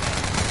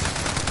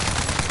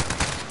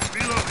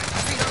 Reloading.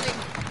 Reloading.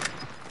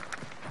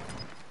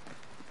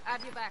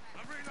 Add you back.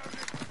 I'm reloading.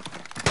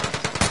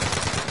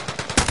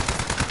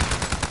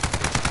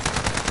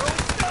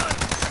 Drone's done.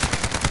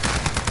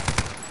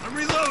 I'm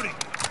reloading.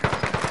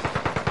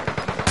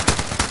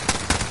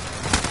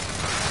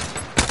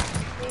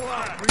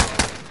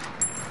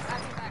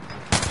 Add you back.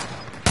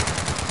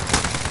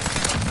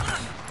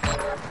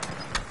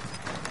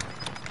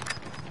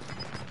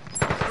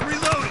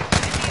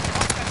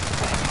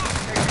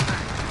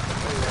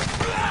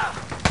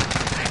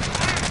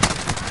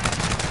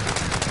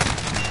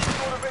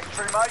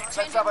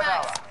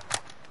 Savanara.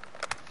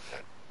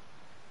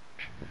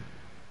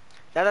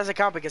 That doesn't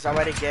count because I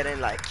already get in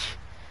like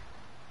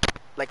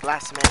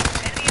last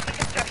minute. Enemy at the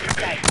construction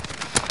site.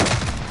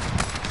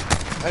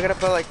 I gotta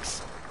put like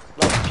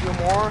a few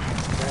more.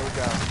 There we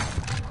go.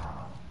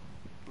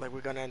 Like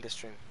we're gonna end the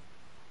stream,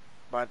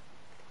 but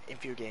in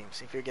few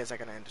games I'm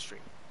gonna end the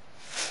stream.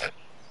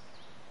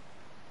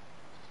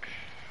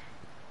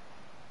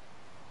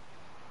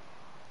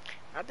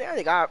 I think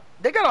they got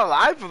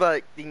alive for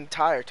like the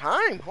entire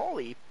time.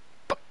 Holy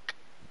fuck.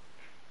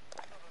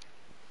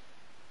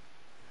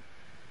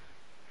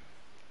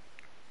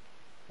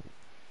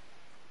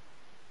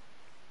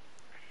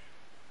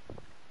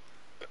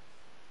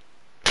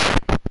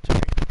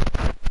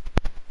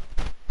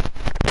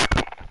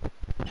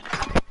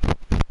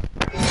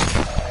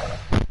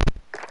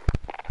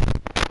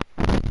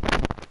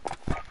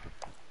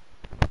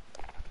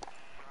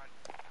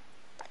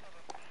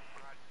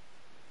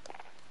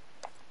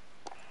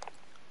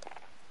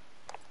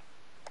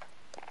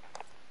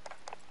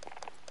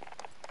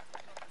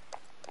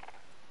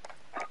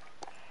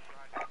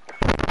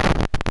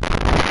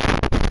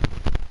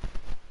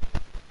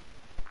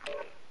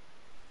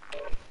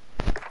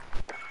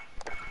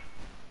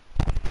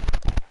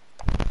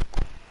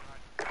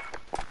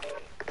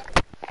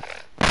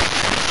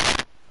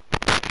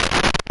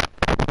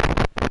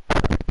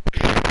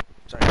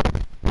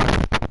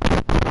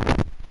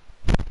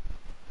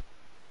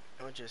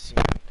 Just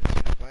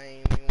continue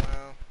playing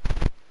meanwhile.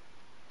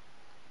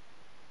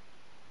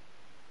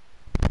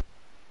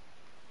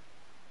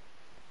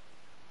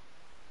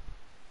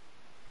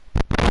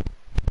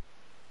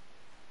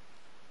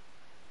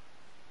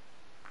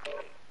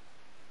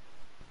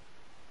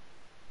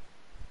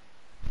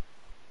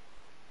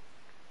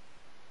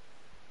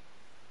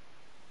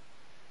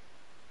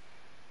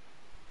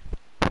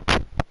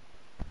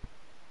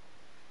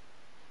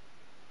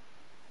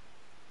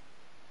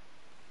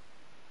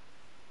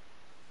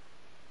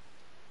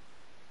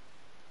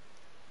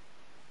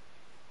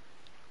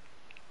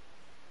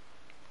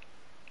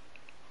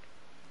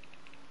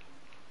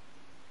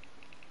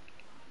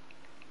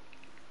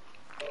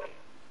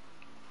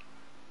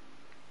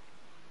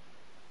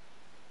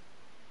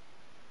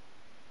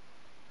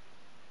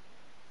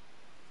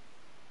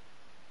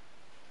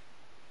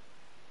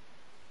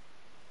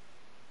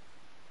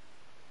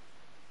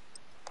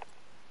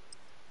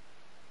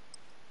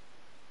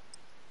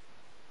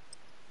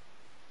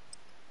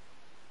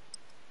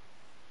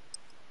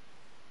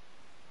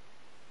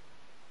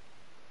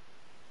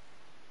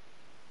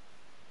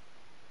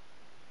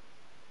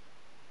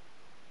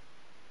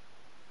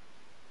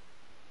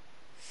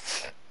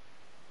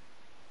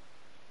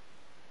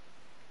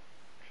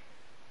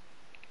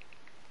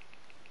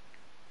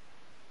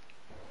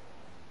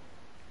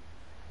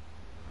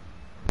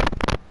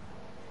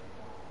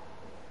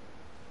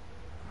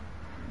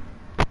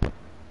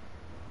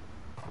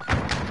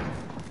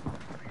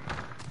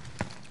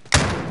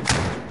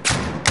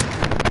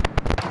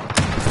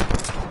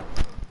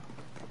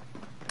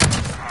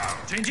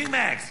 Changing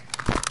mags.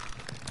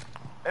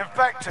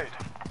 Infected.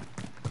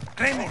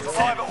 Claymore.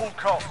 Alive at all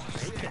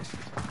costs.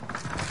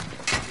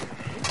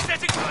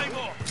 Setting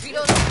Claymore.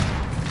 Reload.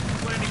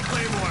 Planning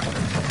Claymore.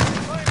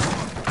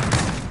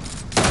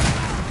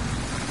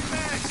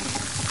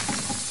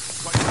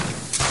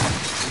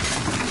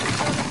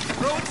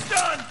 Throwing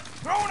stun.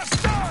 Throwing a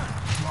stun.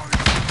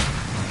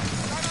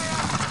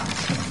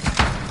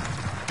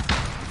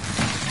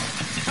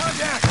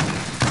 Contact.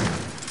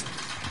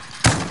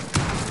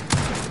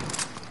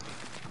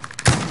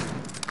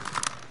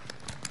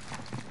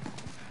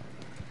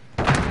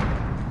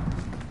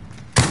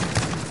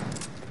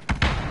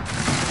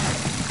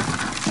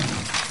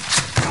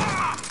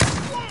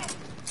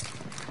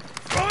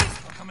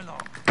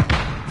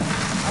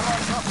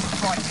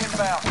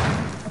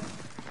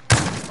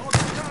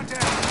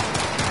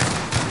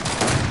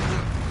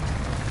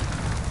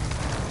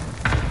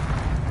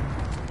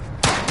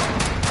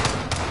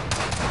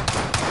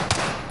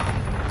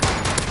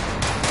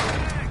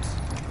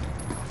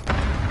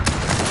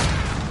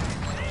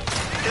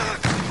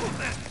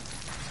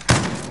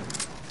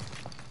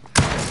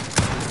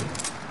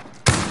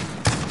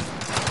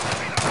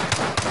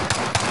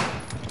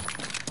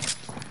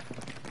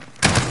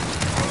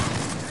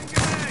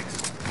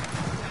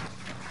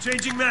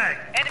 Changing mag.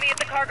 Enemy at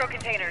the cargo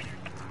containers.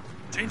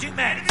 Changing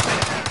mag.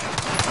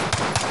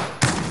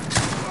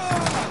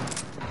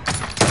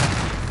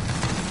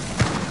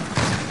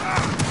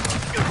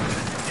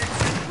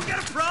 We got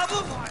a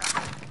problem?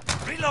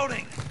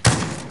 Reloading.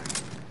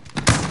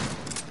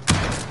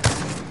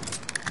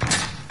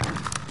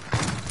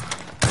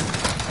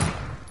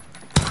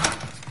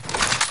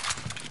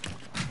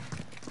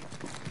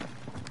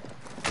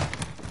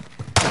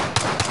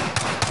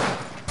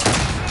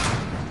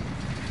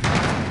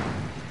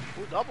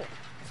 Double.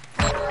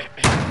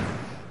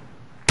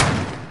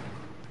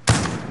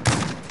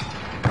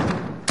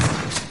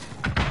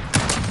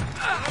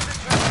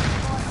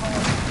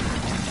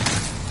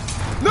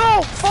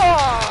 No,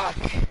 fuck!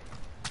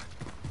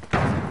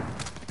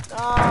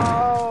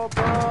 Oh,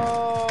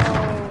 bro.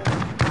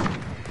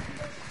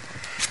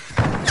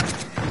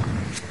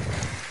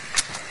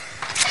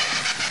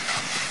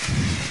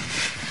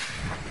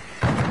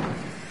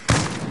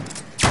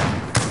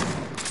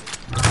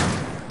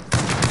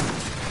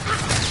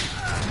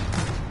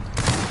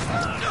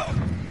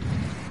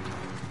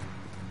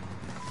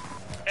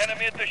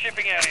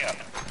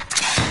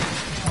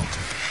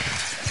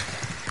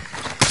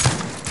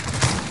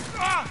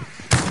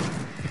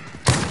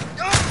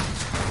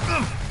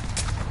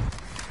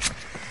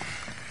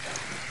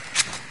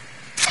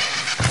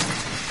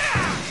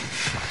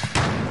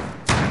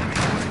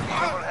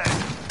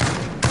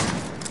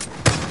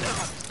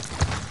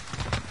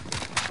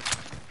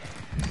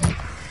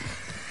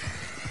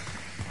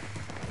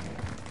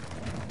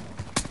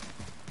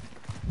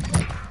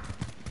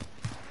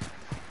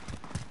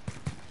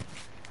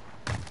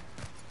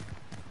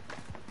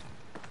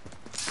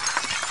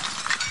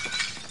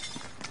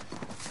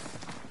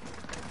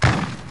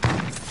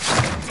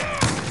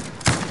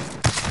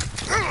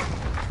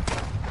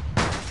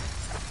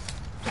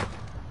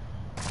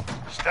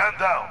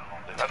 down.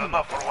 They've had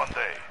enough for one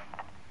day.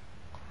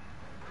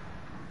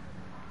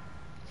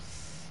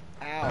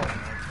 Ow, my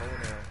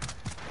toenail.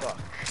 Fuck.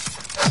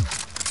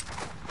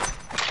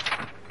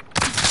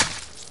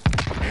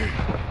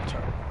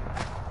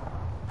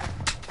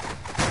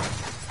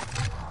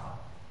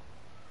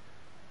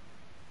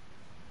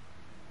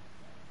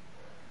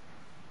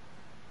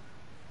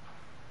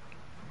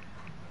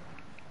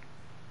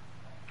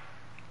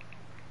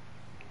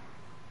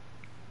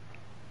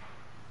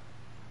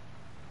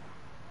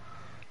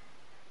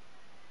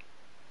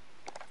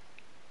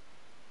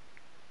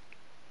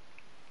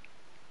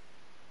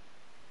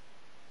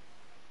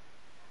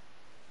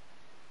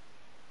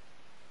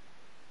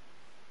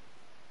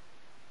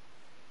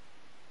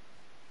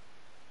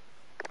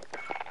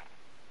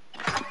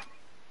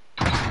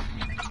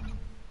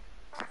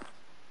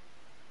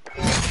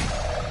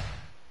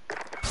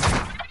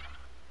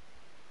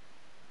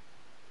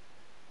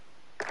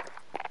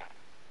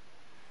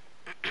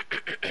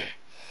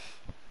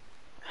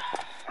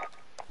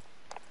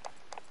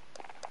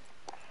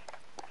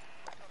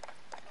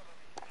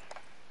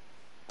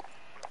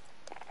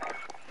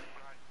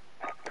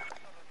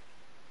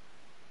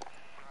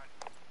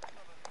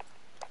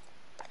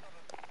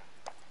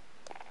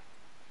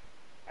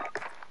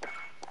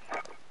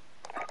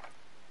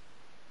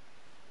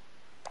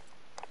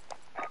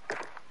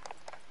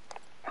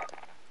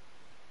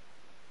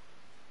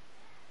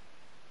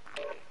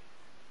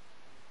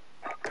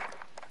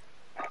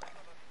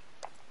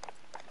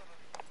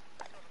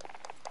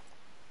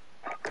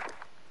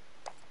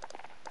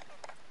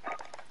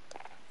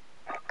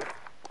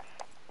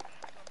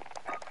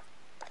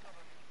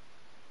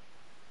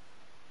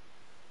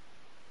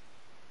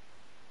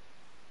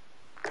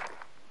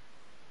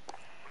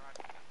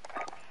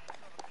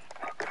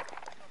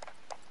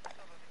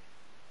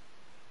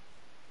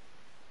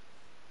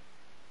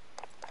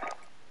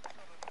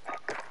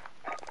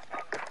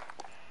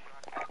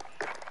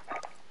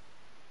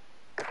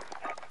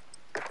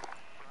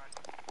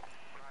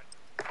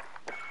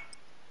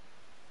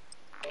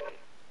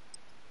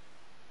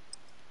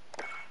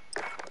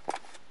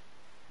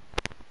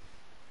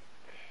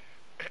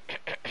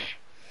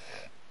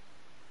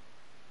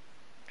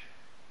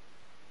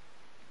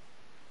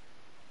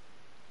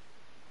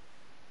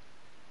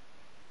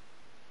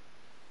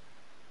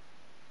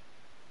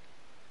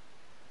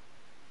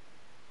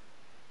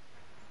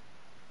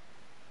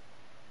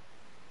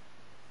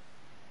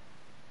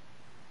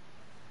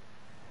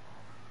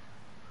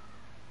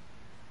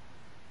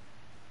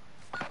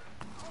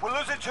 We're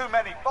losing too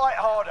many. Fight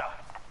harder.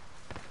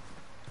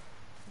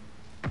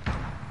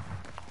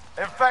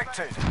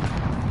 Infected.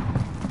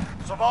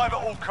 Survive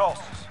at all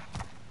costs.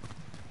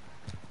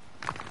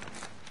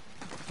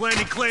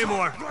 Planting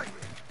Claymore.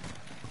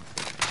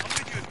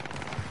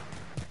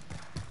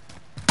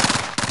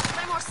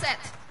 Claymore set.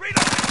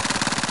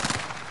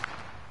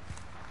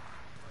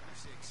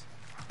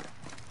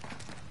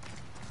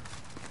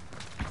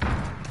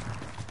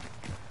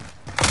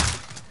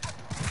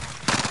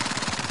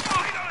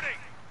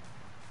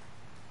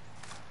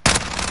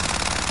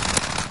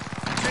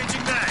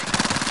 Changing mag.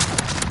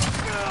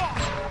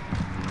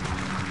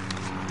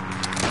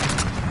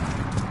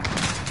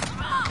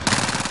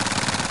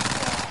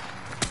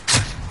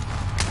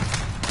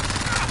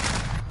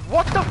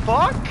 What the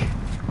fuck?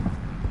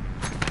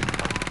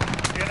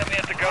 The enemy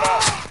at the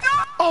garage.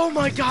 Oh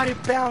my god,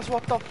 it bounced.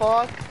 What the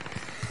fuck?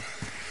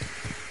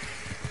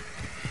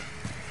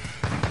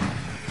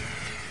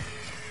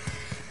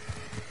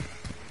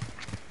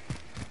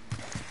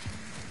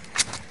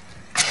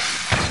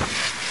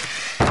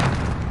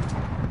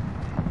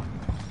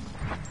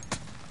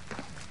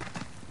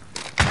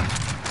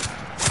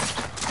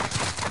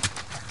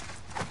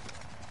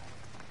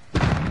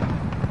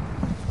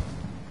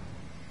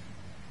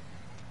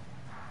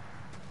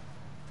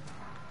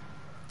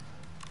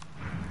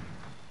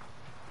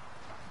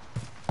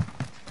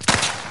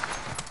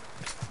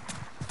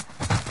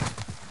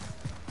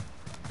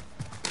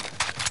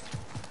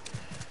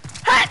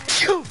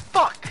 You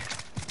fuck!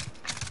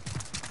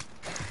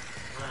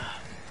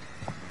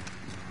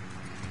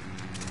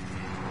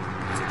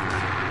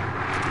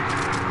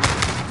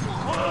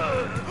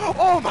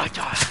 Oh my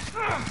god!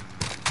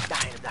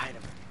 Behind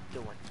him.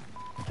 Kill one.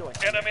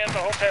 Enemy at the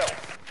hotel.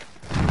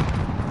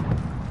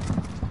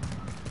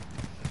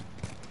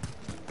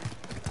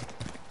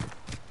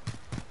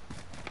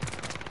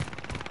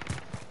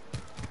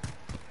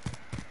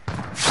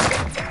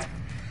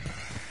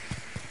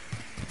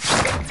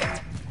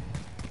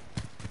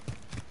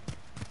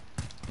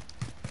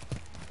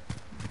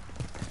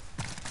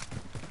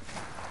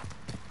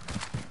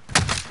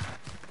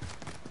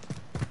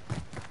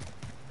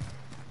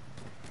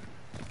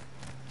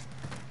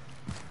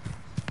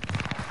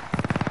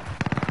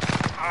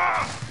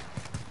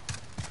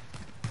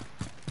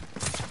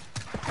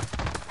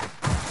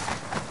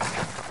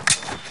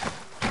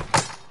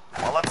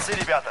 Молодцы,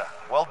 ребята.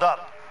 Well done.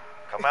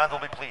 Command will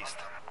be pleased.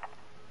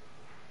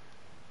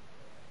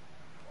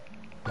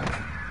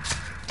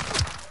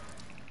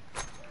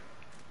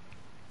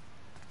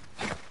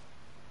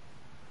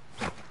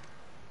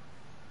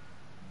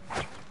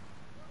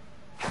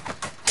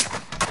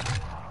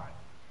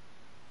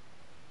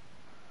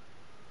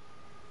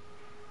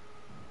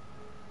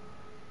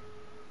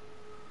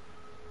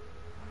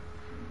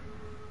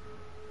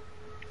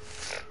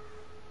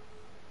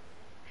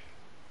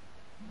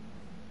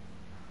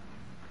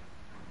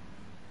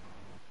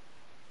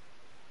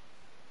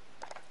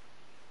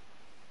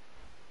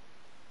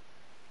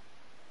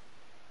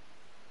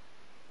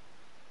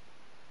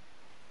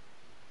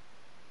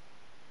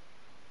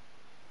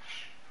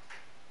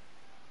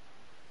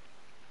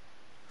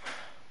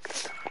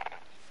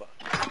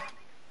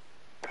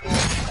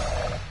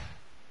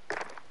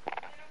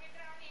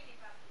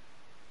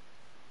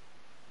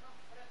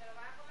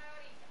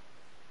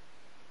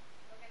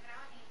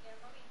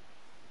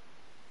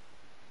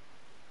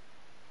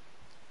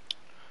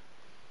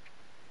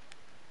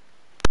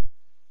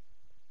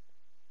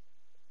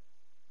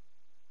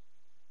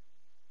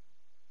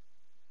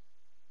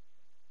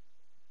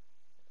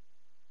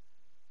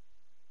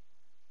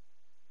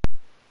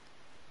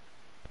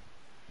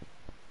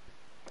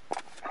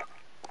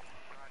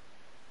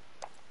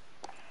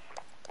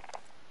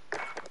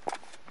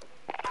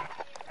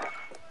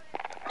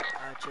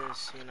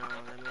 just, you know,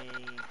 let me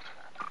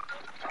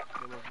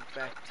remove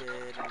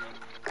infected,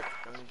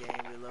 gun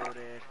game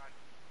reloaded.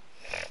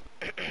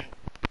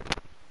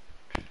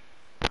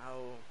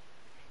 Oh.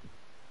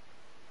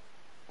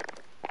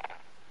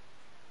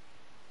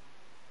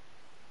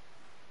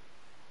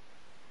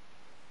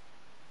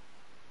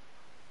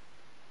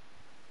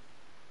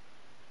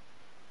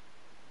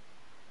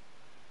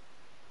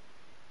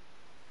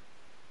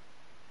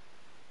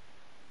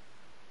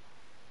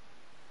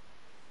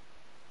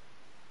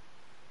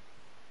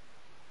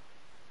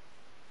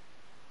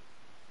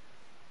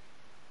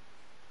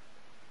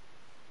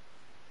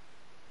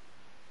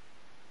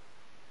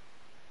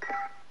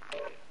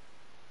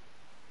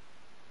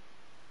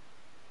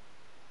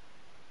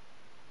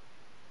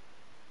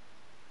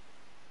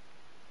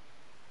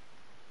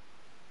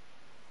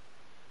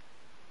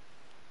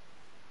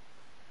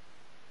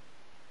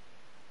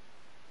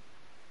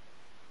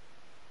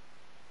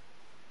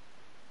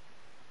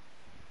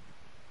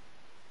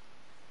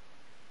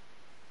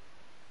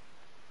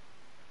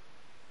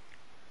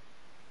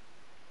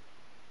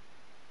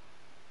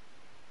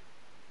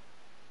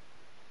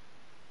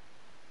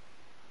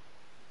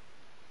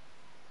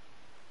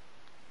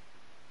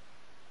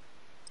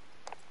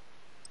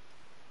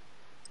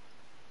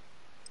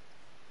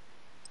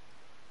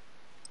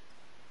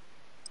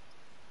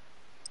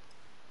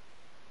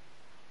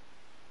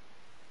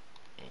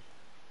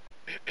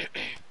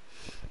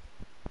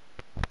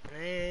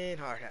 And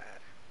hard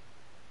hat.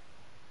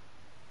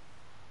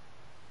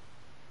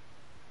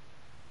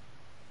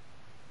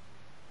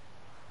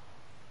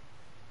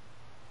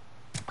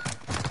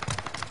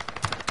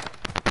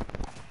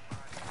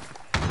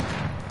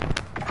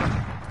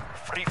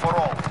 Free for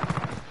all.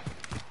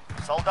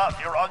 Soldat,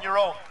 you're on your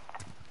own.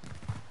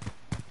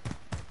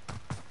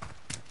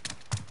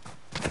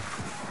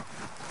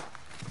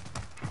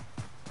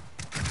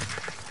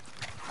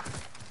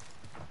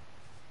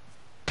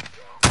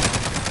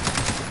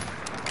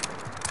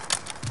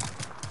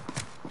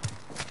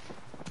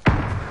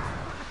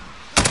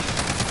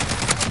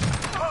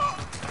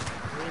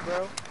 Really,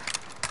 bro?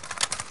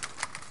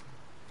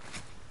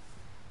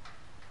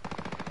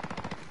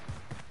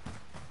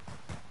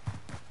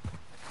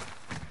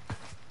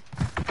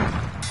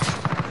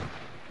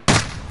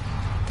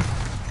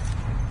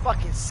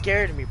 Fucking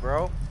scared me,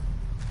 bro.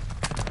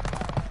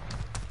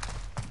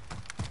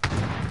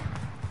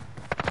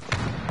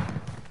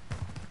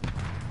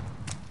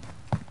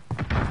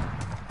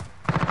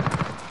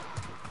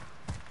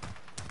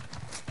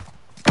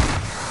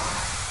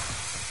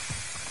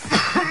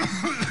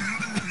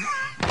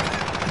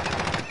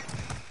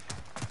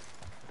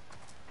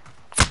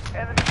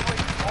 Enemy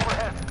UAV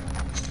overhead.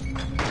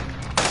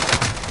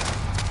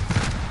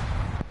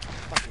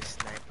 Fucking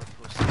sniper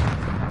pussy.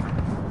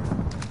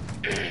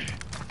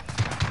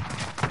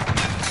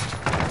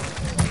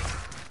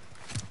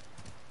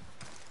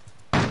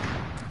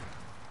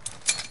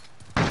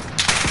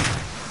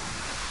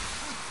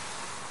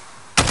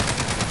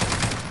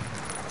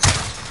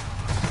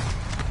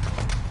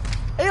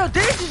 Hey, yo,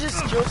 didn't you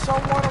just kill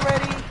someone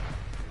already?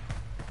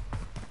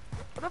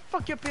 What the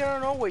fuck you up here out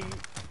of nowhere? You.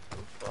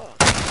 Fuck.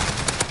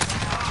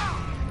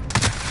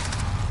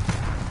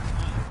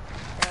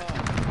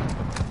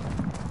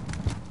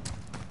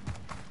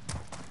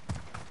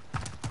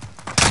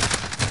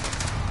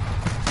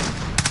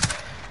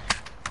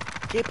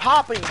 Keep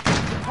popping,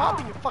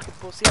 you fucking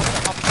pussy. I'm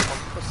gonna pop you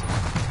fucking pussy.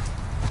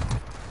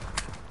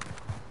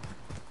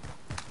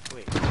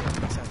 Wait,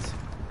 makes sense.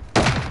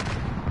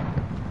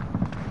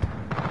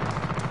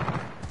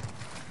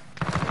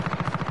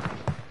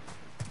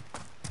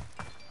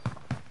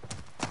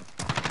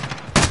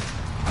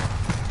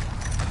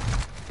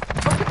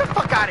 Oh, get the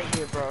fuck out of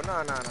here, bro. No.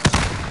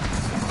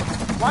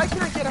 Why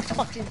can't I get a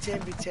fucking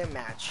 10v10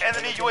 match?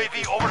 Enemy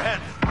UAV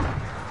overhead.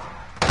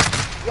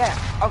 Yeah,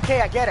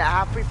 okay, I get it. I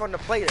have free for all to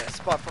play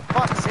this, but for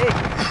fuck's sake,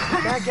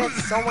 can I get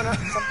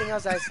something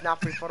else that's not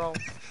free for all?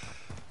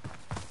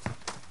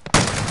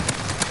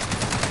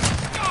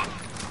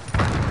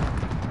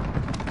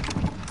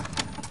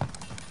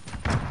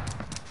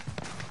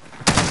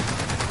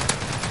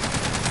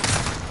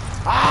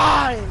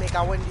 ¡Ay! Me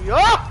cago en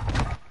Dios.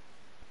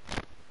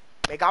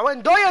 Me cago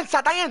en Dios y en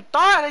Satán y en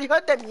todas,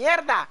 hijos de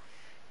mierda.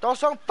 Todos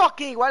son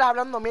fucking iguales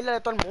hablando mierda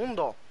de todo el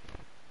mundo.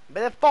 En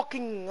vez de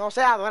fucking, o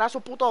sea, adorar a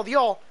su puto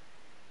Dios.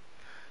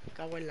 Me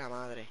cago en la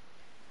madre.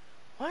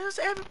 Why does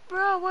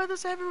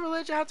every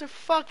religion have to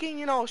fucking,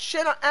 you know,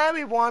 shit on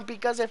everyone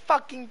because they're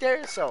fucking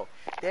they're so.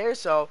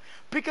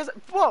 Because,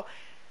 bro,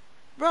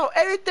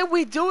 everything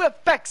we do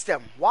affects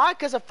them. Why?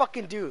 Because of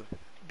fucking dude.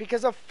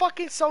 Because they're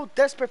fucking so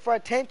desperate for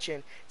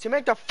attention to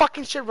make the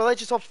fucking shit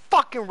religion so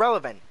fucking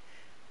relevant.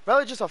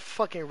 Religions are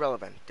fucking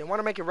relevant. They want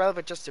to make it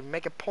relevant just to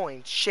make a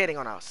point shitting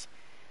on us.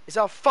 It's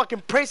all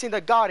fucking praising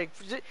the God.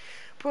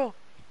 Bro,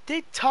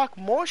 they talk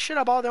more shit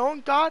about their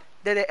own God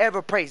than they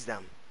ever praise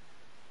them.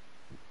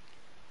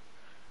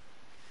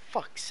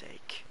 Fuck's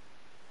sake.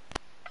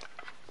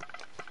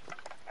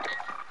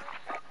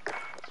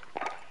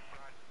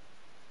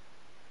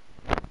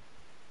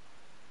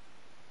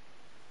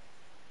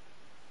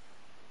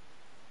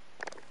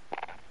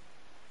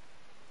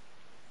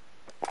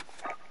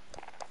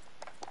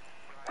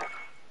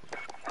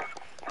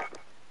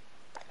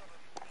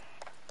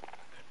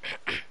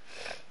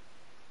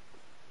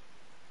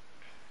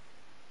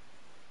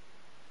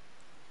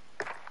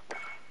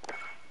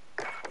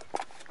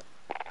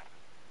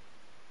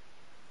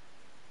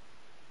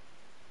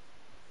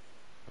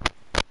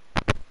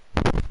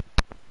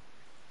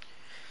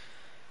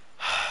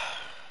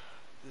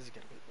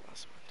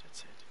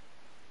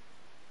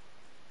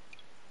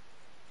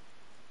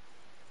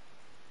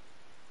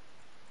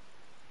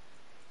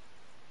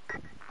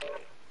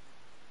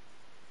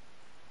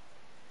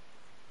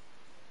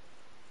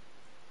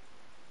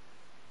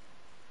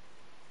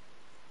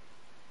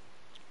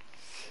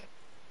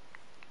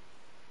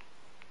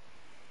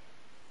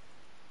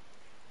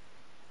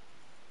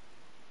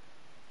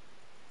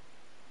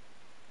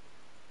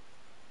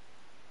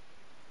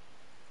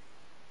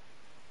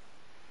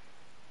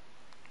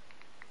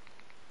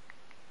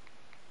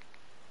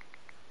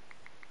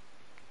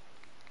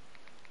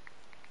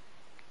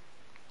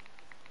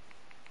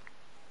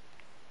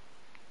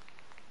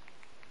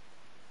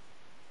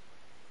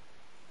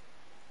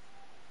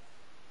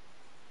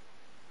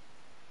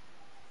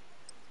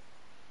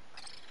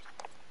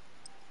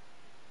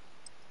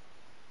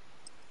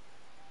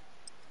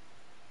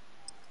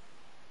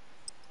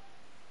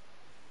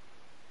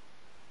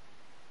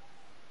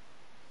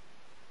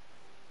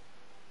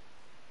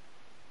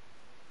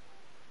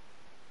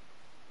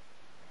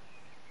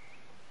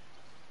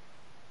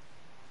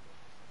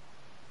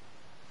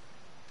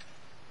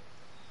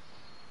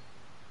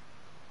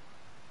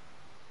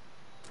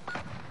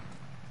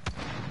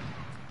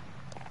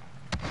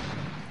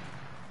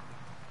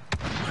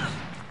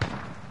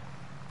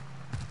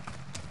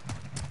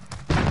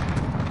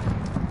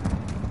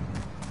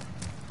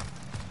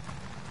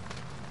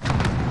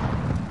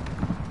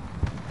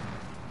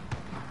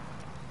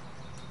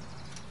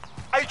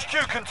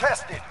 HQ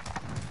contested.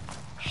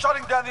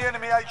 Shutting down the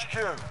enemy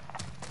HQ.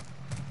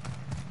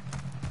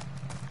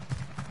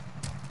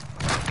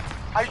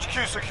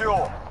 HQ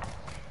secure.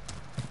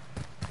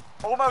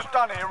 Almost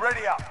done here,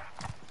 ready up.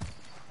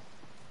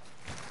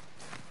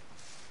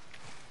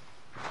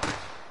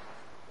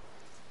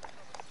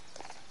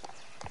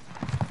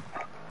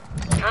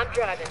 I'm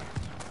driving.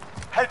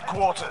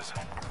 Headquarters.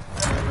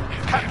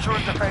 Capture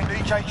and defend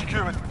each HQ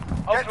and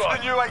get to the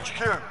new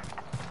HQ.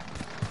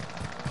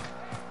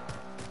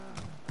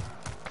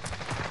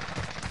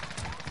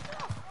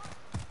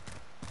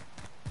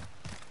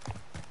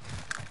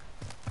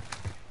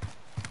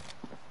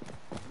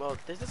 Well,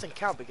 this doesn't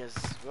count because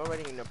we're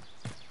already in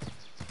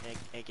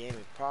a game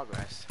in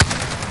progress.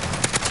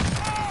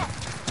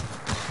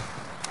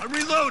 I'm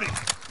reloading.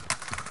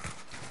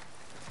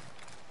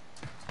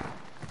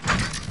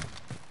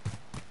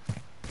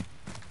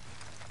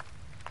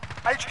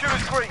 HQ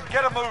is green,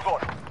 get a move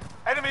on.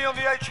 Enemy on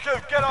the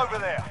HQ, get over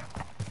there.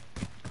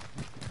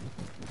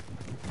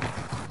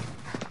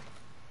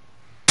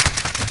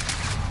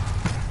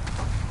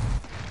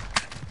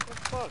 What the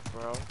fuck,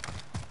 bro?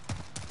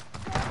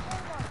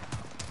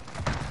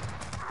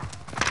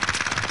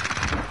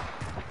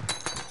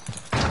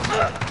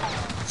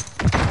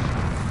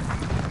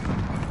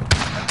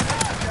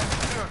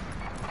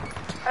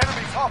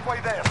 Enemies halfway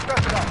there, step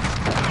it up.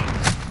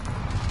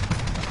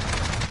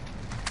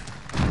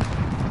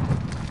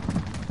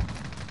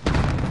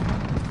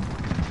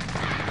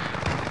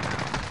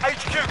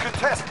 HQ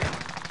contested.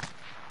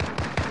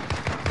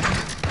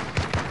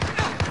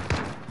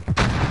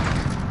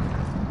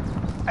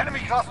 Enemy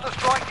cluster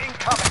strike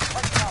incoming.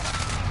 Take cover.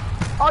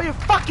 Oh, you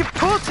fucking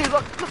pussy!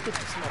 Look at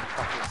this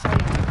motherfucker. It's how you...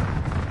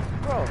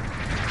 Bro.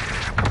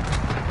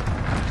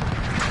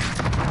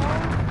 How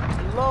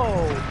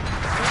low?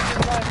 This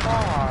is that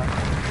far.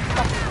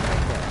 Fucking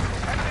right there.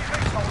 Enemy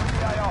missile in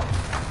the AO.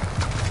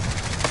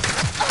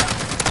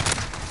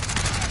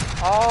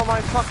 Oh my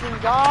fucking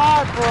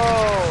god, bro!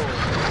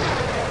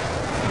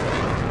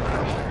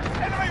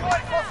 Enemy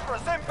white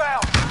phosphorus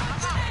inbound.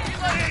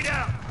 Lay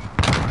down.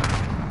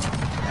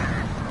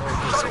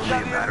 It's only a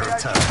matter of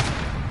time.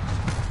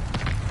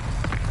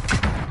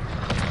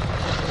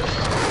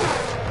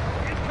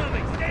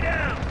 Incoming. Stay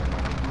down.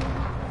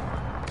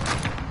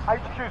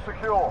 HQ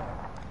secure.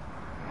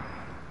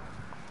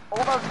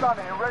 Almost done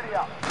here, ready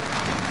up.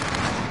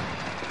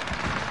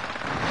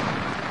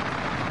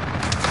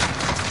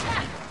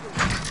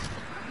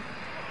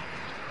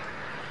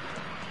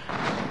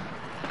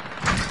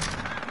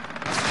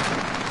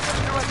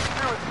 HQ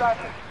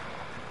established.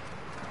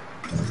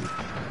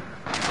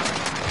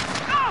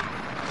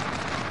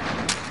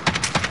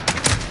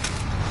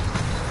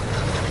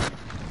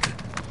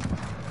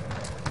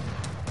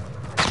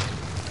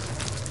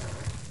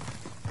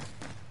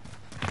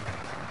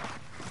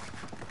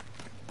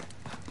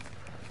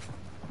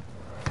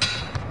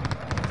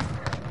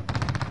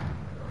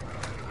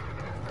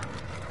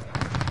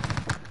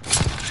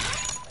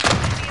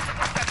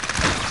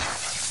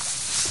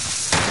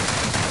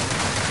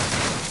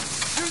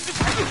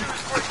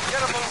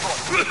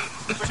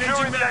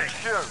 Securing the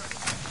HQ.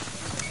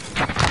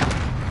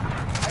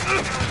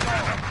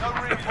 No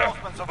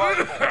reinforcements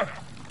available.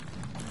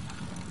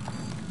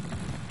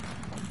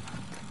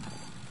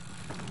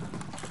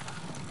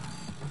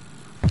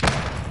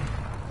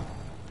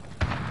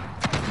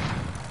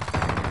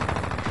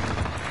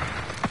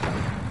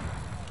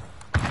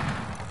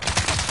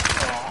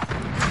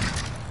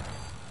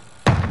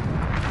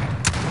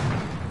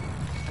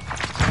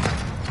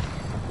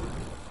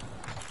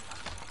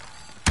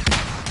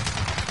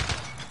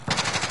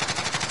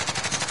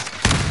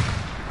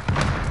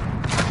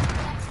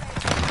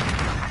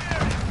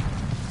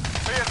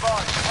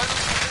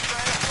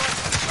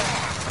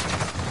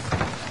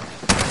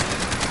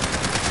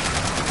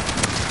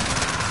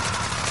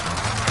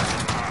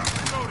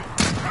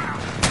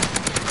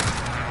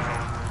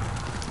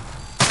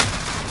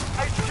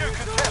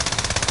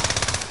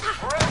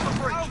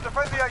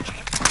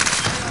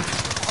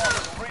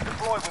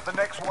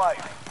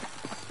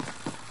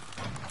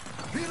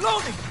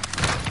 Reloading!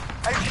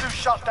 HQ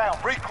shut down.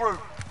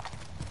 Regroup.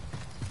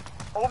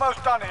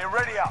 Almost done here.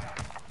 Ready up.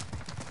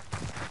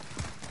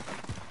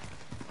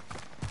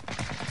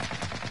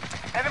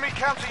 Enemy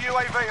counter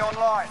UAV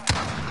online.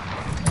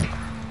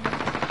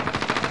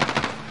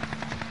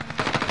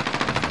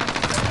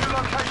 New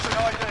location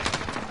ID.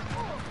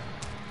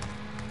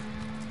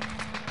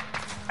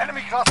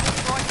 Enemy cluster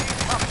strike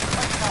incoming.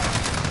 Take cover.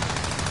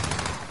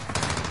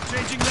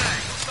 Changing mag.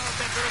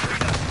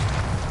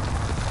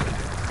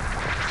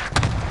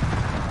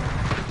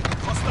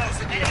 Hostiles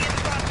in the air.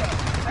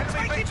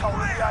 Enemy VTOL in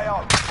the AO.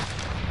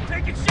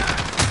 Taking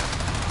shots!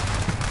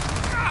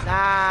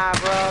 Nah,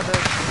 bro.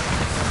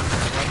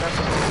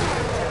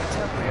 That's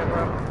temporary,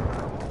 bro.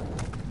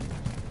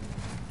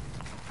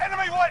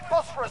 Enemy white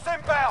phosphorus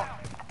inbound.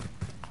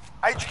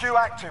 HQ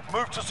active.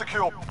 Move to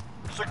secure.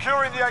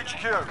 Securing the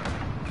HQ.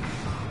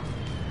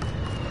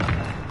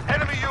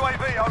 Enemy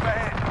UAV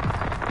overhead.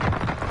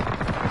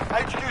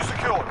 HQ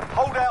secured.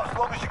 Hold out as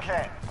long as you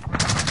can.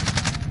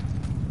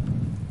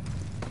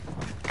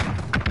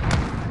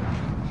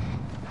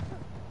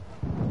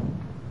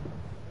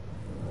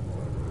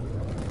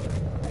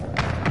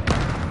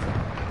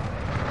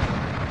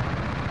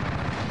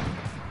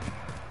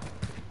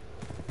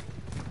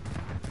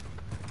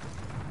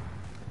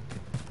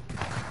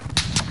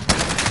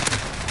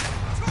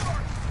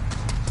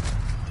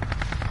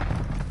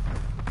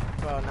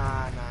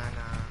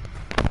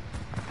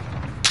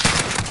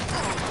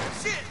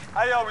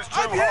 AO is too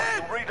hot.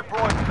 You'll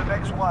redeploy to the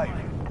next wave.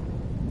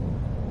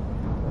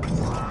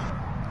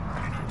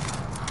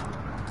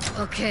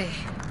 Okay.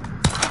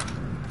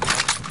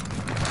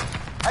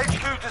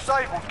 HQ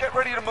disabled. Get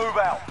ready to move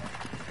out.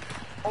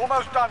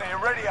 Almost done here.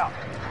 Ready up.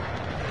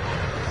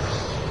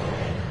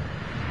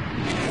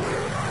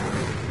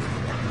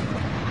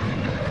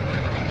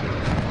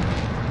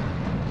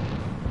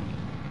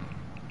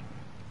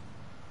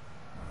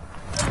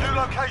 New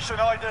location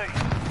ID.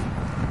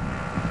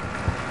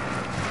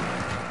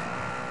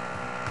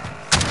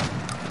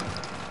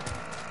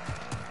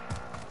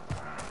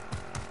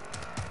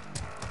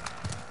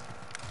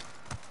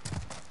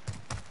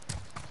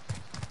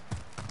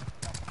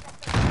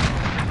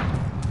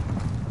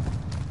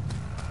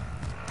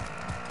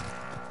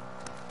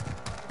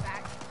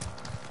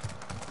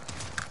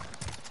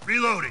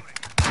 Reloading.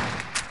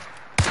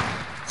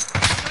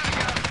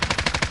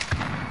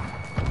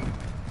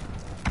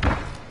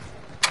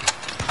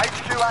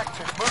 HQ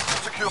active. Move to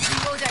secure.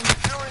 Reloading.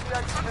 Securing the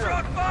HQ.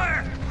 Front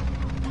fire!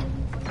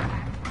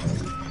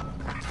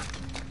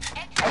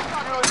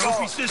 HQ is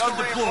Trophy on. system No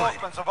deployed.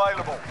 reinforcements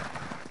available.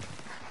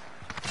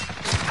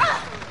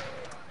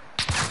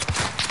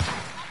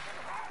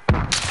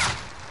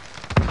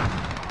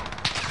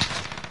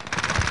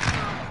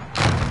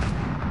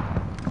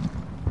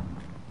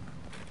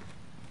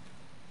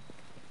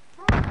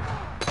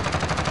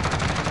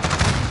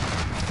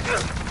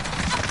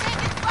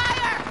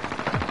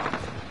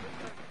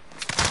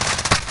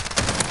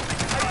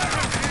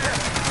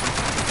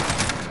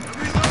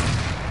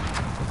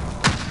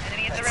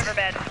 Enemy at the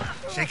riverbed.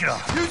 Shake it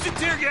off. Use the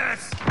tear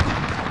gas!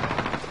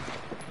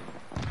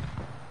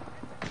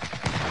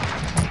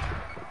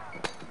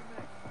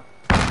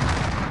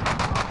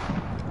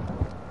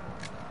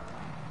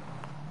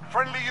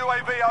 Friendly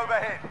UAV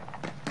overhead.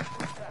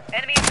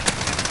 Enemy.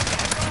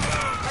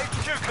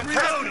 HQ contested.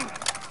 Reloading!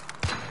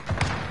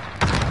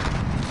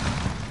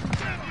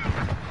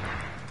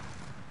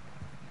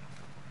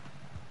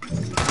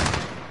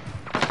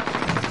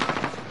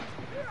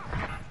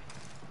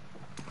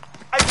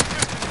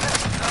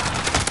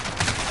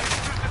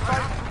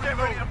 Get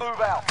ready to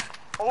move out.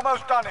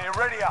 Almost done here.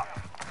 Ready up.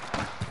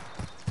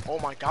 Oh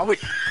my god,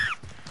 wait.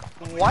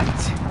 What?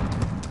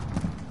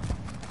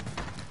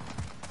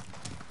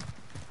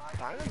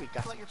 Finally, we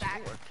got some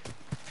teamwork.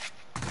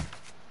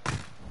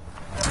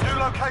 New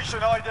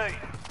location ID.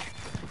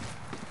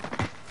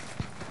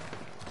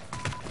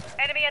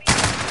 Enemy at the.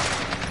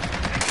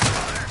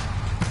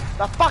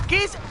 The fuck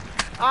is?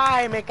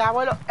 Ay, me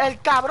cago en el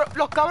cabrón.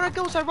 Los cabrones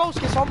que usan Rose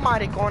que son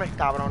maricones,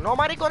 cabrón. No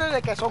maricones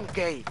de que son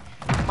gay.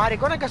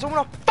 Maricones que son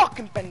unos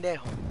fucking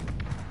pendejos.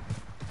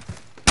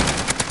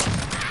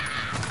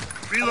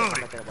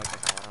 Reloading.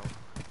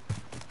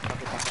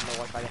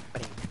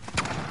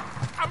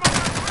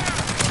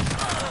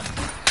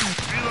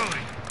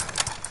 Reloading.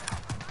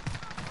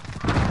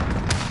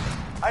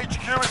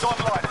 HQ is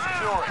online.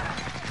 Secure it.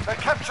 They're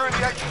capturing the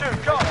HQ.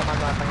 Go.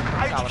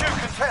 HQ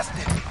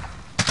contested.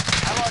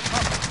 Allied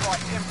cluster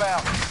strike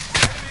inbound.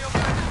 Enemy on the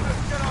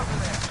next. Get over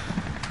there.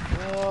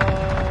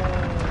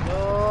 No.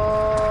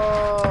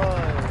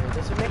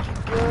 Doesn't make it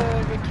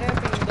good. You're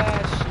camping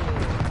that shit.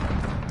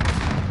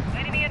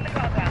 Enemy at the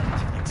compound.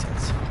 Makes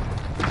sense.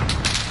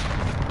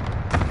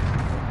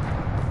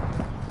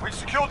 We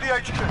secured the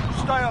HQ.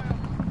 Stay up.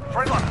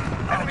 Friendly.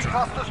 Enemy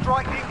cluster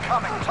strike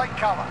incoming. Take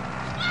cover.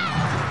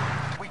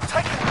 We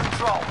taken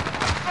control.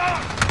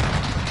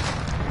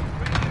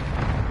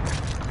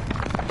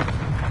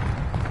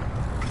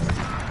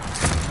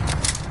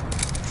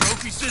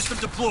 Trophy system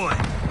deployed.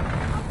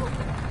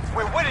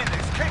 We're winning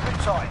this. Keep it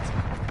tight.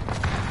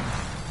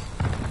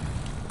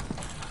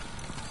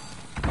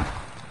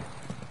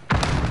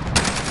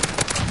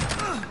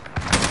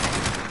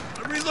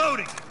 I'm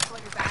reloading.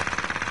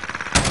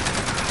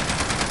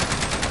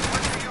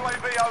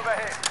 UAV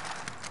overhead.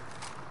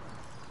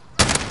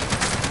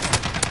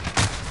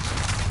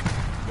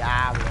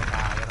 Diablo,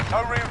 cabrón. No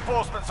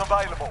reinforcements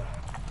available.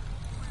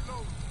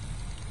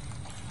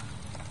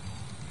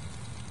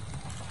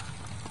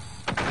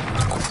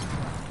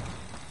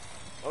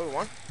 Oh, we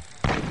won.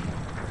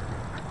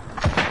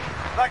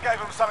 That gave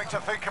them something to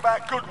think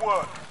about. Good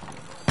work.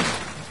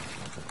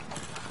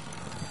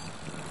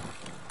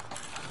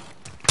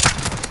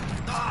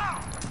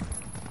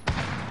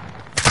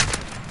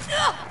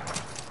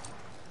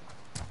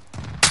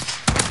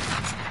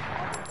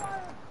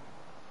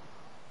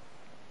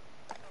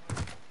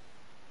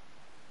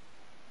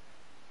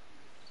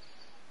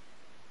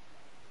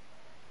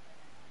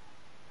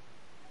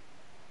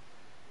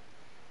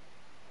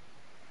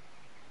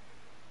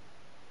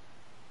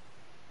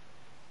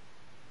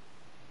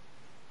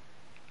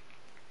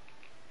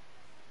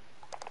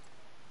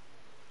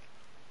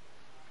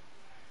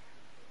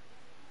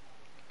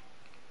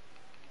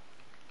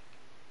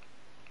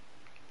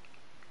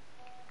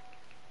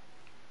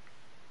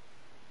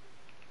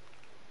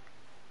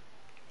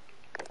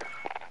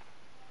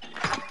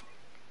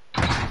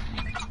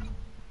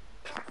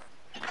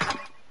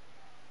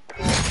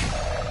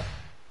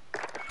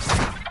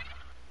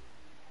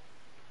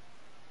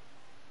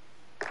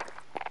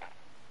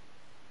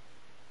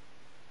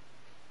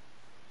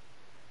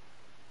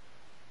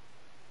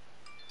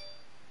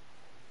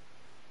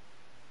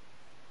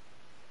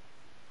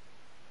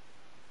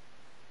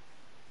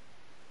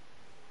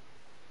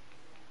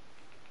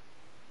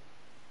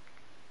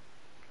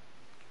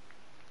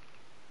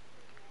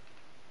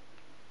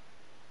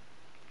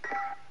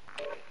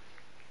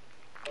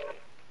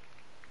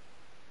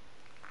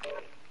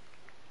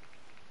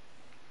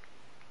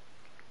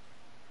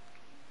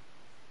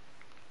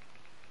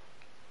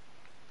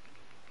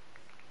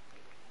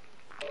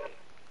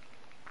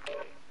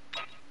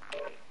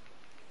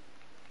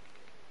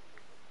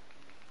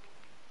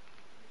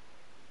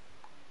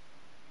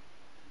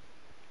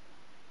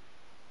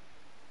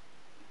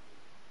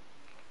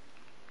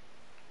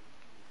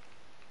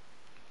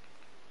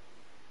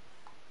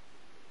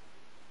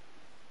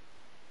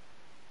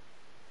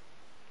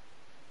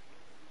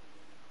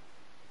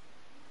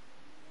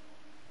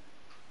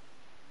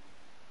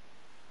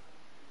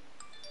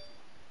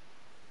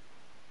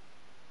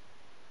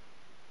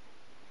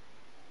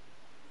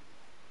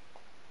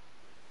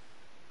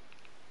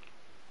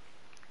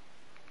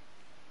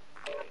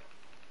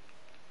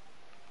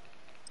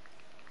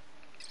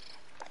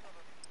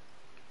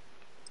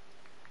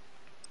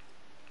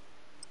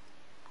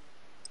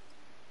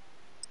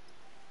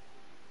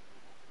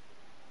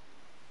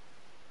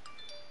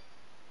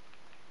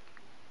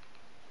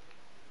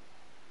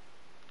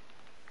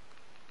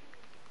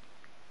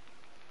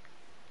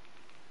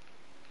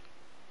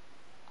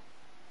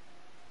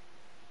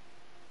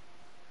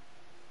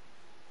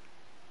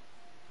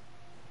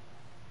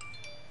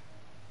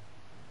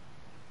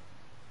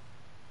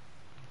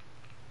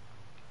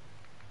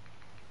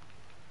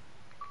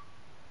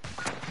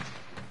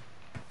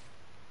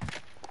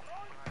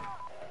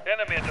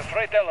 Enemy at the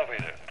freight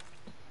elevator.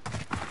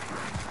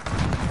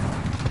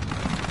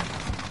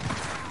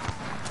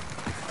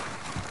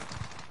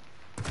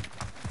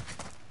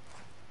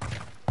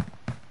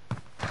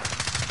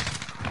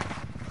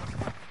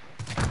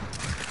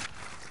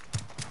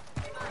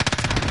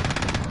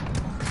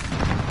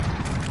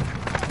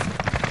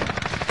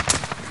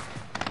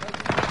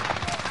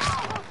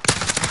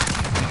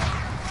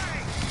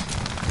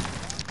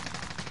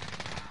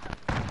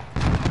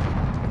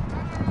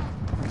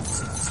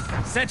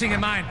 Setting a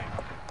mine.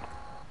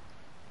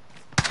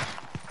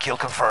 Kill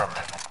confirmed.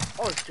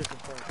 Oh, it's still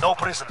confirmed. No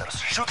prisoners.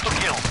 Shoot to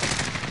kill.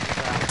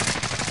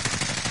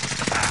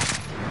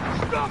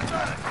 Stop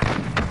that!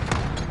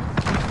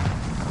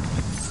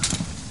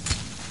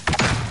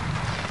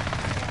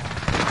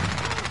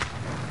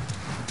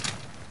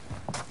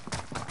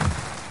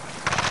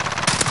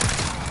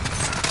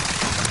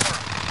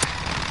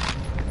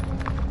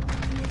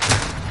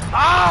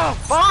 Oh,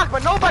 fuck,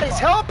 but nobody's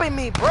helping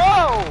me,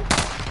 bro!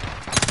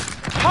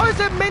 How is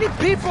there many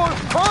people in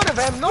front of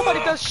him?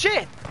 Nobody does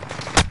shit!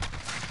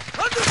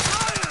 Under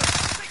fire!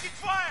 Taking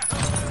fire!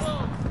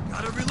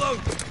 Gotta reload.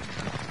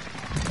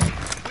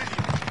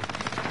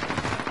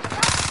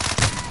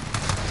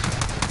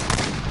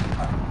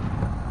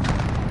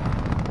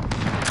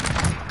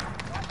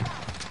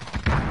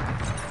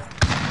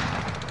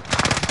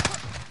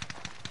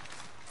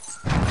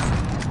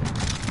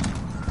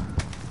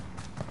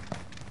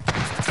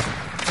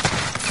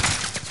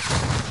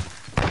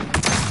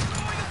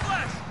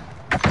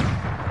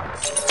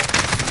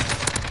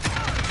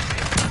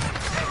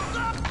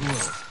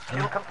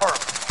 Kill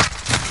confirmed.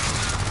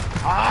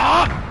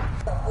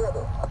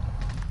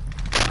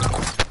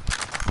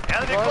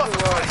 Enemy cluster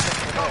strike.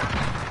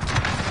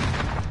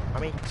 I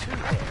mean, two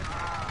there.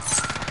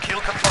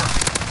 Kill confirmed.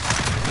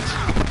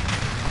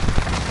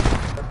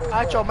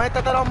 Hacho,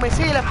 métete los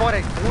misiles por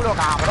el culo,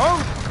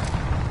 cabrón.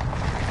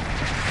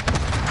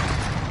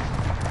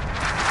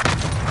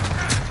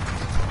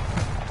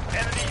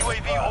 Enemy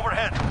UAV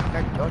overhead.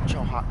 Qué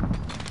ocho, ja.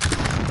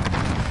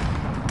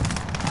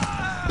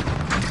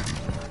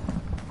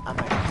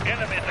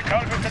 Enemy at the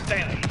cargo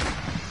container.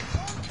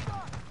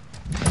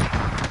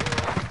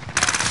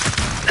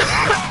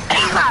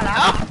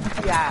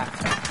 Yeah.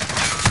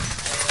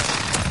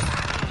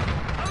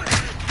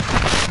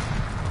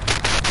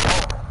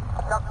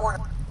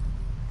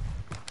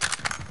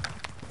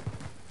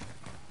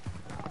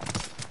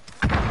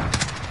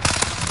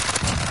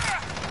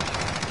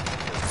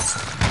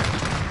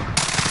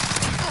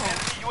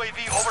 UAV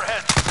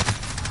overhead.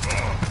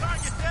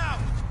 Target down!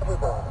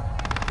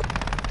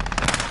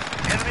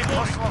 Enemy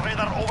personal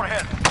radar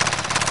overhead.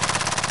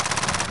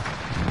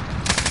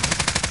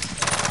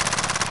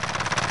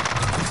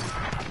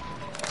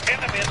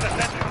 Enemy at the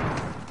center.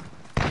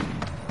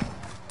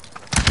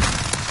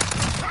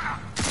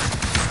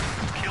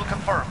 Kill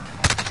confirmed.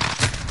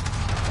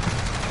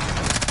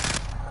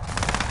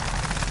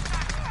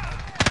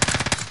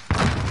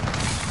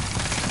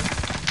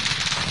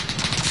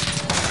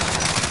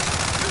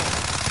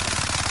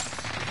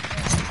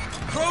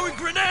 Throwing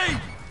grenade!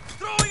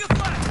 Throwing a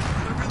flash!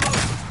 Gotta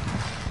reload.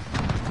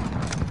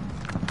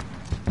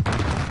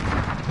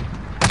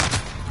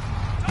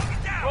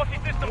 Target down!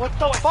 What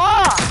the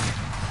fuck?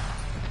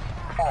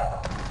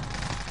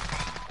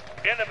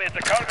 Enemy at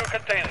the cargo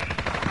container.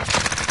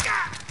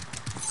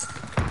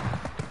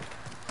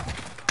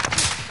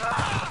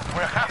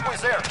 We're halfway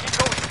there. Keep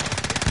going.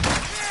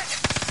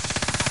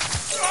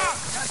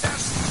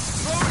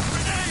 Throwing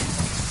grenade!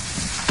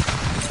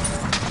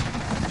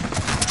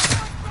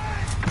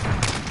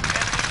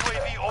 Enemy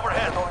UAV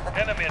overhead.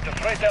 Enemy at the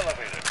freight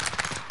elevator.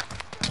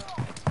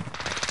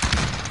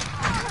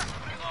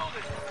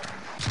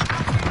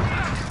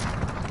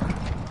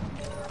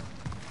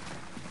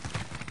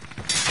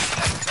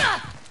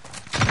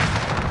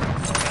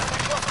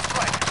 Cluster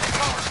strike.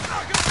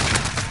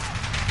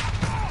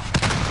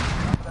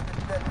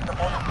 Take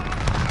cover.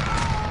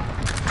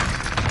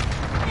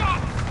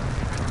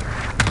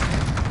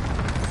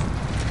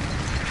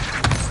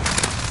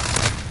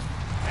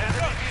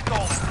 Enemy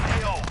VTOL.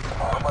 AO.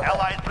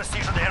 Allied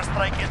precision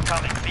airstrike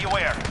incoming.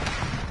 Beware.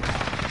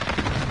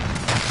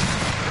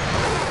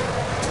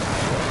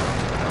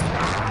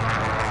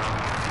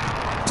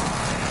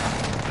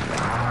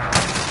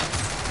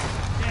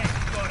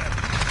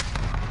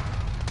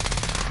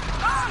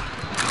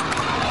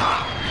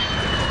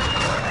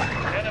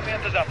 Enemy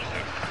at the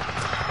dumpster.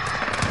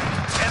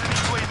 Enemy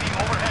UAV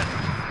overhead.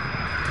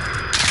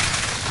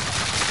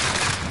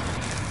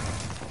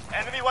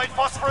 Enemy white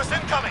phosphorus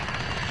incoming.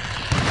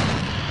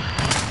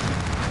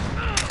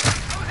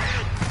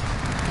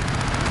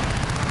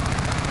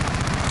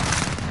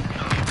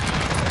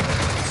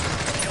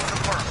 Kill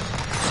confirmed.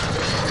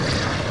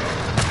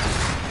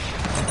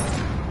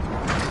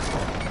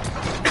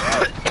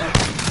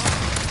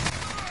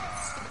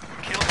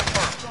 Kill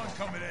confirmed.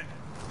 Coming in.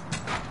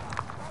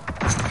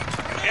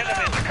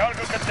 Enemy at the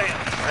cargo container.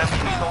 Enemy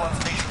VTOL on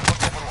station.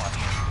 Look overwatch.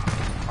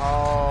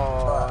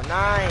 Oh,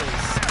 nice.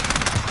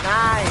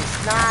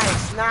 Nice,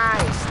 nice,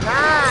 nice,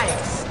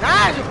 nice.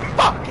 Nice, you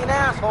fucking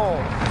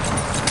asshole.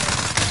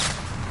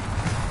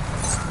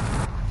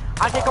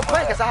 I can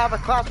complain because I have a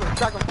class with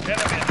Dragon.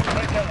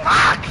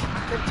 Fuck!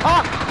 Can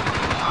talk!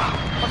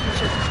 Fucking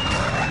shit.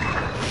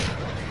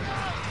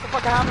 What the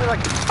fuck happened? Like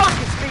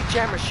fucking speed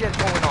jammer shit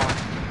going on.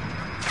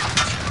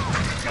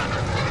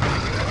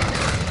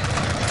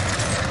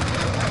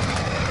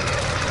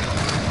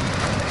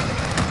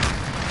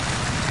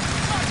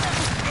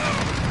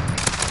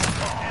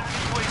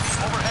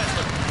 Overhead.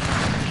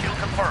 Kill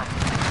confirmed.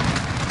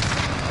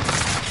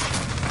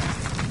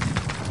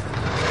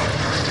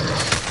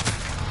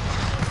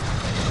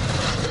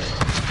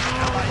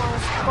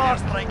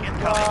 Airstrike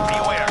incoming.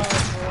 Beware.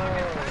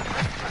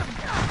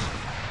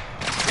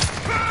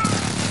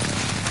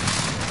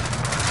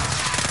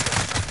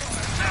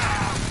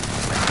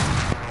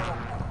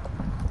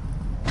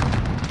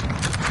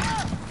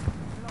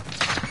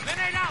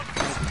 Grenade out!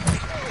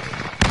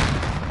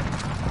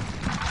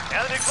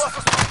 Enemy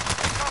closest.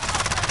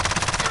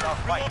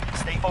 Right.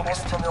 Stay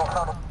focused. Enemy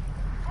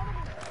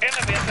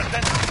at the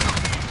center.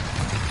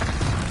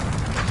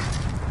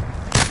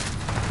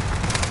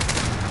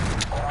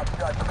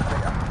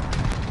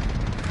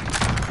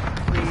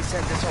 Please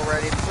send this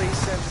already. Please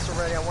send this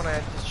already. I want to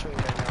end this stream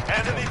right now.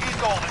 Enemy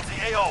VoD in the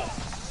AO.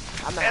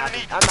 I'm not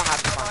happy. I'm not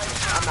happy finding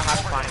it. I'm not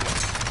happy finding it.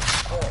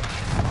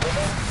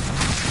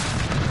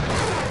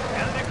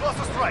 Enemy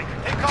cluster strike.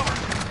 Take cover.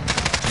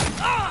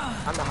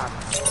 I'm not happy.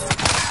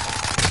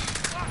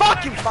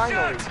 Fucking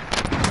finally!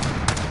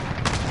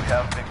 We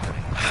have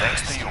victory.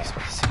 Thanks to you.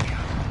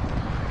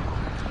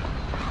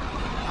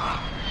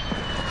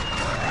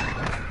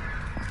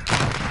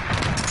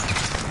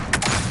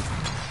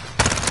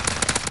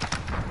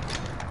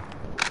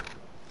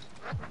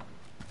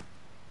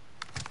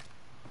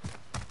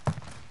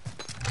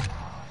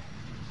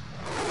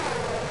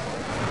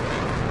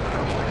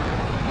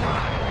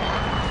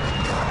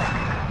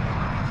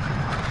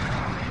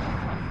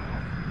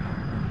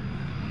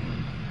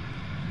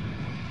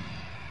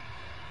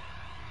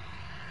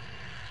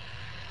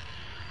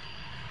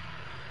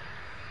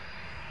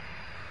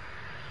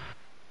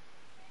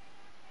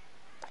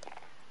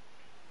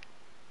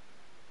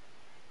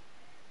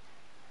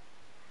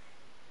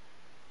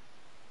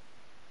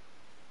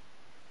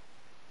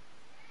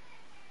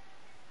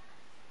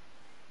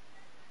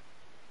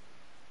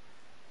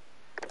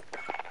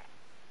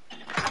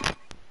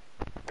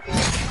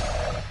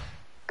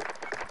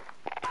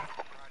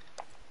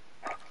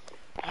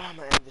 I'm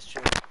gonna end this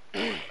stream.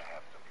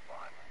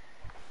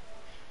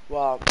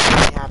 Well,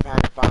 I have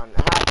had fun.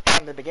 I had fun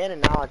in the beginning,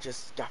 now I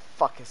just got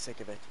fucking sick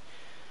of it.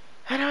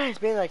 Anyway, it's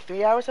been like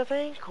 3 hours, I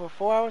think, or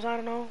 4 hours, I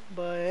don't know,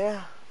 but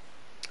yeah.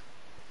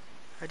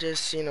 I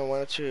just,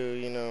 wanted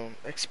to,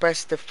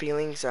 express the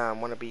feelings.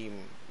 Want to be,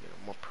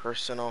 more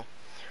personal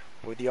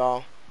with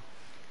y'all.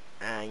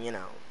 And,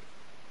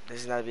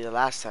 this is not to be the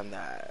last time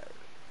that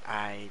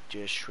I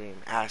do a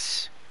stream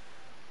as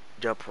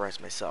dope as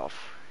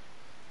myself.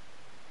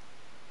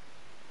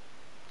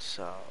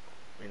 So,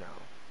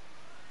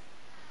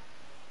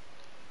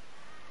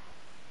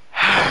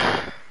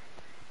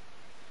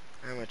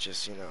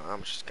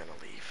 I'm just gonna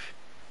leave.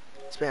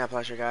 It's been a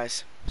pleasure,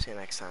 guys. See you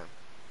next time.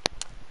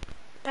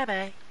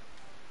 Bye-bye.